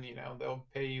 Because then they'll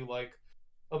pay you like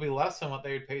it'll be less than what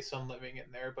they would pay some living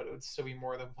in there, but it would still be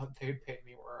more than what they'd pay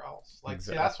anywhere else. Like,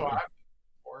 see, that's what Exactly. I'm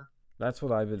for. That's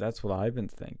what I've been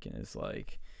thinking is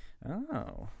like,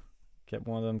 oh, get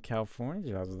one of them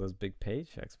California jobs with those big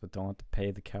paychecks, but don't have to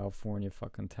pay the California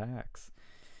fucking tax.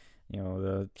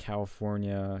 The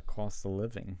California cost of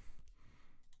living.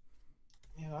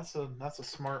 Yeah, that's a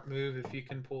smart move if you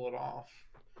can pull it off.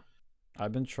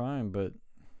 I've been trying, but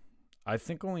I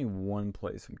think only one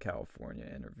place in California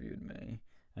interviewed me,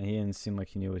 and he didn't seem like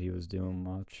he knew what he was doing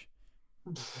much.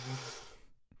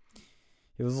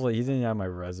 He was like, he didn't have my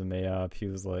resume up. He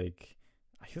was like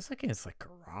in his like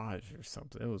garage or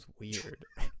something. It was weird.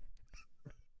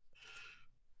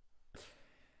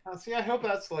 See, I hope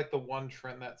that's like the one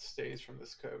trend that stays from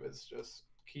this COVID is just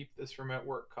keep this remote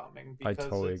work coming I because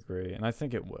totally agree, and I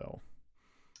think it will.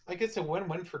 it's a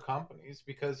win-win for companies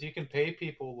because you can pay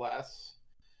people less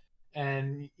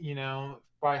and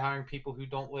by hiring people who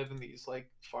don't live in these like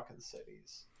fucking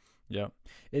cities. Yep.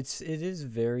 It is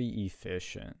very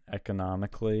efficient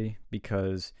economically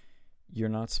because you're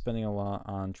not spending a lot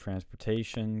on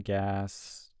transportation,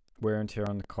 gas, wear and tear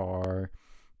on the car,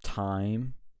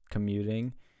 time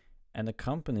commuting, and the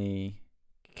company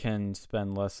can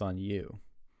spend less on you.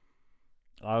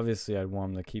 Obviously, I'd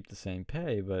want them to keep the same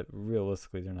pay, but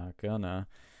realistically, they're not gonna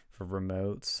for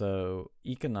remote. So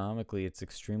economically, it's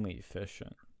extremely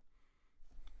efficient.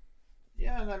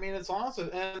 Yeah, and I mean it's also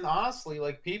and honestly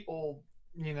like people,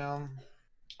 you know,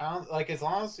 I don't like as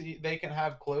long as they can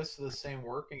have close to the same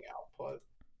working output.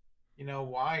 You know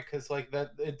why? Because like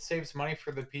that it saves money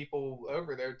for the people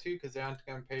over there too, because they aren't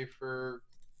going to pay for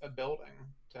a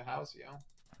building to house you, like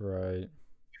Right.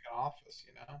 an office.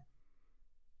 You know.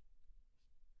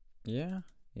 Yeah.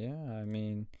 Yeah. I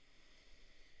mean,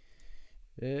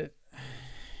 it.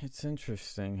 It's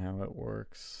interesting how it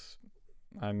works.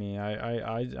 I mean,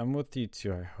 I'm with you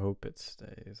too. I hope it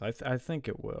stays. I think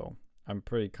it will. I'm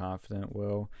pretty confident it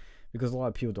will, because a lot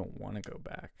of people don't want to go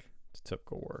back to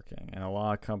typical working, and a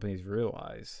lot of companies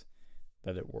realize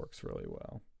that it works really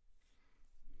well.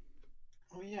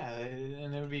 Well, yeah,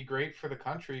 and it would be great for the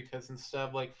country because instead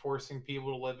of like forcing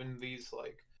people to live in these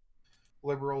like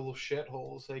liberal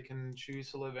shitholes, they can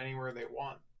choose to live anywhere they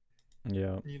want.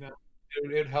 Yeah. You know,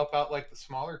 it'd help out like the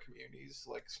smaller communities,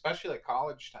 like especially like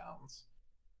college towns.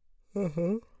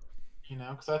 Uh-huh.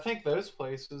 Because I think those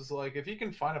places, like if you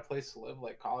can find a place to live,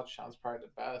 like college town's probably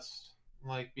the best.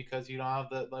 Like because you don't have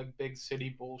the like big city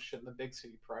bullshit and the big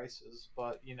city prices,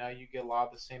 but you get a lot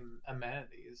of the same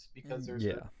amenities because there's a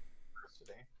Yeah.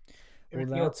 university. I Well, mean,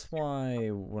 that's why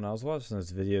when I was watching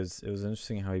those videos, it was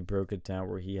interesting how he broke it down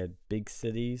where he had big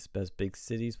cities, best big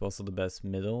cities, but also the best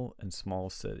middle and small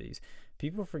cities.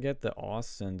 People forget that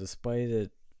Austin, despite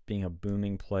it being a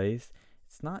booming place,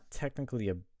 it's not technically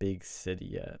a big city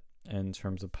yet in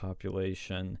terms of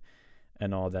population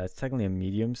and all that. It's technically a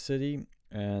medium city,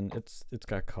 and it's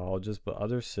got colleges, but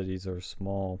other cities are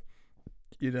small.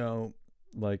 You know,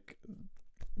 like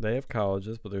they have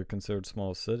colleges, but they're considered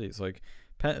small cities. Like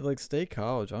State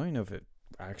College, I don't even know if it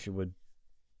actually would.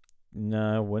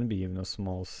 No, it wouldn't be even a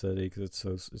small city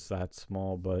because it's that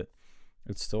small, but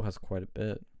it still has quite a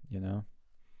bit. You know,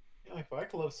 like if I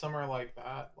could live somewhere like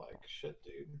that, like shit,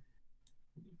 dude,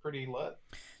 it'd be pretty lit.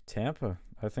 Tampa.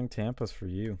 I think Tampa's for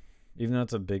you, even though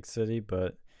it's a big city.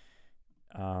 But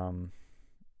um,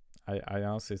 I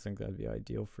honestly think that'd be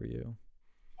ideal for you.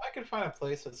 I could find a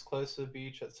place that's close to the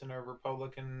beach that's in a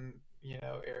Republican,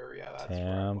 area. That's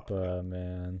where I'd want to go. Tampa,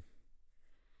 man.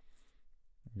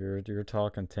 You're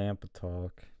talking Tampa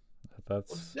talk. Well,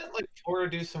 That's didn't like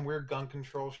Florida do some weird gun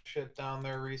control shit down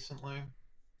there recently?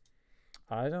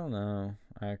 I don't know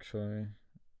actually.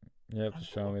 You have I to had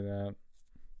to show look, me that.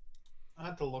 I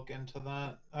had to look into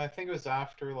that. I think it was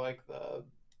after like the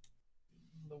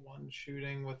one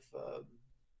shooting with the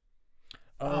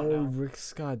I don't Oh, know. Rick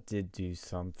Scott did do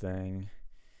something.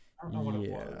 I don't know what it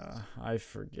Yeah, was. I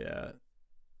forget.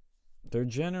 They're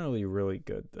generally really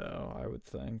good though, I would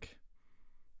think.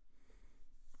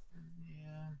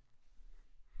 Yeah,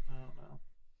 I don't know.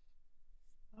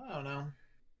 I don't know.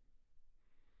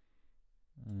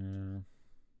 Yeah.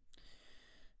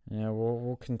 Yeah,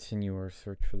 we'll continue our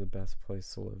search for the best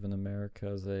place to live in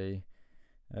America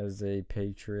as a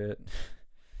patriot.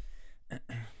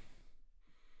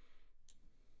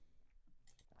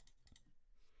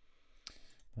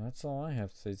 That's all I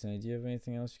have to say tonight. Do you have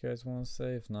anything else you guys want to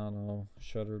say? If not, I'll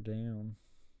shut her down.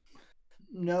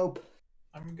 Nope.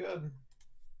 I'm good.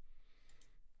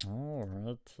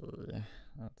 Alrighty.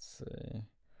 Let's see.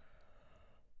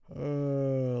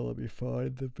 Let me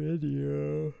find the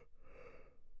video.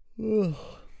 Ugh.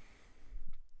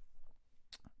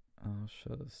 I'll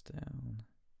shut us down.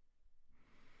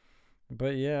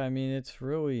 But yeah, I mean, it's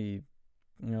really,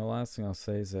 last thing I'll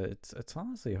say is that it's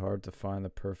honestly hard to find the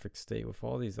perfect state with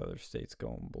all these other states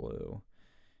going blue.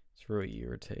 It's really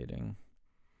irritating.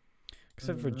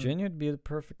 Except Virginia would be the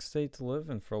perfect state to live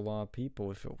in for a lot of people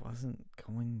if it wasn't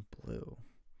going blue.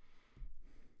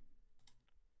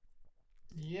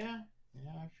 Yeah,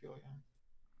 I feel you.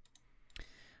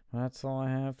 That's all I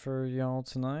have for y'all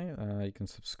tonight. You can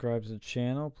subscribe to the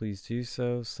channel. Please do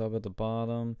so. Sub at the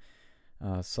bottom.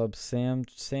 Sub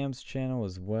Sam's channel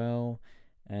as well.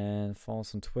 And follow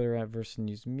us on Twitter at Versa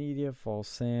News Media. Follow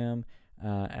Sam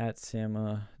at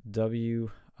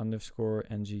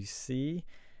Sama_W_NGC.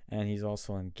 And he's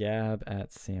also on Gab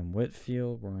at Sam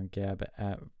Whitfield. We're on Gab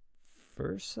at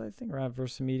Versa, I think, or at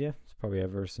Versa Media. It's probably at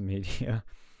Versa Media.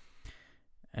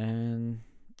 And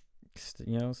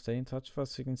stay in touch with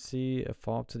us so you can see a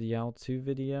follow-up to the Owl 2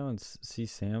 video and see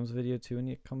Sam's video too when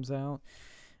it comes out.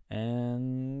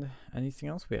 And anything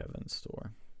else we have in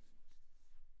store.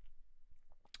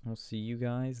 I'll see you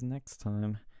guys next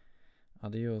time.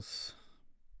 Adios.